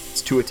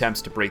 It's 2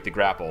 attempts to break the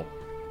grapple.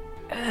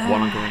 1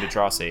 on Karun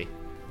Detrasi.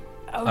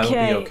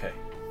 Okay. I'll be okay.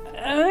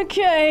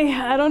 Okay.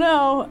 I don't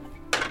know.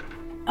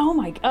 Oh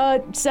my...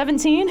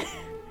 17?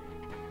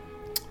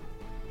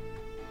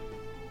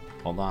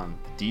 Hold on.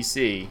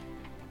 DC.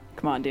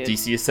 Come on, dude.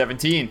 DC is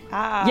 17.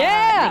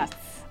 Yeah! Nice.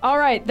 All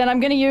right, then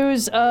I'm going to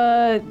use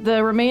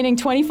the remaining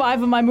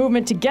 25 of my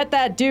movement to get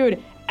that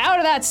dude out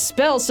of that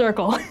spell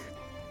circle.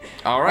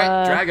 All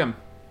right, drag him.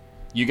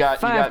 You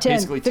got 5, 10,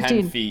 basically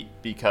 15. 10 feet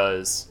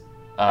because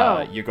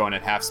you're going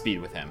at half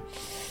speed with him.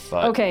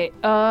 But okay,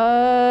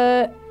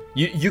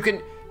 You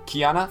can...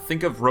 Kiana,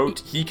 think of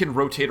he can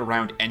rotate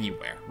around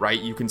anywhere, right?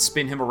 You can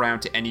spin him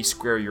around to any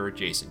square you're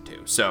adjacent to.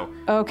 So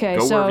okay,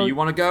 go so wherever you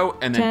want to go,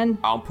 and then 10,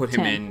 I'll put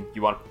him 10. in.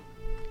 You want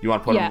to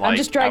put him I'm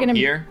just dragging out him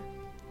here?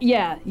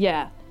 Yeah.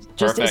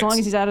 Just Perfect. as long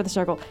as he's out of the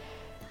circle.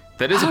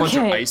 That is a bunch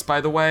of ice, by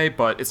the way,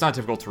 but it's not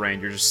difficult terrain.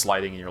 You're just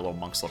sliding in your little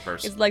monk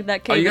slippers. It's like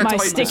that you cave. got My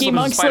tight sticky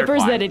monk spider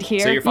slippers climb. that adhere.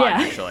 So you're fine,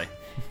 Yeah. actually.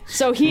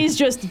 So he's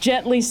just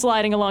gently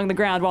sliding along the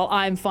ground while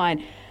I'm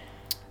fine.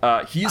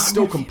 He's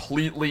still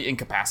completely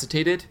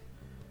incapacitated,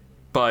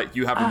 but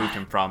you have removed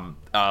him from,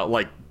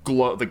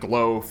 the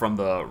glow from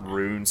the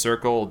rune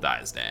circle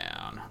dies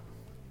down.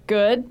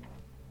 Good.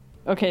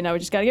 Okay, now we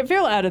just gotta get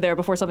Virla out of there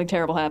before something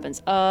terrible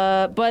happens.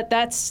 But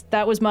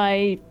that was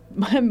my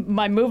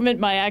movement,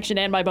 my action,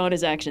 and my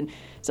bonus action.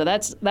 So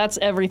that's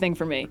everything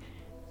for me.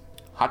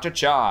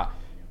 Ha-cha-cha.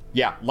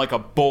 Yeah, like a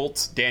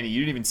bolt. Danny,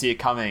 you didn't even see it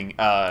coming.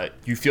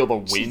 You feel the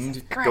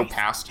wind go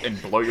past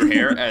and blow your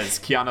hair as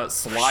Kiana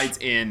slides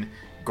in,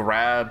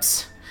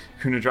 grabs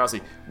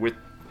Hunadrasi with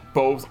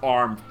both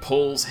arms,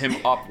 pulls him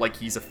up like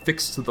he's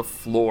affixed to the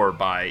floor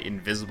by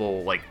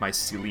invisible,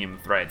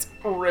 mycelium threads,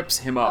 rips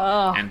him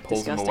up and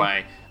pulls him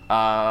away.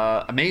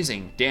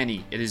 Amazing.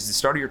 Danny, it is the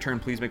start of your turn.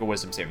 Please make a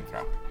wisdom saving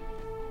throw.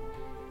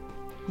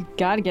 You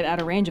gotta get out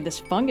of range of this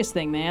fungus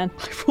thing, man.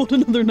 I rolled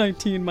another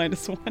 19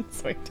 minus 1,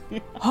 so I do.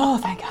 Oh,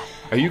 thank God.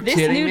 Are you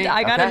kidding me?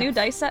 I got a new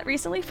dice set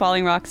recently,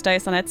 Falling Rocks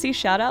dice on Etsy.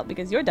 Shout out,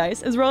 because your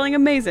dice is rolling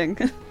amazing.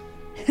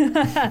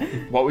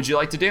 What would you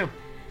like to do?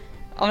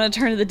 I'm gonna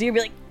turn to the deer and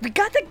be like, we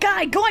got the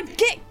guy, go on,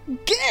 get.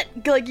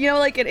 Like, you know,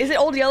 like, is it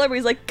Old Yeller where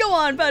he's like, go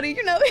on, buddy,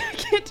 you know, I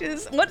can't do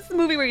this. What's the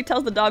movie where he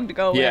tells the dog to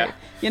go away? Yeah.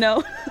 You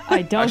know?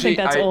 I don't think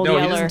that's Old no,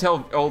 Yeller. he doesn't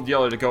tell Old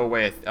Yeller to go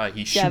away.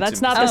 He shoots him. Yeah,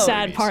 that's not the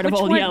sad part of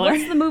Which Old one? Yeller.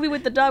 What's the movie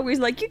with the dog where he's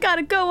like, you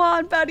gotta go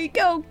on, buddy,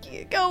 go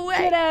away.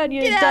 Get out,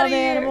 you Get dumb outta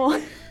here."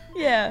 animal.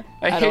 Yeah.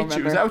 I hate don't you.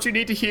 remember. Is that what you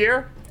need to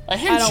hear? I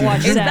hate I don't you.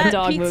 watch Is sad that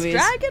dog Pete's movies.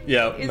 Dragon?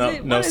 Yeah, Is no,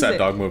 it- no what is sad it?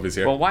 dog movies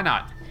here. Well, why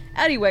not?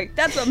 Anyway,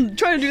 that's what I'm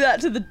trying to do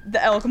that to the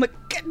elk. I'm like,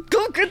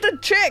 go get the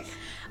chick.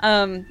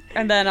 And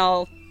then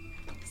I'll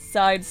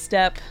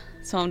sidestep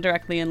so I'm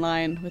directly in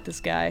line with this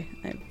guy.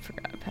 I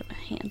forgot about my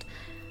hand.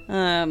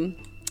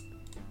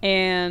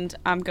 And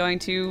I'm going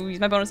to use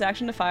my bonus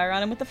action to fire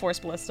on him with the Force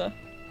Ballista.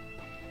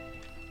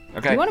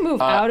 Okay. You wanna move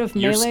out of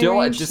You're melee still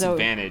range, at so-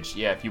 disadvantage.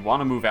 Yeah, if you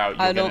want to move out,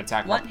 I you'll get an don't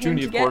attack of want him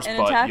opportunity, to of get course, an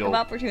but attack you'll... of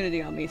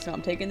opportunity on me, so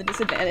I'm taking the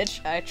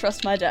disadvantage. I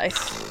trust my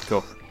dice.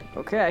 Cool.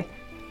 Okay.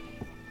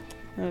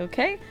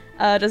 Okay.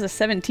 Does a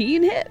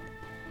 17 hit?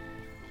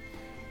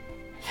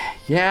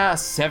 Yeah,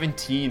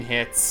 17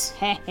 hits.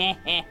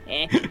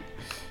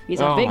 He's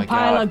a Oh my big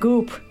pile God. of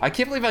goop. I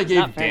can't believe I gave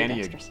Not very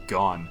Danny dexterous. a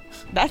gun.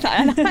 That's I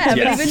haven't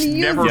Yes. even used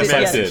Never it Yes, I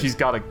yet. did. she's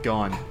got a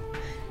gun.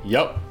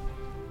 Yep.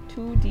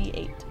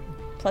 2d8.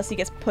 Plus he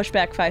gets pushed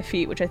back 5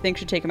 feet, which I think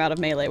should take him out of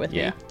melee with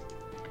Yeah.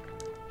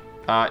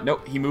 me.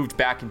 Nope, he moved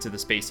back into the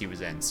space he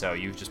was in, so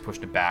you just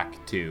pushed him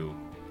back to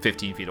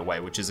 15 feet away,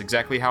 which is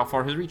exactly how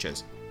far his reach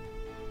is.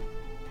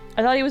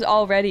 I thought he was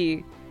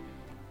already...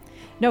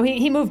 No,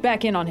 he moved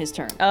back in on his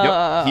turn.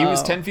 Yep, he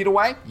was 10 feet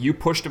away, you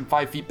pushed him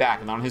 5 feet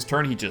back, and on his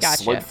turn, he just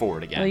Gotcha. slid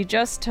forward again. Well, he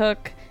just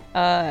took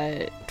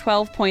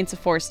 12 points of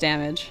force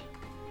damage.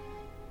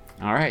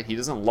 Alright, he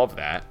doesn't love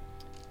that.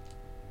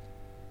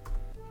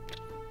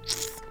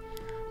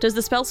 Does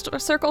the spell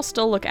circle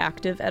still look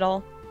active at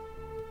all?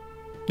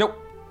 Nope,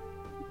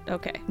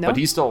 Okay. No? but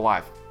he's still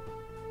alive.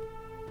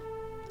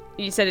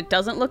 You said it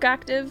doesn't look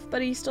active,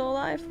 but he's still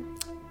alive?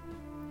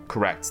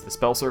 Correct. The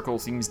spell circle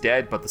seems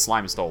dead, but the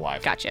slime is still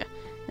alive. Gotcha.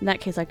 In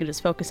that case, I could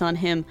just focus on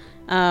him.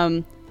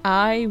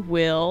 I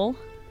will...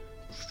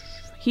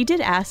 He did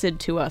acid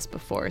to us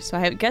before, so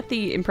I get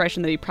the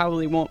impression that he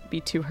probably won't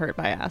be too hurt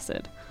by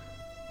acid.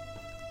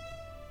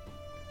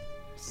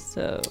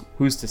 So,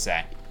 Who's to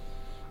say?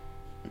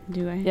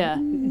 do I... Yeah.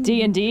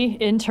 D&D,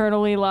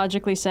 internally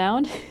logically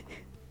sound.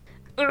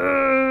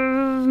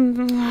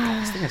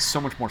 This thing has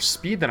so much more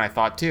speed than I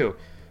thought, too.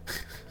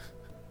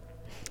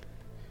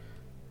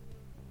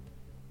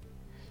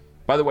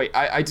 By the way,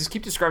 I just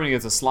keep describing it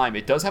as a slime.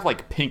 It does have,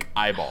 like, pink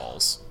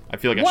eyeballs. I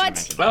feel like I should What?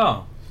 mention that.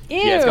 Oh, Ew.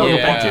 Yeah, it's got little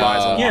Yeah. bunch of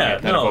eyes along yeah,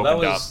 it that have no,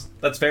 opened up.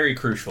 that's very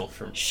crucial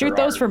for Shoot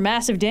those for art.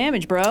 massive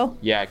damage, bro.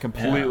 Yeah, I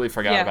completely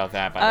forgot Yeah. about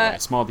that, by the way.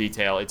 Small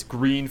detail. It's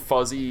green,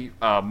 fuzzy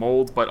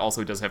mold, but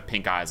also does have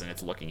pink eyes, and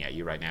it's looking at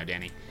you right now,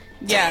 Danny.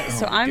 Yeah,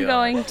 so I'm God.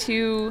 going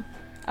to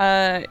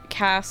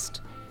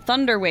cast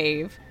Thunder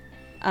Wave,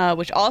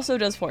 which also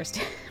does force,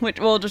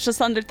 just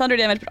thunder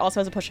damage, but also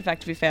has a push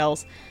effect if he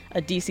fails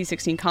a DC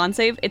 16 con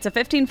save. It's a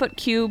 15-foot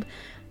cube,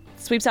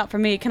 sweeps out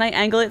from me. Can I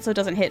angle it so it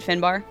doesn't hit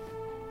Finbar?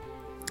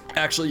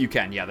 Actually, you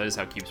can. Yeah, that is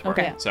how cubes work.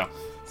 Okay. So,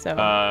 So,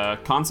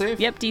 con save?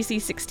 yep, DC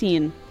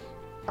 16.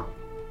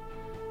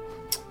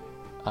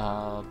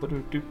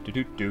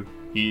 Ba-do-do-do-do-do.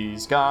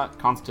 He's got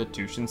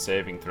Constitution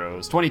saving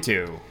throws.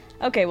 22.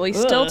 Okay, well he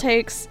still Ugh.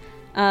 takes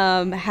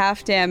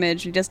half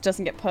damage. He just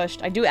doesn't get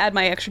pushed. I do add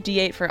my extra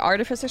D8 for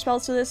Artificer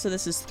spells to this, so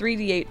this is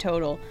 3D8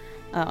 total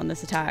on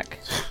this attack.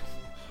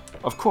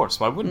 Of course,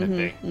 why wouldn't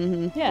it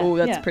be? Yeah. Oh,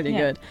 that's yeah, pretty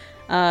yeah.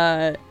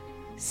 good.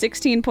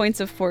 16 points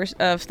of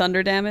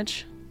thunder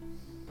damage.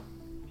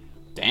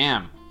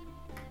 Damn.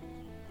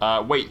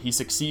 Wait, he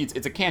succeeds.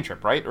 It's a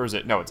cantrip, right? Or is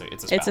it? No, it's a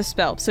spell. It's a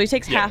spell, so he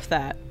takes Yeah. half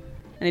that,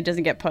 and he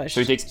doesn't get pushed.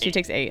 So he takes he eight.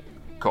 takes 8.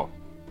 Cool.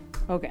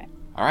 Okay.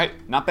 All right,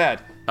 not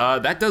bad.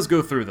 That does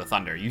go through the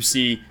thunder. You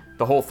see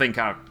the whole thing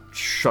kind of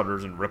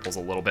shudders and ripples a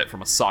little bit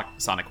from a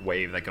sonic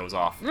wave that goes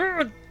off.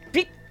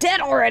 Be dead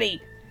already!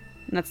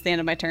 And that's the end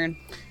of my turn.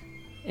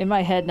 In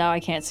my head now, I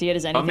can't see it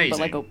as anything but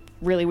like a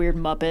really weird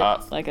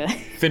Muppet. Like a.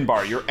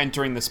 Finbar, you're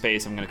entering the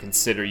space. I'm going to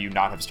consider you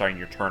not have starting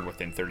your turn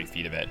within 30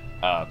 feet of it.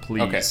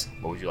 Please, Okay.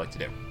 what would you like to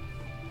do?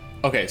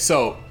 Okay,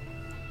 so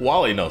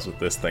Wally knows what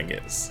this thing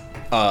is.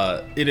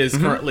 It is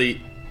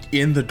currently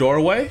in the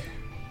doorway.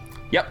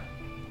 Yep,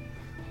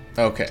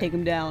 Okay. Take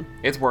him down.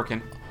 it's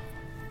working.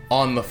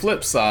 On the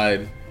flip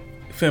side,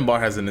 Finbar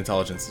has an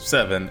intelligence of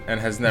 7 and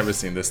has never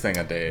seen this thing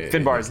a day. in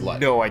Finbar his has life.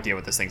 no idea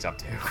what this thing's up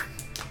to.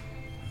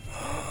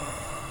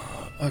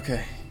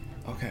 Okay.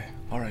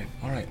 All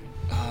right.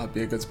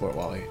 Be a good sport,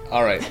 Wally.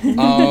 All right.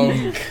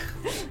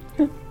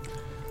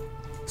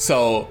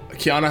 So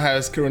Kiana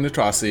has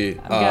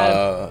Kurunitrasi.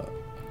 got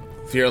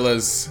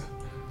Viola's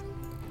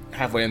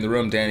halfway in the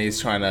room. Danny's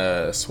trying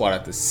to swat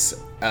at this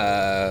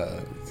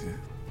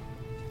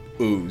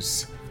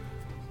ooze.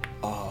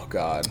 Oh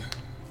God.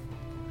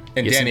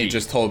 And Yes, Danny indeed.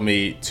 just told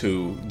me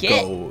to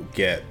go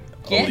get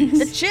Get Elise.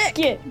 the chick!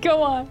 Get,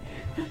 go on.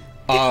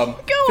 Go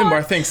Finbar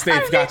on. thinks I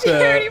they've don't got need you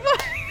here the. anymore.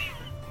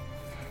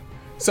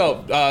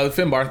 So,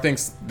 Finbar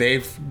thinks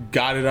they've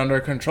got it under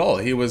control.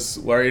 He was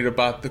worried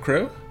about the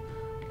crew.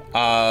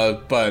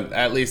 But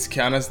at least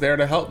Kiana's there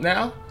to help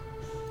now.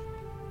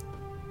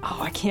 Oh,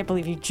 I can't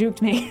believe you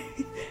juked me.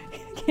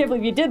 I can't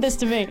believe you did this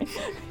to me.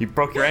 You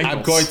broke your ankles.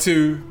 I'm going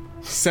to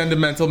send a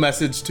mental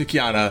message to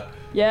Kiana.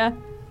 Yeah?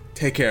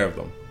 Take care of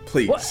them,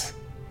 please. What?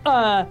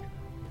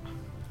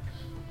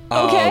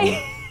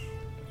 Okay.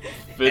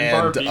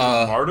 Finbar And, being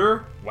a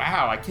martyr?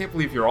 Wow, I can't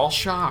believe you're all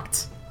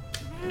shocked.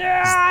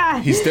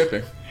 He's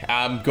dipping.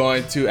 I'm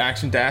going to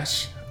action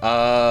dash.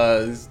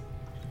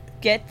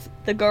 Get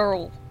the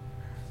girl.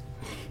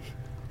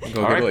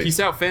 Go All get right, Lee. peace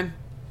out, Finn.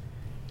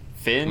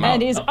 Finn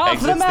And he's off the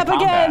exits map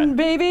combat. again,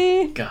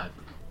 baby. God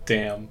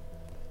damn.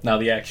 Now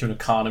the action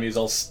economy is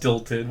all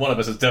stilted. One of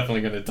us is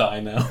definitely gonna die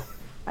now.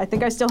 I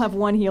think I still have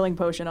one healing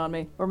potion on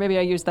me. Or maybe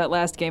I used that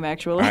last game,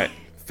 actually. All right,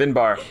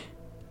 Finbar.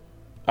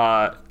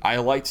 I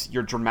liked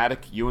your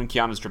you and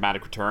Kiana's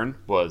dramatic return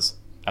was,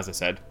 as I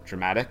said,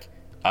 dramatic.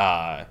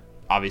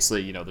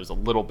 Obviously, there's a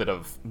little bit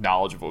of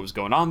knowledge of what was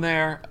going on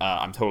there.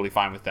 I'm totally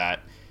fine with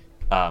that.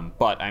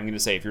 But I'm going to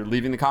say, if you're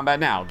leaving the combat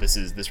now,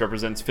 this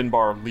represents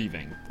Finbar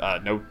leaving.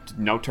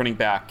 No turning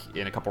back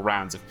in a couple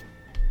rounds if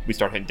we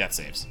start hitting death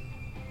saves.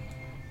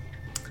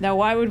 Now,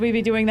 why would we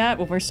be doing that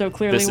when we're so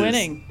clearly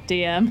winning,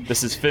 DM?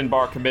 This is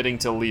Finbar committing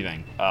to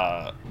leaving.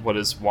 What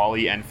does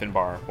Wally and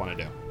Finbar want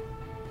to do?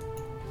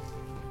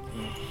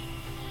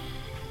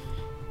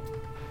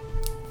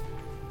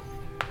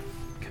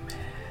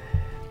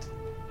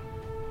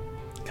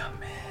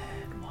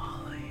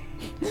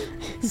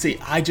 See,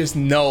 I just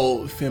know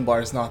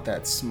Finbar's not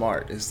that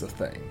smart, is the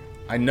thing.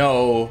 I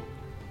know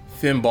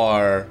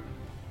Finbar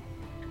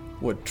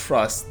would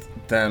trust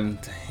them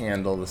to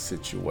handle the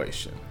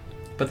situation.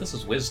 But this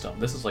is wisdom.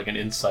 This is like an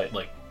insight.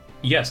 Like,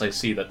 yes, I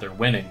see that they're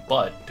winning,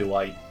 but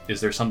is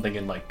there something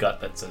in my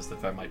gut that says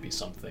that there might be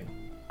something?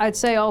 I'd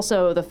say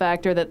also the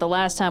factor that the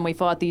last time we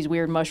fought these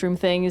weird mushroom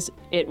things,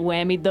 it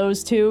whammied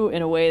those two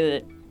in a way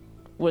that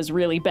was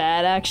really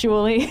bad,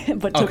 actually,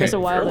 but took us a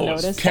while to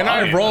notice. Can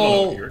I Fine, I roll don't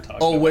know what you're a talking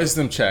about.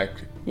 wisdom check?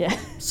 Yeah.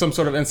 Some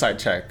sort of insight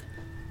check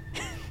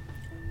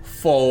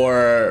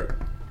for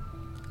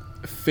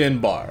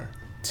Finbar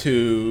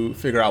to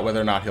figure out whether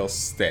or not he'll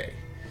stay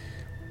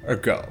or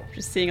go.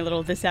 Just seeing a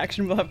little this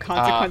action will have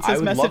consequences I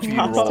would love message for you to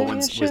pop roll a up.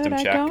 wisdom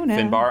check,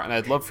 Finbar, and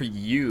I'd love for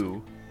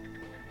you,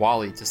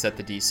 Wally, to set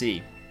the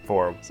DC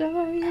for what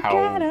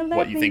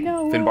you think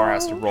Finbar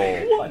has to roll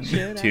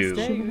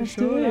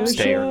to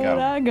stay or go.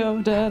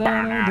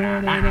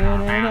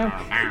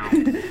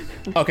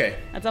 Okay,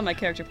 That's on my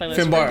character playlist.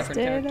 Finbar. For a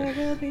different character.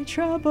 There will be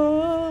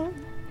trouble.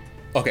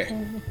 okay.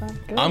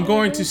 I'm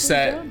going to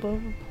set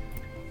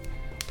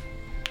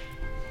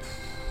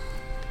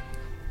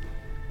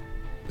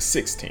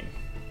 16.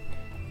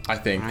 I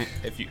think. All right.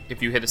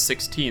 If you hit a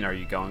 16, are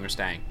you going or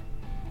staying?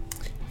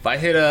 If I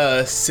hit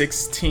a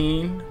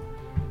 16,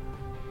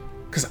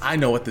 because I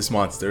know what this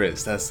monster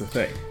is. That's the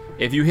thing.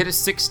 If you hit a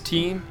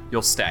 16,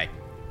 you'll stay.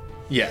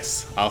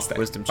 Yes, I'll stay.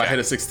 Wisdom If I check. hit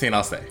a 16,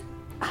 I'll stay.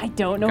 I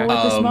don't know Okay.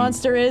 what this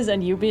monster is,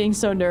 and you being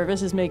so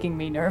nervous is making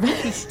me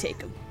nervous.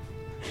 Take him.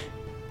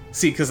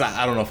 See, because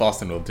I don't know if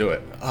Austin will do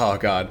it. Oh,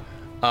 God.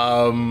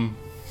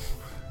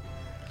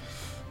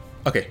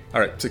 Okay,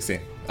 alright, 16.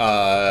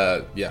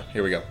 Yeah,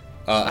 here we go.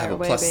 I have a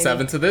away, plus baby.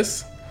 7 to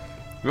this.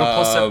 You have a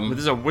plus 7. This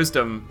is a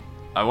wisdom.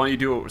 I want you to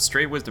do a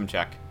straight wisdom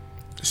check.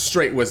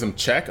 Straight wisdom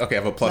check. Okay, I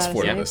have a plus That is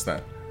 4 to right. this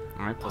then.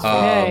 All right, plus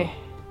Okay.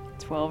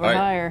 12 or alright.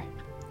 higher.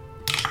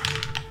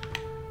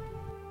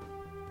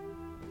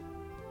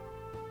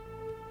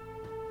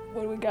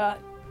 What do we got?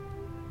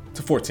 It's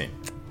a 14.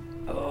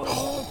 Bye,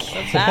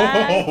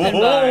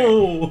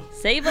 Finbar.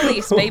 Save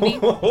Elise, baby.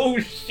 Oh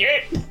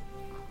shit!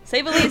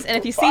 Save Elise, and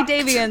if you see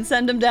Davian,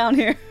 send him down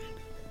here.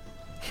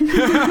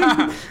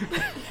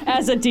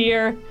 As a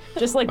deer,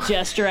 just like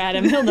gesture at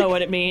him. He'll know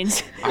what it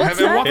means. I have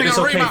been walking It is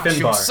a okay, rematch,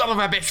 you Finbar. son of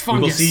a bitch We will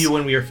fungus. see you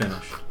when we are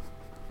finished.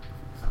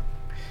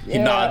 He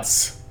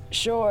nods.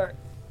 Sure.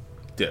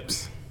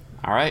 Dips.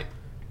 All right.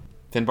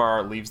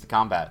 Finbar leaves the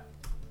combat.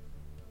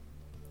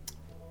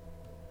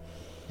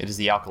 It is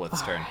the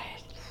Alkalith's turn.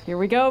 Here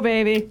we go,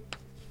 baby.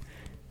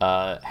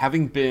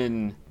 Having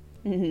been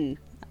I'm in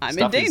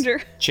stuff is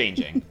danger.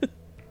 changing.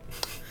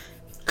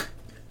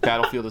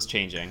 Battlefield is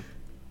changing.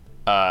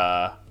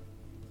 Yeah.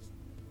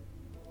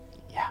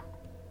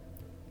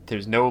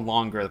 There's no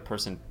longer the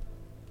person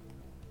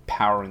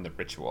powering the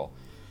ritual.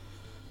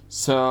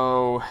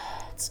 So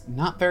it's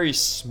not very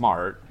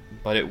smart,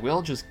 but it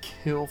will just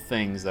kill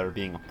things that are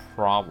being a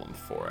problem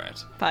for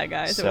it. Bye,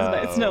 guys. It was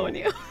nice So- knowing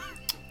you.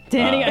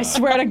 Danny, I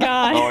swear to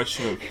God. Oh, I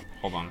should have.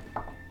 Hold on.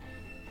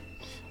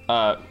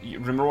 You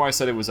remember why I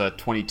said it was a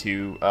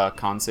 22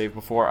 con save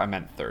before? I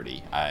meant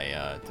 30.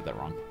 I did that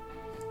wrong.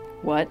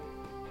 What?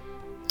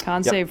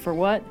 Con save for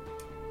what?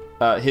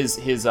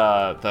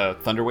 The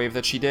thunder wave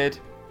that she did.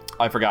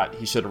 I forgot.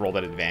 He should have rolled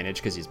at advantage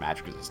because he's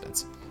magic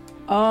resistance.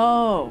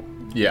 Oh.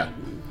 Yeah.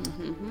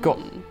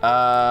 Cool.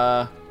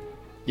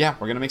 Yeah,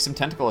 we're gonna make some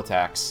tentacle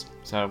attacks.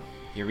 So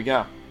here we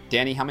go.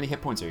 Danny, how many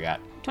hit points are you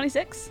at?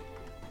 26.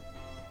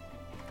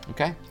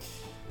 Okay.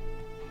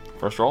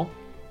 First roll.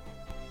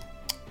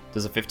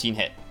 Does a 15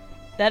 hit?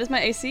 That is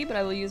my AC, but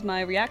I will use my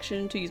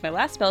reaction to use my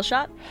last spell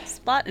spot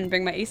and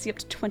bring my AC up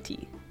to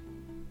 20.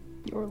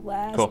 Your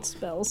last Cool.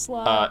 spell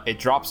slot. It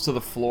drops to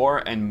the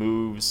floor and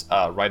moves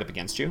right up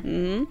against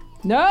you.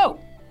 No!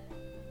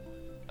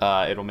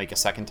 It'll make a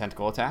second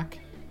tentacle attack.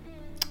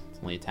 It's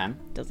only a 10.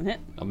 Doesn't hit.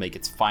 It'll make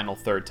its final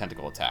third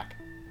tentacle attack.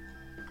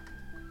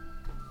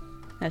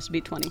 That should be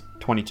 20.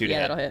 22 to Yeah,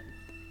 hit. that'll hit.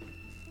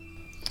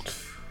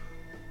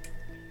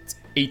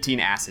 18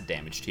 acid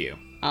damage to you.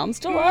 I'm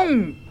still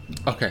alive.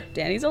 Okay.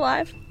 Danny's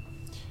alive.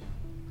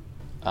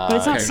 But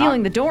it's not okay.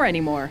 sealing the door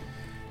anymore.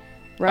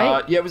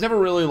 Right? Yeah, it was never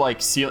really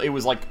like sealed. It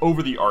was like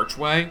over the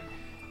archway.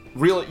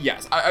 Really,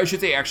 yes. I should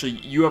say actually,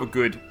 you have a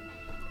good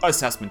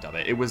assessment of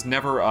it. It was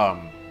never,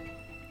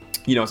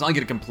 it's not like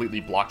it completely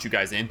blocked you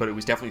guys in, but it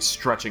was definitely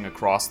stretching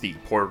across the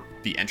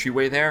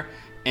entryway there.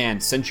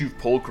 And since you've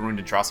pulled Karun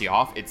and Trassi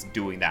off, it's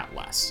doing that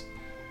less.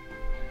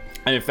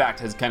 And in fact,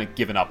 has kind of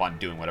given up on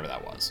doing whatever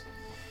that was.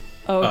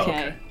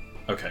 Okay.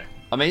 Okay.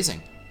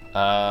 Amazing.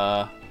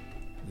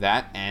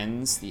 That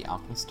ends the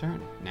Alchemist's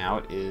turn. Now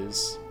it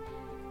is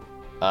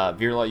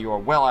Virla, you are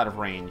well out of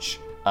range.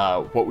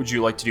 What would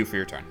you like to do for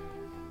your turn?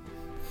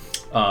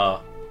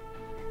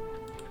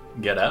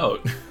 Get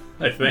out.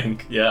 I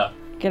think. Yeah.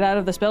 Get out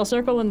of the spell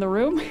circle in the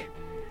room?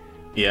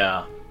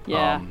 Yeah.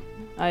 Yeah,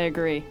 I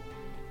agree.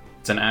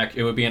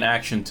 It would be an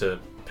action to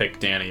pick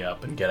Danny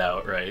up and get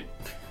out, right?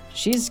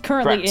 She's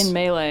currently Correct. in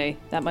melee.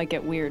 That might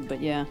get weird, but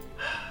yeah.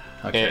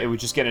 Okay. It would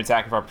just get an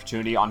attack of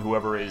opportunity on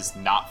whoever is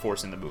not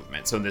forcing the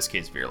movement. So in this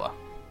case, Virla.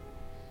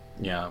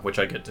 Yeah, which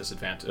I get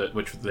disadvantage.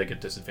 Which they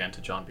get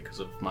disadvantage on because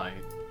of my,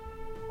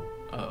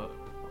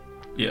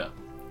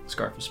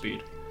 Scarf of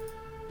Speed.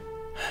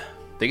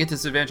 They get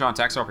disadvantage on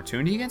attacks of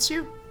opportunity against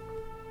you?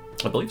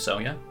 I believe so.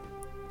 Yeah.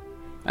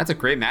 That's a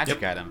great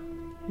magic Yep.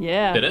 item.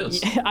 Yeah. It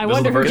is. I This is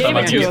wonder the who first gave time it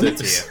I've to used him.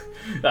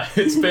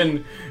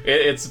 it.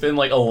 It's been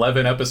like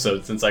 11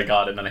 episodes since I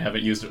got it, and I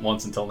haven't used it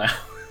once until now.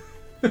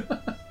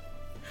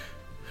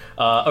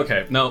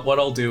 Okay, no, what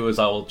I'll do is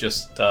I'll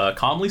just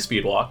calmly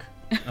speedwalk.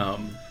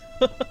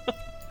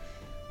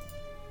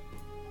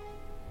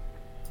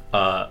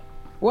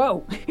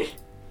 Whoa.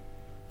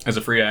 As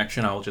a free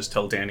action, I'll just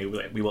tell Danny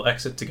we will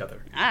exit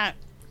together.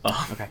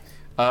 Okay.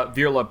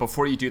 Virla,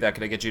 before you do that,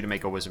 could I get you to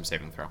make a wisdom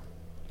saving throw?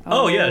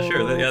 Oh, yeah,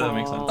 sure. That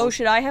makes sense. Oh,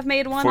 should I have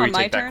made one Before on you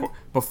my take that turn?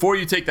 before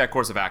you take that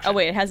course of action. Oh,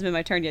 wait, it hasn't been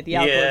my turn yet. The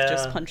alcohol Yeah.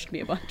 just punched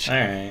me a bunch. All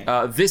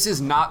right. This is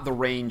not the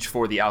range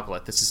for the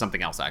alkylith. This is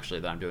something else,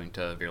 actually, that I'm doing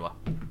to Virla.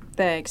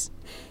 Thanks.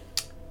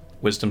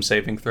 Wisdom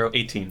saving throw,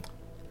 18.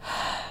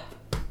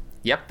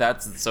 Yep,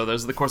 those are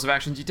the course of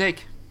actions you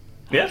take.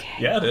 Yeah,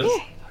 it is.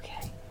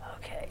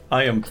 Okay.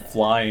 I am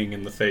flying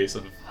in the face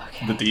of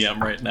the DM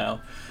right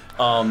now.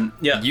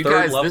 You third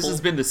guys, level. this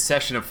has been the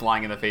session of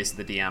flying in the face of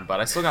the DM, but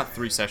I still got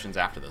 3 sessions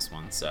after this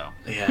one, so.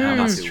 Yeah, not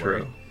that's too true.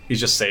 worried. He's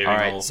just saving All all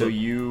right, of so them.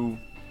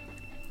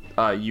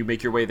 you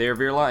make your way there,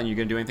 Virla, and you're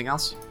gonna do anything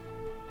else?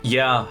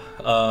 Yeah,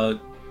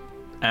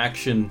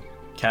 action,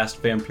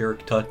 cast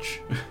Vampiric Touch.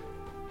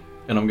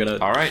 And I'm gonna...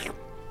 All right.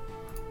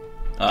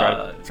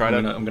 I'm Try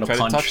gonna to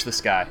punch. touch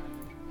this guy.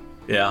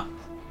 Yeah.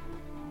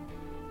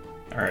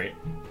 Alright.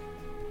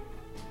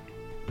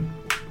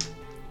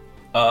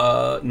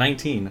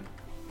 19.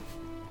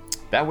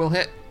 That will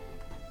hit.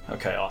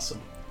 Okay,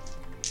 awesome.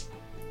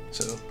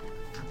 So,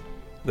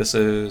 this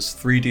is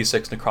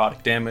 3d6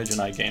 necrotic damage, and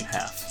I gain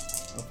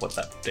half of what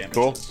that damage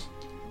Cool. is.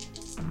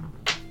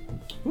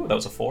 Ooh, that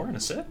was a 4 and a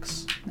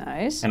 6.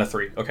 Nice. And a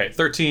 3. Okay,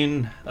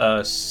 13,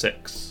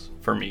 6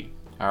 for me.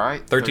 All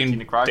right. 13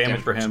 necrotic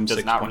damage for him, does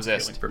 6 not points of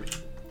resist. healing for me.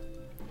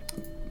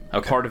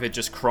 Okay. Part of it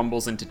just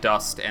crumbles into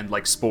dust and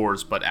like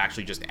spores, but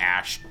actually just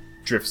ash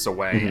drifts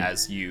away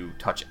as you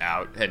touch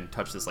out and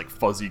touch this like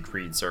fuzzy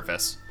green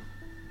surface.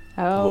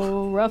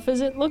 How rough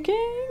is it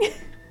looking?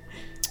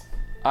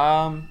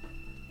 I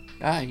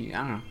don't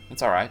know.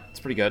 It's all right. It's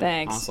pretty good.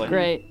 Thanks. Honestly.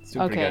 Great. It's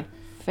doing pretty Okay.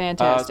 good.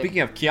 Fantastic.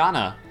 Speaking of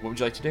Kiana, what would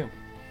you like to do?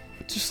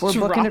 We're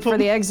booking it for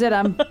the exit.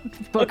 I'm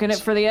booking it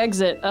for the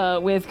exit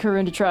with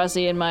Karun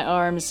Trassi in my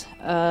arms.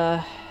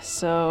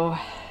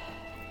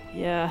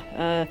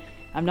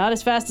 I'm not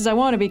as fast as I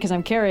want to be because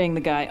I'm carrying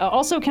the guy.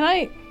 Also,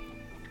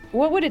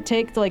 what would it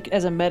take to, like,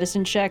 as a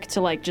medicine check to,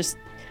 like, just,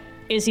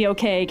 is he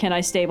okay? Can I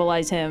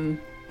stabilize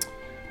him?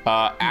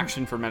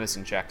 Action for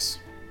medicine checks.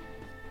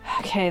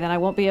 Okay, then I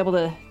won't be able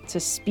to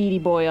speedy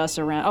boy us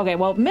around. Okay,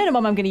 well,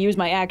 minimum I'm going to use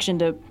my action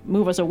to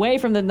move us away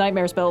from the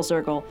Nightmare Spell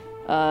Circle.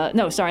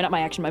 No, sorry, not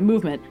my action, my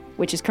movement,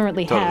 which is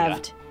currently Totally,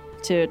 halved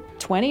to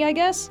 20, I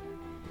guess?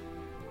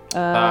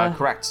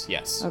 Correct,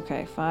 yes.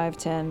 Okay, 5,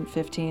 10,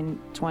 15,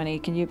 20.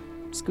 Can you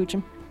scooch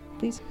him,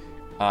 please?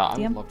 I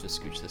would DM? love to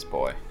scooch this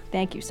boy.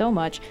 Thank you so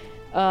much.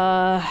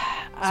 So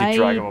you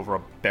drag him over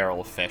a barrel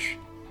of fish.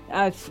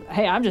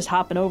 Hey, I'm just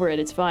hopping over it.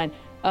 It's fine.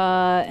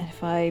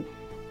 If I...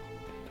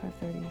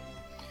 530...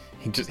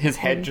 His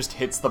head just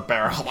hits the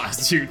barrel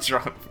as you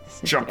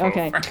jump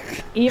Okay. over.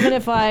 even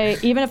if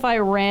I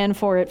ran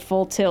for it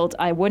full tilt,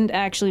 I wouldn't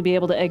actually be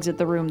able to exit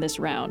the room this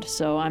round.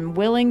 So I'm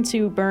willing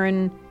to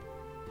burn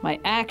my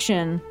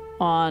action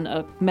on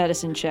a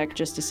medicine check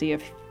just to see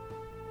if,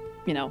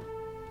 you know,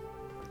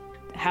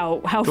 how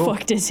Cool.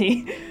 fucked is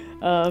he?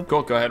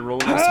 Cool. Go ahead and roll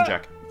a medicine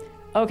check.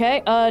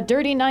 Okay,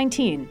 dirty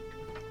 19.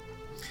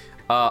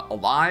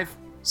 Alive,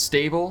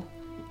 stable.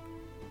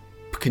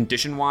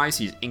 Condition-wise,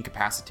 he's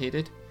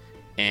incapacitated,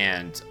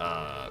 and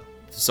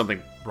there's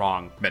something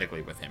wrong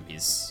medically with him.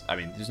 There's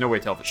no way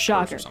to tell if it's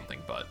Shocker. curse or something,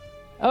 but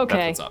Okay,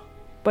 that's what's up.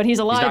 but he's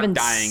alive He's not and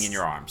dying in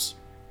your arms.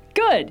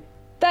 Good.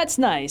 That's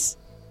nice.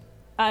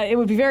 It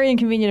would be very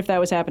inconvenient if that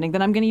was happening.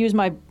 Then I'm going to use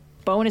my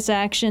bonus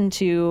action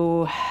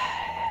to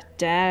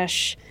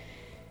dash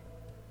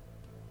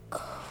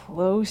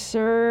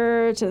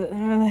closer to.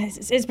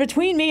 It's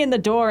between me and the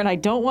door, and I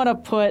don't want to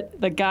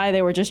put the guy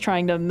they were just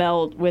trying to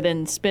melt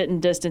within spitting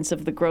distance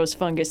of the gross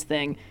fungus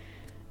thing.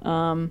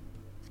 Keanu's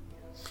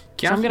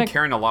been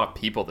carrying a lot of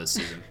people this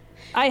season.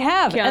 I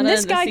have, and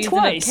this guy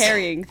twice.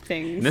 Carrying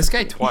things. And this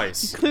guy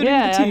twice. Including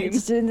Yeah, the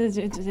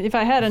team. if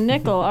I had a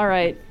nickel, all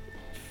right.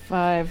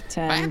 5,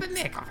 10, I had a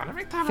nickel for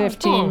every time 15. I was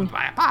told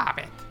by a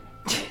bobbit.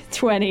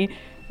 20.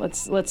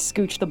 Let's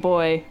scooch the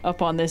boy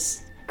up on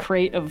this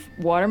crate of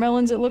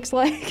watermelons, it looks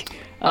like.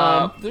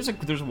 There's a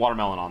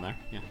watermelon on there.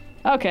 Yeah.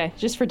 Okay,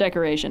 just for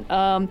decoration.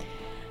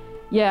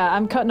 Yeah,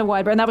 I'm cutting a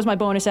wide berth, and that was my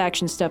bonus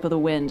action, Step of the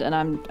Wind, and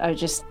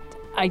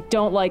I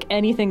don't like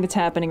anything that's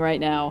happening right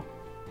now.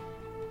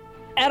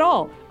 At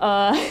all.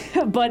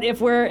 But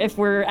if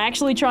we're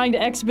actually trying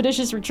to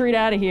expeditious retreat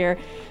out of here,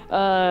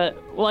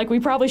 like we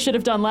probably should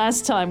have done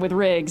last time with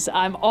Riggs,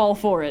 I'm all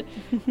for it.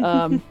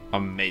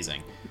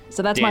 Amazing.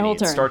 So that's Danny, my whole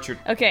turn.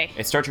 Okay.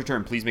 It starts your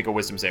turn. Please make a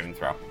wisdom saving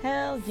throw.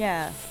 Hell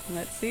yeah.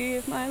 Let's see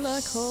if my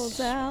luck holds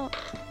out.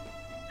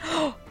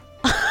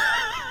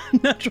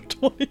 Natural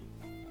 20.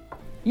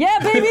 Yeah,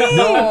 baby!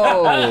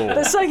 No!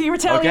 The psychic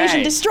retaliation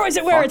Okay. destroys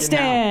it where it Fucking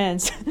hell.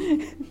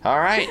 stands. All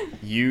right.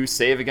 You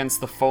save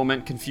against the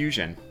foment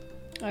confusion.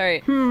 All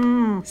right.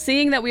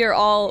 Seeing that we are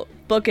all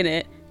booking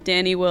it,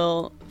 Danny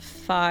will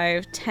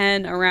 5,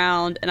 10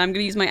 around, and I'm going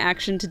to use my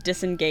action to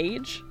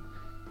disengage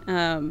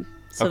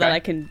so that Okay. I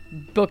can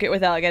book it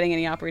without getting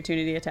any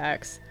opportunity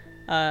attacks.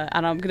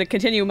 And I'm going to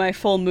continue my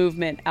full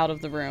movement out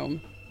of the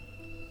room.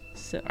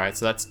 So, All right,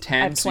 so that's I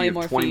 10. have So you 20 have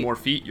more 20 feet. more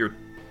feet.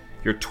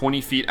 You're 20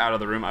 feet out of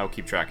the room. I will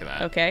keep track of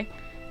that. okay.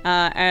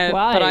 Why?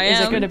 But I Is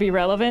am it going to be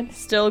relevant?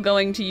 still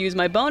going to use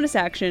my bonus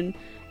action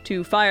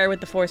to fire with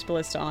the Force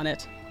Ballista on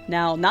it.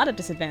 Now, not at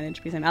disadvantage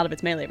because I'm out of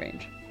its melee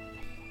range.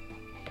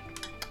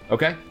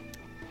 Okay.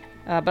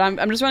 But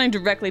I'm just running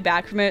directly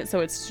back from it, so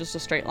it's just a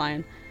straight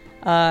line.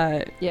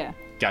 Yeah.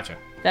 Gotcha.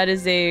 That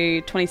is a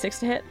 26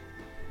 to hit.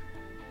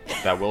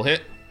 That will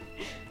hit.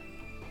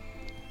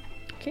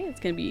 Okay, it's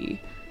going to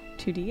be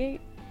 2d8.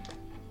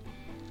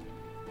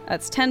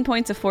 That's 10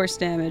 points of force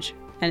damage,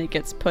 and it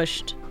gets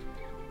pushed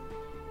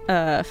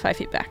 5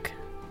 feet back.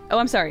 Oh,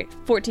 I'm sorry.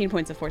 14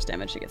 points of force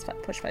damage. It gets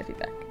pushed 5 feet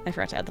back. I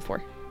forgot to add the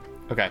 4.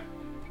 Okay.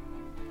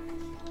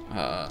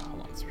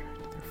 Hold on.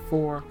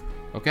 4.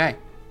 Okay.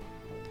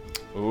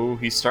 Ooh,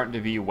 he's starting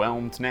to be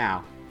whelmed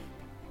now.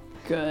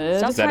 Good.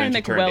 Stop Is that trying to end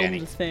make your turn, whelmed Danny?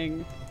 the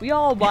thing. We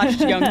all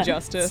watched Young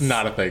Justice. It's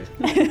not a thing.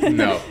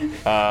 No.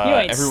 You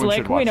ain't Everyone slick.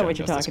 should We watch know Young what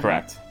you're Justice, talking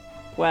correct.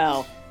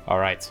 Well, All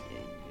right.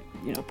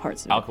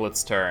 parts of it.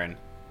 Alkalet's turn.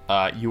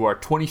 You are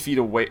 20 feet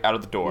away out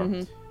of the door,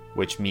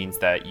 which means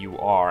that you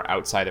are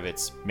outside of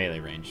its melee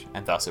range,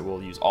 and thus it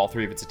will use all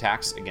 3 of its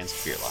attacks against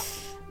Firla.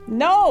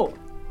 No!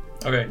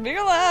 Okay.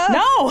 Mila!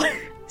 No!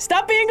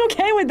 Stop being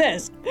okay with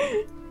this!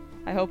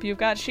 I hope you've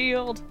got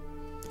shield.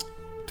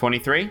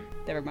 23?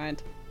 Never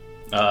mind.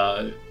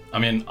 I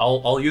mean,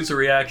 I'll use a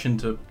reaction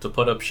to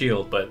put up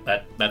shield, but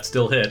that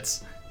still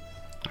hits.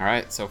 All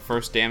right, so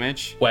first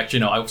damage. Well, actually,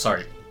 no. I'm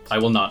sorry. I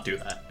will not do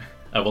that.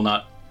 I will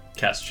not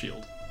cast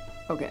shield.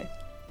 Okay.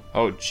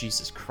 Oh,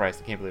 Jesus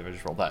Christ, I can't believe I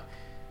just rolled that.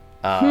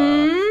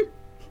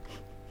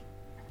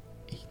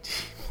 18 10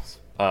 plus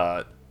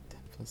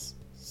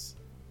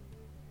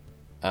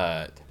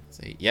 10 plus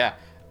 8. Yeah.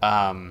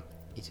 18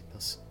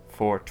 plus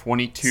 4,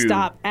 22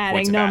 Stop adding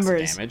points of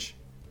numbers. acid damage.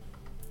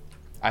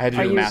 I had to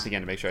Are do the you- math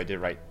again to make sure I did it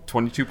right.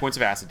 22 points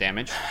of acid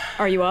damage.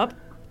 Are you up?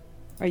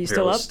 Are you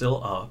still Vera's up?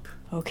 Still up.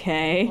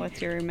 Okay.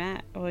 What's your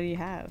mat? What do you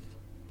have?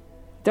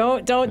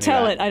 Don't tell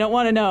got? it. I don't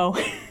want to know.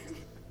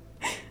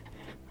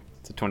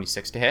 It's a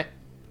 26 to hit.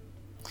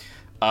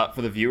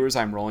 For the viewers,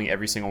 I'm rolling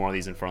every single one of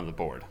these in front of the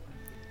board.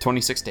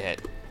 26 to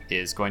hit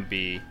is going to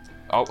be...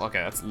 Oh, okay,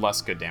 that's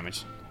less good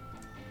damage.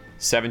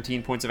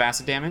 17 points of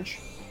acid damage.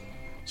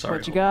 Sorry.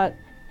 What you got?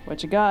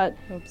 What you got?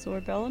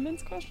 Absorb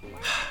elements? Question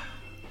mark.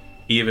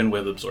 Even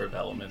with absorb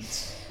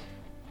elements,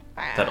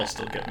 that'll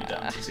still get me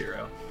down to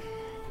 0.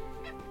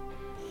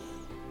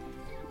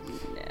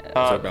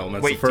 Absorb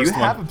elements, Wait, the do you first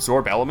have one.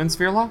 absorb elements,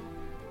 Firla?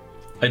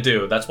 I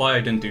do. That's why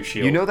I didn't do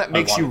shield. You know that I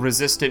makes you wanted-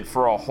 resistant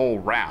for a whole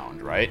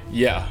round, right?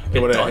 Yeah. It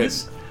would have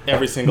does? hit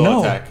every single No.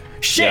 attack.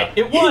 Shit!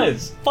 Yeah. It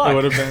was. Fuck. It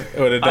would have been. It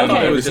would have I done thought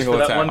it every was just single for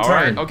that attack. one All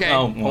right, turn. okay. Oh,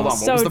 Hold on. well. What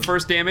So- was the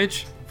first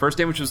damage? First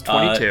damage was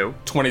 22.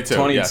 22.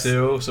 22, Yes. so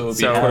it would be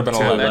So would've been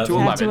turn that 11. to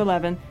Half to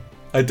 11. 11.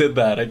 I did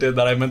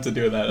that. I meant to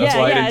do that. That's Yeah,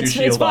 why yeah, I didn't do it's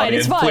shield fine,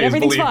 audience. it's fine, Please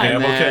everything's believe fine. me,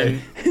 I'm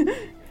And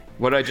okay.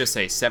 What did I just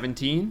say?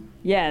 17?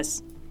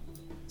 Yes.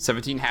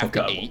 17 half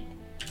to Okay. 8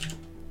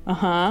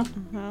 Uh-huh.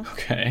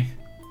 Okay.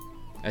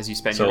 as you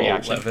spend So your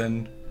reaction.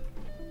 11.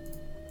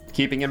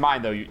 Keeping in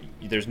mind, though,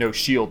 there's no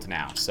shield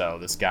now, so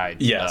this guy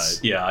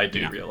Yes. I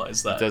do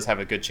realize that. does have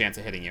a good chance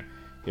of hitting you.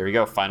 Here we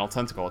go. Final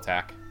tentacle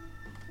attack.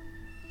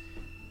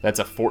 That's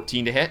a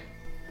 14 to hit.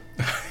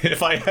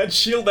 If I had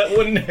shield, that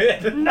wouldn't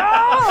hit.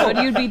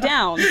 But you'd be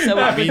down, so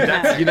I mean,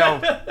 that's, you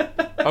know.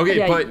 Okay,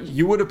 Yeah, but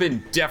you would have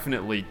been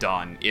definitely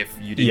done if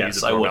you didn't Yes,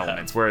 use I absorb would have.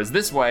 elements. Whereas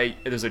this way,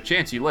 there's a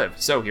chance you live.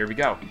 So here we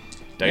go.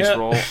 Dice Yeah.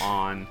 roll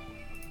on.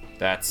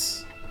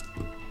 That's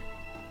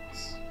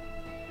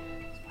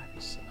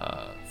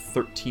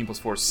 13 plus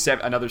 4,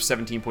 another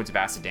 17 points of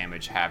acid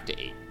damage, half to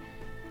 8.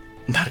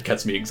 That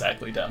gets me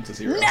exactly down to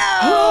 0.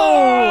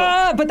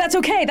 But that's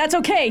okay. That's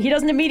okay. He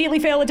doesn't immediately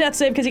fail a death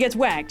save because he gets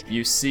whacked.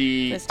 You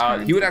see, This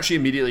turn. he would actually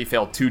immediately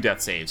fail 2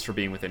 death saves for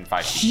being within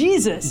 5 feet.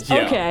 Jesus.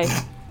 Yeah. Okay.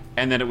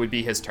 And then it would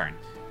be his turn.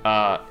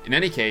 In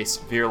any case,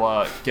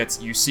 Virla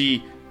gets, you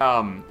see,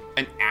 an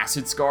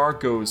acid scar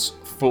goes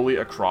fully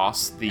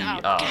across the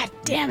God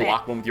damn it.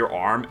 block one with your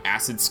arm.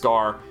 Acid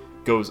scar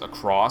goes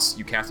across.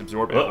 You cast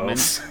absorb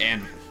elements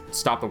and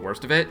stop the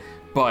worst of it.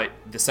 But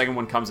the second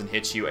one comes and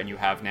hits you, and you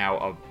have now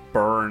a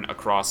burn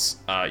across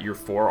your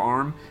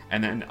forearm,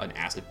 and then an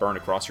acid burn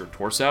across your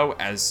torso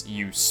as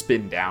you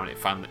spin down. It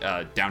finally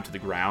down to the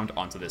ground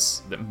onto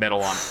the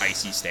metal on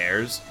icy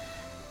stairs,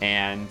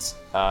 and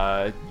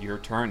your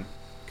turn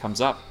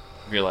comes up.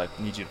 Virla,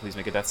 I need you to please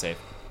make a death save.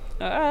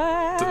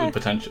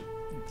 Potential.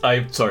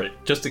 Sorry,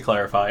 just to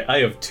clarify, I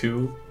have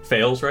 2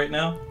 fails right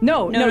now.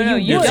 No, No, you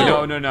you would.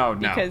 don't. No.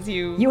 because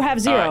you. You have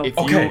 0. If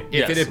Okay, if it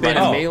yes, had been right.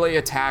 a Oh. melee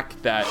attack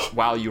that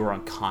while you were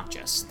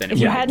unconscious, then it if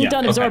you would hadn't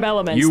done absorb okay.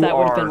 elements, You that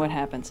would have been are- what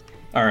happens.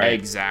 All right.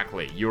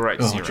 exactly. You're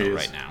at Oh, 0 jeez.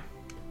 right now.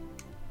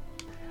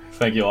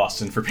 Thank you,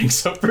 Austin, for being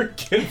so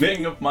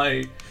forgiving of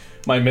my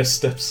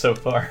missteps so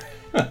far.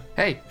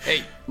 Hey,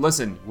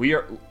 listen,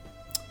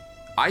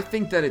 I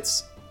think that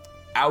it's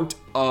I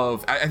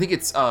think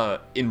it's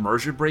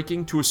immersion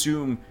breaking to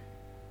assume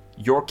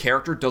your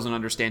character doesn't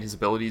understand his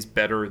abilities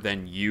better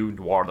than you,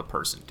 Noir, the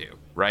person, do,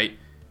 right?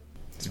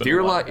 been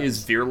a while, Virla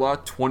is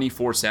Virla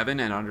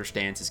 24/7 and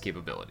understands his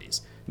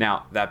capabilities.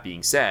 Now, that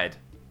being said,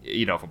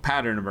 if a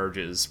pattern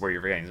emerges where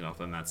you're forgetting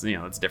something, that's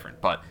it's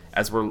different. But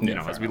as we're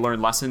as we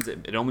learn lessons,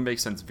 it only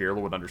makes sense Virla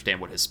would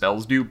understand what his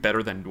spells do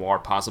better than Noir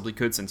possibly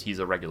could, since he's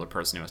a regular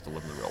person who has to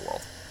live in the real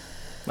world.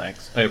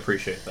 Thanks. I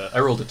appreciate that. I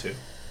rolled a 2.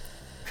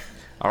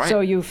 All right.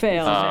 So you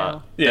fail.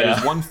 That Yeah.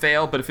 is 1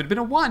 fail, but if it had been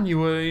a 1, you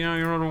would, you're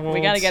on a roll.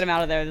 We gotta get him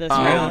out of there this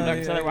round,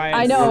 because otherwise.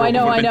 I know.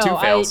 would've been 2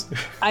 fails.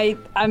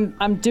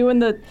 I'm doing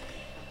the.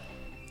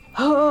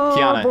 Oh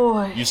Kiana,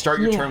 boy. you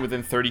start your Yeah. turn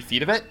within 30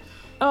 feet of it.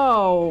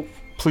 Oh,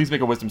 Please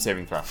make a wisdom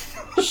saving throw.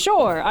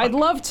 sure. I'd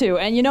love to.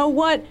 And you know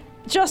what?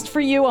 Just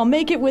for you, I'll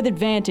make it with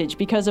advantage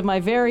because of my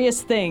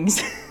various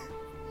things.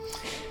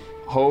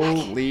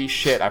 Holy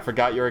shit, I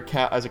forgot you're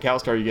as a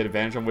Calstar, you get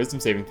advantage on wisdom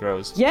saving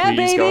throws. Yeah, Please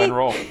go ahead baby. and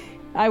roll.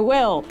 I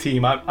will.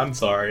 Team, I'm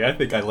sorry. I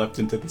think I leapt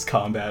into this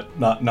combat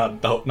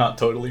not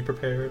totally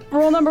prepared.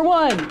 Roll number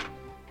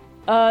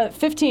 1.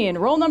 15.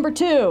 Roll number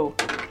 2.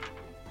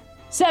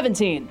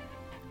 17.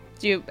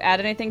 Do you add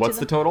anything What's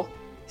to the total?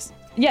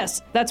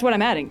 Yes, that's what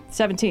I'm adding.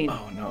 17.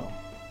 Oh no.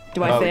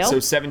 Do I fail? So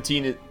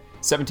 17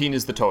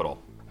 is the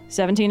total.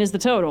 17 is the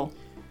total.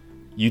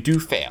 You do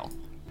fail,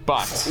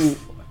 but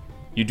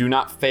you do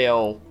not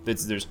fail.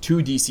 There's 2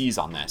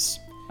 DCs on this.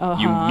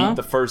 You meet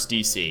the first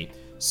DC,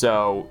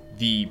 so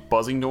the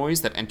buzzing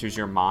noise that enters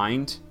your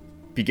mind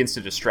begins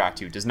to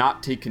distract you. Does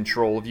not take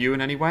control of you in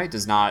any way.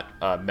 Does not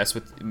mess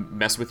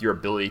with your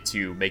ability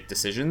to make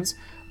decisions.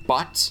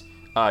 But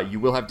you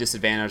will have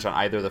disadvantage on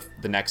either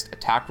the next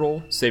attack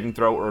roll, saving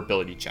throw, or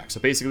ability check. So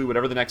basically,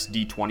 whatever the next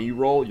D20 you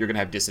roll, you're gonna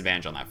have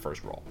disadvantage on that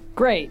first roll.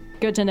 Great.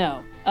 Good to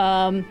know.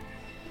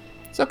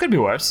 So it could be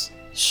worse.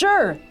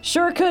 Sure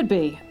could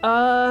be.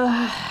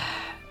 I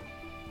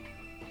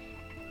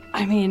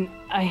mean,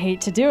 I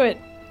hate to do it,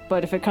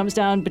 but if it comes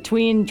down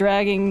between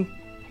dragging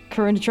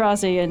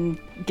Kurundatrasi and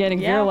getting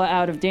Virla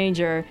out of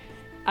danger,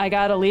 I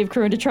gotta leave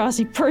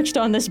Kurundatrasi perched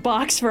on this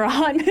box for a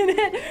hot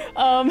minute.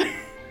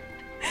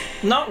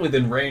 Not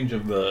within range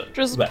of the.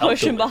 Just the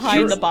push him outdoor-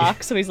 behind the Sure.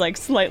 box so he's like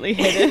slightly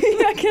hidden.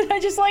 Yeah, can I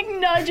just like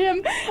nudge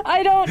him?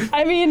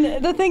 I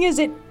mean, the thing is,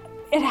 it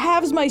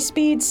halves my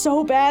speed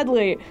so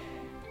badly.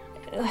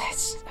 Okay,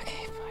 5,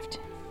 10,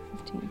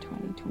 15,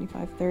 20,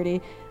 25, 30.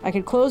 I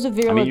could close with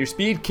Virla. I mean, your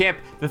speed can't.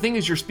 The thing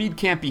is, your speed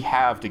can't be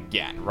halved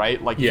again,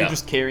 right? Like, if Yeah. you're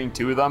just carrying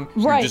 2 of them,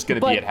 Right, you're just going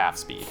to but- be at half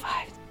speed.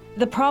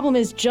 The problem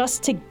is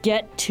just to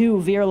get to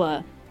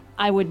Virla,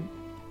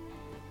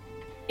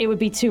 it would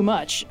be too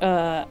much,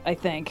 I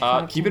think.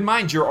 Keep in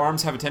mind, your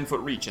arms have a 10-foot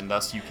reach, and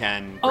thus you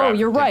can. Oh, grab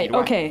you're 10 right. feet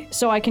away. Okay,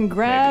 so I can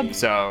grab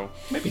So,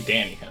 Maybe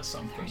Danny has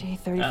something. 30,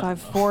 35,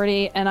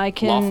 40, and I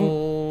can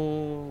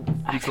lawful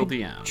neutral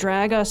DM.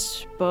 drag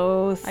us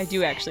both I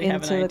do actually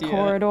have into an the idea.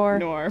 corridor.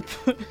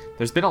 Norp.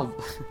 There's been a.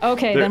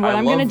 Okay, then what I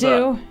I'm gonna love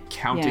do...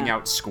 counting yeah.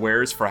 out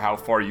squares for how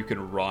far you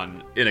can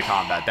run in a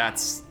combat.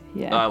 That's.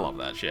 Yeah. I love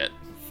that shit.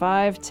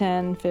 5,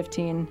 10,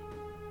 15,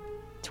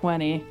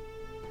 20.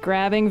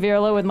 Grabbing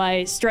Virla with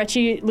my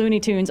stretchy Looney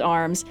Tunes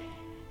arms.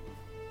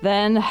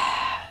 Then,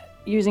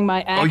 using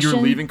my action... Oh,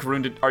 you're leaving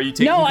Karun? Are you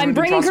taking No, Karun I'm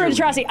bringing Karun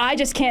Detrasi? Detrasi. I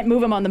just can't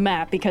move him on the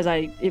map because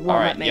it won't All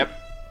right, let me. yep.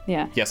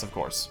 Yeah. Yes, of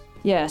course.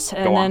 Yes,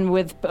 and Go on. then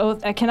with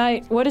both...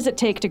 what does it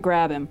take to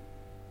grab him?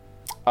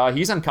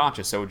 He's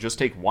unconscious, so it would just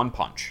take one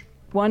punch.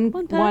 One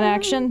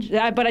action?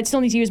 But I'd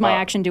still need to use my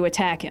action to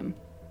attack him.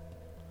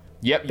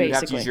 Yep, you have to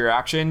Basically. use your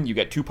action. You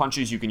get 2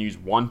 punches. You can use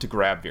 1 to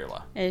grab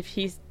Virla. If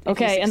he's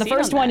Okay, and the succeed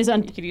first on one that, is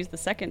on- You could use the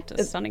second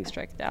to stunning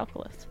strike the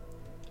alkalith.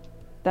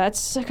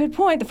 That's a good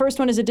point. The first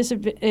one is at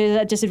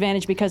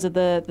disadvantage because of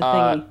the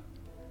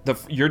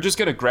thingy. You're just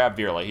gonna grab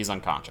Virla. He's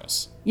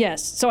unconscious,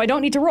 Yes, so I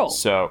don't need to roll.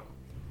 so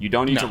you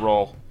don't need to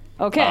roll.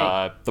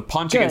 Okay. The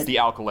punch Good. against the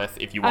alkalith,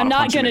 if you want I'm to not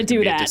punch him, going to it's do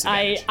be a that.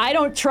 disadvantage. I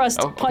don't trust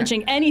Oh, okay.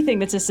 punching anything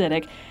that's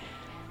acidic.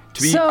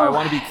 To be, So-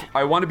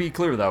 I want to be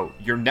clear though.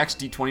 Your next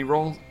d20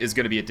 roll is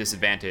going to be a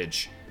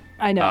disadvantage.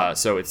 I know.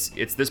 So it's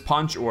this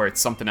punch or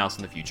it's something else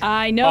in the future.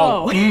 I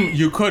know.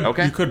 You could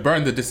Okay. you could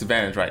burn the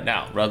disadvantage right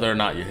now, whether or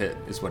not you hit,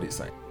 is what he's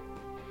saying.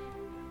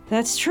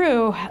 That's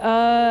true.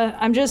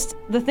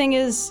 The thing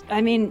is,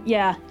 I mean,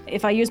 yeah,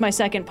 if I use my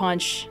second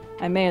punch,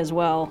 I may as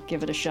well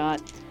give it a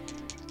shot.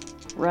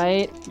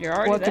 Right? You're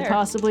already What could there.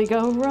 possibly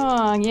go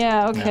wrong?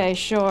 Yeah, okay,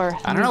 sure.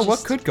 I don't know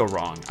what could go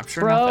wrong. I'm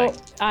sure Bro,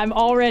 nothing. I'm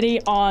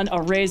already on a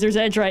razor's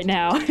edge right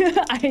now.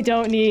 I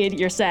don't need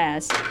your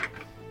sass.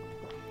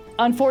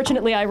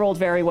 Unfortunately, I rolled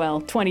very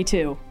well.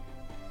 22.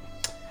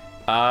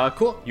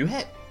 Cool. You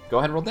hit. Go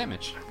ahead and roll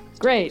damage.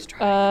 Great.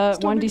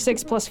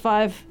 1d6 plus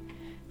 5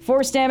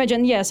 force damage,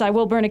 and yes, I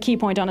will burn a key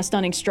point on a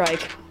stunning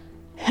strike.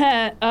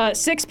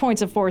 6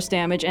 points of force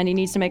damage, and he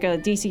needs to make a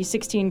DC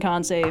 16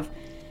 con save.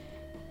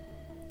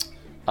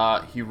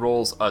 He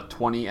rolls a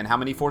 20, and how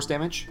many force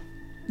damage?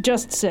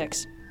 Just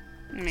 6.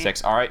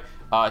 6. All right.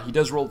 He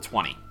does roll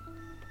 20,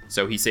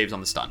 so he saves on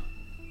the stun.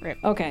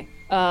 Okay.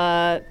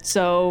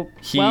 So,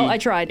 well, I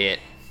tried. It.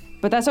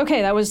 But that's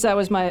okay. That was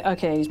my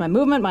okay. Use my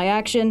movement, my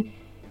action.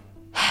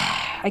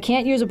 I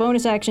can't use a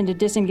bonus action to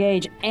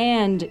disengage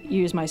and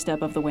use my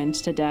step of the wind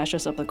to dash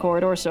us up the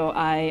corridor, so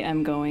I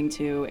am going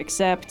to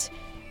accept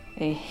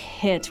a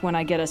hit when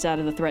I get us out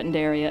of the threatened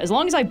area. As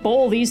long as I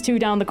bowl these two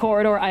down the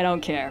corridor, I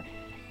don't care.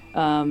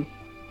 5,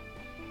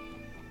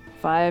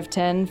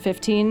 10,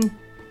 15,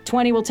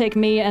 20 will take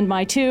me and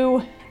my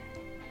 2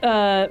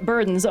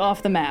 burdens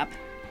off the map.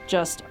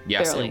 Just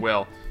Yes, barely. it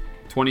will.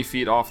 20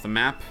 feet off the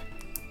map,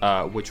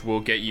 which will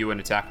get you an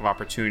attack of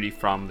opportunity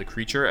from the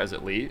creature as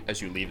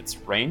you leave its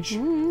range.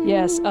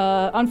 Yes,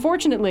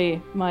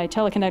 unfortunately, my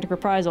telekinetic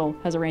reprisal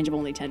has a range of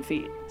only 10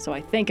 feet, so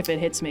I think if it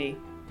hits me,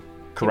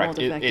 Correct. won't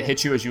affect It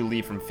hits you as you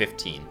leave from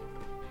 15,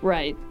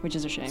 right, which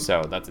is a shame.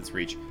 so that's its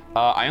reach.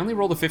 I only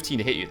rolled a 15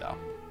 to hit you, though.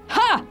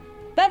 Ha!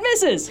 That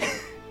misses!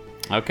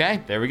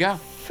 Okay, there we go.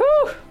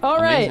 Whew! All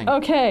right, Amazing.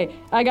 okay.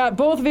 I got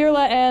both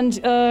Virla and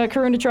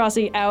Karun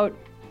Detrasi out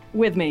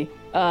with me.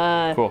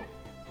 Cool.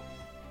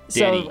 So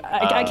Danny,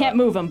 I can't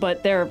move them,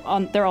 but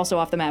they're also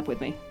off the map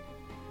with me.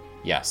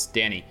 Yes,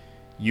 Danny,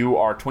 you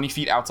are 20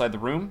 feet outside the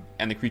room,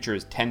 and the creature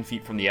is 10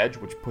 feet from the edge,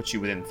 which puts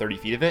you within 30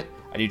 feet of it.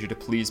 I need you to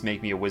please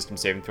make me a wisdom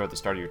saving throw at the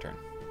start of your turn.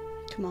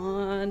 Come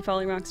on,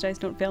 Falling Rocks dice,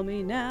 don't fail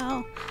me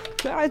now.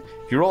 God.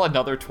 If you roll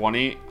another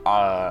 20,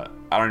 I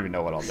don't even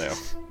know what I'll do.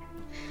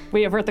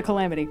 We avert the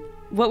calamity.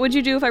 What would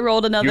you do if I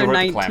rolled another avert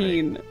the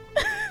 19?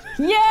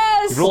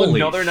 Yes! Roll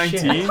Holy another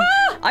shit. 19?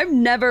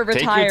 I'm never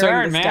Take your retiring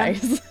turn, this man.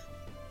 dice.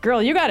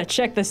 Girl, you gotta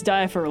check this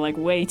die for, like,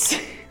 weights.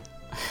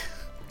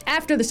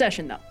 After the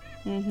session,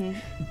 though.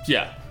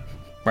 Yeah.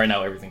 Right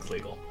now, everything's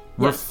legal.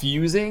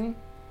 Refusing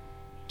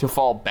to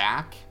fall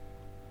back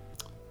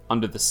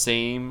under the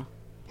same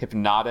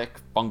hypnotic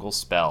fungal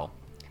spell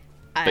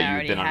I that you've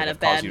already been under had a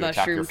that caused bad you to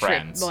attack your mushroom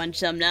trip friends.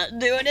 once. I'm not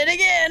doing it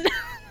again.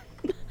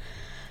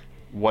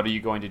 What are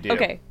you going to do?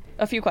 Okay,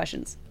 a few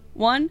questions.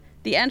 One,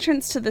 the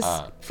entrance to this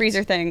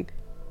freezer thing,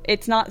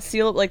 it's not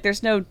sealed, like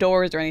there's no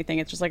doors or anything,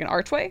 it's just like an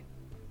archway?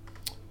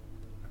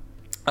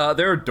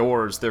 There are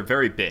doors. They're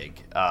very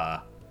big.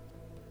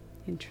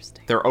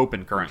 Interesting. They're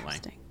open currently.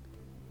 Interesting.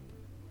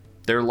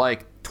 They're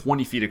like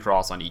 20 feet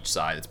across on each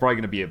side. It's probably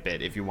going to be a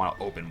bit if you want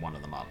to open one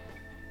of them up.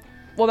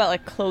 What about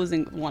like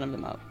closing one of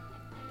them up?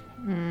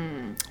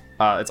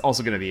 It's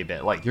also going to be a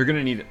bit. Like, you're going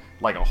to need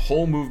like a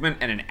whole movement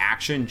and an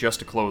action just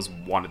to close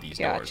one of these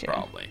doors, Gotcha.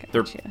 probably.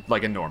 Gotcha. They're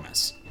like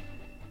enormous.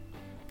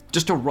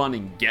 Just to run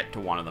and get to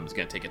one of them is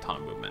going to take a ton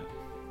of movement.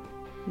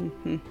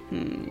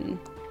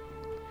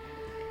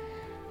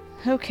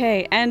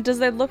 Okay, and does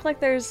it look like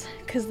there's,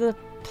 because the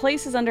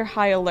place is under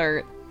high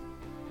alert,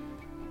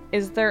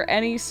 is there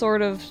any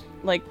sort of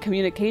like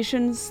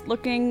communications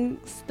looking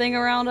thing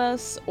around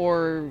us,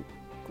 or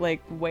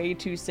like way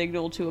to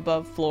signal to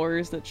above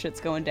floors that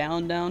shit's going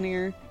down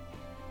here?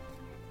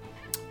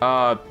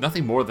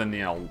 Nothing more than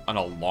an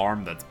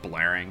alarm that's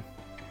blaring.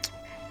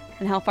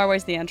 And how far away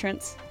is the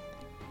entrance?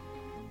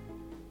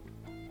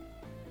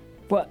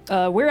 Well,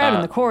 we're out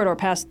in the corridor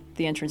past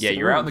the entrance. Yeah, to the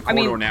you're room. out in the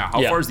corridor mean- now.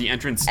 How far is the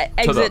entrance to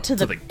Exit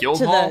the guild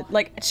to hall?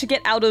 like to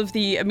get out of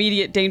the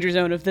immediate danger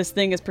zone if this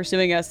thing is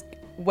pursuing us.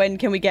 when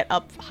can we get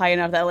up high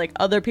enough that like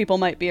other people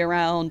might be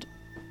around,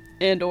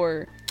 and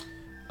or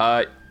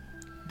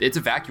it's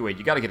evacuate.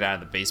 You got to get out of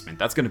the basement.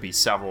 That's going to be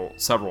several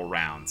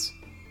rounds.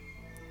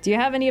 Do you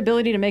have any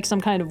ability to make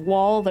some kind of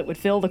wall that would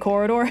fill the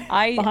corridor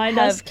I behind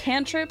have us?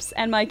 cantrips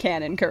and my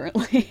cannon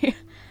currently.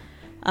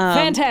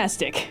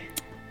 Fantastic.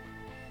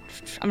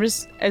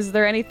 Is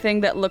there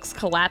anything that looks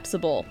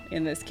collapsible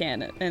in this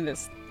cannon, in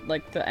this,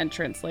 like, the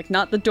entrance? Like,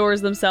 not the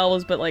doors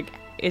themselves, but, like,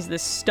 is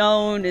this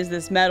stone? Is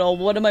this metal?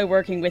 What am I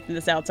working with in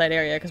this outside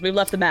area? Because we've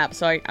left the map,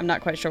 so I'm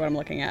not quite sure what I'm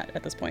looking at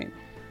this point.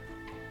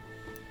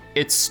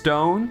 It's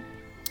stone.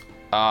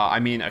 I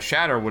mean, a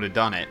shatter would have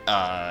done it.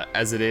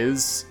 As it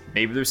is,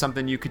 maybe there's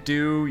something you could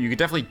do. You could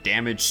definitely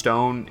damage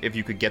stone if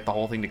you could get the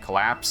whole thing to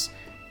collapse.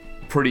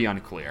 Pretty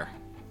unclear.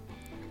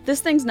 This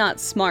thing's not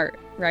smart,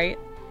 right?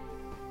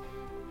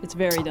 It's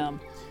very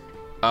dumb.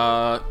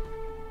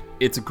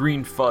 It's a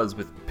green fuzz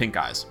with pink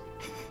eyes.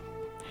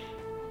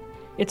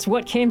 It's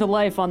what came to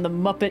life on the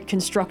Muppet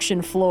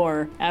construction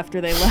floor after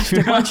they left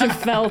a bunch of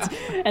felt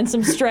and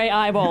some stray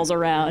eyeballs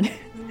around.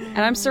 And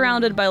I'm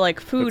surrounded by,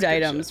 like, food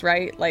items,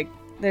 right? Like,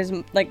 there's,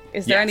 like,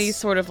 is there any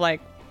sort of,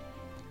 like,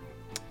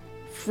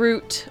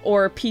 fruit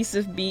or piece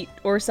of meat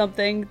or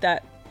something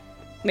that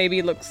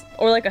maybe looks,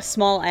 or like a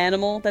small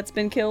animal that's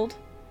been killed?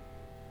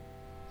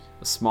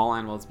 A small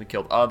animal that's been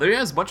killed. There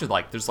is a bunch of,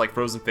 like, there's, like,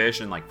 frozen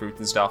fish and, like, fruits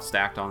and stuff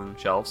stacked on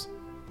shelves.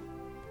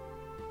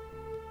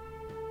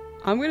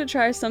 I'm gonna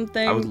try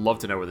something. I would love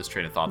to know where this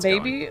train of thought's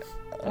going. Maybe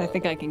I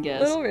think I can a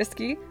guess. little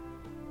risky.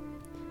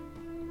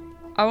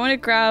 I want to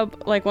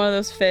grab, like, one of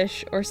those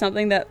fish or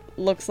something that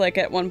looks like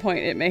at one point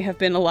it may have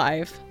been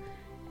alive.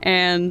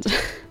 And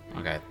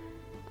Okay.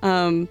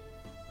 I'm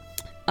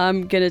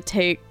gonna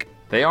take...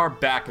 They are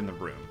back in the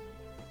room.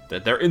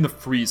 They're in the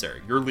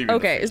freezer. You're leaving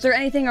Okay, the is there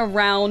anything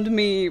around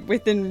me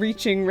within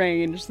reaching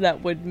range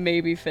that would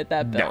maybe fit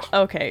that bill?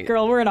 No. Okay.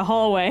 Girl, we're in a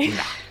hallway.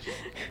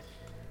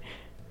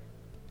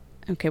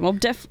 Okay, well,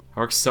 I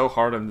worked so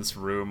hard on this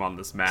room, on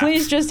this map.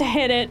 Please just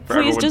hit it. For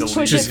Please everyone just to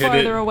push leave. it Just hit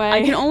farther it. away.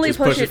 I can only Just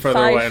push push it it further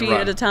away 5 and feet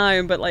run. at a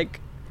time, but,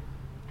 like...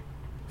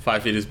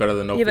 5 feet is better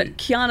than no Yeah, feet. but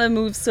Kiana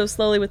moves so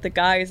slowly with the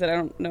guys that I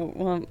don't know.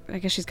 Well, I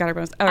guess she's got her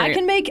bonus. All right.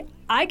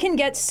 I can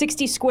get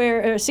 60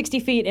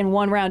 feet in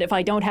one round if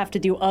I don't have to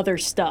do other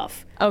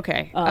stuff.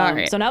 Okay. All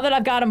right. So now that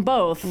I've got them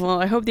both,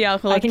 Well, I hope the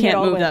alcohol I can get can't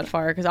all move the way that up.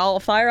 far, because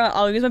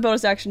I'll use my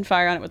bonus action,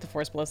 fire on it with the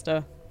Force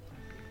Ballista.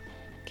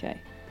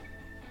 okay.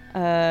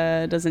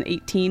 Does an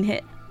 18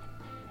 hit?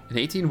 An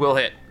 18 will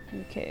hit.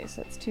 Okay,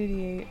 so that's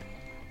 2d8.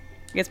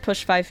 Gets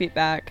pushed 5 feet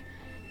back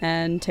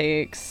and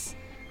takes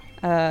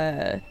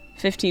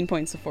 15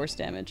 points of force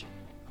damage.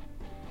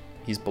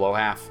 He's below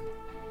half.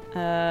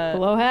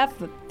 Below half?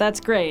 That's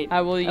great. I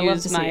will love to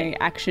use see my it.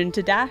 action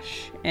to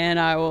dash, and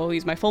I will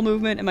use my full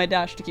movement and my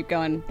dash to keep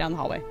going down the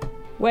hallway.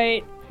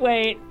 Wait.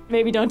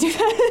 Maybe don't do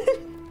that.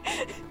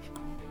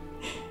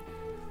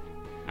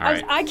 All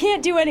right. I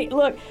can't do any.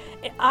 Look,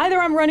 either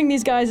I'm running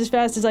these guys as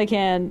fast as I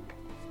can,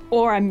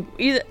 or I'm.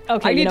 Either,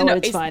 Okay, I need you know to know,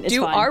 what, it's fine, it's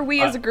fine. Are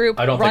we as a group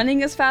I don't think-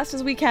 running as fast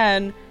as we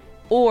can,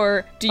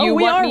 or do you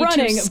we want are me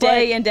running, to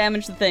stay but- and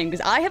damage the thing?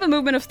 Because I have a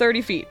movement of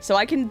 30 feet, so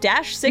I can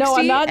dash 60,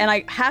 I'm not- and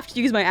I have to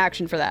use my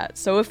action for that.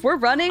 So if we're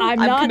running, I'm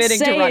I'm not committing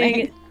saying. to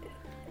running.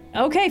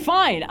 Okay,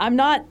 fine. I'm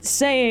not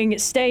saying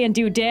stay and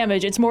do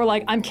damage. It's more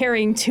like I'm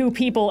carrying 2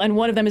 people and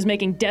one of them is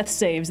making death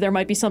saves. There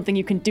might be something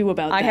you can do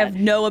about I that. have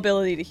no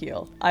ability to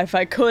heal. If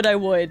I could, I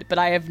would, but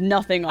I have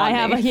nothing on I me.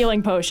 have a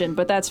healing potion,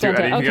 but that's Dude,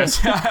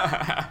 fantastic.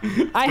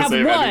 Okay, I have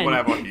Anyone one.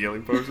 have a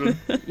healing potion?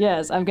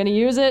 Yes, I'm gonna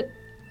use it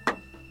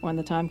when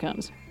the time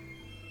comes.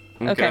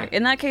 Okay,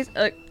 in that case,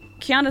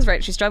 Kiana's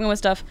right. She's struggling with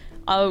stuff.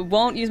 I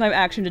won't use my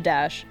action to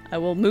dash. I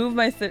will move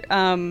my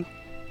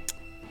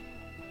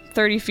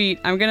 30 feet.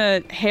 I'm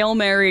gonna Hail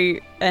Mary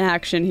an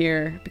action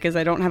here because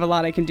I don't have a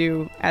lot I can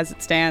do as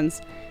it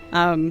stands.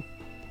 I'm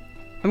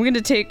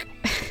gonna take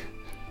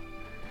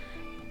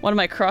one of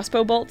my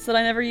crossbow bolts that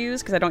I never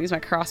use because I don't use my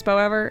crossbow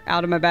ever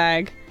out of my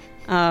bag.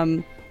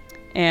 And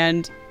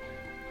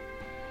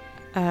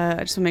I just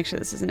want to make sure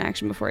this is an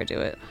action before I do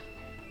it.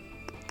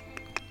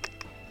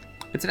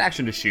 It's an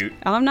action to shoot.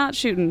 I'm not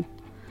shooting.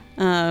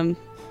 Oh,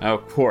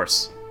 of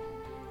course.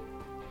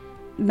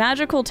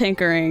 Magical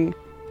tinkering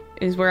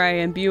is where I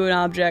imbue an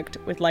object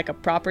with, like, a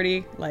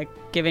property, like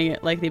giving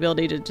it, like, the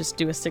ability to just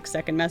do a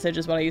 6-second message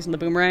is what I use in the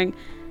boomerang.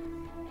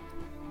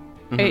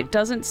 It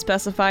doesn't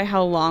specify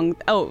how long.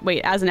 Oh,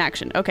 wait, as an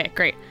action. Okay,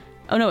 great.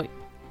 Oh, no, wait.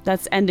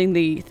 That's ending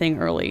the thing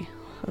early.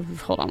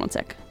 Hold on one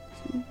sec.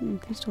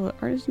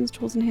 Artisan's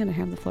tools in hand. I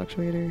have the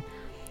fluctuator.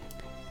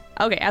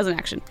 Okay, as an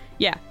action.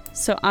 Yeah.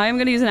 So I'm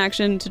going to use an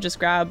action to just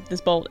grab this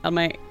bolt on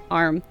my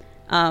arm.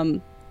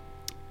 I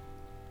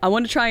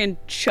want to try and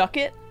chuck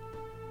it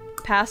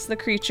past the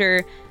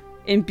creature,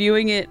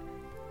 imbuing it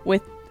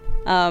with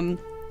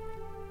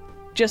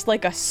just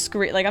like a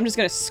scream. Like, I'm just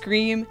gonna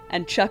scream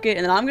and chuck it,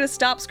 and then I'm gonna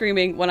stop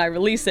screaming when I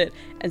release it,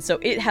 and so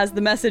it has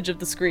the message of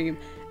the scream,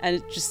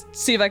 and just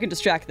see if I can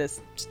distract this.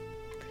 Just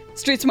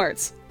street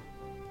smarts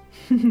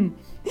to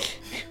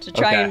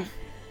try Okay. and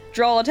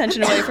draw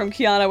attention away from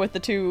Kiana with the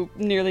 2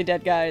 nearly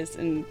dead guys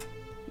and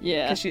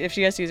Yeah. If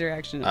she has to use her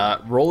action.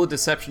 Roll a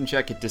deception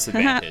check at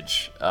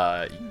disadvantage.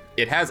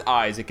 It has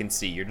eyes, it can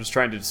see. You're just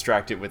trying to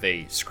distract it with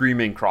a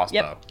screaming crossbow.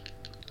 Yep.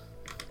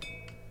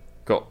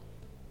 Cool.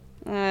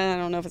 I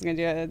don't know if it's going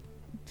to do a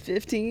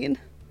 15.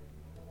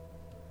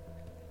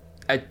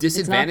 At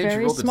disadvantage, you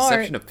very rolled a smart.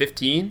 deception of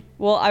 15?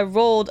 Well, I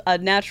rolled a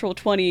natural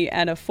 20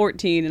 and a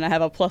 14, and I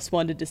have a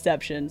 +1 to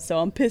deception, so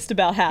I'm pissed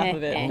about half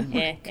of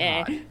it.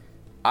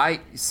 God.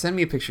 Send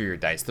me a picture of your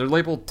dice. They're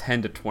labeled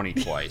 10 to 20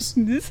 twice.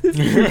 This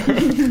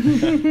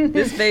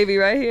baby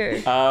right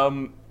here.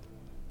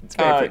 It's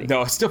very pretty.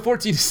 No, still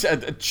 14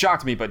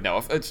 shocked me, but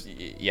no.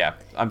 Yeah,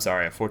 I'm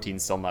sorry. A 14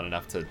 is still not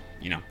enough to,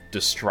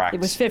 distract.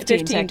 It was 15,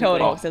 15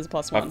 total, says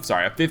 +1. I'm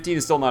sorry, a 15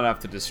 is still not enough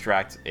to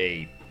distract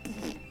a,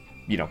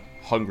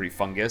 hungry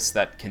fungus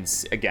that can,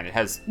 again, it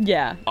has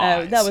Yeah,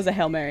 eyes. that was a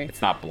Hail Mary.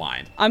 It's not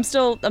blind. I'm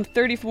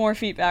 34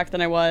 feet back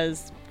than I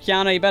was.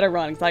 Kiana, you better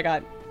run, because I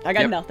got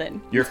Yep.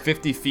 nothing. You're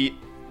 50 feet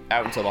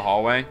out into the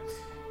hallway,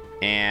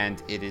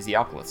 and it is the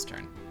alkalith's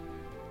turn.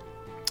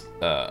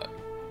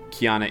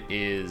 Kiana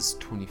is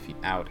 20 feet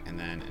out, and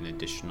then an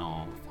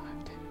additional 5,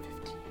 10,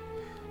 15.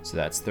 So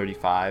that's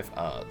 35.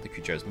 The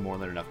creature has more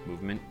than enough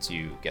movement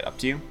to get up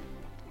to you.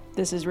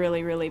 This is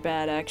really, really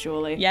bad,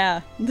 actually.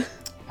 Yeah.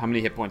 How many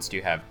hit points do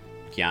you have,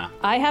 Kiana?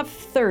 I have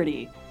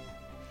 30.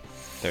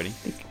 30?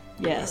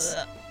 Yes.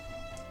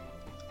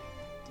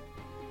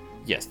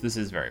 Yes, this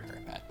is very,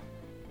 very bad.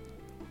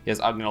 Yes,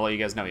 I'm going to let you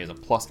guys know he has a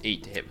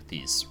 +8 to hit with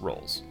these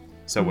rolls.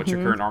 So what's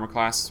your current armor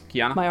class,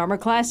 Kiana? My armor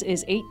class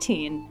is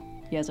 18.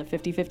 He has a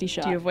 50-50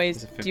 shot. Do you have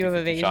ways? It's a Do you have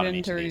 50-50 shot on evasion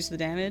each to of reduce these. the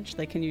damage?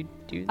 Like, can you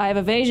do? I have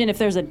evasion if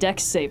there's a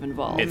dex save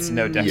involved. It's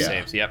no death Yeah.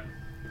 saves, yep.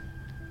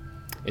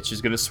 It's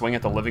just going to swing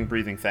at the living,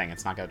 breathing thing.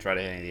 It's not going to try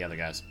to hit any of the other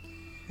guys.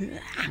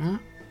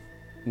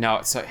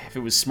 No, so if it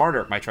was smarter,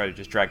 it might try to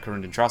just drag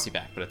Karun and Trossi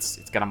back, but it's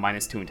got a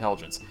 -2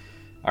 intelligence.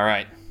 All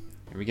right,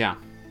 here we go.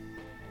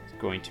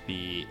 It's going to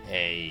be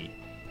a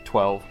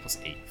 12 plus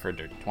 8 for a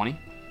dirty 20.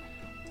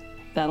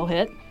 That'll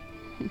hit.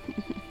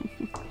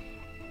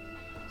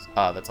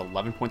 That's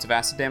 11 points of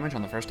acid damage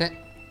on the first hit.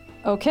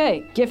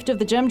 Okay, Gift of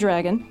the Gem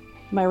Dragon.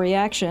 My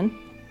reaction.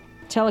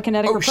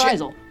 Telekinetic Oh, shit.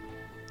 Reprisal.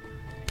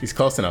 He's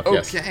close enough,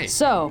 yes. Okay.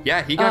 So.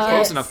 Yeah, he got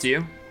close enough to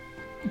you.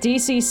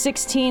 DC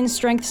 16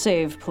 strength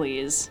save,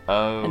 please.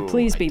 Oh, And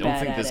please be I don't bad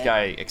think at this it.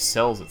 guy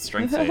excels at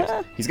strength saves.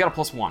 He's got a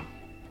 +1.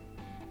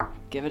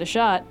 Give it a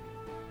shot.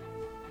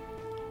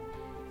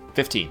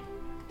 15.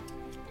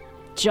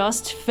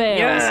 Just fails.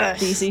 Yes.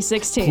 DC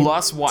 16.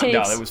 +1. No,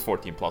 Takes- that was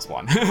 14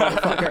 +1.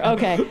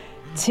 Okay.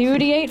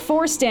 2d8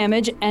 force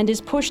damage and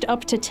is pushed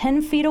up to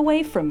 10 feet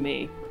away from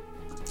me.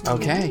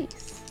 Okay.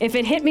 If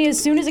it hit me as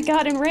soon as it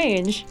got in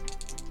range,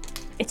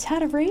 it's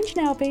out of range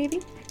now,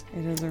 baby.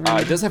 It is a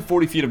It does have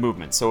 40 feet of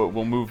movement, so it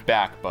will move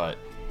back, but...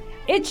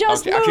 It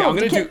just moved. Actually, I'm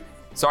going It to can- do...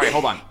 Sorry,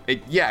 hold on.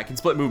 It can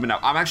split movement now.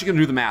 I'm actually going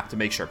to do the math to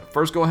make sure. But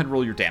first, go ahead and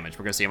roll your damage.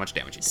 We're going to see how much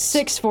damage he takes.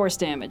 6 force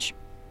damage.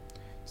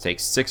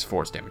 Takes 6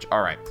 force damage.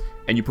 All right.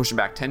 And you push him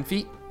back 10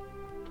 feet?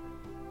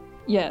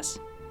 Yes.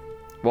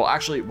 Well,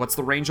 actually, what's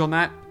the range on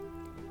that?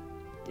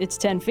 It's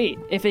 10 feet.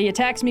 If he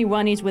attacks me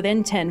when he's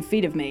within 10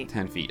 feet of me.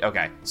 10 feet.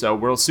 Okay. So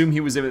we'll assume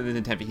he was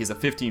within 10 feet. He's a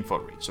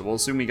 15-foot reach. So we'll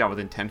assume he got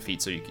within 10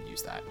 feet, so you could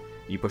use that.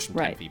 You push him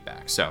 10 Right. feet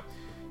back. So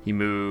he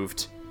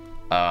moved...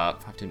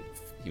 5, 10,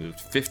 he moved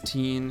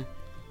 15...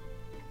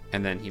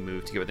 And then he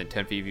moved to get within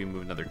 10 feet of you,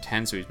 move another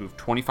 10, so he's moved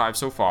 25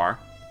 so far.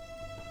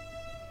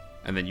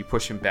 And then you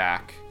push him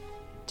back.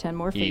 10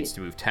 more He feet. needs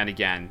to move 10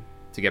 again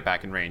to get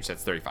back in range.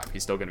 That's 35.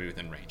 He's still going to be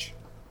within range.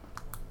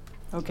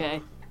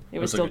 Okay. It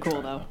was That's a still good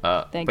cool, try,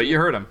 though. Thank But you. you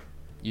hurt him.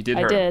 You did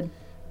I hurt did. him.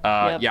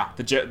 Yep.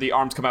 Yeah, the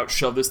arms come out,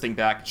 shove this thing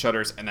back, it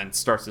shudders, and then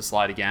starts to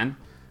slide again.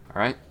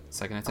 All right,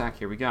 second attack.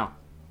 Here we go.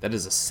 That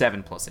is a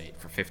 7 plus 8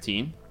 for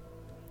 15.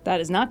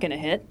 That is not going to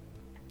hit.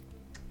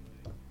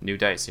 New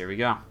dice. Here we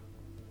go.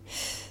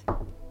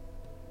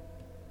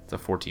 It's a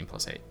 14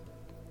 plus 8.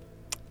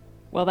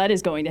 Well, that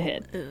is going to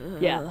hit.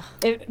 Yeah.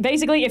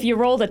 Basically, if you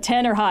rolled a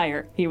 10 or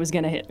higher, he was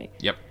going to hit me.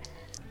 Yep.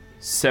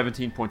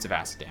 17 points of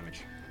acid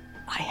damage.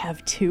 I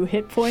have 2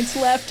 hit points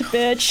left,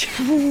 bitch.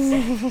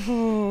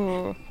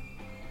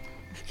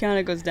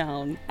 Kiana goes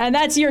down. And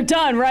that's you're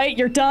done, right?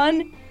 You're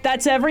done?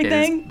 That's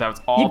everything? That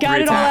was all You got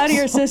 3 it all out of attacks.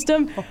 your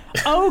system? That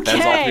is all 3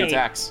 Okay.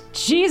 attacks.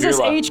 Jesus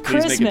Fearla, H.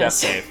 please make a death Christmas.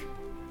 save.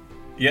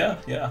 Yeah.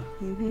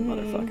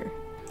 Motherfucker.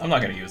 I'm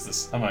not gonna use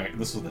this.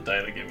 This was the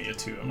die that gave me a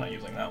 2. I'm not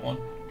using that one.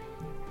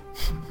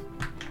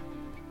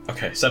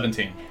 Okay,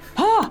 17.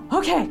 Ah,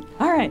 okay.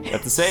 All right.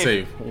 That's a save.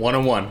 Save. 1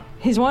 on 1.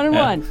 He's 1 and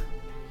 1.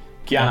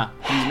 Kiana,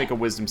 please make a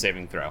wisdom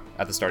saving throw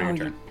at the start of your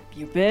turn.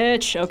 You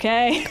bitch,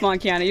 okay? Come on,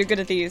 Kiana, you're good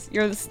at these.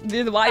 You're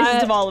the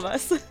wisest of all of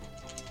us.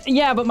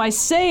 Yeah, but my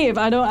save,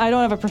 I don't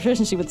have a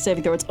proficiency with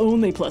saving throw. It's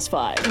only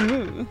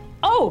 +5.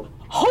 Oh,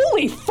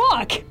 holy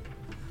fuck!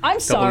 I'm Double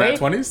sorry. nat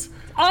 20s?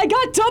 I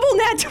got double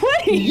nat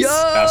 20s!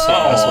 That's what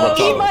I'm Eat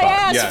talking my about.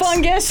 ass, Yes.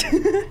 fungus!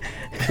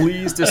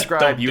 Please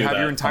describe. Don't You do have that,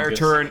 your entire fungus.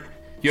 turn.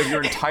 You have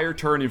your entire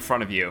turn in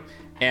front of you,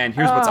 and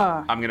here's what's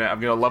up. I'm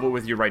gonna level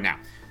with you right now.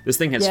 This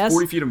thing has Yes.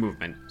 40 feet of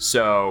movement,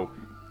 so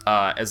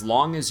as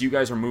long as you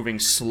guys are moving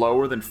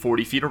slower than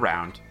 40 feet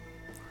around,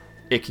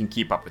 it can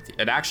keep up with you.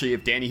 And actually,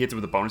 if Danny hits it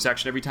with a bonus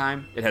action every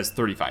time, it has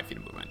 35 feet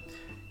of movement.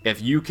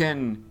 If you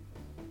can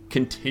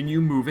continue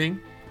moving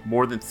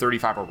more than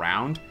 35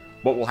 around,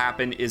 what will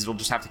happen is it'll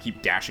just have to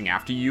keep dashing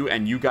after you,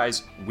 and you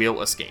guys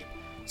will escape.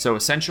 So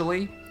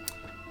essentially,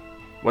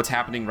 what's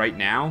happening right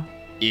now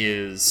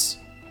is,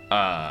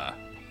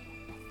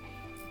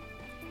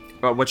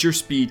 what's your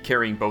speed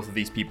carrying both of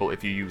these people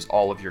if you use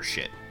all of your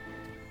shit?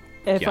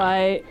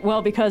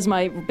 Because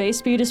my base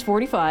speed is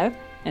 45,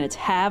 and it's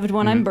halved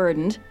when I'm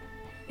burdened.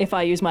 If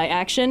I use my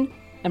action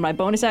and my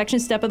bonus action,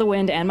 Step of the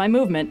Wind, and my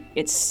movement,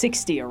 it's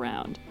 60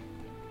 around.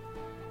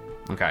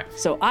 Okay.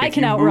 So I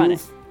can outrun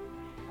it.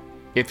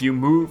 If you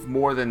move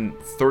more than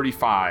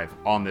 35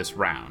 on this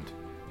round,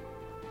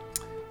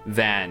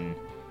 then,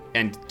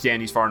 and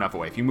Danny's far enough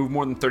away, if you move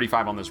more than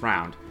 35 on this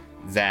round,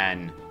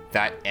 then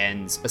that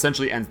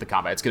essentially ends the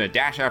combat. It's going to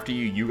dash after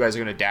you, you guys are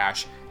going to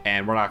dash,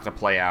 and we're not going to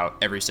play out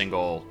every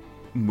single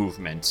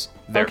movement.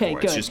 Therefore, okay,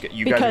 good. It's just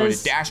you guys are going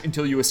to dash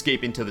until you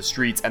escape into the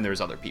streets and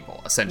there's other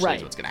people. Essentially,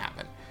 is what's going to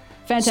happen.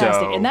 Fantastic.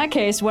 So, in that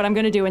case, what I'm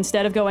going to do,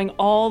 instead of going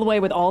all the way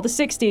with all the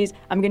 60s,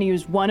 I'm going to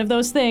use one of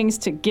those things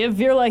to give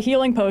Virla a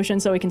healing potion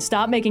so he can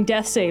stop making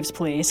death saves,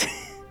 please.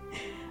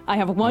 I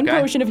have one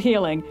potion of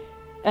healing,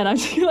 and I'm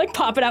just going to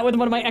pop it out with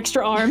one of my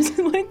extra arms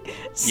and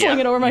sling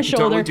it over my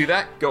shoulder. Totally do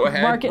that. Go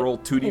ahead. Roll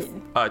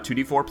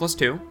 2d4 plus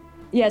 2.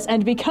 Yes,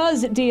 and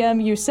because,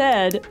 DM, you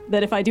said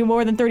that if I do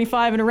more than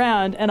 35 in a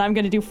round, and I'm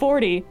going to do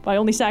 40 by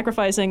only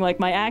sacrificing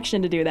my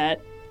action to do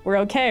that, we're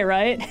okay,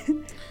 right?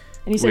 And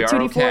you said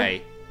 2d4.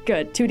 Okay.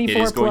 Good.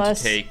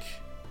 2d4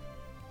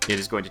 It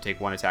is going to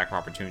take one attack of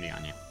opportunity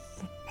on you.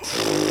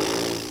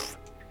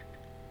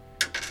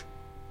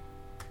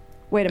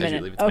 Wait a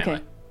minute. Okay.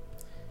 Melee.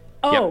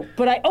 Oh, yep.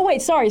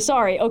 But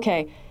sorry.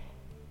 Okay.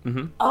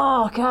 Mm-hmm.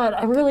 Oh, God,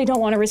 I really don't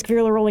want to risk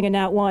Virla rolling a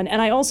nat 1.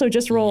 And I also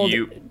just rolled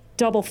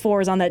double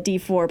 4s on that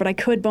d4, but I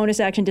could bonus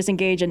action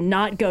disengage and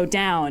not go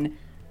down.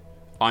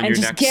 On and your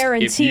just next,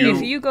 guarantee.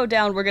 If you go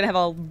down, we're going to have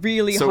a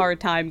really hard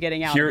time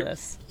getting out of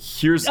this.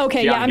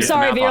 I'm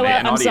sorry,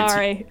 Virla. I'm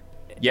sorry.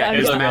 Yeah,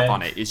 here's the math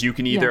on it. Is you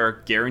can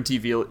either guarantee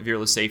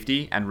Virla's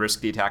safety and risk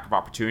the attack of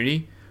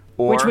opportunity,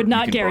 or which would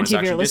not you can guarantee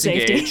Virla's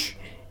safety.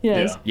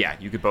 Yes. Yeah,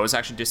 you could bonus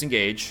action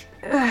disengage,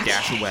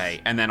 dash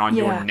away, and then on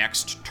your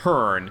next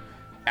turn,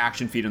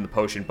 action feed in the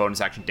potion, bonus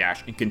action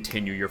dash, and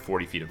continue your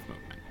 40 feet of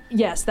movement.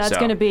 Yes, that's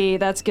gonna be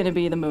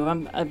the move.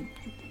 I'm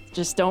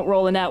just don't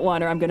roll a nat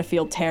 1 or I'm gonna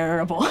feel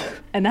terrible,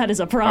 and that is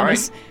a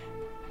promise. All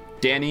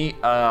right. Danny,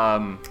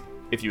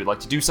 if you would like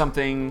to do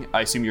something,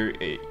 I assume you're,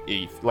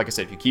 like I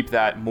said, if you keep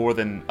that more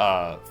than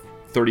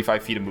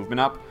 35 feet of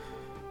movement up,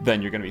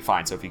 then you're going to be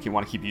fine. So if you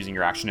want to keep using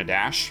your action to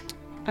dash.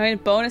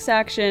 Bonus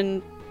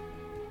action,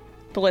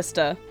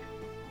 ballista.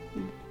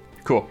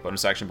 Cool.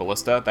 Bonus action,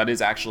 ballista. That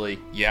is actually,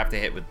 you have to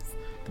hit with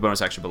the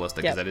bonus action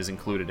ballista because that is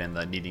included in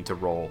the needing to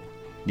go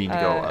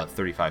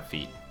 35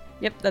 feet.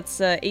 Yep,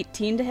 that's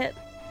 18 to hit.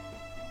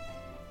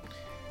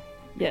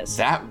 Yes.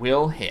 That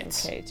will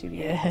hit. Okay,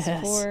 2d8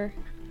 plus 4.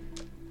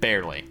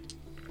 Barely.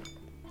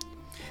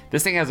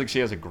 This thing has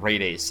a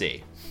great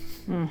AC.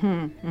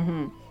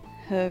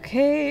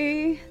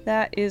 Okay,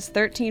 that is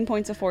 13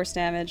 points of force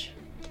damage.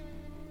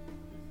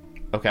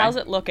 Okay. How's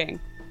it looking?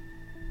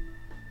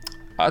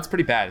 It's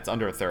pretty bad. It's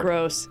under a third.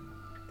 Gross.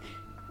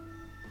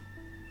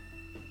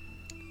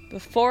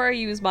 Before I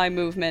use my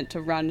movement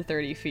to run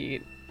 30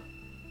 feet,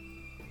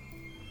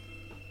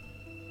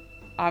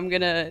 I'm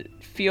gonna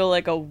feel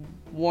like a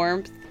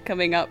warmth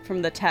coming up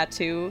from the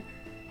tattoo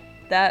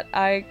that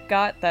I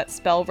got, that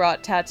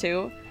spell-wrought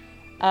tattoo.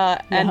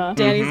 And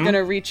Danny's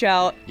gonna reach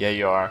out. Yeah,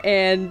 you are.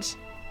 And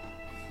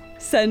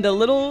send a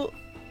little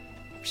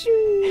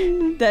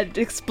that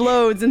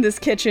explodes in this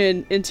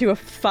kitchen into a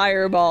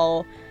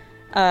fireball.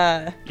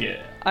 Because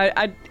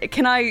I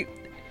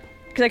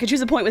could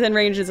choose a point within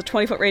range. It's a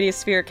 20-foot radius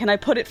sphere. Can I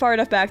put it far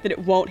enough back that it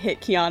won't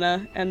hit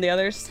Kiana and the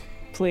others?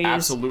 Please.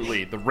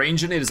 Absolutely. The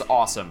range in it is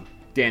awesome.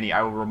 Danny,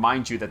 I will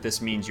remind you that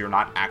this means you're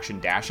not action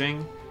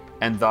dashing,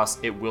 and thus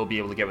it will be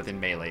able to get within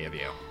melee of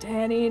you.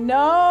 Danny,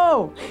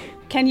 no!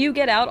 Can you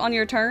get out on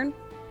your turn?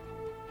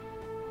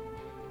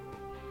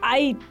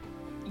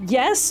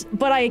 Yes,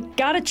 but I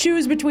gotta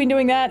choose between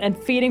doing that and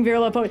feeding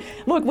Virla.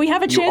 Look, we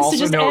have a chance to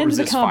just end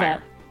the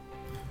combat.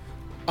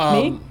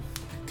 Me?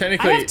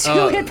 Technically, I have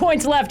 2 hit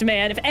points left,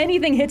 man. If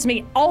anything hits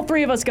me, all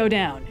 3 of us go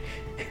down.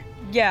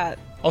 Yeah.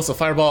 Also,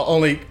 fireball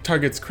only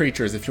targets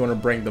creatures. If you want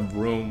to bring the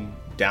room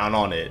down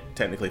on it,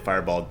 technically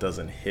fireball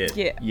doesn't hit.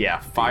 Yeah,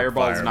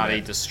 fireball is not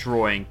a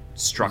destroying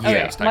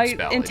structure-based type my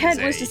spell. My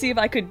intent was to see if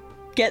I could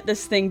get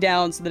this thing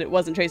down so that it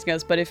wasn't chasing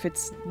us, but if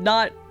it's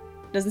not,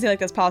 doesn't seem like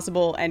that's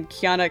possible, and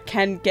Kiana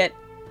can get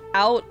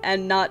out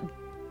and not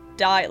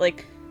die,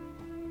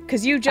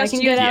 because you just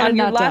used on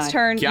your last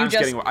turn.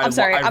 I'm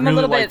sorry, I'm a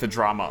little bit. The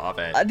drama of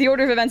it. The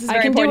order of events is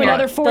very important. I can do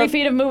another 40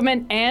 feet of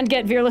movement and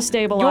get Virla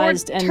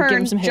stabilized and give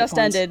him some hit points.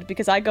 Your turn just ended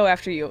because I go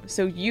after you,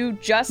 so you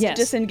just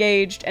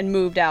disengaged and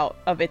moved out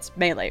of its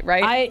melee,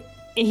 right?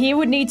 He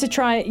would need to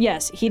try.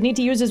 Yes, he'd need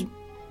to use his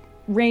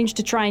range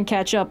to try and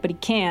catch up, but he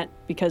can't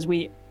because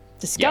we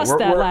discussed we're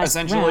that last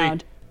essentially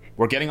round.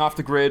 we're getting off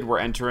the grid. We're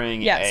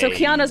entering. Yeah, so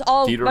Kiana's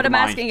all. theater What of I'm the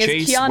mind asking is,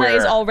 chase Kiana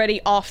is where-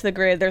 already off the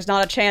grid. There's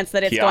not a chance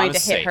that it's going to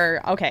Kiana's hit safe.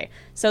 her. Okay,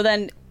 so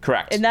then.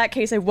 Correct. In that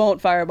case, I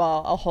won't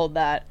fireball. I'll hold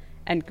that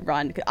and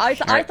run.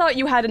 I thought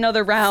you had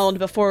another round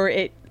before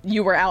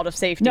you were out of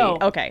safety. No.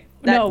 Okay.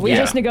 No, we yeah.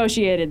 just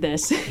negotiated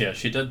this. Yeah,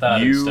 she did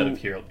that You- instead of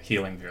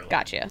healing Virla.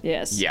 Gotcha.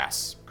 Yes.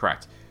 Yes,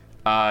 correct.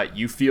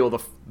 You feel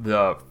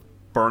the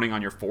burning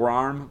on your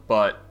forearm,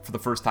 but for the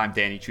first time,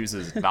 Danny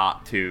chooses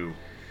not to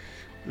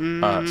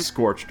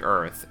scorched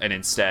earth and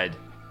instead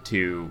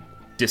to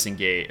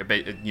disengage,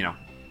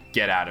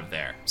 get out of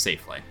there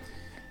safely.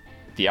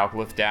 The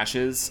Alkalith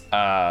dashes.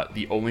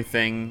 The only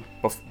thing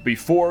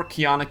before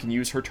Kiana can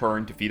use her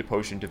turn to feed a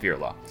potion to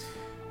Virla,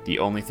 the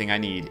only thing I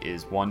need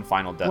is one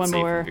final death One save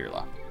more. from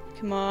Virla.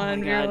 Come on,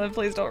 my God. Virla,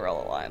 please don't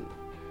roll a 1.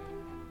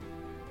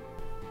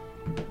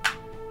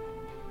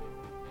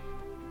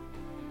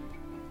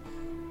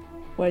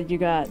 What you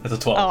got? That's a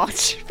 12. Oh,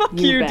 fuck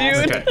You you, dude.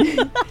 bastard. Okay.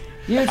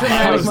 You I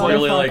dramatic was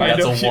literally like, motherfucker.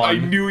 that's a 1. I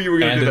knew you were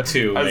gonna and do a that.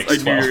 2 I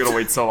makes knew you were 12. gonna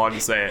wait so long to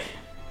say it.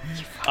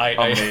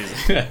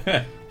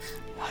 Amazing.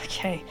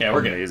 Okay. Yeah,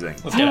 we're good. Amazing.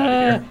 Let's get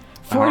out of here.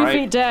 40 All right,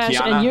 feet dash,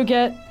 Kiana. and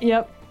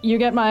you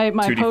get my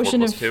 2d4 potion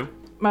plus of 2.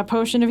 my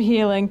potion of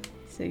healing.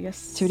 So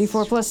yes.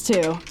 2d4 plus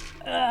 2.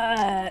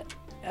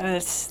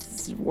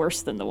 It's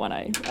worse than the one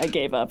I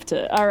gave up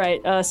to. All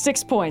right,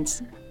 6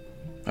 points.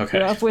 Okay.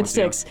 You're up with let's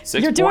go. 6.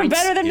 6 You're doing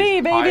points better than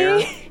is me, higher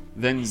baby.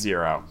 than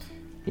 0.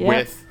 Yep.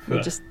 With Let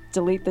me just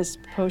delete this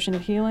potion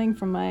of healing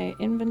from my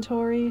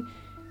inventory.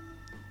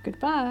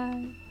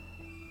 Goodbye.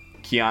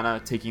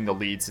 Kiana taking the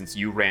lead since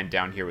you ran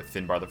down here with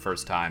Finbar the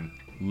first time,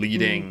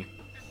 leading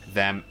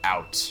them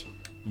out.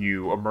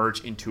 You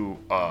emerge into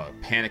a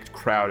panicked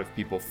crowd of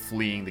people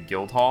fleeing the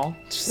guild hall.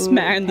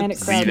 Smash panic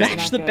crowd is smash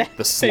not the good. back.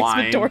 The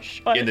slime door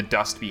shut. in the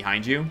dust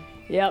behind you,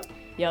 Yep.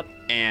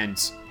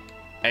 and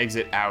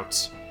exit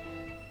out.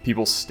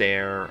 People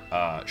stare,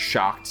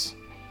 shocked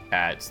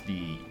at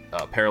the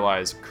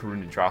paralyzed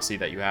Karun Andrasi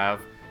that you have.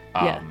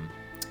 Yeah.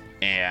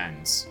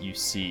 And you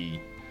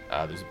see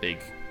there's a big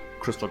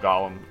crystal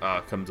golem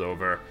comes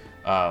over.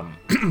 How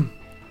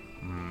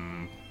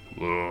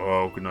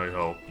can I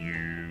help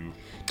you?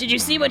 Did you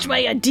see which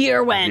way a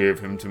deer went? Give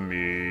him to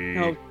me.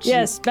 Oh,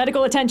 Yes,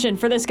 medical attention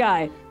for this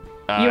guy.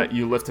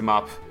 You lift him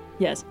up,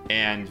 Yes.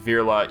 and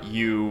Virla,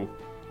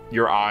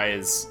 your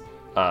eyes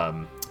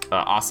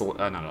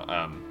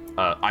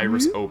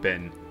iris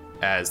open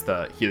as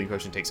the healing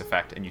potion takes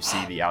effect, and you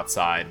see the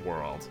outside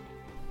world.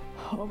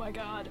 Oh my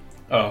god.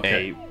 Oh,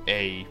 okay.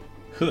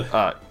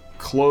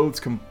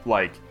 Clothes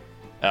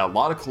a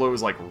lot of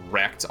clothes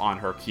wrecked on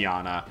her,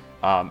 Kiana.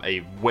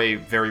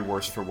 Very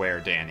worse for wear,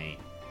 Danny,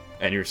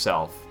 and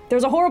yourself.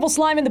 There's a horrible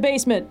slime in the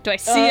basement. Do I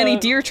see any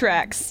deer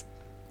tracks?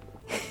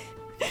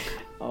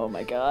 Oh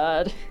my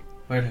god.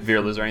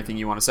 Virla, is there anything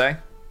you want to say?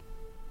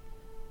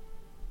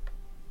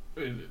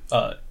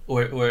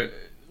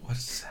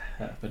 What's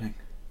happening?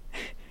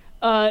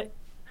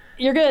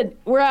 You're good.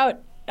 We're out.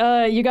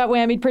 You got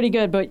whammied pretty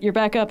good, but you're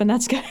back up, and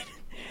that's good.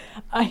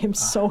 I am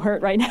so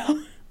hurt right now.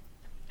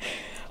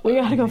 We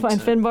gotta go find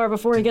Finbar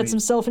before he gets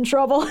himself in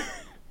trouble.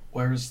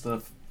 Where's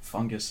the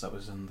fungus that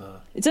was in the...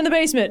 It's in the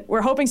basement.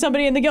 We're hoping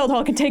somebody in the guild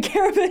hall can take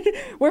care of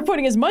it. We're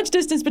putting as much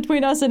distance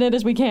between us and it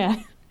as we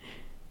can.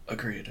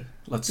 Agreed.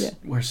 Let's... Yeah.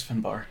 Where's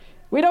Finbar?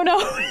 We don't know.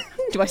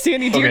 Do I see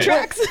any deer Okay.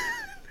 tracks?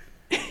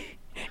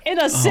 In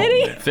a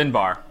city? man.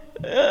 Finbar.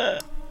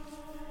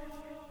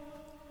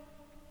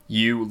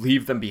 You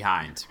leave them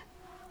behind.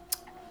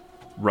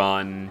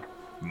 Run,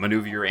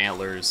 maneuver your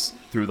antlers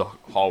through the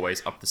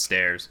hallways, up the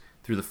stairs,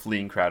 through the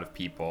fleeing crowd of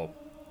people,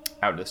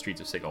 out into the streets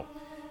of Sigil.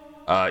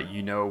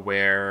 You know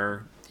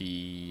where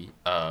the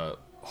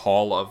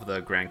hall of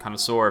the Grand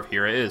Connoisseur of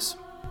Hira is.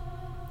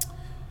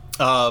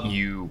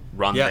 You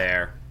run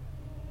there.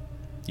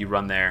 You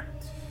run there.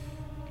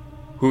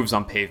 Hooves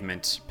on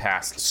pavement,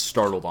 past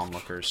startled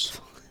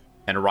onlookers,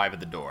 and arrive at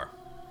the door.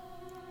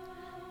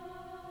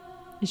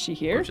 Is she What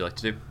here? would you like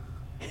to do?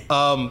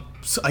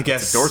 So I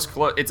guess The door's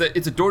closed.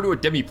 It's a door to a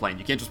demiplane.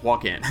 You can't just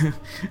walk in.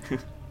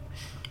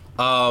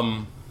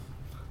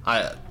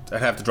 I'd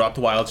have to drop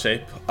the wild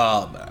shape.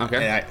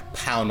 Okay. And I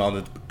pound on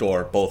the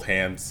door, both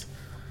hands.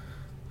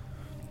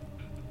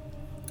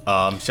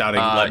 Shouting,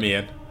 "Let me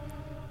in!"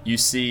 You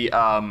see,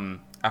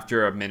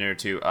 after a minute or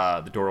two,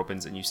 the door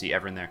opens and you see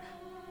Everin there.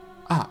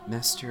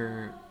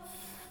 Master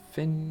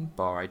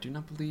Finbar, I do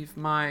not believe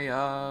my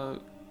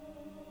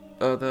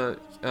the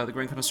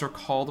Grand Connoisseur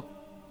called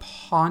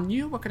upon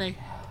you. What can I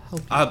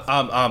help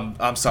you?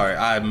 I'm sorry.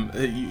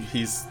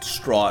 He's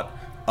distraught.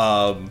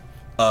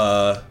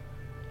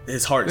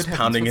 His heart is Good heavens,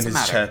 pounding in what's his the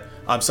matter? chest.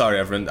 I'm sorry,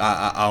 Everin.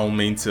 I don't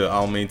mean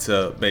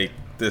to make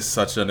this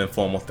such an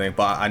informal thing,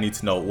 but I need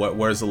to know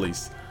where's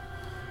Elise.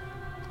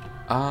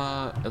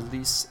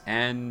 Elise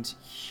and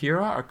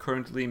Hira are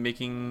currently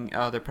making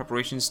their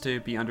preparations to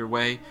be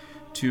underway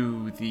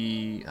to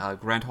the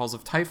Grand Halls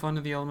of Typhon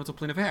in the Elemental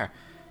Plane of Air.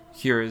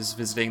 Hira is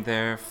visiting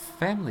their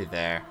family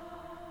there.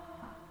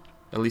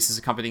 Elise is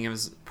accompanying him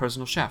as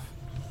personal chef.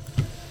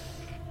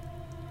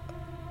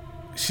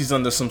 she's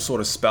under some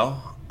sort of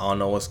spell. I don't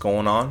know what's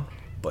going on,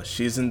 but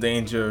she's in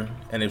danger.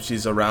 And if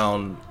she's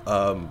around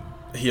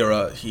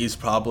Hira, he's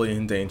probably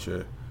in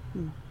danger.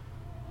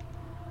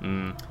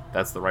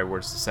 That's the right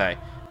words to say.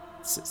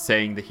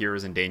 Saying the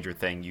hero's in danger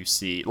thing, you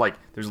see, like,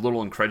 there's a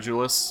little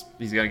incredulous.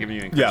 He's gonna give you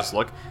an incredulous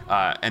look,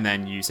 and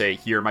then you say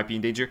Hira might be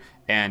in danger,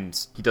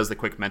 and he does the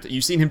quick mental.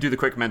 You've seen him do the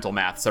quick mental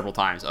math several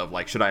times of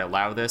like, should I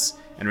allow this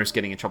and risk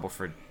getting in trouble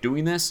for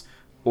doing this,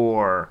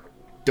 or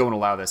don't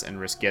allow this and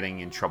risk getting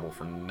in trouble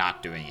for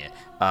not doing it.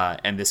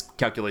 And this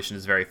calculation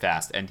is very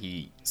fast, and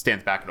he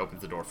stands back and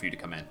opens the door for you to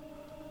come in.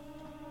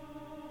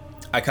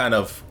 I kind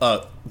of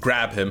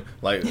grab him,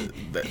 like,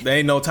 there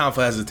ain't no time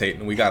for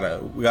hesitating. We gotta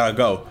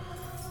go.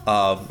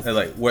 And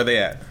like, where they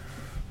at?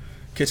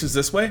 Kitchen's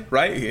this way,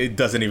 right? It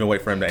doesn't even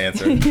wait for him to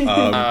answer.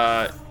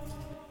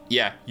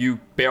 Yeah, you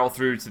barrel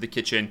through to the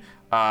kitchen.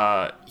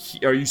 Or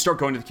you start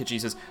going to the kitchen. He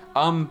says,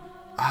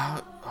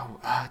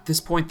 at this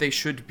point they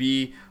should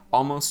be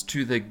almost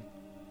to the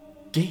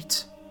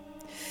gate.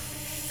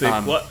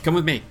 What? Come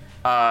with me.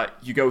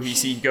 You go.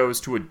 He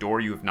goes to a door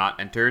you have not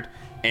entered,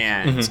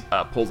 and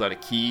pulls out a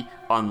key,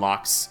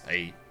 unlocks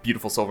a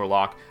beautiful silver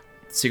lock.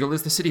 Sigil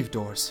is the city of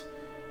doors.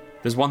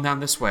 There's one down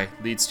this way,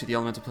 leads to the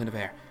elemental plane of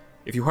air.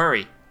 If you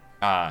hurry,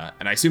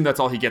 and I assume that's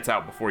all he gets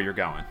out before you're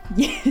going.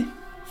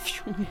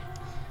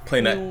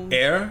 Plane of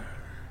air?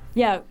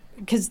 Yeah,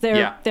 because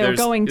they're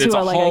going to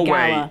a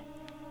gala.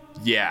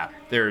 Yeah,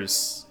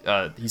 there's.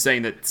 He's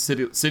saying that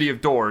city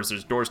of doors.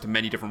 There's doors to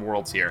many different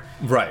worlds here.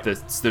 Right.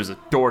 There's a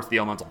door to the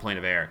elemental plane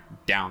of air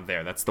down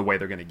there. That's the way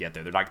they're going to get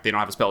there. They don't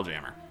have a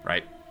spelljammer,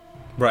 right?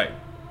 Right.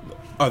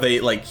 Are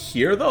they like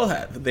here though?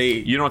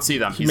 You don't see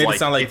them. He made it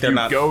sound like they're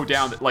not. Go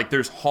down, like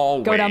there's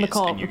hallways, go down the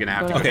and you're gonna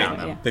have to go down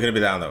them. Yeah. They're gonna be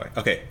down that way.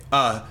 Okay.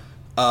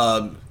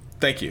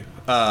 Thank you.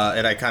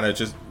 And I kind of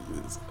just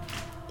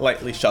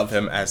lightly shove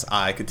him as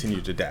I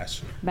continue to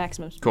dash.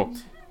 Maximus. Cool.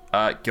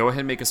 Go ahead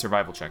and make a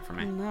survival check for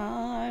me.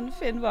 On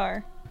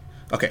Finbar.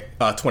 Okay.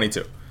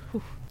 22.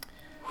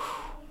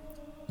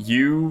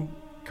 You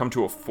come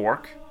to a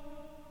fork,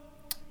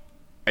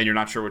 and you're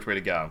not sure which way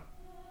to go.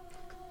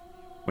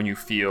 When you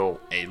feel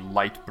a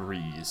light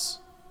breeze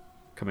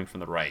coming from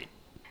the right,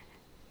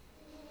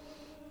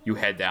 you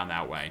head down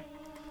that way.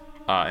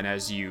 And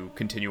as you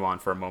continue on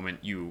for a moment,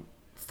 you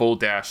full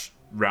dash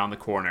round the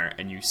corner,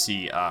 and you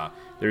see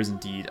there's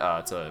indeed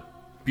it's a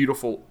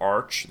beautiful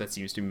arch that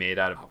seems to be made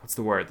out of, what's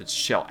the word? The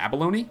shell,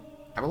 abalone?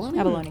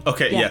 Abalone.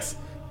 Okay. Yeah. Yes.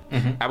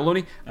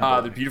 Abalone.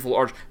 The beautiful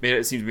arch made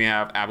it seems to be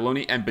out of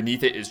abalone, and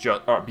beneath it is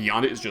just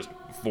beyond it is just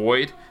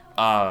void.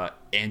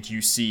 And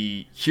you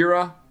see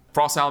Hira,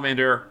 Frost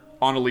Salamander,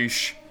 on a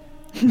leash,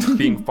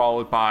 being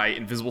followed by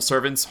invisible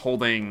servants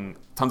holding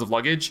tons of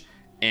luggage,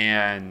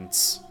 and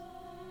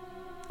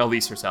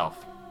Elise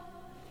herself.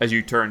 As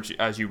you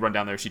run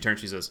down there, she turns.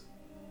 She says,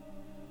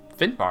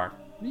 "Finbar,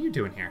 what are you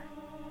doing here?"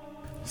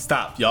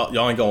 Stop,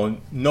 y'all ain't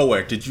going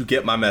nowhere. Did you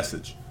get my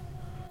message?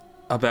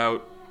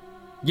 About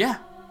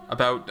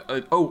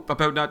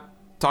not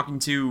talking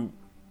to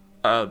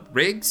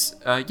Riggs.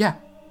 Yeah.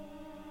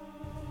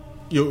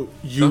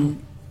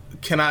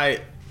 Can I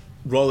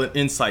roll an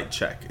insight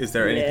check? Is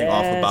there anything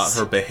off about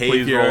her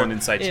behavior? Please roll an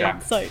insight check.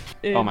 Insight.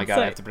 Oh my god,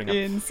 I have to bring up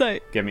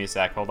Insight. Give me a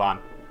sec. Hold on.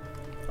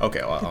 Okay,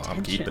 well,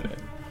 I'm keeping it.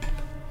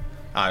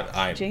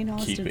 I'm Jane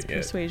Austen's keeping it.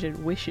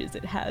 persuasion wishes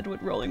it had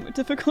what rolling with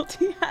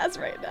difficulty has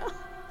right now.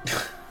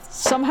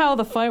 Somehow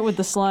the fight with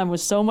the slime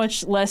was so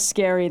much less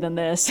scary than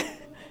this.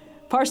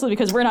 Partially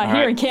because we're not All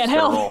here right, and can't so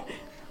help. roll.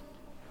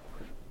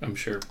 I'm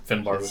sure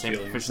Finbar was Same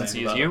feeling the same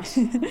proficiency about as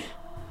it. you.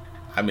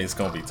 I mean, it's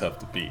gonna be tough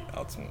to beat.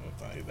 I'll tell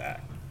you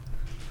that.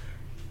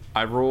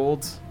 I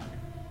rolled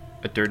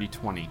a dirty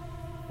 20.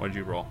 What did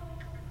you roll?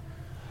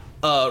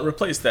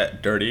 Replace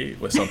that dirty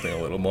with something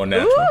a little more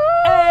natural.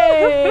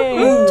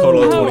 Hey!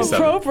 Total of How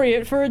 27.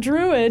 appropriate for a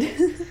druid.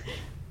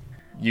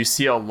 You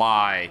see a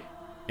lie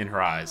in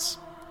her eyes.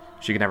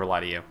 She can never lie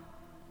to you.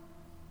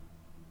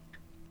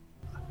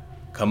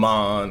 Come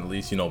on, at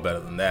least you know better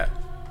than that.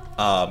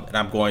 And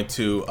I'm going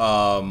to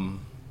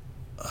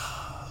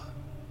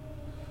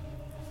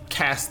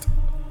cast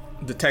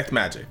Detect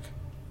Magic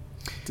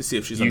to see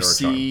if she's under a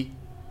charm. You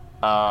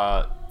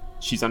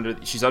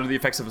see, she's under the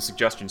effects of a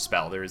suggestion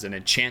spell. There is an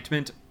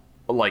enchantment,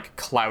 like,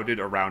 clouded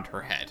around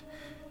her head.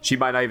 She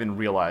might not even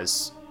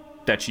realize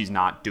that she's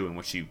not doing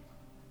what she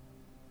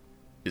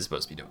is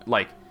supposed to be doing.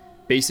 Like,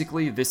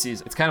 basically,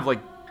 it's kind of like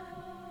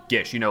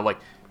Gish, like,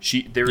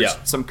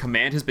 some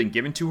command has been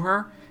given to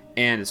her,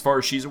 and as far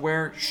as she's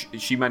aware,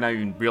 she might not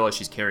even realize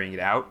she's carrying it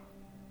out.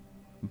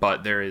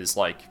 But there is,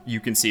 like, you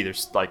can see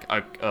there's, like,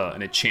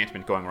 an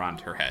enchantment going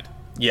around her head.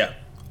 Yeah.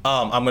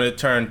 I'm going to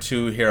turn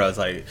to Hira as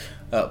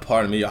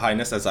pardon me, Your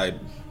Highness, as I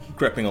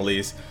gripping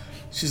Elise.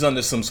 She's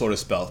under some sort of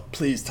spell.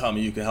 Please tell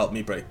me you can help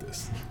me break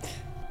this.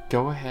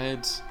 Go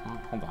ahead. Oh,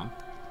 hold on.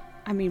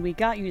 I mean, we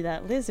got you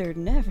that lizard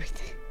and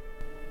everything.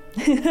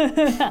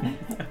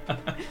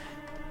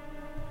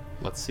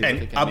 Let's see.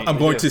 And I'm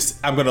going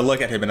to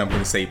look at him and I'm going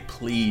to say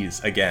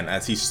please again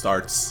as he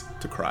starts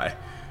to cry.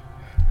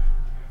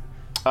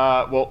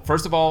 Well,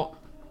 first of all,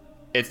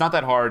 it's not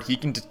that hard. He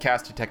can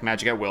cast Detect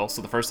Magic at will.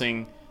 So the first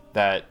thing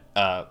that,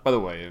 by the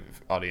way,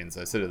 audience,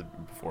 I said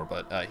it before,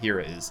 but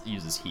Hira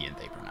uses he and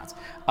they pronouns.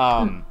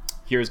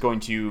 Hira is going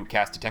to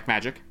cast Detect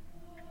Magic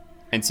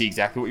and see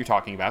exactly what you're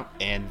talking about,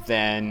 and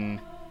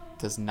then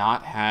does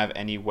not have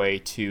any way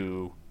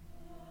to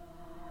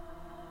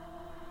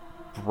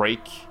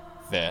break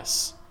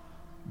this,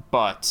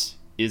 but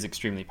is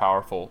extremely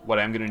powerful. What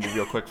I'm going to do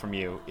real quick from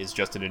you is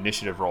just an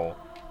initiative roll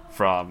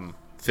from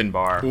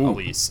Finbar,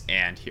 Elise,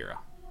 and Hira.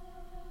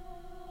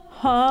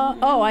 Huh?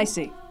 Oh, I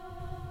see.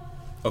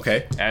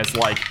 Okay.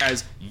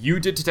 As you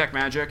did Detect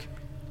Magic,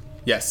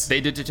 Yes. they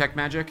did Detect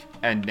Magic,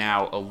 and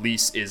now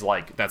Elise is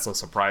that's a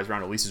surprise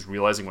round. Elise is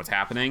realizing what's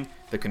happening.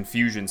 The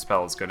confusion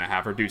spell is going to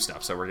have her do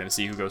stuff, so we're going to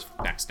see who goes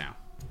next now.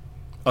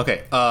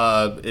 Okay.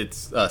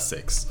 It's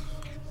 6.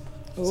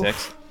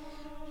 6.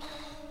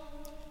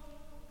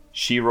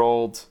 She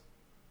rolled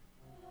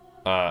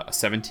a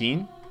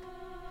 17,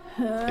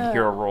 and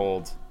Hira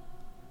rolled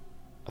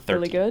a 13.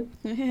 Really good.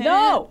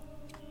 No!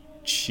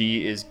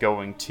 She is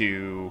going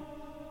to...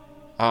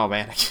 Oh,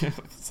 man, I can't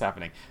believe this is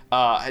happening.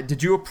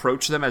 Did you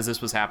approach them as this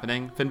was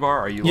happening, Finbar?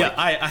 Are you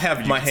I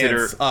have my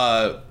hands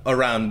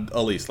around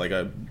Elise,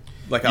 I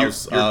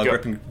was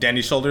gripping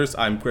Danny's shoulders.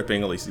 I'm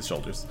gripping Elise's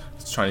shoulders,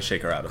 just trying to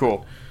shake her out of it.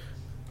 Cool.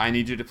 I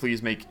need you to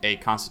please make a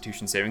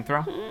Constitution saving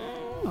throw.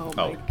 Oh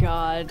my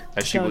god.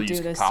 As she will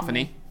use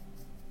Cacophony.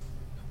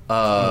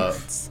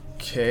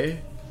 Okay.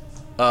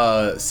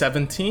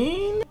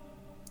 17?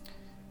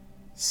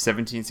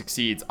 17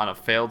 succeeds. On a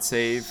failed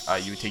save,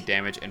 you would take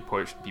damage and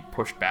be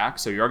pushed back.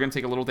 So you are going to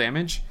take a little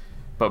damage.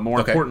 But more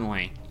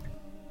importantly,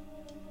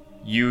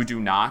 you do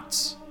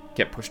not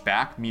get pushed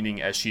back,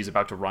 meaning as she's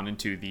about to run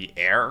into the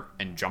air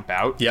and jump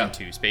out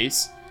into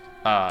space,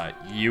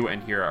 you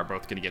and Hira are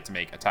both going to get to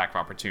make attack of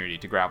opportunity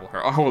to grapple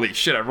her. Oh, holy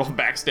shit, I rolled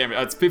max damage.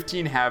 It's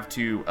 15 half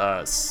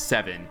to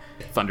 7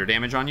 thunder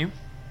damage on you.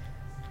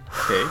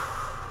 Okay.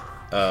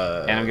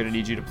 And I'm going to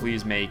need you to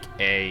please make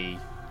a...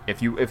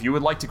 If you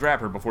would like to grab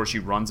her before she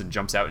runs and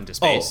jumps out into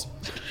space,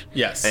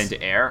 yes,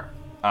 into air,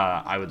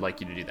 I would like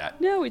you to do that.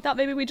 No, we thought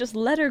maybe we just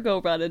let her go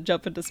run and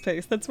jump into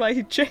space. That's why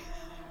he changed.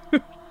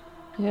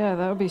 Yeah,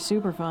 that would be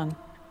super fun.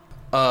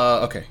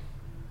 Okay.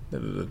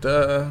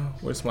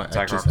 Where's my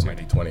attack just my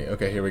D20?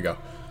 Okay, here we go.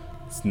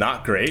 It's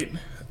not great.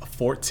 A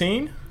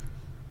 14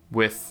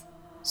 with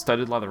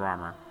studded leather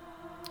armor,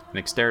 an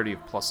dexterity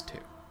of +2.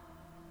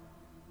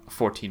 A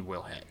 14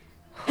 will hit.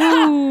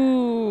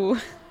 Ooh.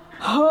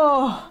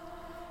 Oh.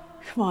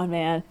 Come on,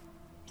 man.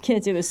 You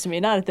can't do this to me.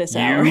 Not at this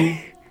hour.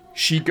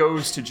 She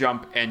goes to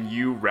jump, and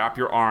you wrap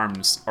your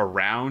arms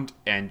around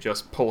and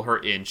just pull her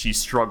in. She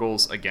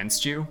struggles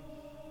against you.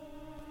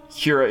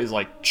 Hira is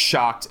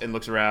shocked and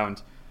looks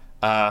around.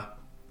 Oh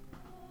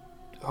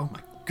my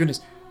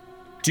goodness.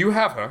 Do you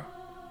have her?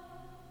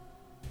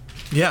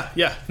 Yeah.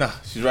 No,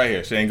 she's right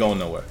here. She ain't going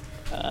nowhere.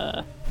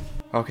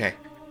 Okay.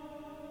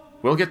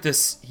 We'll get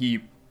this.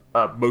 He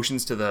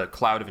motions to the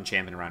cloud of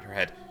enchantment around her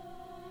head.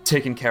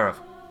 Taken care of.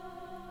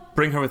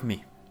 Bring her with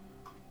me.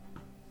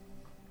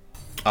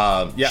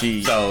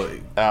 She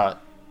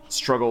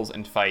struggles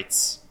and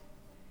fights,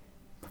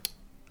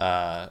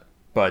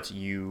 but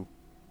you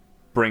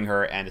bring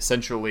her and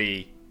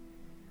essentially,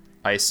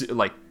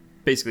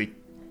 basically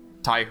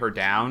tie her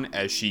down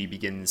as she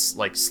begins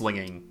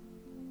slinging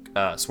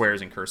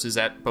swears and curses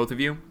at both of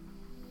you.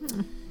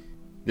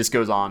 This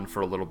goes on for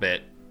a little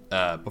bit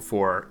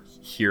before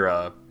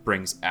Hira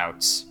brings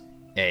out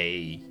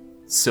a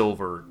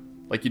silver,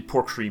 you'd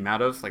pour cream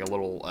out of, a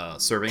little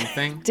serving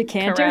thing.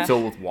 Decanter?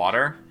 Filled with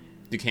water.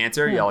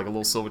 Decanter, a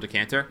little silver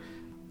decanter.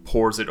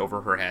 Pours it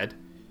over her head.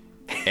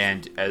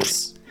 And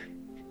as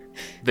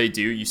they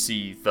do, you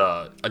see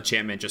the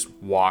enchantment just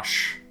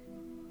wash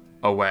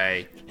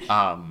away.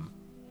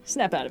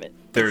 Snap out of it.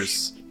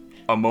 There's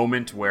a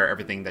moment where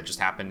everything that just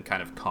happened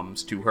kind of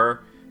comes to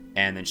her.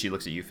 And then she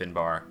looks at you,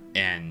 Finbar,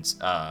 and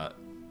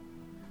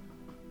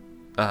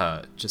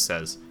just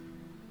says,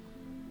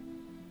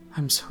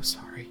 I'm so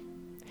sorry.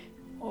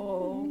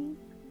 Oh.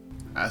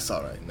 That's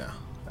all right now.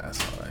 That's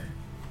all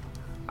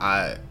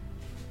right.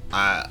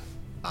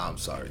 I'm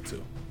sorry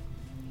too.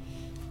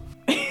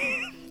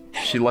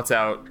 She lets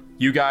out.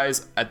 You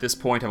guys at this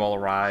point have all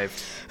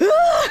arrived.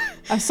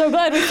 I'm so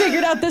glad we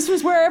figured out this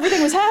was where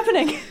everything was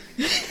happening.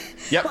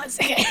 Yep. 1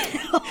 second.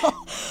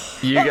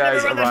 You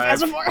guys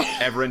arrived.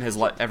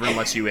 Everyone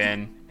lets you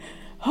in.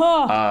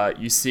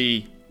 You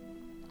see,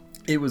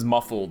 it was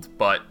muffled,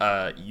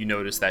 but you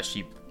notice that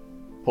she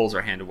pulls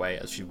her hand away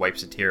as she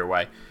wipes a tear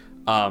away.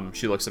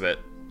 She looks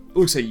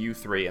at you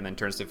three, and then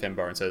turns to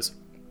Finbar and says,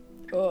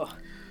 Ugh.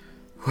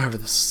 Whoever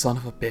the son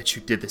of a bitch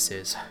who did this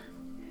is,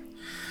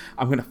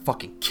 I'm gonna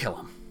fucking kill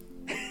him.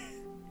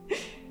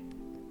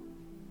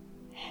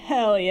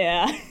 Hell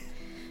yeah.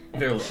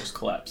 Virlos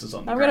collapses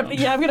on the I'm ground.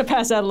 gonna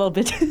pass out a little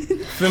bit.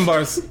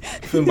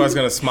 Finbar's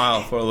gonna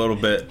smile for a little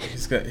bit.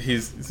 He's gonna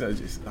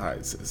just, all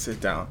right,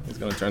 sit down. He's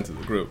gonna turn to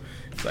the group.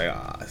 He's like,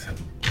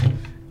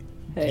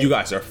 Hey. You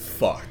guys are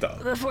fucked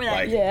up. Before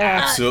that, Yeah.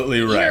 Absolutely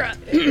right.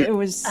 It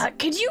was.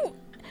 could you...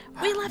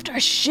 We left our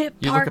ship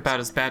You parked look about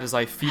as bad as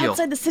I feel.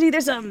 outside the city.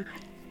 There's a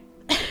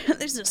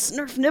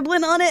Snurf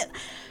nibbling on it,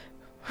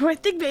 who I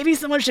think maybe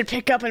someone should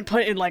pick up and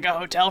put in like a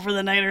hotel for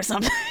the night or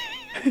something.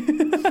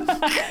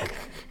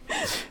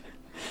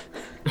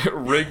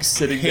 Rig's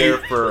sitting there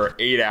for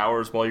 8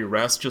 hours while you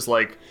rest, just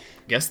like,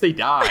 guess they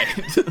died.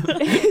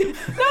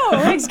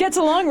 No, Riggs gets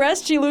a long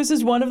rest. She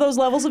loses one of those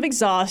levels of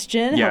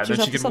exhaustion. Yeah, helps then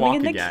herself she to can something walk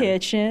in the again.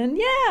 kitchen.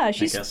 Yeah,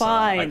 she's I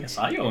fine. guess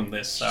I own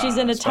this. She's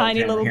in a spell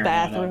tiny camera little here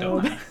now,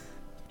 don't bathrobe.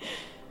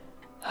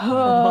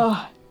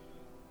 I?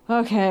 Oh,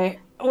 okay.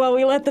 Well,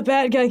 we let the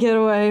bad guy get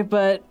away,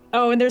 but...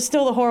 Oh, and there's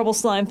still the horrible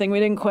slime thing. We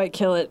didn't quite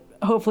kill it.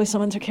 Hopefully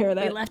someone took care of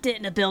We that. left it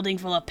in a building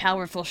full of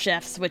powerful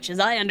chefs, which, as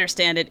I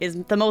understand it,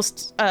 is the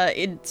most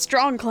in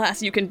strong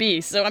class you can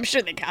be. So I'm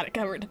sure they got it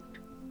covered.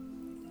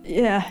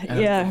 Yeah, At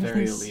yeah. the very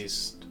everything's-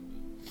 least,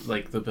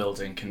 like, the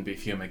building can be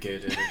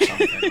fumigated or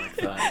something like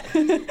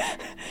that.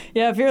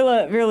 Yeah,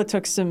 Virla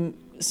took some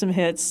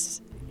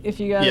hits. If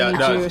you got any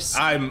juice.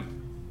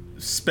 I'm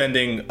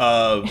spending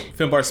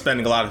Finbar's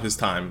spending a lot of his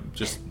time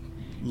just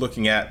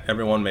looking at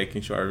everyone,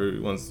 making sure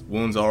everyone's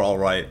wounds are all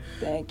right.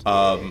 Thank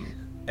you.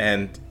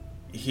 And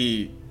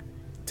he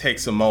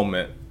takes a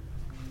moment,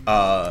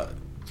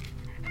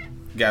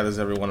 gathers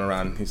everyone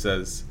around, and he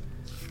says,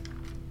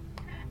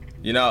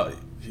 "You know,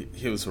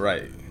 he was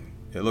right.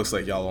 It looks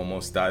like y'all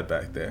almost died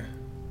back there.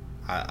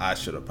 I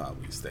should have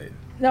probably stayed."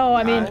 No,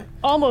 I mean, I-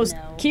 almost.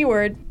 No.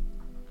 Keyword.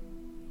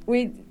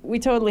 We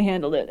totally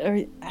handled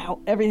it.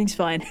 Everything's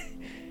fine.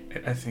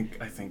 I think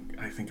I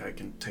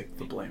can take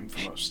the blame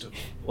for most of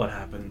what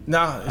happened.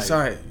 Nah, it's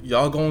alright.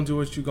 Y'all gonna do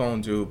what you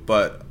gonna do,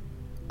 but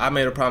I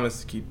made a promise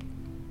to keep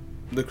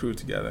the crew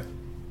together,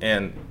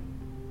 and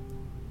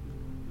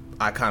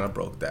I kind of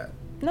broke that.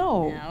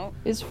 No, No.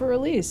 it's for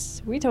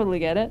Elise. We totally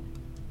get it.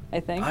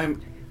 I think.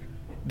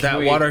 That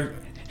we- water.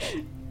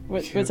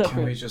 What's up?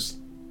 Can we just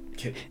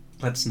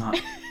let's not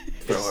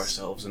throw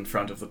ourselves in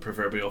front of the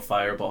proverbial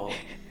fireball.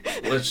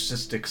 Let's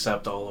just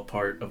accept all a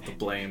part of the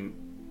blame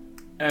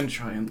and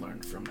try and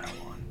learn from now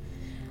on.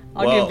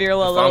 I'll Well, give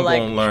Virla a if little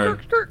I'm gonna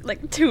learn-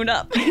 like tune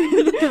up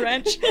with the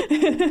wrench.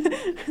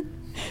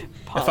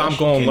 If I'm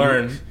gonna Can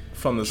learn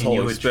from this Can whole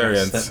you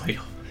experience, address that my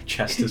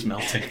chest is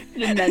melting?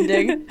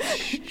 Mending.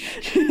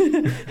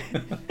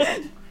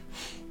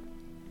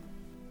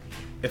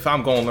 if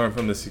I'm gonna learn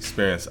from this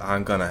experience,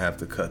 I'm gonna have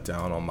to cut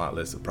down on my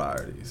list of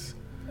priorities.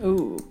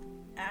 Ooh.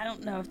 I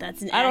don't know if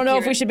that's an I don't know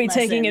if we accurate should be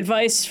taking lesson.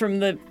 advice from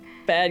the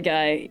bad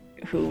guy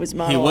who was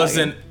monologuing. He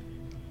wasn't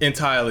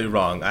entirely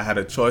wrong. I had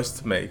a choice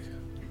to make,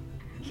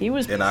 He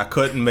was and I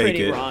couldn't make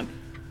pretty it. wrong.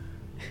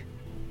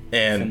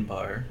 And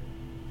Finbar.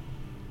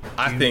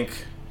 I think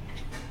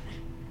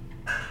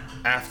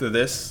after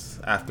this,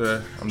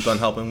 after I'm done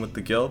helping with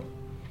the guild,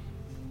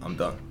 I'm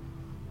done.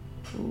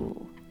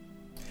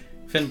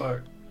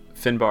 Finbar.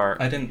 Finbar,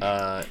 I didn't-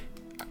 are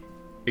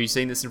you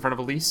saying this in front of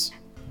Elise?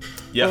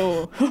 Yeah.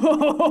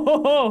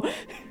 Oh.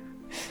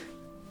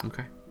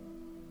 Okay.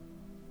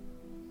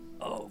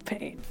 Oh,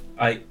 pain.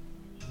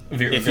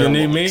 If you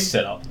need me,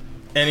 sit up.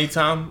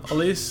 anytime,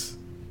 Elise,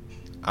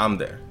 I'm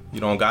there. You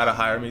don't gotta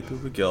hire me through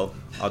the guild.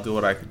 I'll do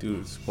what I can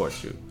do to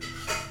support you.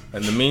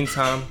 In the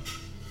meantime,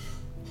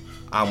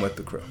 I'm with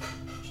the crew.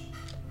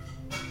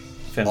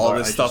 Finbar, All I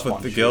this just stuff with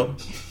want the you-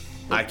 guild,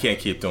 I can't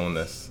keep doing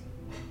this.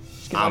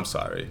 I'm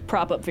sorry.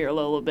 Prop up Virla a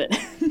little bit.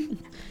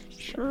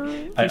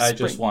 I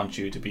just want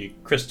you to be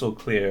crystal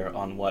clear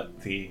on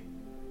what the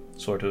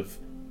sort of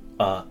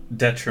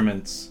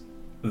detriments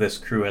this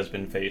crew has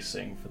been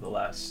facing for the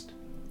last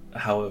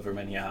however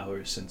many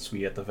hours since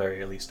we at the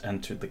very least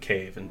entered the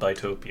cave in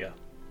Bitopia.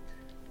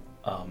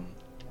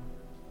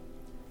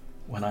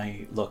 When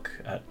I look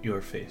at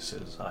your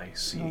faces, I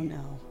see Oh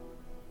no.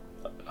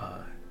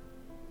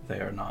 they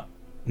are not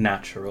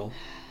natural.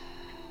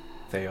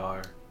 They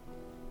are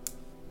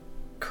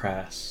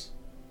crass,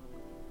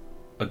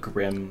 a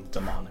grim,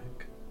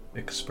 demonic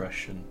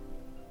expression.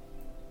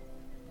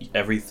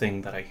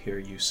 Everything that I hear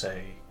you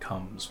say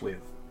comes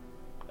with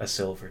a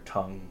silver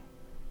tongue,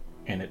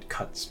 and it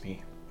cuts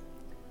me.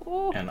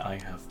 And I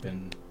have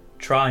been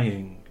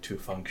trying to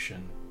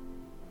function,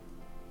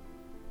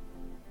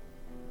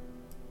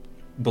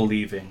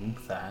 believing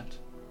that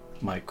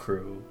my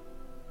crew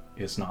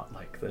is not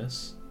like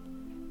this.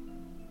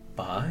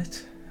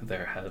 But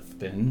there have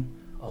been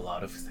a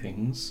lot of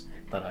things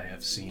that I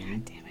have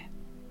seen. Damn it.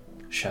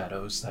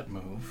 Shadows that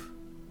move,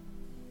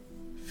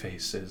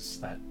 faces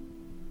that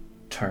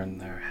turn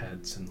their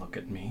heads and look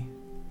at me.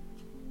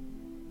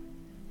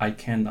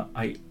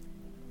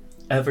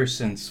 Ever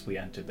since we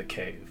entered the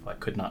cave, I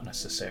could not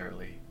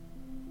necessarily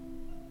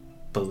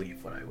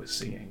believe what I was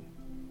seeing.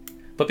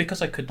 But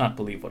because I could not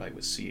believe what I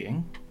was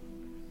seeing,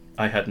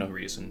 I had no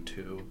reason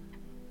to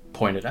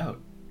point it out,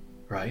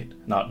 right?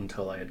 Not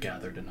until I had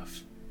gathered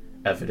enough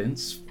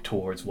evidence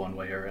towards one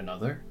way or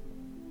another.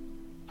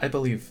 I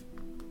believe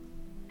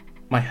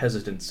my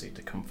hesitancy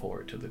to come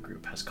forward to the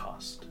group has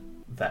cost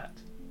that.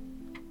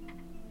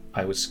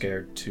 I was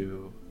scared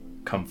to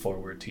come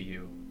forward to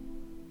you.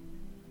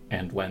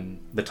 And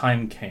when the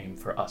time came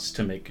for us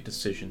to make a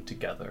decision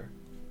together,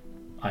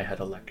 I had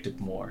elected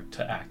more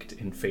to act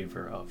in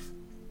favor of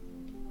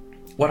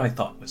what I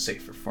thought was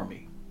safer for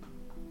me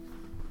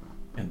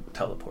and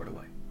teleport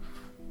away.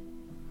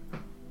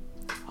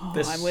 Oh,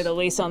 I'm with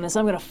Elise on this.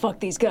 I'm gonna fuck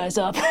these guys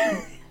up.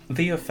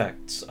 The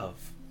effects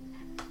of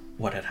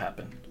what had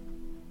happened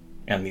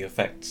and the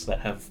effects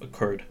that have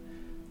occurred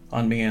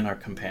on me and our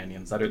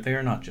companions, they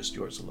are not just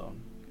yours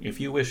alone. If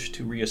you wish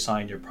to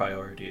reassign your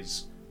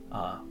priorities,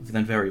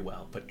 then very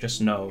well, but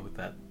just know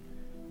that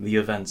the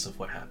events of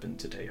what happened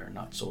today are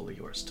not solely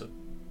yours to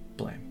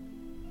blame.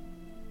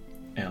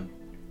 And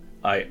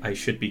I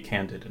should be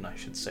candid, and I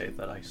should say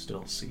that I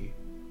still see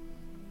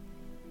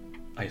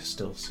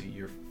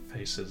your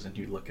faces, and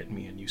you look at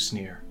me and you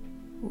sneer.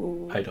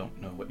 Ooh. I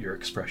don't know what your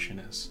expression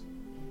is.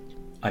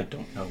 I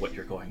don't know what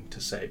you're going to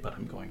say, but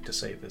I'm going to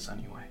say this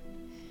anyway.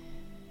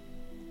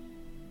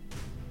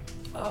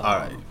 All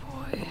right.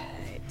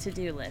 Alright,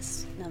 to-do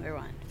list. Number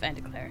 1, find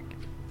a cleric.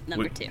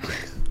 Number 2,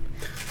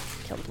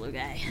 kill the blue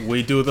guy.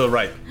 We do the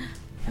right.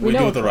 We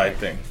know do the right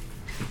thing.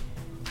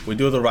 We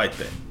do the right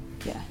thing.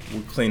 Yeah.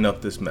 We clean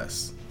up this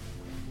mess.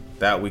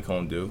 That we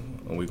gonna do,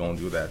 and we gonna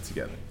do that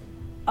together.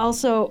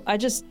 Also, I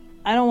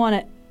don't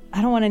want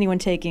anyone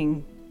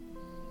taking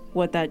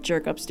what that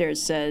jerk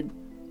upstairs said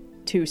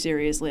too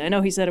seriously. I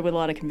know he said it with a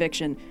lot of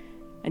conviction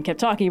and kept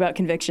talking about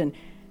conviction.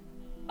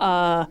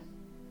 A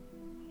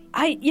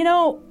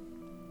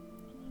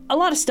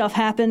lot of stuff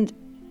happened,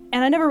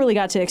 and I never really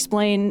got to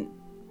explain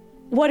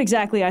what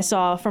exactly I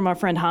saw from our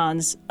friend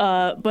Hans.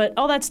 But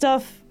all that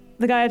stuff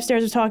the guy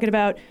upstairs was talking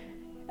about,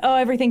 oh,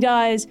 everything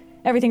dies,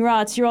 everything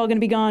rots, you're all gonna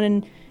be gone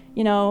in,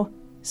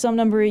 some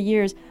number of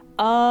years.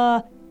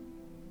 Okay,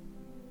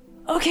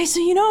 so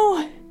you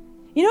know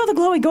the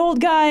glowy gold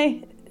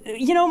guy,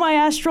 my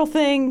astral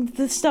thing,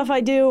 the stuff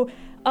I do,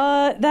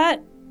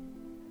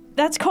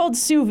 that's called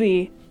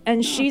Suvi,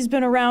 and she's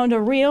been around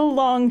a real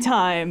long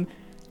time.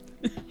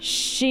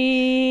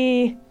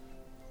 She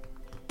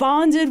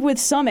bonded with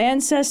some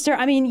ancestor.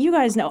 I mean, you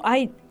guys know,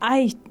 I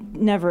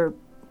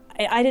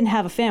didn't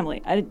have a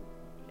family. I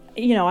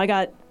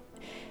got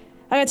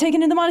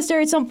taken into the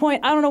monastery at some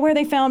point. I don't know where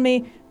they found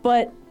me,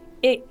 but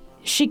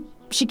she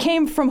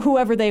came from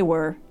whoever they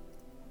were,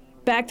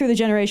 back through the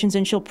generations,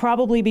 and she'll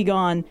probably be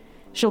gone.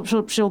 She'll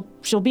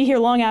be here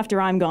long after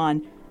I'm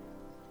gone.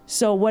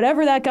 So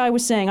whatever that guy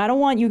was saying, I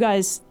don't want you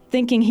guys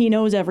thinking he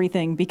knows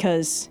everything,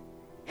 because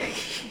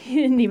he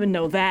didn't even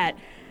know that.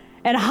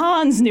 And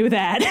Hans knew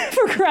that,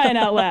 for crying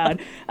out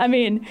loud. I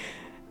mean,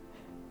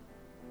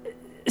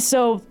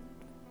 so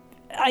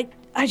I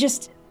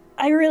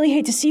really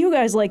hate to see you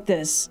guys like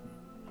this.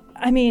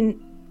 I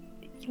mean,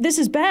 this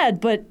is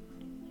bad, but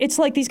it's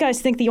like these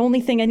guys think the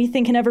only thing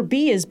anything can ever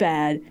be is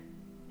bad.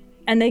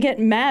 And they get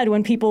mad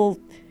when people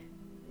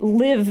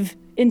live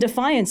in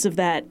defiance of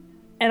that.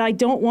 And I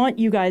don't want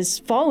you guys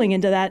falling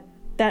into that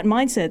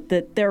mindset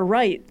that they're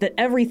right, that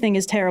everything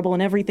is terrible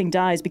and everything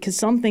dies, because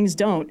some things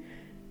don't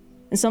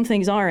and some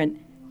things aren't.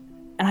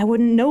 And I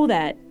wouldn't know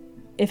that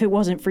if it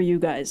wasn't for you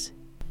guys.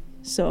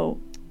 So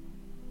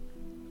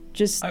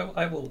just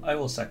I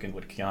will second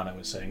what Kiana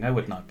was saying. I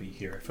would not be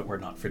here if it were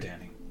not for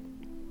Danny.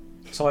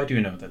 So I do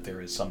know that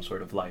there is some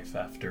sort of life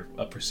after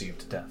a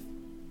perceived death.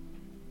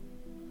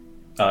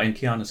 In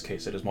Kiana's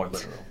case, it is more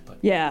literal. But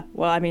yeah,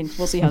 well, I mean,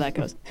 we'll see how that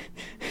goes.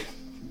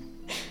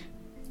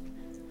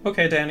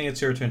 Okay, Danny,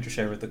 it's your turn to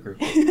share with the group.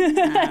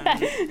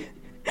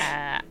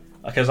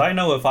 Because I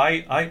know if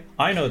I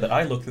know that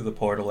I looked through the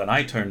portal and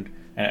I turned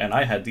and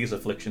I had these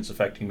afflictions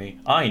affecting me.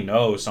 I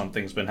know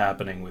something's been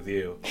happening with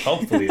you.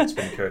 Hopefully it's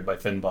been cured by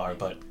Finbar,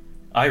 but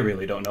I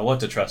really don't know what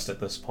to trust at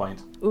this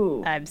point.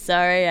 Ooh. I'm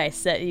sorry I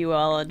set you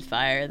all on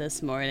fire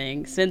this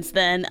morning. Since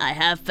then, I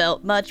have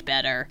felt much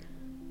better.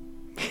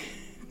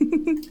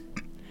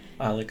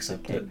 I'll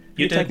accept it.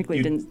 You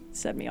technically didn't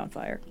set me on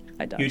fire.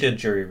 I died. You did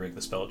jury rig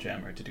the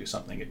Spelljammer to do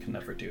something it can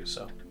never do,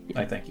 so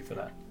I thank you for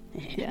that.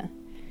 Yeah.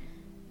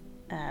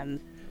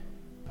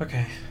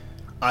 Okay.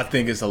 I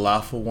think it's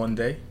allowed for one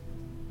day.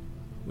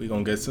 We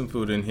gonna get some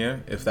food in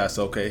here, if that's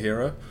okay,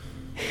 Hera.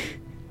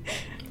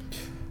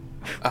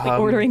 Like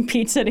ordering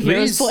pizza to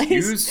Hera's place.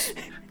 Use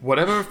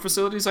whatever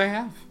facilities I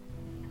have.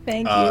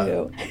 Thank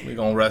you. We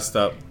gonna rest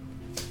up.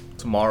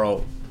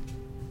 Tomorrow,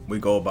 we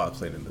go about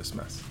cleaning this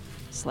mess.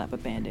 Slap a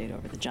band-aid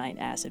over the giant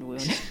acid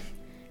wound.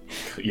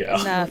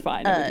 Yeah. We're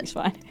fine. Everything's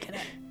fine.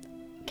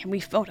 Can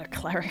we vote a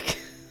cleric?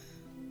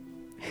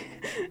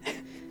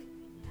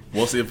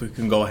 We'll see if we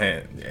can go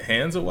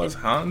hands or was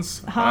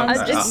Hans?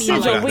 Just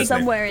Sigil,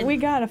 somewhere in we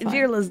gotta find.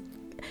 Virla's.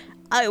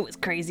 I was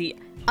crazy.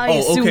 I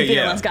assume okay,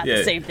 Virla's got yeah.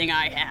 the same thing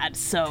I had,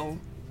 so.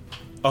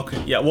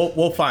 Okay, yeah,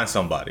 we'll find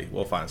somebody.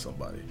 We'll find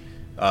somebody.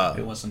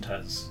 It wasn't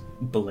as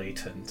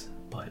blatant,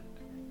 but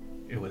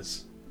it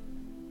was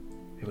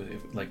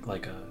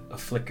like a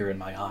flicker in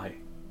my eye.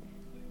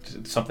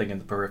 Something in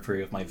the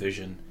periphery of my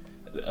vision.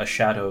 A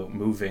shadow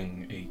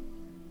moving,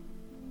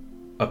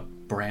 a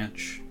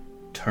branch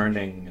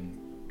turning and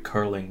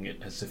curling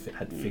it as if it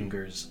had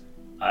fingers.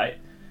 I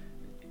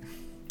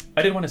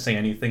didn't want to say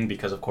anything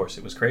because of course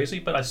it was crazy,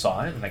 but I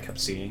saw it and I kept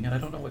seeing it. I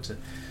don't know what to...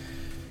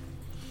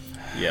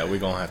 Yeah, we're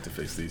gonna have to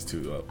fix these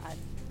two up.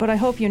 But I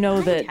hope you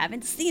know that... I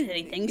haven't seen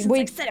anything since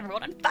I set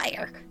everyone on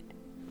fire.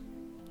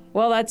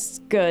 Well, that's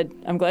good.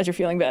 I'm glad you're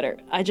feeling better.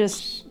 I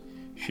just...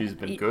 She's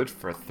been good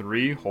for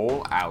 3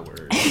 whole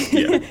hours.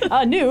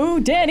 A new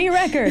Danny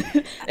record.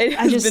 It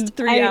has been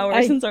 3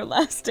 hours since our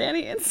last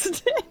Danny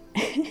incident.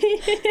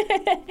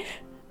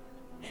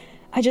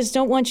 I just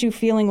don't want you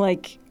feeling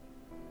like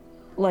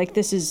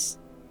this is...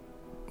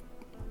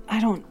 I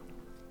don't...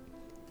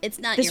 It's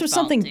not This your was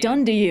fault, something dude.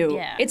 done to you.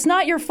 Yeah. It's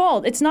not your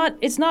fault. It's not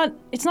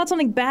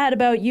something bad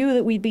about you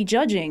that we'd be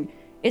judging.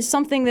 It's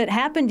something that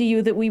happened to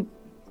you that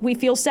we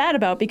feel sad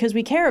about because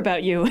we care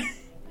about you.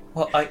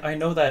 Well, I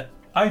know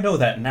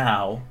that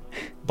now,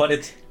 but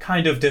it's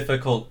kind of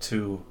difficult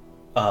to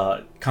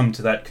come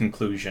to that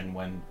conclusion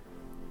when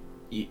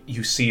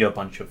you see a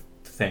bunch of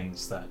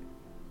things that,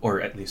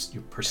 or at least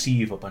you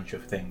perceive a bunch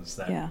of things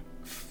that,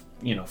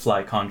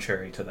 fly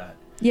contrary to that.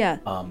 Yeah.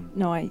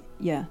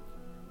 Yeah.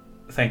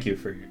 Thank you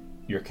for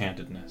your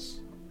candidness.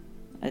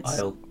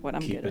 I'll what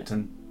I'm keep good it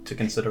into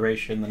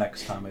consideration the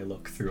next time I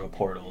look through a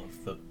portal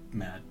of the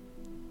mad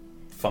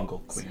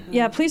fungal queen.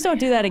 Yeah, please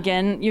don't do that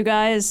again, you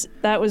guys.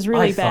 That was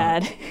really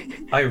bad.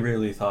 I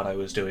really thought I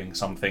was doing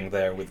something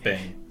there with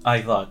Bing.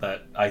 I thought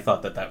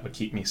that would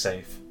keep me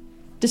safe.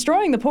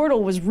 Destroying the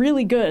portal was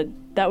really good.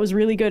 That was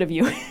really good of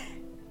you.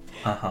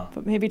 Uh-huh.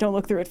 But maybe don't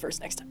look through it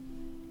first next time.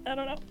 I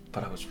don't know.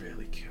 But I was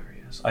really curious.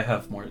 I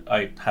have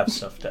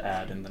stuff to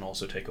add and then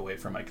also take away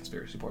from my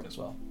conspiracy board as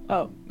well.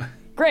 Oh,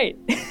 great.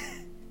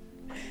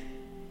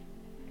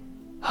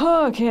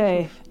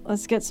 Okay,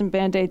 let's get some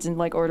Band-Aids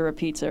and order a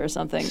pizza or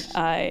something.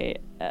 I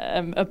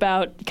am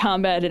about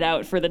combated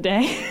out for the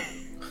day.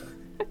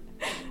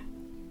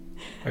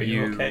 Are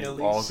you okay,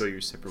 Elise? All go your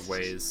separate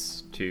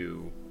ways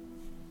to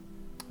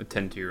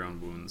attend to your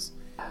own wounds.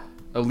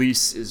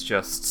 Elise is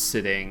just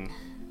sitting,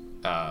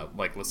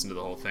 listening to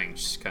the whole thing.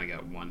 She's kind of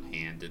got one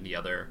hand in the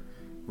other,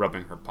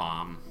 rubbing her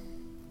palm,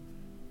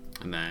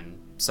 and then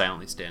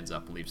silently stands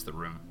up and leaves the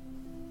room.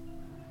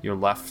 You're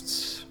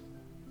left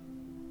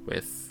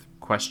with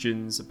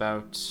questions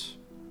about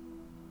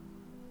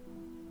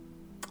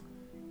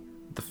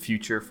the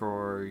future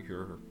for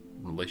your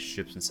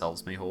relationships and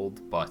selves may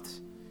hold, but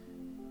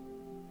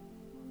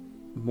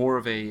more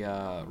of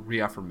a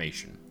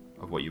reaffirmation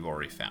of what you've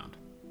already found.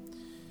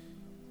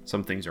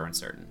 Some things are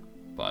uncertain,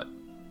 but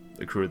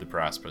the crew of the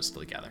Prosper is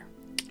still together.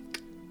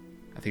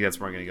 I think that's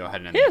where we're going to go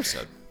ahead and end the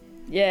episode.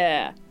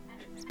 Yeah.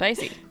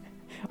 Spicy.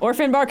 Or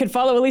Finbar could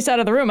follow Elise out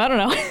of the room. I don't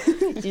know.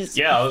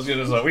 Yeah, I was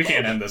gonna say, we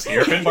can't end this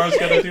here. Finbar's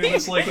gonna do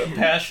this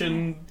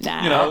passion,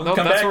 Nah. No,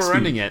 come that's back where we're speech.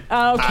 ending it.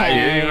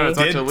 Okay. You're gonna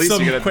talk Did to Elise,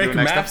 some you're gonna quick do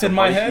the next math in episode.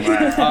 my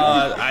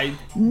head.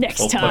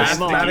 Next time on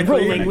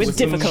Mathematically, Rolling with with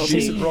some Difficulty.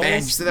 decent rolls,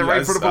 Man, you said that right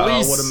you for the guys,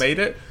 police. would have made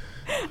it.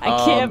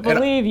 I can't And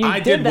believe you I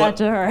did that what,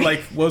 to her.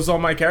 was on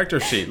my character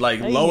sheet.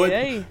 Low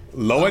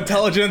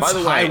intelligence, By the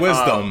way, high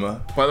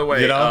wisdom. By the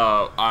way, you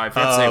know? I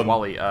forgot to say,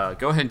 Wally,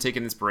 go ahead and take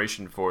an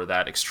inspiration for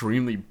that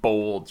extremely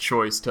bold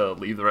choice to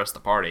leave the rest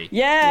of the party.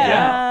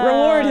 Yeah.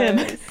 Reward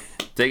him.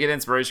 Take an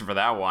inspiration for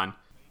that one.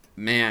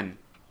 Man,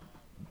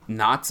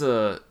 not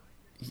to...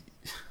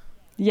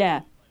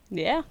 Yeah.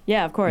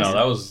 Yeah, of course.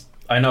 No,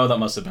 I know that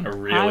must have been a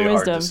really hard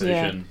wisdom,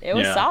 decision. It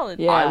was solid.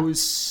 Yeah. I was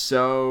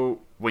so...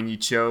 When you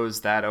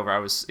chose that over, I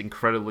was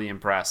incredibly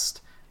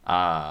impressed.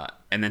 And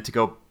then to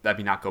go...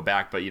 not go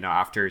back, but,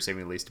 after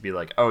saving Elise, to be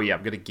like, oh, yeah,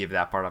 I'm going to give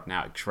that part up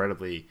now.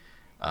 Incredibly...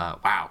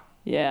 wow.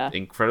 Yeah.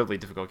 Incredibly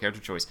difficult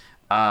character choice.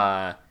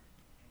 And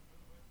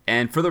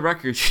for the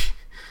record...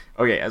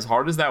 Okay, as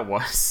hard as that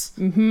was,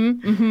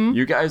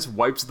 you guys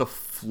wiped the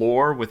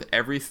floor with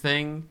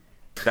everything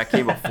that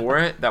came before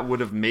it. That would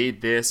have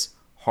made this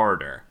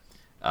harder.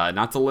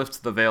 Not to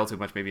lift the veil too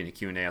much, maybe in a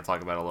Q&A I'll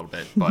talk about it a little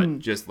bit, but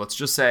let's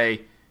just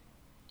say,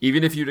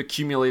 even if you'd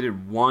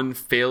accumulated one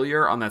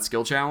failure on that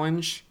skill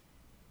challenge,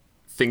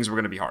 things were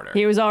going to be harder.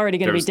 He was already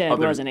going to be dead,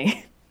 wasn't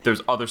he?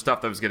 There's other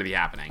stuff that was going to be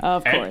happening.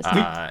 Of course.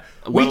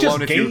 We let just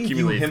alone if you gave you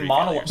accumulated him 3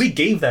 monologue. failures. We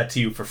gave that to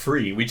you for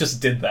free. We just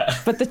did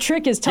that. But the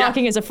trick is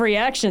talking is a free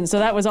action, so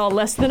that was all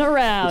less than a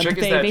round, The trick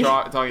is baby.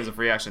 that talking is a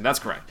free action. That's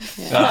correct.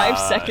 5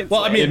 seconds.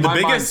 Well, I mean, In the my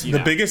biggest mind,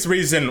 the biggest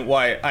reason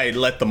why I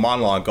let the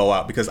monologue go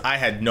out because I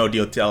had no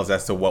details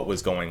as to what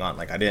was going on.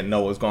 I didn't know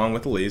what was going on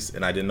with Elise,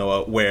 and I didn't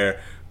know where,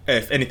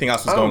 if anything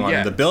else was going on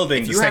in the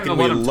building. If The you hadn't second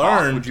we let him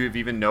talk, learned, would you have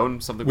even known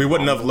something? we was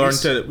wouldn't wrong have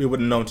with learned Elise? we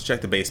wouldn't have known to check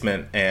the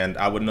basement, and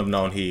I wouldn't have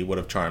known he would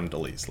have charmed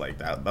Elise like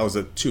that. That was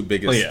the two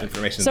biggest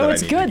information. So that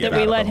it's I needed good to get that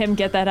we out let of him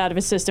get that out of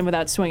his system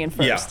without swinging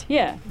first.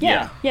 Yeah.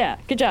 Yeah.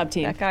 Good job,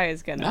 team. That guy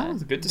is gonna That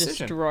was a good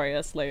decision. destroy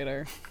us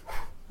later.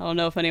 I don't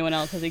know if anyone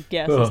else has a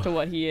guess as to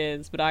what he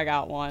is, but I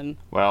got one.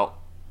 Well,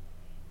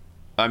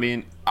 I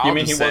mean, You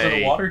mean he wasn't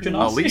a water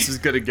genasi? Elise is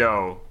gonna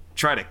go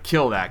try to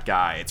kill that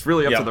guy. It's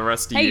really up to the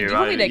rest of Hey, you. do you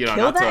want me to kill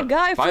not that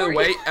guy By for the you?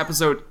 way,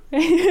 episode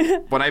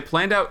when I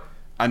planned out,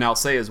 and I'll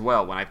say as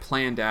well, when I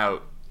planned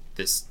out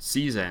this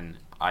season,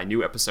 I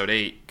knew episode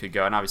 8 could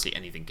go, and obviously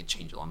anything could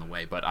change along the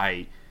way. But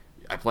I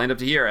planned up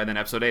to here, and then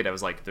episode 8, I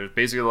was like, there's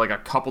basically like a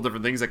couple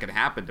different things that can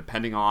happen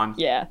depending on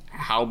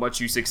how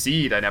much you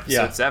succeed in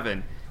episode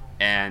 7.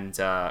 and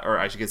or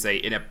I should say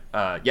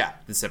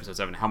this is episode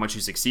 7. How much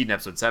you succeed in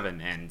episode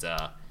 7, and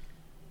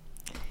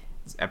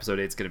episode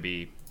 8 is going to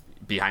be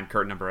behind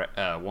curtain number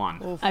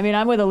 1. I mean,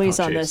 I'm with Elise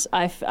on jeez.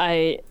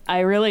 this. I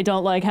really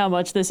don't like how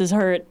much this has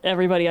hurt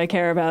everybody I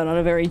care about on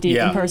a very deep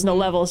and personal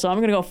level, so I'm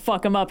going to go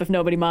fuck them up if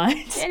nobody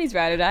minds. Danny's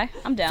ride or die.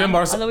 I'm down.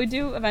 Finbar's- Although we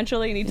do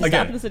eventually need to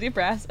Again. stop at the City of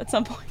Brass at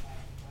some point.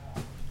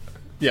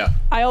 Yeah.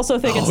 I also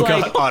think it's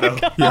like, Otto.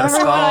 Yes.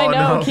 everyone I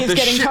know no. keeps The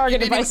getting ship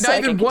targeted by not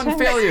psychic even one attack.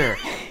 failure.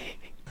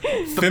 The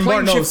Finbar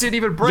plane ship knows- didn't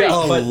even break.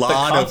 Yeah, But lot the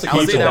of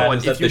consequence people- of that If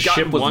is that the you've ship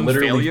gotten was one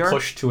literally failure-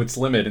 pushed to its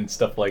limit and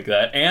stuff like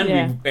that,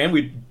 and Yeah.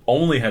 we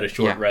only had a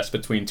short Yeah. rest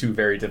between 2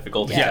 very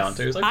difficult Yes.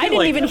 encounters. I feel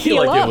didn't even I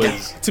feel heal like up. It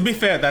was, To be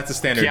fair, that's a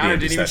standard Keanu D&D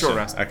didn't even session. short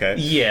rest. Okay.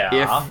 yeah.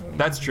 If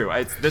that's true,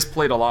 this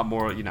played a lot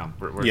more. You know,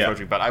 we're Yeah.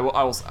 approaching, but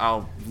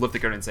I'll lift the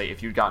curtain and say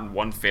if you'd gotten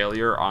one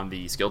failure on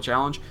the skill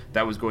challenge,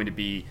 that was going to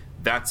be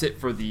that's it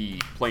for the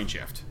plane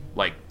shift.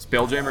 Like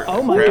Spelljammer,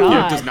 Oh my Graveyard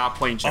God. does not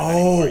plane shift Oh,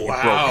 anymore. You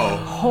broke it. wow.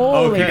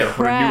 Holy Okay. Put a new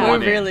crap. We're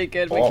one in. really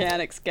good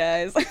mechanics,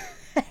 guys.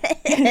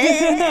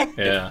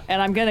 Yeah.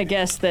 And I'm going to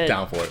guess that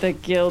Down for it. the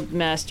guild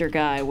master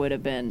guy would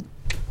have been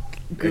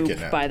goop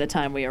kidnapped. by the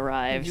time we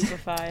arrived.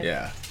 Justified.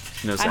 Yeah.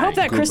 No I hope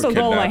that Group crystal of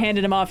golem I kidnapped.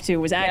 handed him off to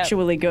was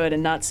actually good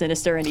and not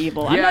sinister and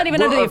evil. I'm Yeah, not even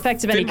well, under the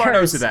effects of any Finbar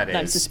knows curse. who that is.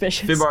 I'm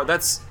suspicious. Finbar,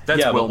 that's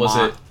Yeah, but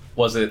Wilmot.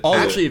 was it All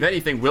of Actually, if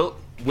anything,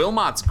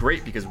 Wilmot's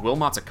great because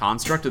Wilmot's a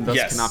construct and thus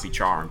Yes. cannot be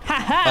charmed. Ha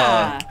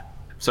ha!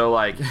 So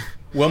like,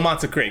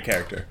 Wilmot's a great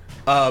character.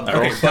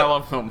 Okay, I but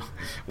love him.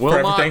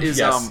 Wilmot everything, is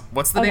yes.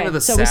 what's the name Okay, of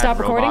the so sad we stop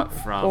recording?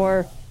 robot from?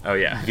 Or Oh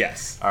yeah.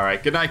 yes. All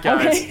right. Good night,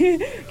 guys.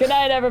 okay. Good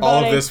night, everybody.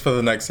 All of this for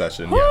the next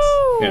session. Yes.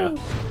 Woo! Yeah.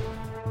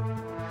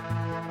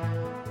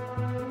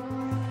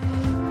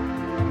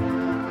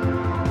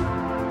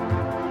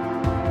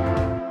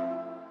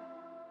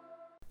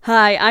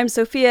 Hi, I'm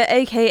Sophia,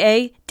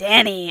 aka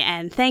Danny,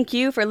 and thank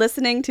you for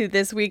listening to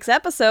this week's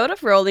episode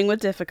of Rolling with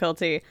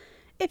Difficulty.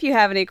 If you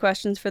have any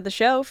questions for the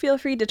show, feel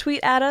free to tweet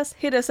at us,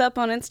 hit us up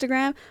on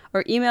Instagram,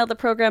 or email the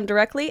program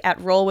directly at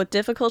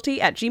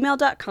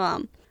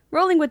rollwithdifficulty@gmail.com.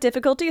 Rolling with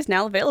Difficulty is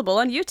now available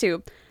on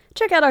YouTube.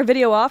 Check out our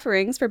video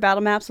offerings for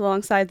battle maps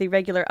alongside the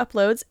regular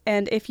uploads,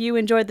 and if you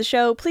enjoyed the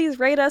show, please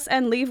rate us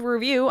and leave a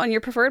review on your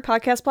preferred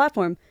podcast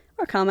platform,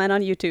 or comment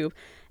on YouTube.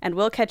 And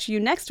we'll catch you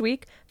next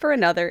week for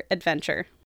another adventure.